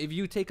 Yeah. But if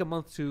you take a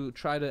month to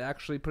try to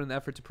actually put in the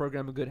effort to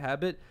program a good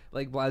habit,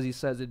 like Blazzy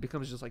says, it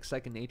becomes just like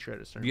second nature at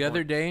a certain The other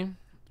point. day,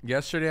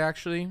 yesterday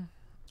actually,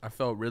 I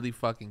felt really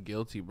fucking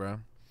guilty,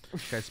 bro.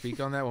 Can I speak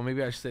on that? Well,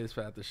 maybe I should say this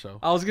at the show.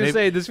 I was gonna Maybe-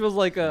 say this feels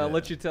like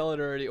let you tell it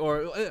already,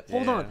 or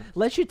hold on,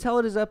 let you tell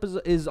it is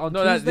on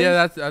No, Tuesday.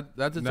 that's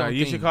its No, own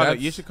you thing. should call it.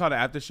 That's- You should call the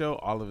after show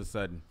all of a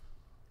sudden.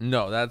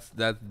 No, that's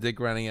dick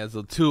running as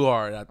a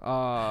 2R. At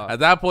Uh,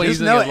 that point, Just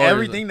he's gonna know get lawyers.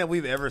 everything that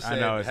we've ever said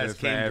know, it's has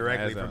just came from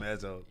directly Ezzo. from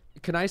Ezzo.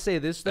 can I say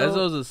this though?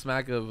 Ezzo's a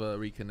smack of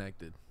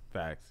Reconnected.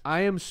 Facts.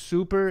 I am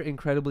super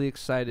incredibly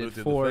excited Looked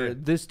at the for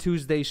fade. this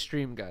Tuesday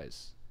stream,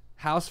 guys.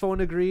 HousePhone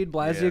agreed,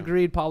 Blazzy Yeah.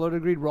 agreed, Pollard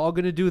agreed. We're all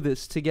gonna do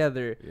this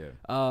together. Yeah.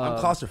 I'm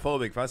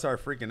claustrophobic. If I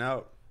start freaking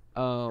out,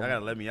 Um, y'all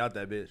gotta let me out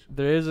that bitch.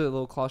 there is a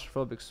little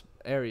claustrophobic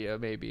area,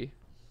 maybe.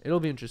 It'll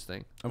be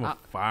interesting. I'm a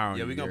fire on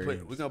Yeah, you, we're gonna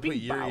Yuriy. put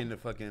Yuri in the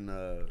fucking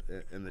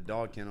in the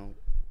dog kennel.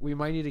 We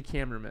might need a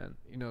cameraman,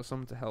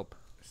 someone to help.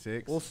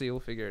 6. We'll see. We'll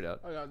figure it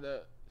out. I got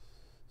that.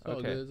 It's all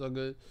Okay. good. It's all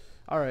good.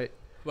 All right.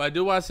 But I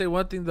do want to say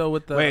one thing though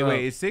with the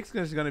Wait. Is 6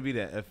 gonna be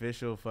the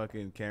official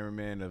fucking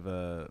cameraman of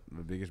the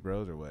Biggest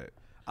Bros or what?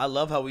 I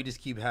love how we just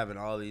keep having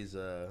all these.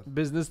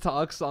 Business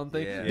talk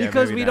something Yeah. Yeah,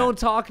 because maybe we not. don't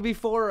talk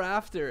before or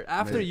after.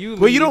 After you.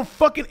 Well, you leave- don't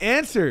fucking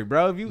answer,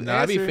 bro. If you Nah,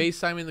 I be answer,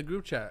 FaceTiming the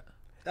group chat.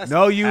 That's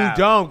no, you cap.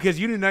 don't, because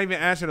you did not even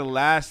answer the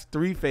last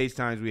 3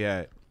 FaceTimes we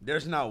had.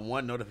 There's not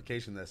one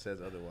notification that says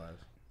otherwise.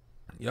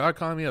 Y'all are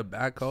calling me a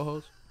bad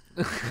co-host.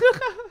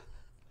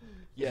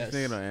 Yes.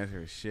 This nigga don't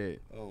answer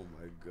shit. Oh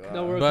my god.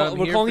 No, we're, But I'm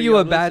we're here calling for you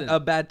y'all. a bad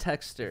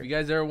Listen. texter. If you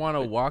guys ever want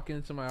to walk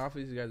into my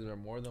office, you guys are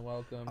more than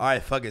welcome. All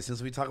right, fuck it.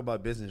 Since we talk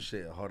about business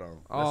shit, hold on.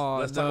 Oh,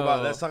 Let's no.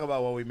 let's talk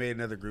about what we made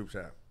another group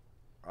chat.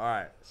 All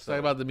right. Let's talk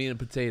about the meat and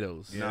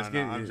potatoes. Yeah, No, let's no,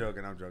 get- I'm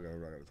joking. I'm joking.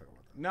 I'm not gonna talk about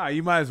that. Nah,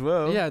 you might as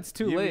well. Yeah, it's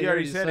too late. You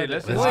already said it.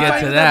 Let's Let's Well, get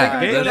fine, to no,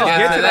 that. nigga, Let's let's get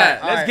get to to that.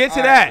 that. Let's All get right, to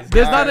all that. right.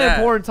 There's All not right. an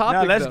important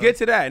topic. No, let's though. get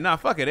to that. Nah,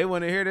 fuck it. They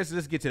want to hear this.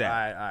 Let's get to All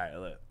that. right,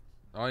 all right. Look.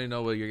 I don't even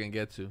know what you're gonna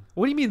get to.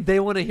 What do you mean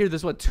they want to hear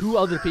this? What, 2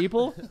 other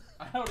people?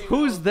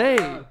 Who's they?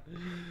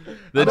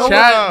 The No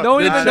chat. one- no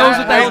one the even chat knows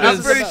what the hell has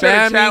this been is pretty sure the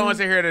chat spamming- wants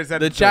to hear this. The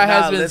episode. chat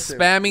has Nah, been listen,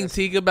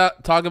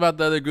 spamming talk about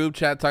the other group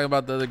chat, talking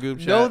about the other group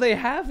chat. No, they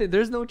haven't.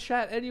 There's no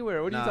chat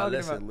anywhere. What are you Nah, talking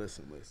listen, about?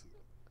 listen.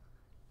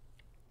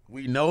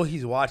 We know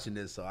he's watching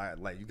this, so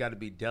you got to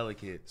be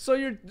delicate So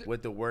you're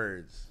with the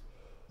words.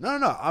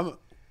 No.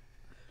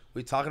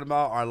 We talking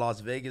about our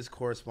Las Vegas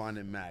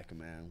correspondent Mac,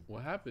 man.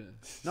 What happened?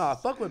 No, I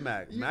fuck with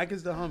Mac. Mac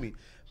is the homie.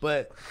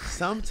 But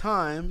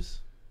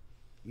sometimes,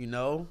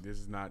 This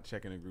is not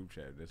checking a group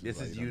chat. this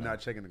is you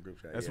not checking the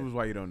group chat. That's yeah.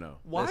 why you don't know.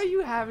 why are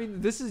you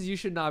having this? Is you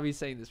should not be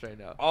saying this right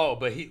now. Oh,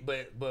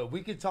 but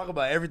we could talk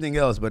about everything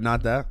else, but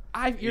not that.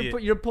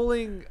 You're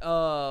pulling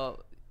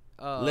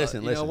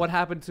Listen. what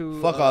happened to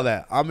Fuck all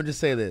that. I'm gonna just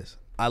say this.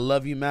 I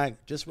love you,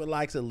 Mac. Just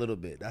relax a little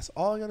bit. That's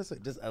all I gotta say.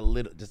 Just a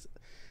little, just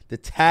the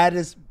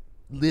taddest,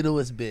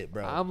 littlest bit,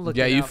 bro. I'm looking.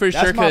 Yeah, you out. for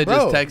That's sure my could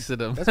have just bro.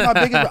 texted him. That's my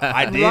biggest.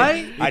 I did.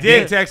 Right? I You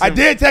did text I him.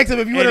 did text him.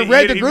 If you would have And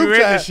read the you group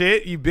read chat, the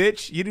shit, you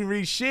bitch. You didn't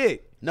read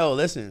shit. no,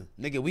 listen,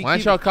 nigga. We Why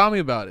keep. don't y'all call me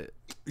about it?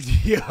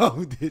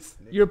 Yo, this.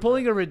 You're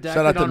pulling a Shout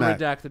redacted out to on Mac.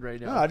 redacted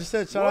right now. No, I just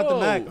said shout out to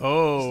Mac.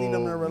 Oh. Just need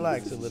them to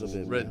relax a little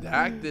bit. Man.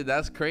 Redacted.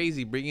 That's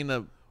crazy. Bringing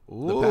up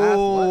the past.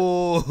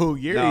 Oh,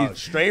 Yuri. No,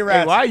 Stray Hey,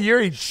 Rats. why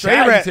Yuri Stray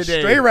chatting Rats. today?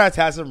 Stray Rats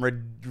has some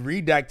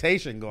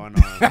redactation going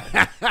on.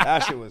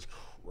 That shit was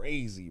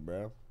crazy,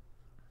 bro.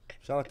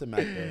 Shout out to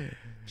Mac though.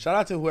 Shout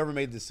out to whoever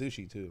made the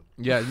sushi too.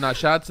 Yeah, no.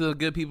 Shout out to the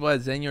good people at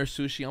Zenyor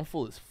Sushi. I'm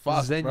full as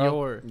fuck, bro.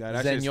 Zenyor. Nah,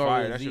 that shit's Zenyor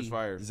fire. with That Z. shit's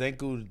fire.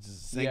 Zenku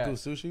Yeah.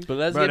 sushi. But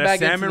let's Bro, get that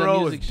back into salmon the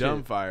roll was music dumb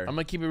shit. fire. I'm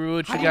gonna keep it real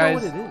with How you do you know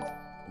guys. what it is?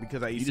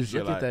 Because I You eat just sushi a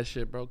look at lot. that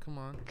shit, bro. Come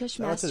on.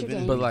 Cushmaster Vince But,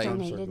 Daniel like,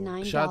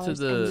 donated shout out to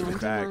the-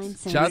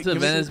 $9.99. Shout out to Can we-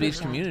 Venice can we- Beach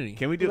community.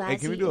 Can we do? Hey,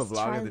 can we do a Blazzy is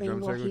vlog of the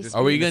drum trilingual. circle? He's Just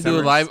Are we in gonna do a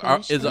December? live?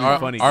 Spanish Is and our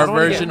funny. our I don't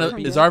version get of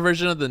it. is our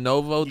version of the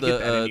Novo You get that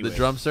the anyway.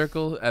 drum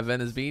circle at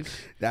Venice Beach?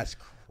 That's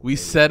We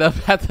set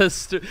up at the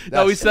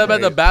we set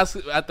up at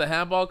the at the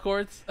handball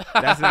courts.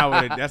 That's not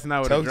what it. That's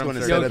not what Toke's a going drum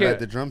to circle. set up at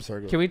the drum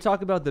circle. Can we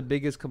talk about the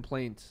biggest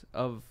complaint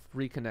of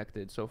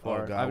Reconnected so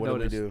far? Oh God, I've what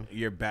noticed. do we do?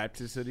 Your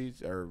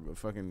bapticities or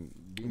fucking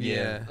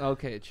Yeah.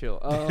 Okay, chill.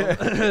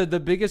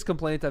 The biggest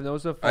complaint I've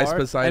noticed so far, Ice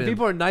Poseidon. and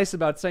people are nice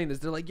about saying this.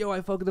 They're like, "Yo,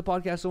 I fuck with the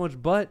podcast so much,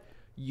 but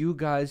you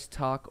guys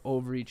talk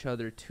over each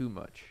other too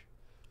much."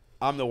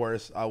 I'm the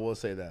worst. I will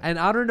say that. And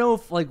I don't know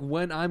if like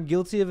when I'm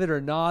guilty of it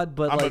or not,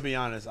 but I'm like, gonna be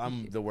honest.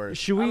 I'm the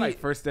worst. should I we like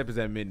first step is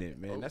admitting it,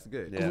 man. That's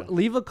good. Yeah.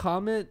 leave a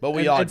comment? But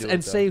we and, all and, do it,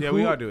 and though. say Yeah, who,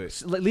 we all do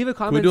it. Leave a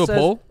comment. do a that says-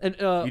 poll? And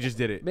You just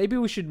did it. maybe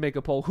we should make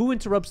a poll. Who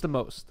interrupts the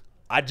most?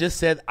 I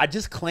just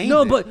claimed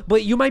No, it.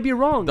 but you might be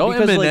wrong. Don't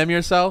because, Eminem like,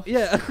 yourself.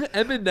 Yeah,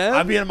 Eminem.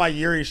 I'm being my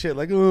Yuri shit.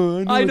 Like,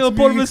 oh, I know, it's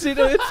Por me.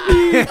 Vecino,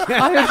 it's me.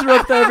 I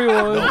interrupt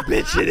everyone. No,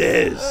 bitch, it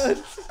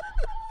is.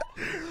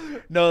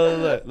 No,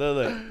 look.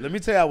 Let me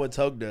tell you what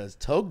Toke does.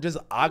 Toke just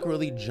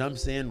awkwardly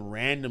jumps in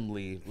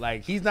randomly.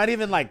 Like, he's not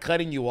even like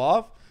cutting you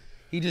off.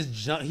 He just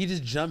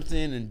jumps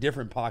in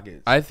different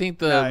pockets. I think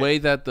the Nah, way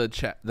that the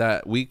chat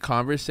that we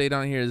conversate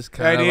on here is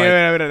Hey, kind of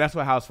like that's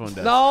what HousePhone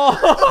does. No,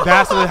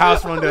 That's what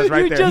HousePhone does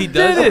right You there. just he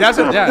does. did it. That's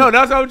what, Yeah. No,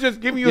 that's what I'm just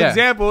giving you an Yeah.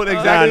 example.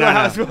 Exactly No, what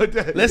no. HousePhone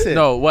does. Listen,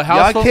 No, what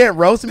y'all HousePhone- can't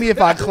roast me if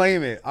I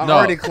claim it. I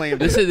already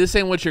claimed it. This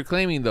ain't what you're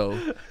claiming though.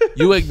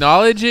 You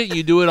acknowledge it.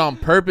 You do it on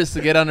purpose to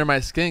get under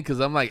my skin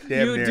because I'm like,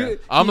 Damn You near. do-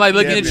 I'm like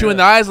looking Damn at you near. in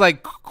the eyes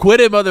like, quit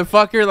it,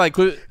 motherfucker. Like,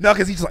 quit. No,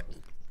 because he's just like,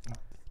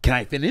 can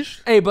I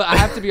finish? Hey, but I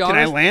have to be Can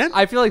I honest. land?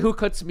 I feel like who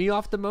cuts me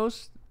off the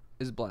most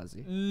is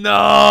Blazzy.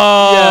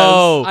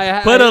 No.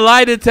 Yes, Put a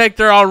lie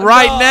detector on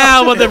right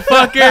now,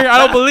 motherfucker. I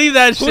don't believe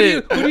that Who do, you,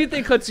 shit. who do you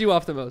think cuts you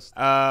off the most?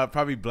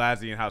 Probably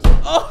Blazzy and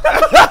HousePhone.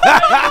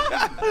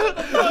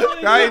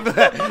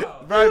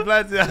 Probably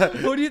Blazzy.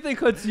 Who do you think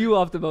cuts you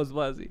off the most,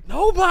 Blazzy?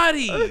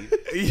 Nobody.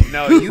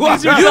 No, you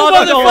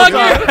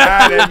motherfucker.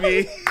 mad at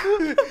me.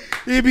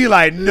 He'd be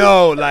like,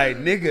 no, like,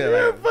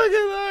 nigga.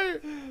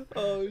 Like,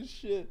 Oh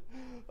shit.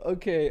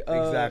 Okay.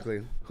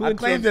 exactly. who I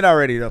claimed it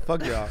already, though.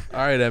 Fuck y'all. All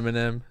right,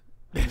 Eminem.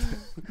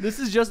 This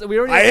is just we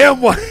already. I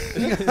am one.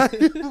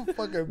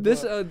 Fucking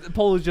This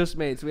poll is just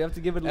made, so we have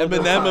to give it a little bit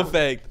of Eminem time.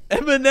 effect.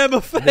 Eminem the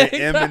effect.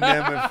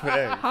 Eminem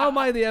effect. How am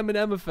I the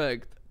Eminem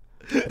effect?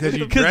 Because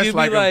you Because dress you'd be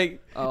like,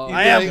 like, Oh.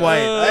 I am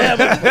white.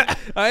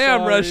 I am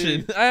Sorry.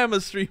 Russian. I am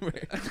a streamer.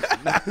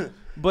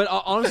 But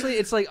honestly,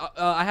 it's like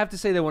I have to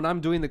say that when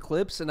I'm doing the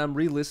clips and I'm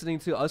re-listening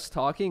to us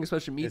talking,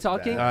 especially me It's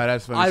talking, bad.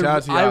 that's funny. Shout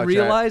out to y'all, I chat.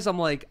 realize I'm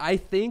like I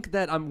think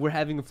that we're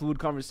having a fluid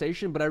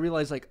conversation, but I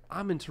realize like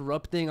I'm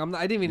interrupting.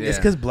 I didn't even. It's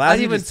because I Blazzy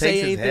didn't even just say takes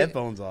his anything.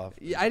 headphones off.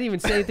 Yeah, I didn't even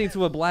say anything to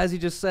what Blazzy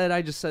just said.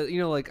 I just said,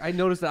 like I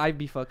noticed that I'd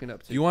be fucking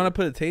up too. You want to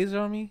put a taser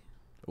on me?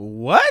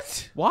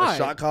 What? Why? A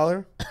shot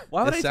collar?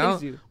 Why would It I sound-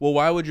 tase you? Well,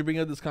 why would you bring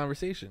up this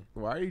conversation?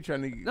 Why are you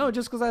trying to? No,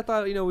 just because I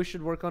thought we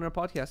should work on our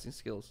podcasting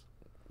skills.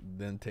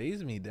 Then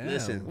tase me down.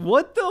 Listen.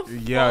 What the?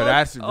 Yo, fuck?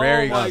 that's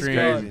very my extreme.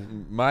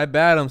 God. My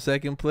bad. I'm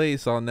second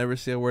place. I'll never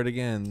say a word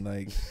again.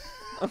 Like,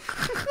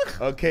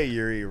 Okay,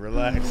 Yuri,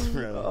 relax,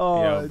 bro.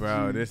 Oh, Yo,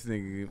 bro, this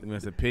nigga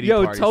was a pity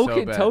Yo, party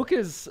so bad. Toke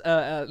is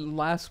at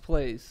last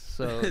place,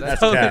 so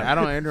that's Toke- cap. I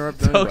don't interrupt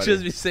don't nobody.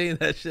 just be saying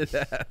that shit.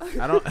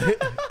 I don't.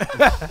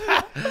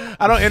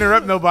 I don't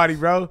interrupt nobody,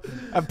 bro.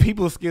 I have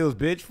people skills,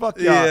 bitch. Fuck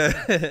y'all.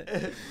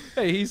 Yeah.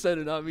 hey, he said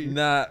it, not me.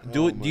 Nah.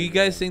 Do my you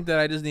guys God. think that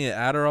I just need an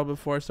Adderall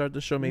before I start the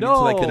show? Maybe No. to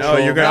like No, control.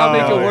 you're gonna That'll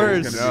make it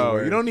it's worse. gonna be No,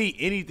 worse. you don't need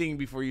anything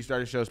before you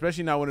start a show,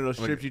 especially not one of those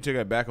strips you took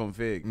at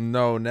BackOnFigg.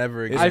 No,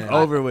 never It's again.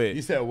 over with.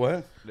 You said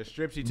what? The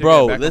strips you took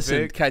Bro, at BackOnFigg.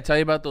 listen. Can I tell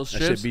you about those That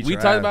shit strips? beat We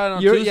your talked ass. about it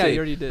on Yeah, Tuesday. you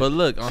already did. But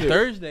look, on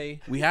Thursday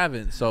we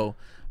haven't. So,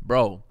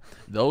 bro,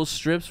 those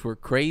strips were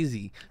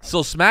crazy.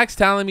 So Smack's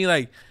telling me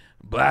like,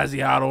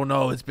 Blazzy, I don't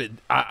know. It's been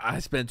I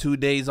spent 2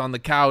 days on the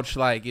couch.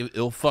 Like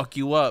it'll fuck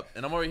you up.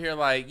 And I'm over here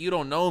like, you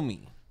don't know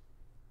me.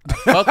 I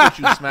fuck with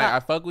you, Smack. I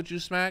fuck with you,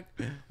 Smack.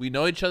 We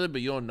know each other, but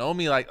you don't know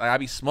me. Like I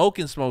be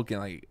smoking.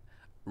 Like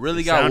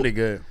really got Sounded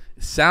good.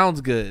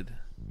 sounds good.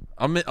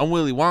 I'm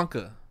Willy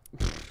Wonka.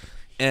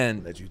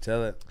 And Let you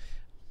tell it.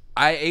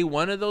 I ate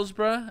one of those,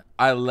 bruh.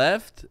 I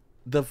left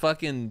the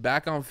fucking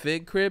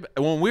BackOnFigg crib.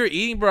 When we were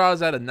eating, bro, I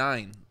was at a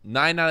 9.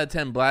 9 out of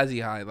 10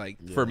 Blazzy high, like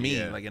for me,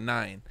 yeah. like a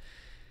 9.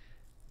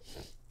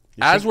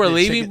 Your As chicken- we're your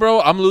leaving, chicken-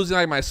 bro, I'm losing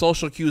like my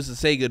social cues to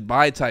say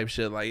goodbye type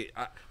shit. Like,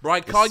 bro,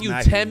 I called you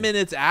smack 10 you.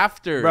 minutes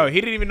after. Bro, he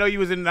didn't even know you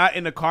was not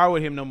in the car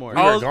with him no more. We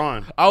I were was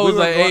gone. I was We were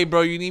like, hey, going-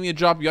 bro, you need me to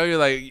drop you out? You're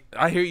like,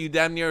 I hear you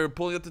damn near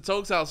pulling up to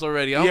Toke's house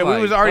already. I'm Yeah, like,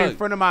 we was already in fuck.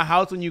 front of my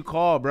house when you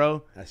called,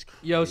 bro. That's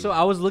crazy. Yo, so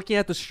I was looking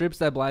at the strips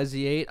that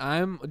Blazzy ate.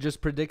 I'm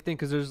just predicting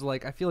because there's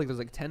like I feel like there's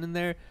like 10 in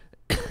there.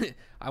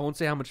 I won't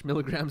say how much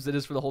milligrams it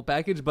is for the whole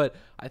package, but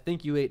I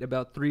think you ate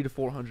about 300 to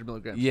 400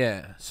 milligrams.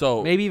 Yeah,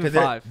 so maybe even 'Cause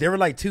they're- 5. They were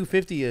like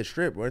 $250 a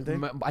strip, weren't they?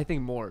 I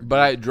think more. But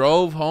I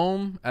drove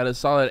home at a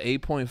solid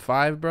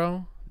 8.5,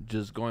 bro.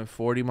 Just going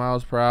 40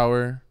 miles per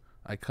hour,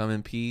 I come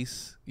in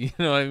peace. You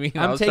know what I mean?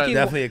 I'm taking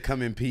definitely a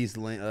come in peace.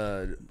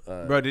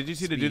 Bro, did you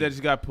see the dude that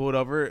just got pulled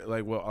over?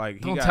 Like, well, like he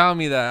Don't got, tell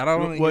me that. I don't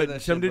want to hear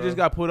that some shit, dude bro. just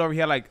got pulled over. He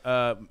had like,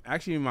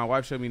 actually, my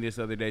wife showed me this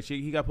the other day.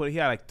 He got put. He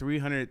had like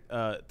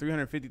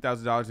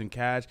 $350,000 in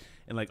cash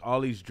and like all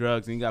these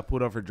drugs, and he got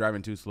pulled over for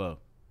driving too slow.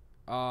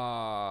 No.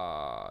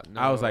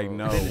 I was like,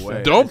 no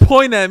way. Don't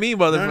point at me,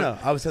 motherfucker. No,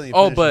 I was telling you.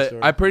 Oh, finish the but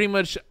story. I pretty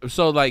much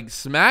like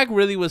Smack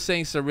really was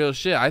saying some real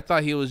shit. I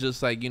thought he was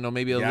just like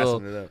maybe a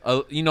Gassing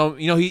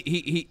little,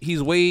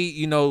 he's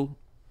way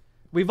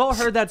We've all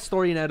heard that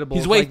story in edibles.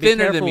 he's way like, be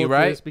thinner than careful me, with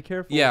right? this, Be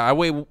careful. Yeah, I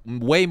weigh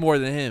way more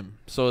than him.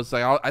 So it's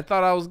like I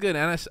thought I was good,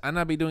 and I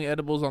not be doing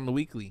edibles on the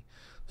weekly.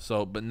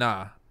 So, but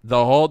nah,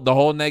 the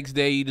whole next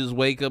day you just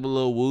wake up a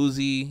little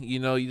woozy. You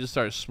just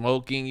start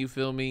smoking. You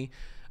feel me?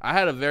 I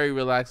had a very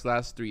relaxed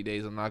last 3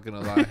 days. I'm not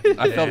gonna lie.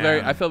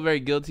 I felt very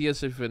guilty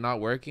yesterday for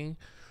not working.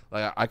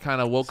 Like I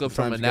kind of woke up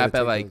from a nap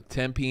at like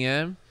 10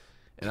 p.m.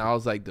 and I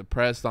was like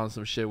depressed on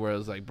some shit where it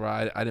was like,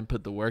 bro, I didn't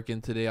put the work in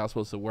today. I was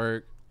supposed to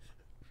work.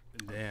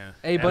 Damn.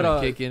 Hey,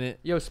 but kicking it.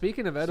 yo,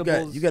 speaking of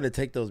edibles, you got to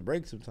take those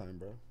breaks sometime,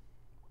 bro.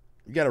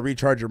 You got to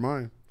recharge your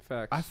mind.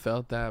 facts. I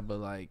felt that, but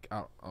like,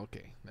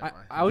 okay. Never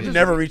mind. I was You just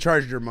never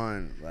recharged your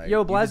mind. Like,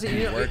 yo, you just Blazzy, be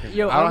yo, working.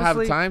 yo, I don't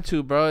honestly, have time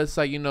to, bro. It's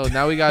like,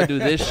 now we got to do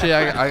this shit.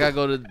 I got to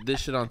go to this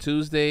shit on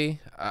Tuesday.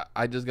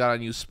 I just got a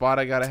new spot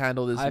I got to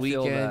handle this I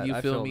feel weekend. that. You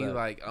I feel feel me? that.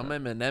 Like, I'm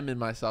Emineming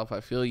myself. I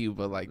feel you,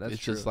 but like, That's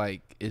it's just true.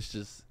 like, it's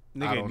just,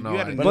 Nigga, I don't know. you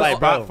had a But new like,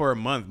 spot bro, for a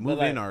month. Move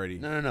But, in like, already.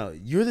 No.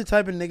 You're the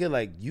type of nigga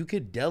like you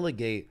could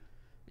delegate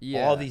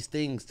yeah, all these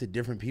things to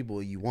different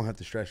people. You won't have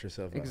to stress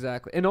yourself out.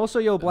 exactly. And also,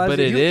 yo, Blazzy, But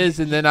it is,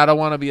 and then I don't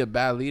want to be a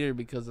bad leader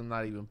because I'm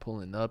not even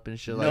pulling up and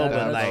shit No, like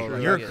that. but like bro.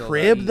 your Like,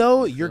 crib like,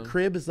 though, you your feel me?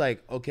 crib is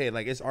like okay,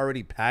 like it's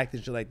already packed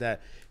and shit like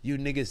that. You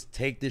niggas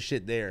take this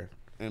shit there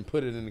and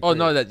put it in the crib. Oh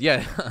no,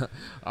 yeah,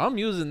 I'm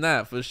using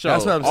that for sure.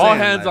 That's what I'm All saying,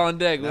 hands like, on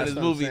deck when that's it's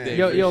what I'm movie saying. day.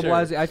 Yo, for sure.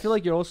 Blazzy, I feel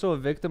like you're also a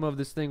victim of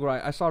this thing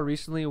where I saw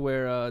recently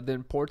where the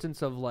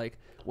importance of like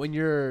when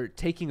you're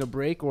taking a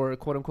break or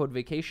quote unquote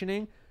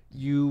vacationing,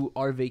 you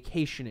are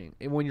vacationing,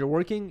 and when you're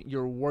working,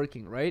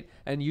 right?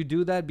 And you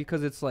do that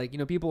because it's like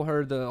people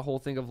heard the whole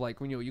thing of like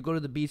when you go to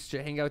the beach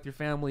to hang out with your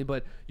family,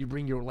 but you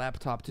bring your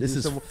laptop to This do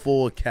is some.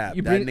 full cap.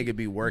 you That bring- nigga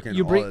be working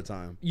you bring- all the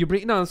time.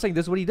 No, I'm saying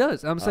this is what he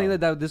does. I'm saying Oh.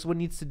 that this is what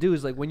needs to do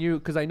is like when you,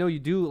 because I know you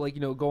do like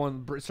go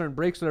on certain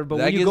breaks or whatever. But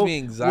That when you gives go, me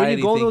when anxiety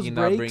you go on those thinking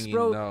not breaks, bringing-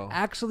 bro, no.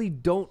 actually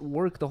don't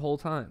work the whole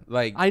time.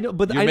 Like I know,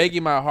 but you're I,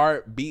 making my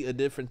heart beat a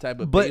different type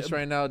of But- bass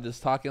right now.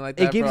 Just talking like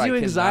that, it gives bro, you I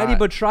anxiety. cannot.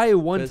 But try it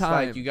one It's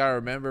time. like you gotta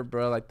remember,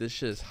 bro. Like this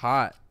shit is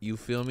hot. You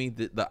feel me?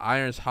 The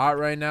iron's hot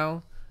right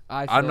now.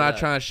 I'm I'm not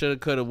trying to shoulda,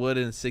 coulda,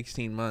 woulda in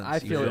 16 months. I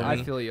feel you you. I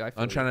me? feel you.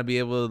 I'm trying to be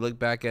able to look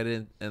back at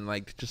it and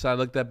like just I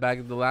looked back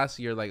at the last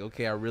year, like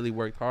okay, I really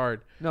worked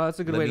hard. No, that's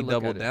a good Let way me to look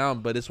double at down.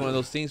 But it's one of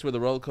those things where the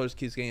roller coaster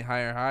keeps getting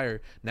higher and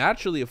higher.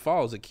 Naturally, it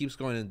falls. It keeps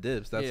going in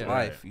dips. That's Yeah.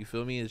 life. You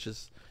feel me? It's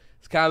just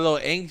it's kind of a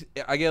little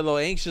I get a little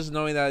anxious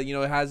knowing that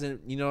it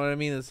hasn't. You know what I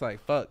mean? It's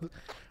like fuck.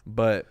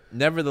 But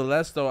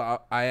nevertheless, though,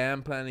 I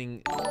am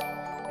planning.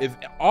 If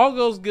all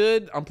goes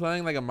good, I'm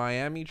planning like a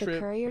Miami The trip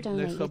courier next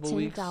donated couple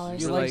weeks. $10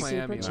 You to like the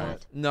Miami, super right?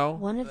 chat. No,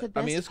 One of the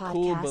best I mean, it's podcasts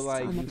cool, but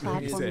like on the you feel me?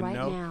 platform said right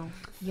no. now.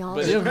 Y'all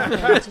But- should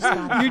subscribe to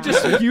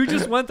Spotify. you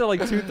just went there like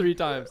 2-3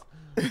 times.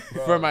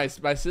 For my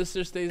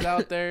sister stays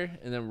out there,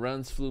 and then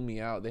Runs flew me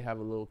out. They have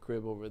a little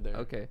crib over there.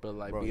 Okay. but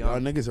like Bro, y'all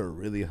beyond, niggas are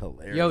really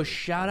hilarious. Yo,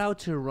 shout out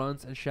to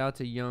Runs and shout out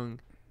to Young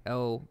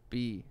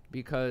LB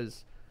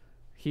because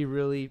he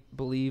really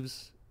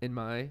believes in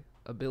my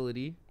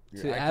ability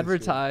Your to acting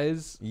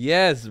advertise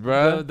yes,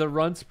 bro. the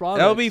Runs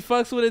product. LB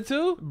fucks with it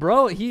too.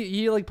 Bro,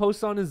 he like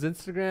posts on his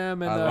Instagram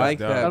and I like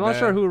that. I'm not man.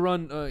 sure who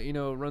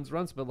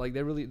runs, but like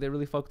they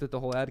really fucked with the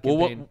whole ad Well,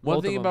 campaign. one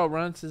both thing of them. about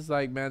Runs is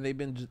like, man, they've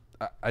been.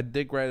 I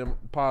dick right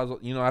and pause.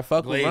 I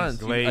fuck Glaze. with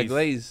Runs. I Glaze.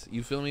 glaze.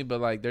 You feel me?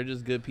 But like, they're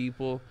just good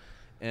people.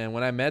 And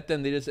when I met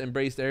them, they just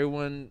embraced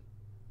everyone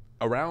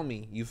around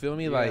me. You feel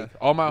me? Yeah. Like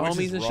all my Which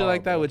homies is and raw, shit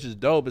like that, bro. which is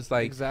dope. It's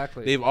like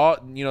Exactly. they've all,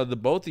 the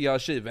both of y'all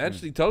shit.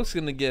 Eventually, Toke's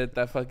gonna get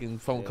that fucking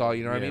phone call.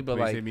 You know what I mean? But please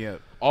like hit me up.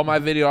 all my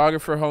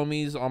videographer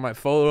homies, all my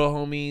photo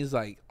homies,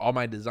 like all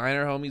my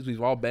designer homies,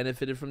 we've all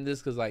benefited from this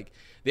because like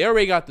they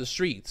already got the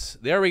streets.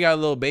 They already got a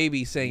little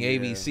baby saying Yeah.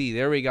 ABC.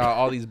 They already got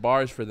all these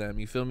bars for them.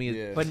 You feel me?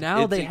 Yeah. But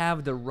now It's they a-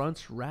 have the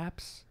Runts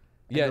wraps.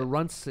 And Yeah. the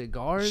Runts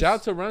cigars. Shout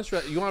out to Runs.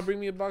 You want to bring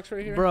me a box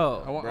right here,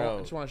 Bro. I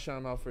just want to shout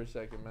him out for a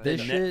second, man. This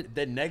The shit-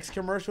 the next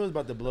commercial is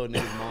about to blow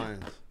niggas'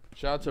 minds.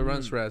 Shout out to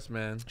Runs Rest,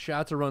 man.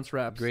 Shout out to Runts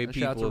wraps. Great and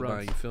shout out people, to man.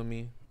 Runs. You feel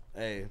me?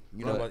 Hey,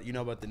 What? you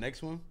know about the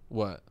next one?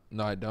 What?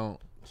 No, I don't.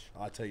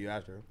 I'll tell you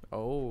after.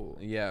 Oh,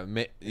 Yeah,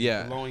 It's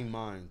yeah. blowing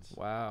minds.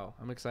 wow.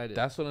 I'm excited.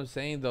 That's what I'm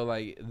saying though.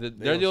 Like they're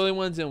don't the only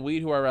ones in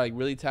weed who are like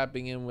really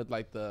tapping in with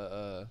like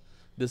the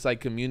this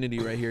like community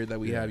right here that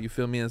we have. You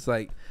feel me? It's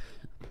like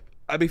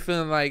I be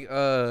feeling like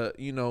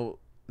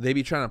they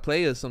be trying to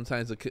play us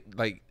sometimes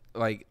like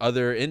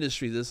other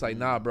industries. It's like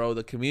nah, bro.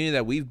 The community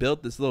that we've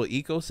built, this little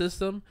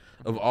ecosystem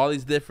of all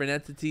these different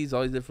entities,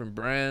 all these different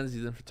brands,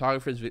 these different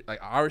photographers, like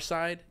our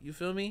side. You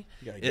feel me?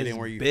 You gotta get It's in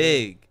where you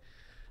big.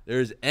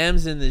 There's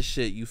M's in this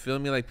shit. You feel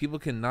me? Like people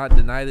cannot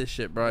deny this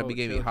shit, bro. It be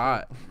getting me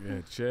hot.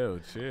 Yeah, chill.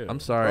 I'm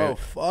sorry. Bro,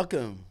 fuck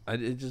him. I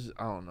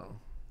don't know.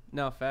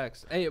 No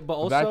facts. Hey, but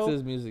also Back to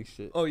his music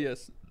shit. Oh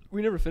yes,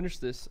 we never finished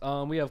this.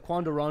 We have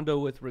Quando Rondo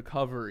with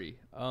Recovery.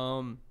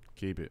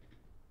 Keep it.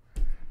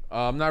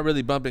 I'm not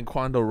really bumping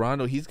Quando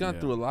Rondo. He's gone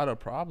through a lot of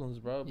problems,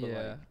 bro. But Yeah,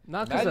 like,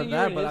 not because of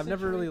that, but I've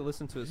never really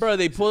listened to his. bro,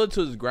 they pulled it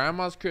to his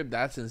grandma's crib.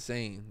 That's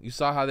insane. You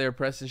saw how they were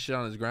pressing shit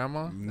on his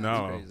grandma?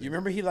 No. You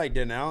remember he like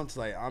denounced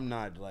like I'm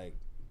not like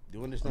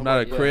doing this. I'm not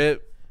a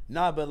crib.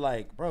 Nah, but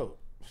like, bro,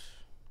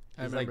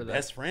 I his remember like that.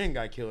 best friend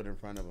got killed in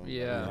front of him.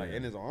 Yeah. like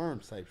in his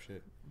arms type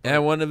shit.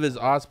 And one of his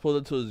aunts pulled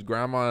it to his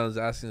grandma and was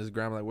asking his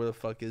grandma, like, where the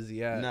fuck is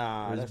he at?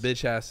 Nah, Where's his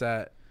bitch ass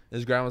at?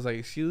 His grandma's like,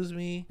 excuse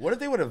me? What if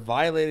they would have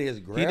violated his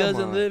grandma? He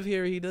doesn't live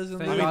here. He doesn't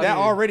Thank I live mean, God that they-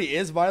 already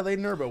is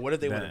violating her, but what if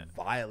they would have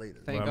violated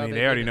her? Thank Well, I God mean, they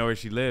they already did know where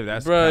she lives.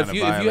 That's Bro, kinda if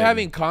you're violating.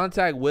 having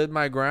contact with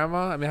my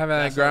grandma, I mean, I haven't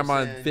had That's what I'm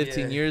grandma in saying, 15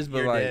 yeah. years, but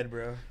You're like, dead,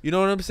 bro. you know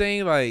what I'm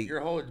saying? Like,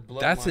 Your whole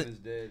that's bloodline it. is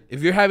dead.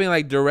 If you're having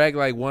like direct,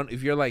 like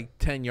if you're like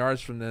 10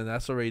 yards from them,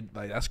 that's already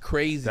like, that's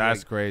crazy.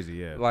 That's like, crazy,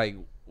 yeah. Like,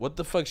 what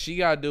the fuck she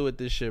gotta do with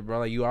this shit, bro?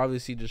 Like, you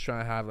obviously just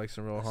trying to have like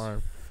some real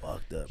harm.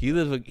 Fucked up. He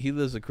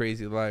lives a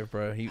crazy life,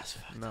 bro.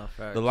 No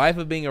facts. The life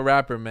of being a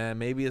rapper, man.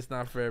 Maybe it's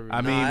not for everyone. I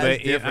mean, Nah, but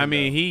it's different, though.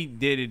 he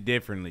did it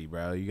differently,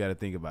 bro. You got to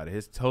think about it.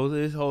 His whole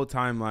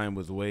timeline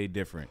was way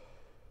different.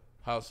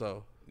 How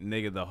so?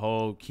 Nigga, the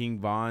whole King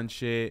Von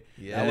shit.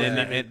 Yeah. And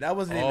then That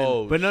wasn't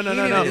Oh, even. but no. He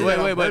didn't do that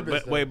on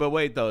purpose,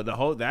 Wait, though. The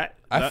whole that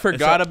I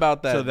forgot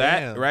about that. So that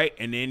Damn. right,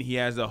 and then he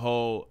has the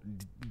whole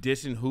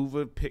dissing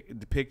Hoover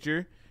the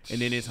picture, and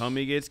then his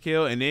homie gets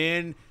killed, and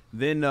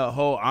then the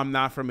whole I'm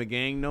not from a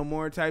gang no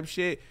more type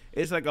shit.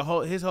 It's like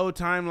his whole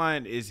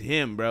timeline is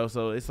him, bro.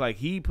 So it's like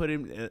he put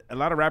him. A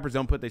lot of rappers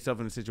don't put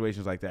themselves in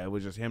situations like that. It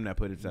was just him that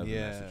put himself in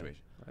that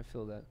situation. I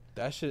feel that.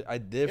 That shit, I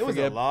did It was a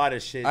forget. lot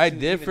of shit. I too,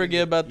 did even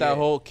forget in- about that yeah.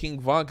 whole King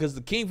Von, because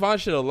the King Von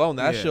shit alone,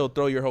 that Yeah. shit'll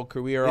throw your whole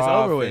career It's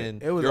off over with.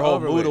 and It was your whole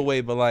over mood with.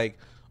 away. But like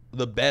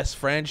the best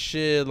friend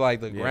shit,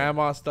 like the Yeah.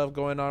 grandma stuff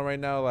going on right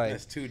now, like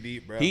That's too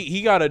deep, bro.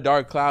 he got a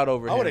dark cloud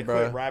over I would him, have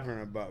quit bro. rapping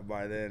about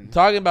by then.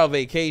 Talking about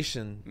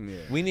vacation, Yeah.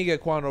 we need to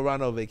get Quando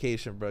Rondo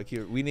vacation, bro.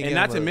 We need to And get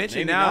not him to a- mention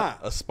maybe now, not.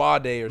 a spa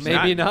day or something.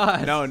 Maybe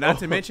not. No, not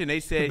to mention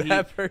they said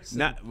That person.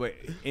 Not wait,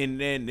 and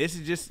then this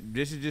is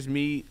just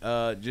me,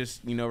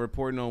 just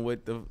reporting on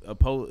what the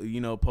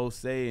post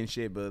say and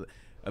shit. But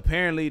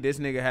apparently this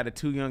nigga had a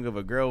too young of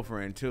a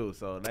girlfriend too,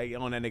 so they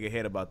on that nigga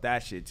head about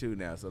that shit too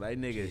now. So that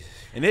nigga,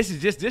 and this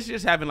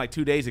just happened like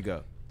 2 days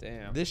ago.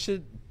 Damn. This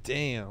shit,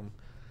 damn.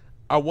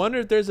 I wonder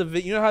if there's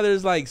you know how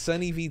there's like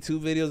Sunny V2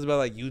 videos about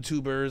like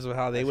YouTubers or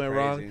how they That's went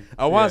crazy. wrong?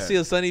 I want to Yeah. see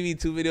a Sunny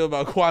V2 video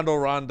about Quando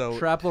Rondo.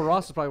 Traplo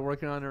Ross is probably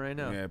working on it right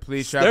now. Yeah,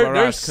 please, There- Trapper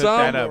there's Ross, cook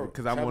that some- up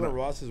because I Trevor want to.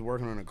 Ross is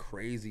working on a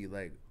crazy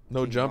like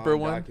No King Jumper Von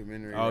one?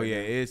 documentary. Oh right yeah,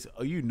 now. it's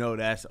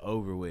that's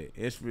over with.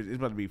 It's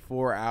about to be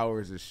 4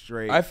 hours of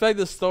straight. I feel like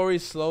the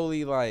story's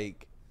slowly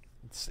like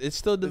it's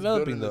still It's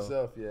developing building though.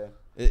 itself, yeah.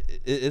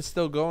 It's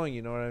still going.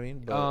 You know what I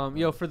mean? But,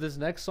 Yo, for this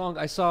next song,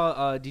 I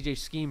saw DJ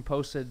Scheme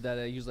posted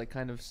that he was like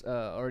kind of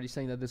already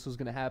saying that this was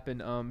gonna happen.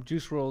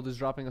 Juice WRLD is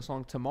dropping a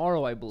song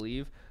tomorrow, I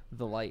believe.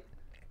 The Light.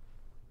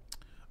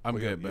 I'm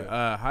good, but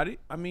how do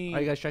I mean? Are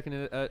you guys checking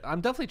it?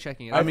 I'm definitely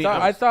checking it.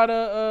 I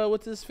thought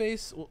what's his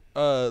face?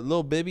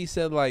 Lil Bibby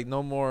said like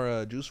no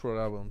more Juice WRLD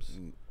albums.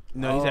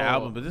 No, he's an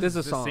album, but this is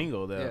a song.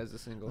 single though. Yeah, it's a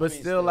single. But I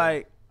mean, still, still.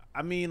 like,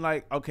 I mean,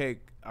 like, okay,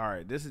 all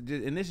right. This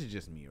is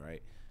just me,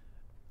 right?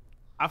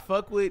 I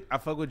fuck with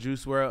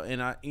Juice WRLD,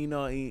 and I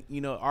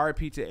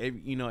RIP to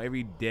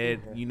every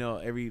dead,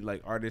 every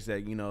like artist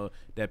that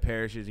that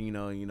perishes,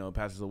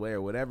 passes away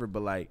or whatever.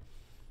 But like,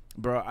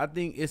 bro, I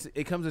think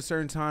it comes a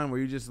certain time where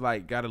you just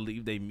like gotta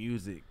leave their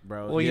music,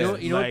 bro. Well,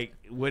 you know like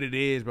what it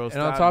is, bro.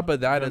 And on top of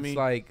that, it's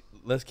like,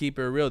 let's keep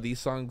it real. These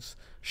songs,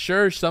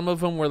 sure, some of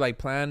them were like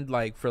planned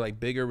like for like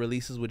bigger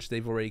releases, which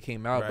they've already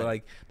came out. Right. But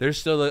like, there's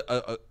still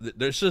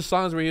there's just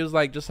songs where he was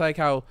like, just like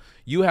how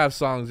you have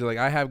songs, like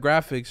I have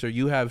graphics or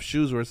you have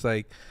shoes, where it's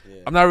like,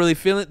 I'm not really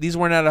feeling. These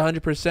weren't at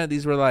 100%.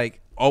 These were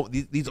like, oh,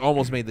 these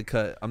almost made the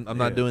cut. I'm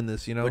not doing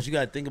this, But you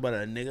gotta think about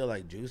it. A nigga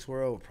like Juice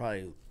WRLD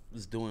probably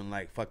was doing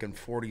like fucking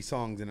 40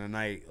 songs in a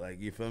night.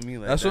 Like, you feel me?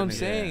 Like, That's that what I'm nigga-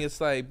 saying. It's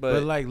like, but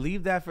but like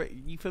leave that for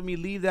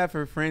Leave that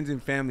for friends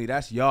and family.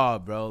 That's y'all,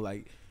 bro.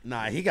 Like.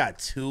 Nah, he got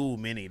too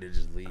many to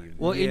just leave.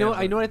 Well, Yeah,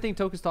 I but- know what I think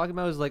Toka's talking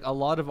about is like a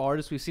lot of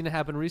artists we've seen it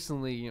happen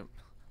recently.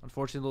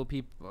 Unfortunately, Lil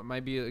Peep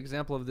might be an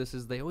example of this.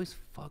 Is they always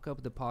fuck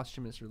up the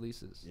posthumous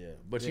releases. Yeah,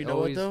 but They you know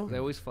always, what though? They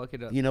always fuck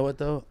it up. You know what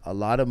though? A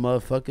lot of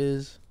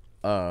motherfuckers,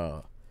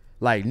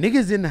 like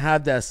niggas didn't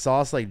have that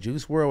sauce like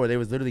Juice WRLD where they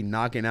was literally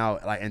knocking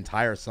out like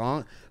entire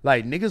song.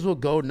 Like niggas will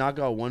go knock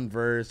out one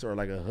verse or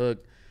like a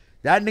hook.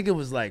 That nigga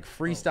was like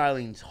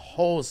freestyling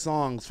whole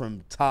songs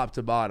from top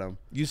to bottom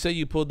you said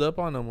you pulled up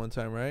on him one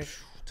time, right?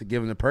 to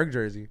give him the perk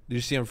jersey. Did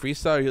you see him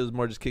freestyle? Or he was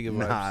more just kicking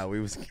vibes. Nah, we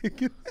was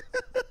kicking.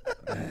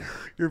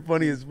 You're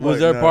funny as fuck. Was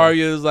there a nah. part where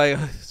you was like,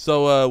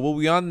 so what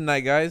we on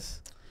tonight,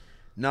 guys?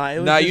 Nah, it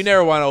was Nah, just, you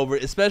never want over,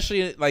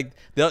 especially like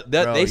Bro,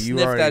 they you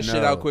sniff already that shit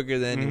know. out quicker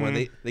than anyone.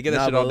 Mhm. They get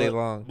that shit all day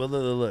long. But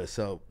look.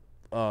 So,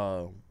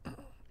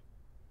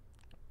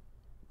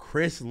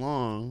 Chris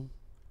Long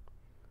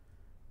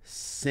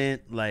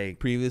sent like.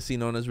 Previously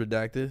known as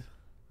redacted.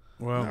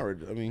 Well,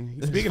 I mean,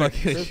 speaking of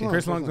fucking-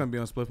 Chris Long's gonna be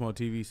on Split Mode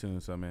TV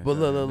soon, so man. But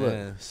look.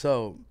 Man.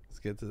 So Let's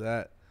get to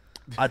that.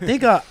 I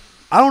think I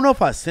don't know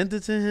if I sent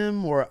it to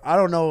him or I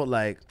don't know.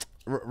 Like,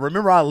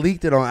 remember I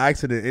leaked it on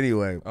accident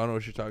anyway. I don't know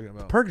what you're talking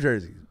about. Perk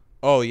jerseys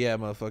Oh yeah,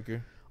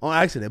 motherfucker. on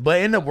accident, but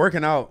it ended up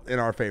working out in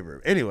our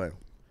favor. Anyway,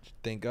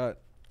 Thank God.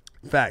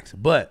 facts.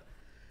 But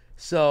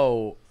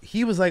so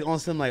he was like on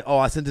some like, oh,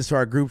 I sent this to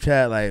our group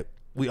chat. Like,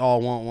 we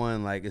all want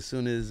one. Like, as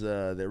soon as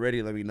they're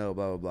ready, let me know.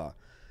 Blah blah blah.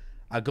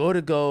 I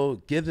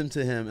go give them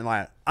to him, and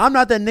like, I'm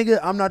not that nigga.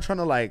 I'm not trying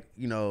to like,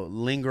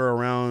 linger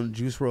around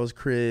Juice WRLD's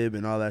crib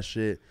and all that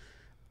shit.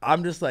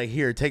 I'm just like,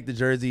 here, take the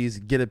jerseys,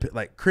 get a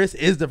like. Chris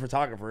is the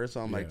photographer, so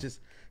I'm like,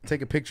 just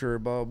take a picture,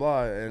 blah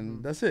blah blah,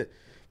 and that's it.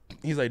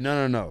 He's like,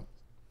 no,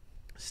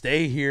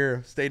 stay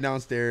here, stay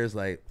downstairs.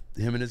 Like,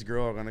 him and his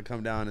girl are gonna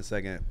come down in a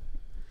second.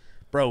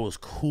 Bro, it was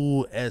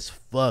cool as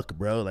fuck,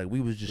 bro. Like,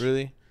 we was just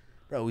Really?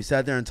 Bro, we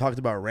sat there and talked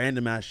about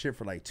random ass shit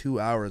for like 2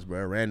 hours,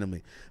 bro,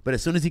 randomly. But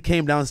as soon as he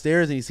came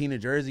downstairs and he seen the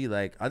jersey,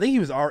 like, I think he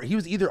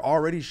was either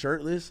already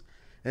shirtless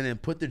and then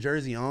put the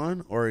jersey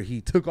on, or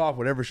he took off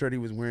whatever shirt he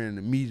was wearing and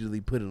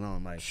immediately put it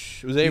on. Like,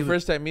 Was that your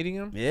first time meeting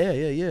him?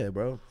 yeah,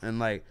 bro. And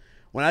like,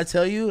 when I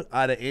tell you,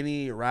 out of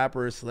any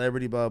rapper,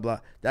 celebrity, blah blah,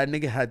 that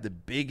nigga had the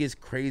biggest,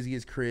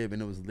 craziest crib,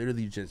 and it was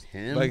literally just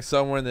him. Like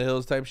somewhere in the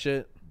hills type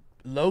shit?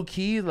 low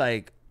key,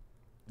 like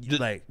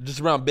Just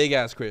around big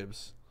ass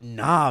cribs.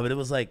 nah, but it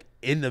was like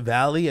in the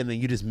valley, and then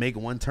you just make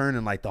one turn,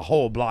 and like the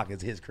whole block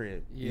is his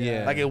crib.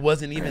 Yeah. Like, it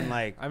wasn't even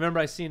like I remember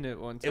I seen it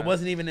one time. it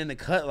wasn't even in the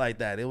cut like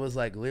that. It was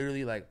like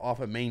literally like off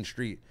of Main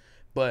Street.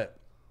 But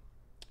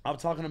I'm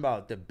talking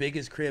about the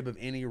biggest crib of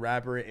any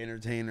rapper,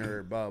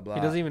 entertainer, blah blah.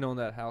 He doesn't even own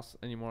that house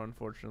anymore,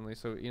 unfortunately.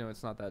 So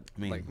it's not that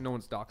I mean- like no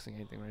one's doxing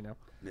anything right now.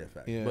 Yeah,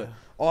 fact. Yeah. But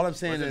all I'm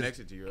saying What's is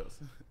next to you, Rose?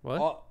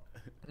 What?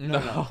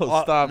 No,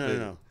 all- stop no, it.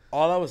 No.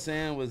 All I was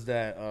saying was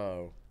that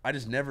I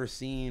just never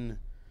seen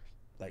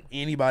like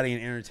anybody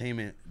in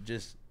entertainment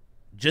just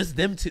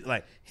them two,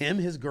 like him,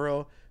 his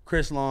girl,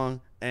 Chris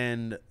Long,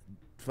 and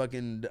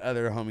fucking the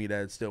other homie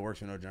that still works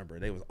for No Jumper.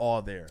 They was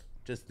all there,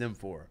 just them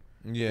four.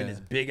 Yeah. In his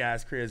big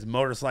ass cribs,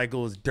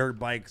 motorcycles, dirt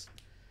bikes,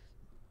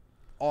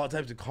 all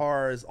types of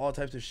cars, all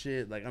types of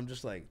shit. Like, I'm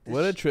just like,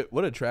 this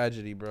What a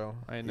tragedy, bro.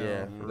 I know.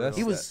 yeah, for that's-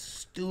 he real. was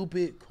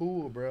stupid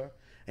cool, bro.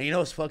 And you know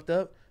what's fucked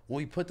up? When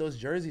we put those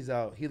jerseys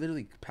out, he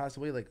literally passed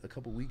away like a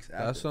couple weeks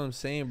after. That's what I'm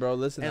saying, bro.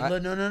 Listen, And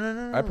look, no.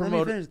 I Let me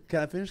promoted-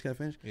 finish. Can I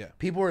finish? Yeah.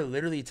 People were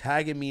literally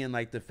tagging me in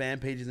like the fan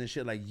pages and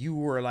shit. Like, you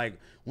were like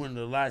one of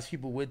the last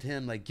people with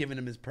him, like giving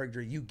him his perk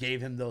jersey. You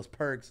gave him those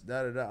perks.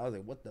 Da da da. I was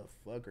like, what the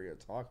fuck are you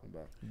talking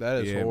about?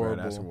 that is Yeah, bro,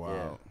 horrible. that's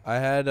wild. I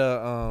had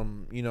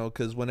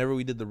because whenever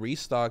we did the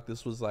restock,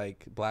 this was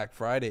like Black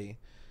Friday,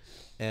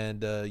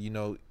 and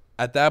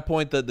at that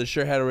point the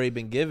shirt had already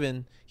been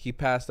given. He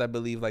passed, I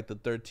believe, like the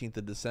 13th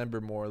of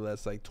December, more or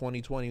less, like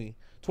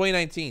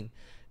 2019,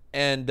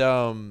 and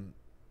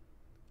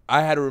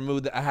I had to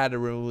remove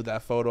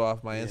that photo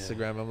off my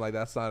Instagram. I'm like,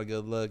 that's not a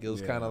good look. It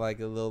was kind of like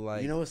a little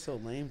like You know what's so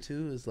lame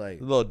too is like,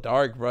 a little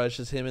dark, bro. It's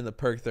just him in the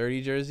Perk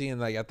 30 jersey, and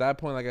like at that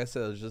point, like I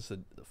said, it was just a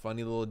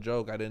funny little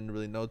joke. I didn't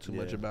really know too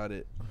much about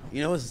it.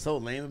 you know what's so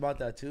lame about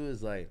that too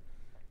is like,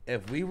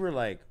 if we were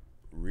like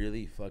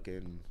really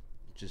fucking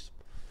just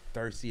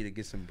thirsty to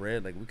get some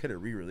bread, like we could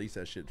have re-released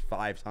that shit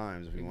 5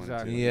 times if we wanted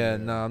Exactly. to. Yeah,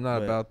 no, I'm not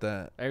But- about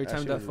that. Every That time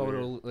shit that was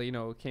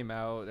photo came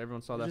out,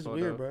 everyone saw It's that just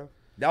photo. weird, bro.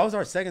 That was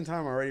our second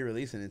time already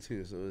releasing it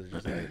too, so it was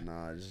just like,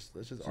 nah,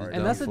 let's just already.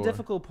 And that's the for.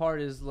 difficult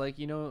part is like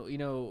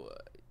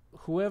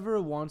whoever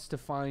wants to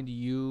find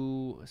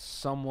you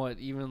somewhat,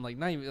 even like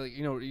not even like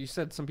you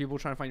said some people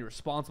trying to find you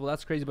responsible.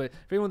 That's crazy, but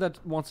for anyone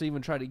that wants to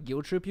even try to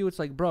guilt trip you, it's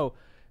like, bro,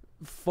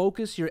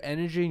 focus your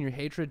energy and your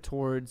hatred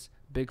towards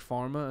big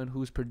pharma and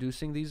who's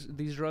producing these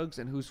drugs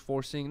and who's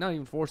not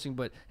even forcing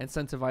but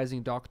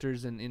incentivizing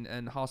doctors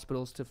and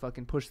hospitals to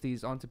fucking push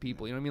these onto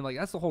people. You know what I mean? Like,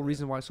 that's the whole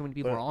reason why so many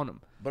people are on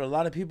them. But a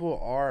lot of people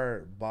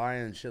are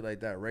buying shit like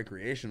that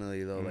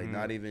recreationally though, like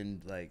not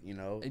even like And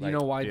like, you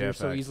know why yeah, they're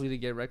so facts. easily to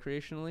get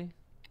recreationally?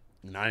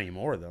 not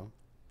anymore though.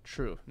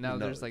 True. Now No,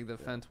 there's like the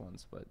Fent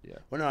ones, but yeah.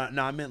 Well,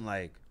 no, I meant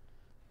like,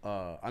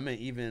 I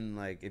meant even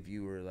like if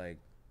you were like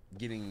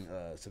getting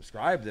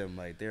subscribed them,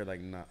 like they're like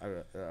not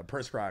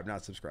prescribed,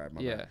 not subscribed.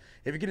 My Yeah. bad.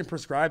 If you're getting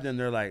prescribed them,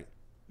 they're like,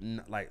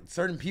 like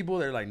certain people,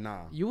 they're like,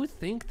 nah. You would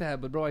think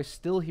that, but bro, I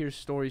still hear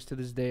stories to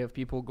this day of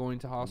people going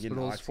to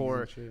hospitals oxys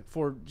for and shit.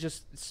 for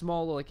just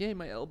small, like, hey,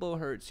 my elbow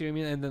hurts. You know what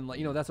I mean? And then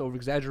like, that's over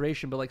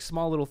exaggeration, but like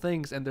small little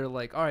things, and they're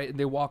like, all right, and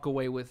they walk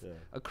away with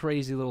a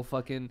crazy little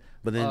fucking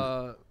But then-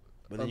 a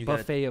you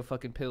buffet of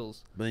fucking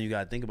pills. But then you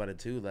gotta think about it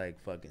too, like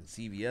fucking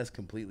CVS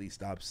completely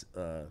stops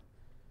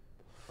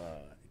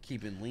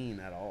keeping lean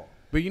at all.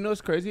 But you know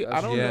what's crazy?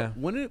 I don't Yeah. know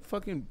when did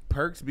fucking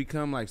perks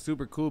become like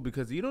super cool,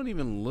 because you don't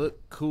even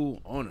look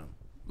cool on them.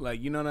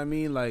 Like, you know what I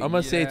mean? Like, I'm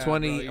gonna say Yeah,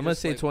 20. bro, I'm you gonna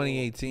just, say like,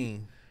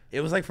 2018. It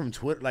was like from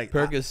Twitter, like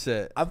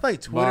Percocet. I feel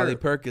like Twitter. Molly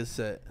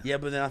Percocet. Yeah,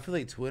 but then I feel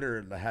like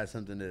Twitter had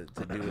something to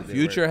do with it.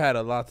 Future where- had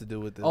a lot to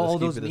do with it. All Let's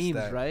those keep it a memes,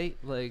 stack. right?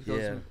 Like,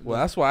 those, Yeah. Well,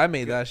 that's why I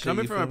made that shit.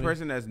 Coming you from feel a me?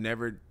 person that's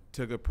never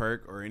took a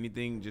perk or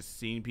anything, just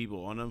seeing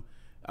people on them,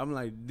 I'm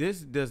like, this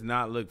does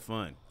not look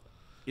fun.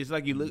 It's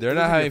like you look. They're it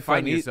not looks like having you're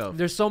fighting fun yourself.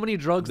 there's so many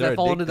drugs They're that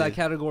fall into that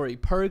addicted. category.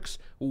 Perks,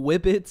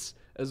 whippets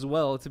as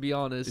well, to be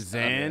honest.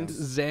 Xans.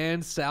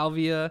 Xans,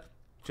 salvia.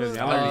 Trust me,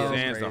 I learned Um,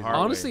 these Xans the hard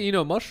Honestly, way. you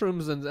know,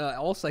 mushrooms and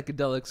all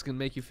psychedelics can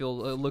make you feel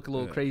look a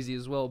little crazy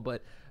as well.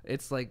 But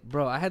it's like,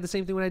 bro, I had the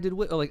same thing when I did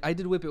whip. Like, I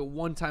did whip it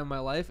one time in my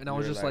life, and I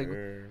was just like,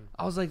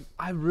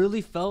 I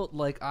really felt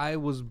like I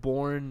was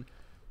born,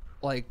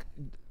 like,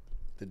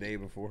 the day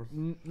before.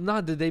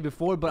 not the day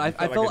before, but I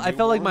felt like a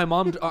felt like my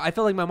newborn? mom. I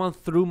felt like my mom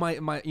threw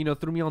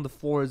threw me on the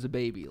floor as a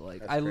baby.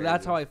 Like,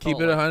 that's how I felt. Keep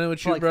it like, 100 with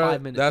for you, like bro.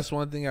 5 minutes. That's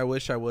one thing I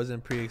wish I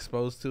wasn't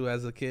pre-exposed to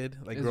as a kid,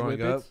 like Is growing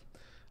whippets? up.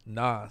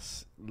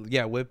 Nas,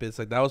 yeah, whippets.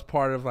 Like that was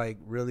part of like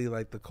really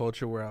like the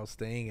culture where I was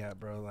staying at,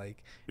 bro.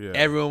 Like Yeah.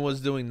 everyone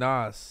was doing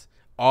Nas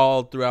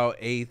all throughout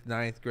 8th,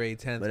 9th grade,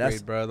 10th But that's-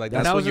 grade, bro. Like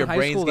when that's I when was your in high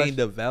brain's school, getting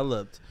that's-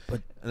 developed,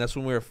 and that's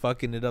when we were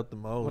fucking it up the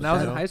most. When I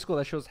was you in know? high school,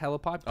 that shit was hella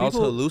pop. I was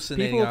People-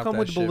 hallucinating People off come that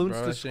with shit, balloons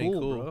bro. to That shit ain't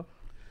school, cool. bro.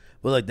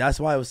 But like that's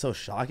why it was so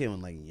shocking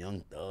when like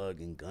Young Thug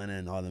and Gunna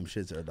and all them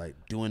shits are like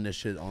doing this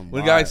shit on.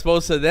 When I live. got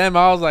exposed to them,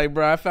 I was like,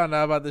 bro, I found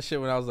out about this shit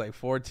when I was like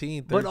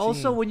 14, 13. But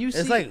also when you see,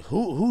 It's like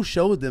who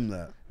showed them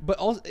that? but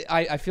also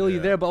I feel you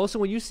there. But also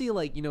when you see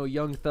like, you know,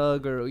 Young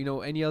Thug or, you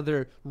know, any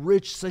other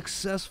rich,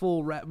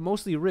 successful rap,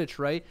 mostly rich,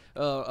 right?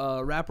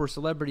 Rapper,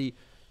 celebrity.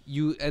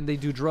 And they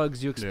do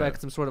drugs. You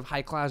expect some sort of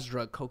high class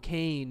drug,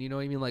 cocaine. You know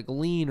what I mean, like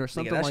lean or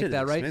something that like shit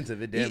that, is right?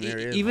 expensive. It damn near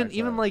is even high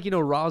even class. like, you know,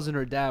 rosin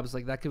or dabs,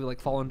 like that could be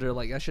like fall under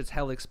like that shit's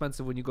hella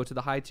expensive when you go to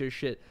the high tier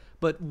shit.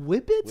 But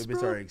whippets, Whippets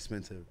bro, are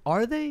expensive.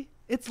 are they?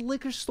 It's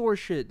liquor store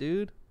shit,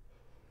 dude.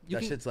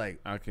 That shit's like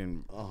I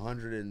can.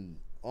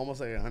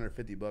 almost like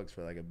 $150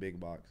 for like a big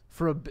box.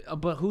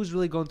 But who's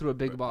really going through a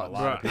big box?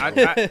 lot. Bro,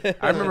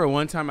 I remember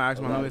one time I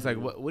asked my mom, it's like,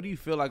 what do you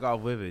feel like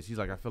off Whippets? She's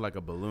like, I feel like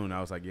a balloon. I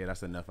was like, yeah,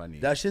 that's enough I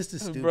need. That's just the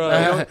stupid. Bro,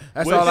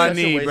 That's all I Whippets-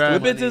 need, That's a bro. waste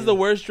of Whippets money. is the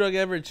worst drug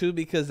ever too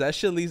because that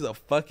shit leaves a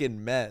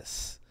fucking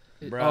mess.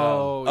 Bro.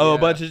 Oh, yeah. a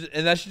bunch of,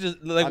 and that should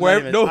just like I'm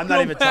wherever. not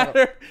No even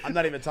matter. talking. I'm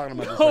not even talking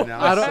about this right now.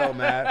 I'm so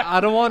mad. I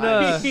don't want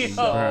I'm to.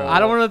 so I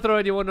don't want to throw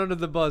anyone under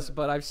the bus,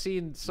 but I've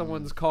seen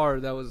someone's car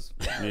that was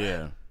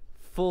Yeah.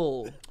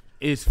 full.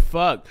 It's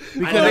fucked. I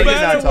Because know No you're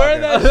matter not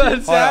where talking. that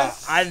shit's Hold on.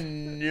 at. I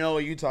know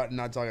you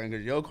not talking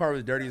because your car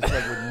was dirty as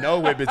fuck with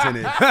no whippets in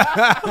it.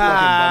 Fucking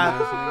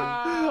dumbass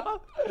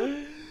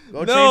nigga.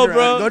 Go No,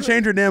 bro. Go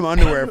change your damn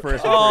underwear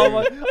first. Oh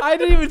my! I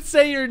didn't even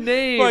say your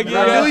name. Fuck, bro.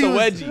 you got the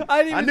wedgie.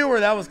 I didn't. I Even, knew where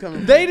that was coming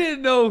from. they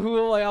didn't know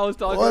who like I was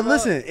talking Well, about.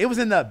 listen, it was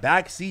in the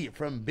back seat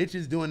from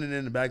bitches doing it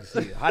in the back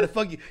seat. How the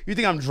fuck you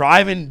think I'm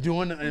driving,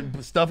 doing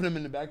and stuffing them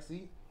in the back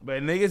seat?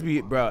 But niggas be,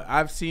 bro,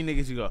 I've seen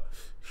niggas, you go,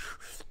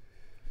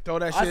 throw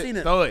that I shit, seen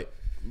it. throw it.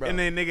 Bro. And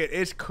then, nigga,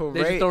 it's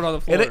crazy. throw it on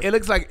the floor. It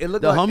looks like, The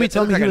like, homie it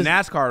told looks me like he a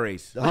was- NASCAR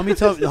race. The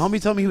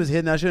homie told me he was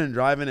hitting that shit and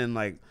driving and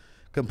like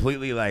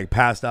completely like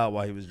passed out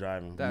while he was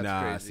driving. That's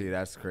nah, crazy. see,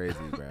 that's crazy,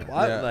 bro.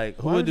 Why? Yeah. Like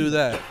Who would do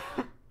that?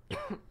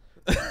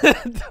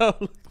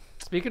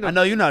 Speaking of, I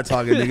know you're not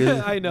talking,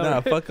 nigga. I know.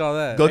 Nah, fuck all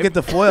that. Go get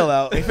the foil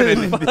out.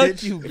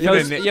 bitch. you.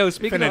 Yo,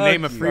 speaking Finna of,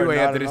 name a you are freeway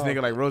not after at this all.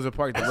 nigga like Rosa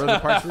Parks, the Rosa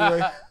Parks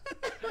freeway.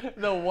 The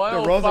The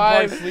Rosa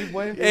Parks 105.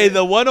 sleepway. Hey,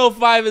 the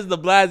 105 is the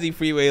Blazzy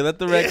freeway. Let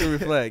the record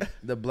reflect.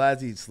 The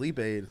Blazzy sleep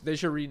aid. they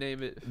should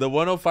rename it. The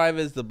 105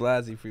 is the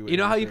Blazzy freeway. You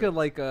know how you Sure. could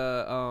like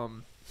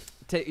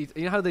take,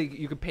 you know how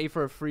you could pay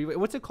for a freeway?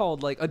 What's it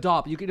called? Like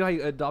adopt. You know how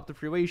you adopt the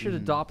freeway? You should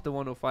adopt the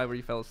 105 where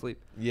you fell asleep.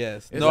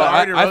 Yes. It's No,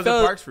 already I Rosa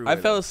fell. Parks freeway, I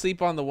fell though.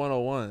 asleep on the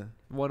 101.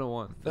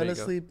 101. There Fell you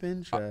go. asleep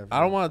in traffic.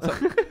 I don't want to.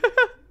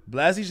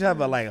 Blazzy should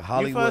have a like You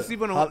Hollywood. fell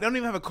asleep on a, they don't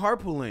even have a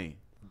carpool lane.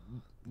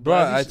 Bro,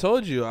 Blazzy I should-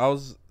 told you.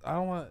 I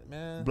don't want,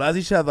 man.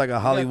 Blazzy should have like a I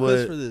got clips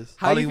Hollywood for this.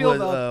 How do you feel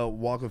Hollywood about-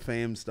 Walk of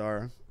Fame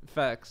star.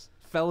 Facts.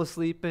 Fell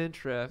asleep in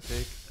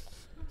traffic.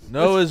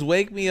 No, it's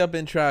wake me up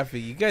in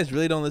traffic. You guys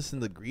really don't listen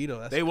to Greedo.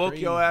 That's They woke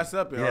crazy. your ass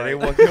up. Yeah, they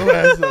walk your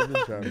ass up in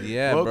traffic.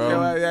 Yeah, woke bro.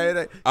 Your ass, yeah,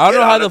 I don't Get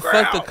know how on the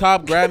fuck the ground.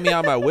 cop grabbed me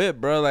on my whip,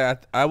 bro.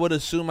 Like I would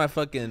assume I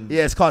fucking.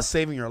 Yeah, it's called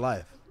saving your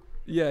life.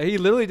 Yeah, he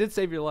literally did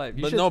save your life.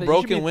 You But should no th- you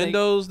should be broken thank-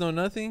 windows, no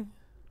nothing.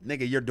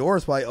 Nigga, your door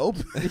is probably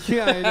open.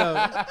 Yeah, I know.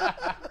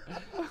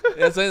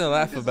 That's something to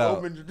laugh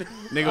about.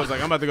 Nigga was like,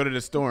 I'm about to go to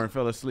the store and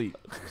fell asleep.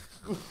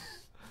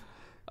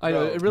 I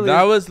know. It really.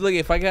 That is- was look.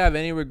 If I could have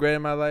any regret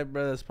in my life,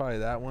 bro, that's probably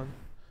that one.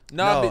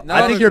 No, no,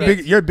 I think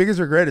regret. your biggest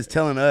regret is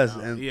telling us.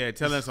 And Yeah,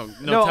 telling us on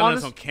No, telling us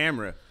honest- on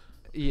camera.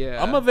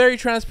 yeah. I'm a very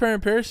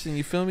transparent person.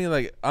 You feel me?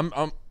 Like I'm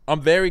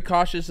very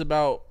cautious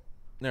about.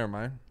 Never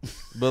mind.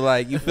 But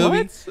like you feel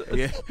me?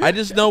 Yeah. I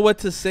just know what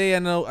to say. I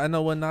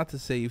know what not to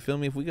say. You feel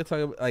me? If we could talk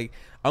about like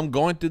I'm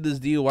going through this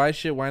DUI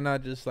shit, why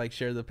not just like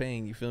share the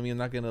pain? You feel me? I'm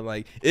not gonna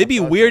like. It'd be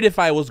weird if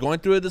I was going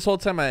through it this whole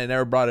time and I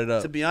never brought it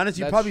up. to be honest,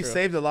 you That's probably true.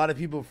 saved a lot of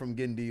people from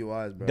getting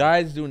DUIs, bro.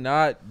 Guys, do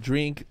not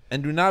drink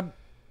and do not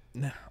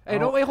Hey,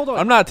 no, wait, hold on.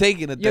 I'm not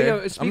taking it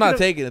there. I'm not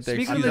taking it there.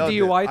 Speaking of Excuse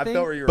the me. DUI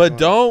thing,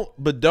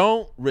 But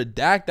don't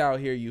redact out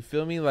here. You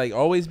feel me? Like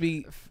always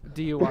be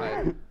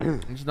DUI.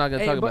 I'm just not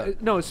gonna talk about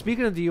it. No,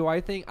 speaking of the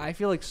DUI thing, I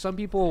feel like some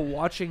people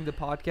watching the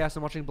podcast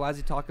and watching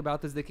Blazzy talk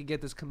about this, they could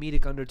get this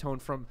comedic undertone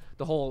from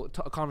the whole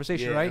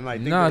conversation, right?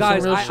 Like, Nah,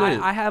 guys, some real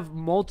shit. I have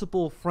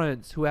multiple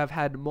friends who have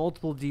had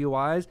multiple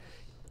DUIs.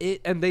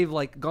 And they've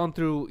like gone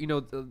through, you know,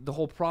 the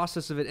whole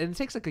process of it, and it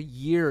takes like a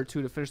year or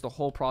two to finish the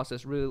whole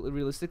process.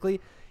 Realistically,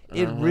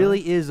 it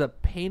really is a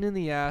pain in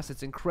the ass.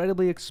 It's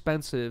incredibly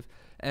expensive,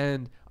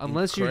 and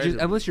unless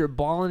you're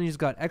balling, and you've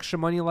got extra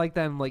money like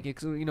that, and like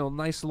you know,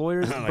 nice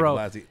lawyers, Like bro,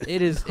 Blazzy.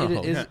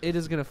 it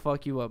is gonna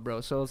fuck you up,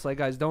 bro. So it's like,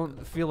 guys,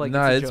 don't feel like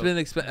it's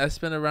been I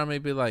spent around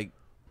maybe like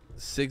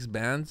 6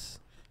 bands.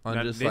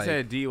 They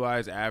said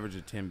DUI's average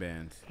of 10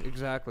 bands.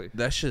 Exactly.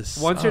 That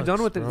just once you're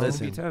done with it, bro. it's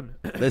gonna be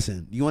 10.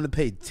 Listen, you want to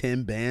pay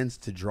 10 bands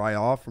to dry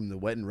off from the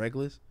wet and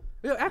reckless?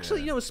 Actually,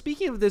 you know,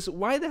 speaking of this,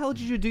 why the hell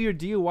did you do your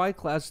DUI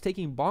class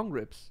taking bong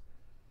rips?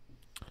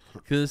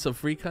 Because it's a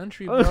free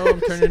country, bro. I'm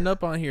turning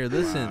up on here.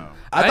 Listen, Wow.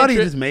 I thought he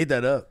just made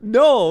that up.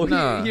 No,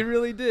 Nah. he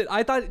really did.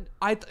 I thought,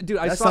 dude,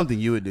 I That's saw something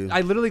you would do.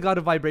 I literally got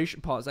a vibration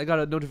pause. I got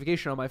a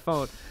notification on my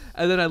phone,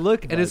 and then I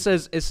look, and it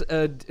says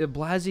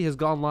Blazzy has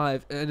gone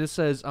live, and it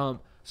says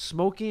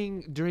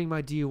smoking during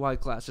my DUI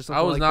class or something.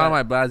 I was like not that. on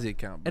my Blazzy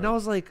account, bro. And I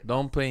was like,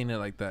 don't play in it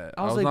like that.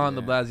 I I was was like- not on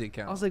the Blazzy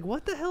account. I was like,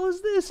 what the hell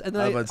is this? And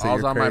then I was I, about to say, I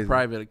was you're on my crazy.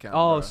 private account.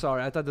 oh, bro.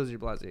 sorry, I thought that was your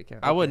Blazzy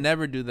account. I would Okay.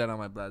 never do that on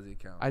my Blazzy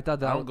account. I thought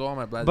that. I don't go on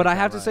my Blazzy. But I account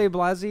have to live. say,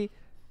 Blazzy,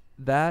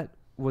 that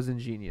was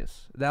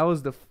ingenious. That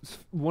was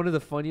one of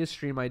the funniest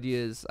stream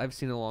ideas I've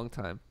seen in a long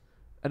time,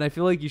 and I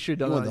feel like you should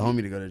You have want done the that.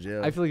 homie to go to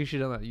jail. I feel like you should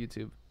have done that on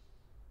YouTube.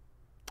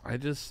 I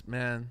just,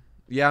 man,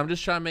 yeah, I'm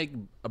just trying to make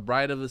a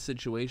bright of a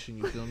situation.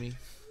 You feel me?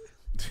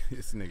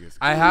 This nigga's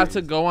I have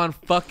to go on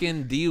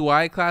fucking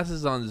DUI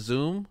classes on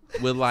Zoom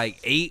with like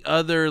 8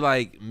 other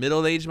like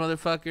middle-aged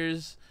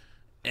motherfuckers.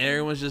 And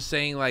everyone's just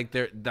saying like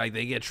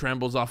they get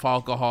trembles off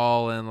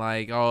alcohol and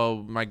like,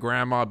 oh, my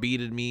grandma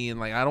beated me,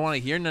 and like I don't want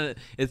to hear none.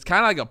 It's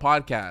kind of like a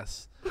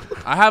podcast.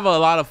 I have a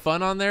lot of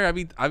fun on there.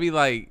 I be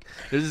like,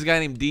 there's this guy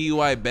named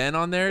DUI Ben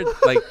on there.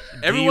 Like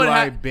everyone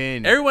DUI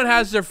Ben. everyone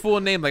has their full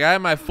name. Like I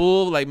have my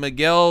full like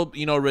Miguel,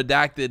 you know,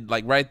 redacted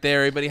like right there.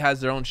 Everybody has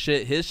their own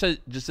shit. His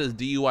shit just says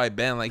DUI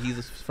Ben, like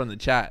he's from the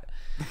chat.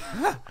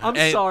 I'm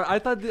And- sorry. I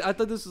thought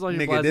this was on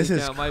your Nigga, Blazzy this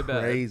is account. My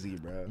bad. crazy,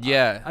 bro.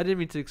 Yeah, I didn't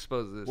mean to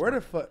expose this. Where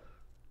the fuck?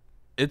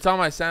 it's on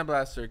my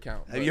Sandblaster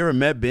account. Have you ever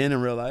met Ben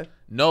in real life?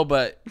 No,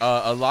 but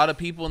a lot of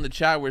people in the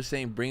chat were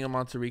saying bring him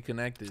onto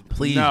Reconnected.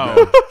 Please, No.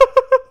 bro.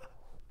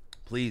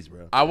 Please,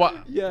 bro.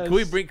 Yes.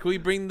 Can we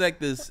bring like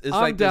this? It's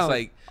I'm like down. this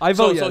like I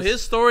vote so yes.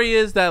 his story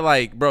is that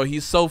like, bro,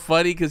 he's so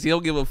funny because he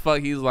don't give a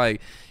fuck. He's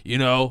like, you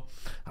know,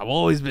 I've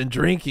always been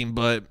drinking,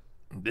 but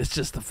it's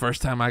just the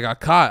first time I got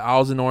caught. I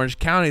was in Orange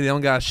County. They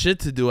don't got shit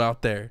to do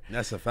out there.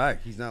 That's a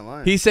fact. He's not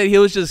lying. He said he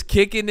was just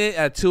kicking it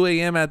at 2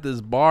 a.m. at this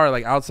bar,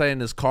 like outside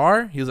in his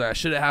car. He was like, I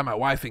should have had my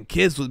wife and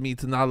kids with me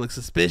to not look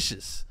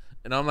suspicious.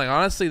 And I'm like,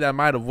 honestly, that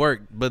might have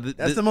worked. But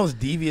That's the most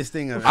devious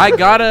thing I've I ever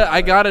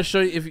heard. gotta show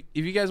you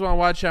if you guys want to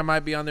watch it, I might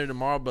be on there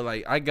tomorrow. But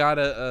like, I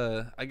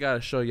gotta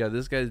show you.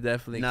 This guy's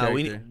definitely a No,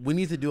 character. we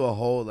need to do a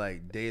whole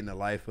like day in the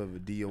life of a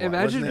DUI.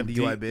 Imagine Wasn't it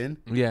DUI Ben?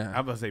 Yeah, I'm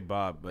about to say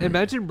Bob. But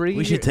Imagine bringing.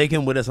 We should take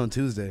him with us on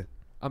Tuesday.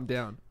 I'm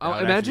down. That would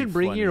Imagine actually be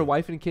bringing your funny.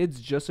 wife and kids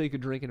just so you could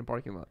drink in a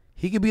parking lot.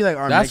 He could be like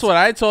our. that's next, what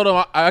I told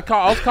him. I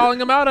was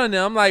calling him out on it.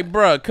 I'm like,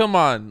 bruh, come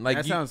on, like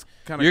that sounds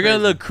kind of. you're gonna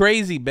look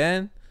crazy,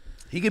 Ben.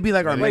 He could be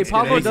like our. Wait, Wait, Mexican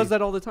Pablo agent. does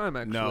that all the time.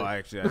 Actually, No,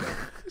 I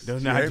do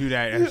not do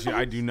that. Actually,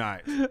 I do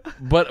not.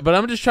 But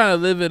I'm just trying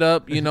to live it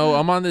up. You know,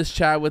 I'm on this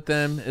chat with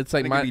them. It's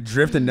like They could be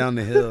drifting down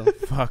the hill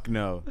Fuck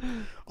no.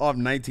 off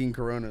 19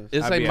 Coronas.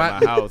 it's I'd like be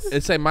at my house.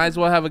 It's like might as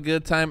well have a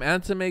good time.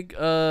 And to make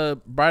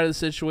brighter the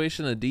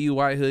situation, a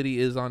DUI hoodie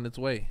is on its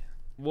way.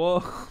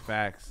 Whoa.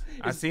 Facts.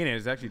 I've seen it.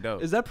 It's actually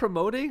dope. Is that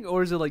promoting,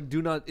 or is it like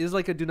do not do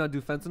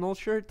fentanyl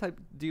shirt type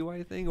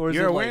DUI thing, or is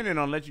You're it wearing like, it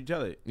on Let You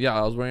Tell It. Yeah,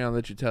 I was wearing on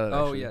Let You Tell It.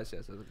 Oh actually. yes,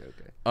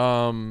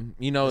 okay.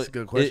 You know, That's a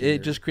good question, it Yuri.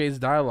 just creates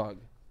dialogue.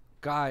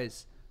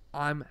 Guys,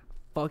 I'm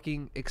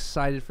fucking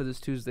excited for this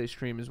Tuesday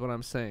stream. Is what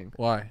I'm saying,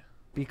 Why?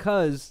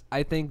 because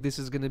I think this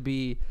is gonna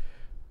be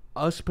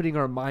us putting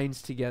our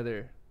minds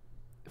together.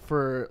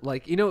 For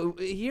like, you know,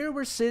 here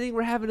we're sitting,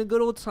 we're having a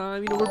good old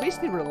time. You know, we're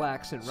basically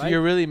relaxing, right? So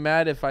you're really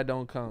mad if I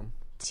don't come?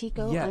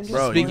 Chico Yes. underscore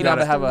Bro, Speaking of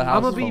to have a Justin,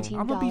 house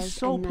I'ma be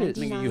so pissed.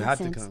 Nigga, you have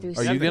to come. through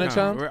Are you gonna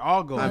come? We're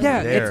all going. I'm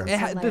Yeah, there.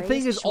 the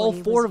thing is, all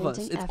four of us.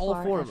 It's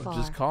all four of us.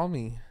 Just call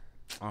me.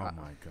 Oh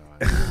my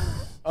god.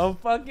 I'm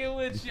fucking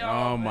with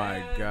y'all. Oh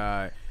my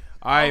god.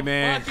 All right,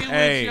 man. fucking with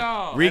Hey,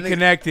 y'all.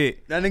 Reconnected.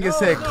 That nigga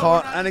said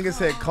call. That nigga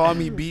said call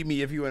me, beat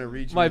me if you want to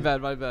reach me. My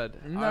bad.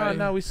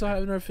 No, we still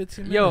have another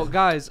 15 minutes. Yo,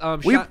 guys,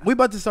 We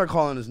about to start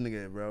calling this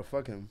nigga, bro.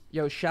 Fuck him.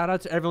 Yo, shout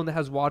out to everyone that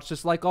has watched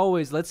this. Like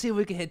always, let's see if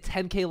we can hit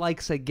 10K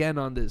likes again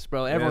on this,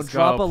 bro. Everyone, Let's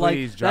drop go, a like.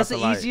 please, drop That's a the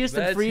like. easiest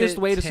and Let's freest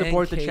hit way to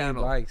support the 10K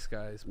channel. likes,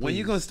 guys. When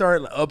you please. gonna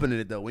start upping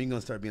it though? When you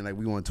gonna start being like,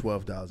 we want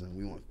 12,000,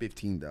 we want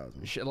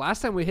 15,000?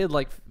 Last time we hit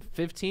like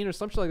 15 or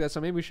something like that, so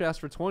maybe we should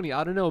ask for 20.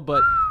 I don't know,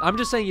 but I'm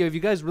just saying, yo, if you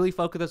guys really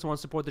fuck with us and want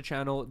to support the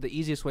channel, the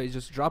easiest way is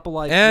just drop a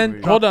like.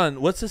 And hold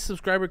on, what's the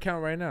subscriber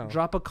count right now?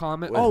 Drop a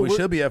comment. Well, we we're-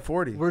 should be at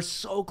 40. We're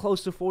so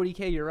close to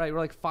 40K. You're right. We're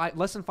like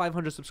less than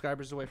 500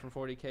 subscribers away from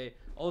 40K.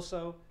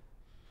 Also,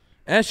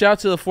 And shout out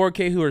to the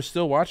 4K who are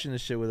still watching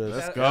this shit with us.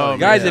 Let's go,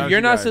 Guys, man. if you're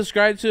Shout out not to you guys.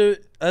 subscribed to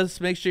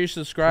us, make sure you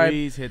subscribe.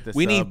 Please hit the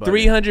We sub need button.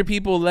 300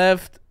 people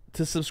left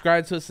to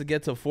subscribe to us to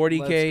get to 40K.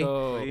 let's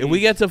go. If we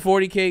get to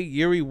 40K,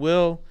 Yuri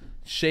will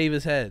shave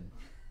his head.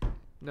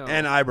 No.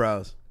 And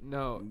eyebrows.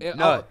 No.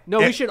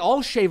 We should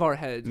all shave our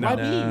heads. Why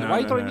me? no, Why are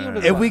you no, throwing no, me no. under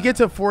the If we bus? get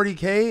to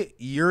 40K,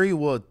 Yuri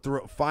will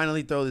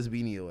finally throw this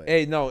beanie away.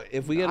 Hey, no,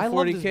 if we get to I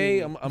love this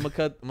 40K, beanie. I'm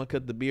gonna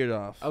cut the beard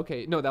off.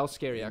 Okay, no, that was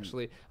scary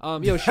actually.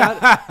 Yo,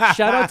 shout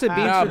out to Beans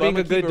Nah, for but being I'ma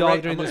a good keep it dog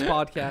right- during this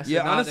podcast. Yeah,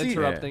 and not honestly,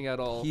 interrupting at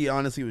all. He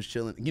honestly was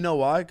chilling. You know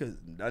why? Because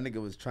that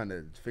nigga was trying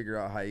to figure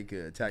out how he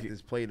could attack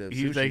this plate of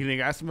He was sushi. like,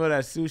 nigga, I smell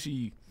that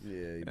sushi.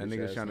 Yeah, That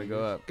nigga's trying to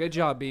go up. Good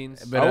job,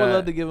 Beans. But, I would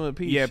love to give him a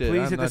piece. Yeah, Shit,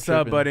 please I'm hit the not sub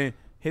tripping. button.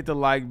 Hit the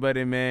like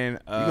button, man. You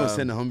gonna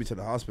send the homie to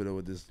the hospital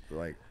with this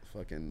like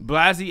fucking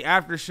Blazzy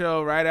after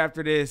show right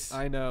after this.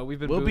 I know we've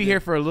been. We'll be booted. here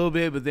for a little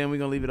bit, but then we're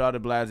gonna leave it all to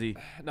Blazzy.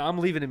 No, I'm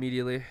leaving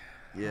immediately.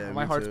 yeah.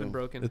 My me heart's too. been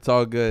broken. It's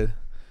all good.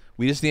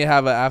 We just need to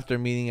have an after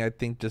meeting, I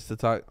think, just to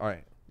talk. All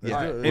right. Let's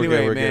Yeah. do it. We're Anyway,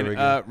 good, we're man, good,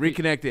 we're good.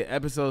 Reconnected,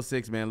 episode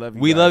 6, man. Love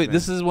you. We guys, love it. man.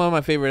 This is one of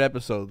my favorite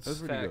episodes. That's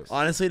pretty good. Facts.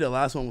 Honestly, the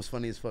last one was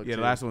funny as fuck. Yeah, the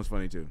too. last one was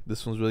funny too.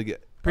 This one's really good.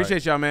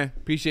 Appreciate y'all, man.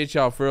 Appreciate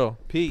y'all for real.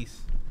 Peace.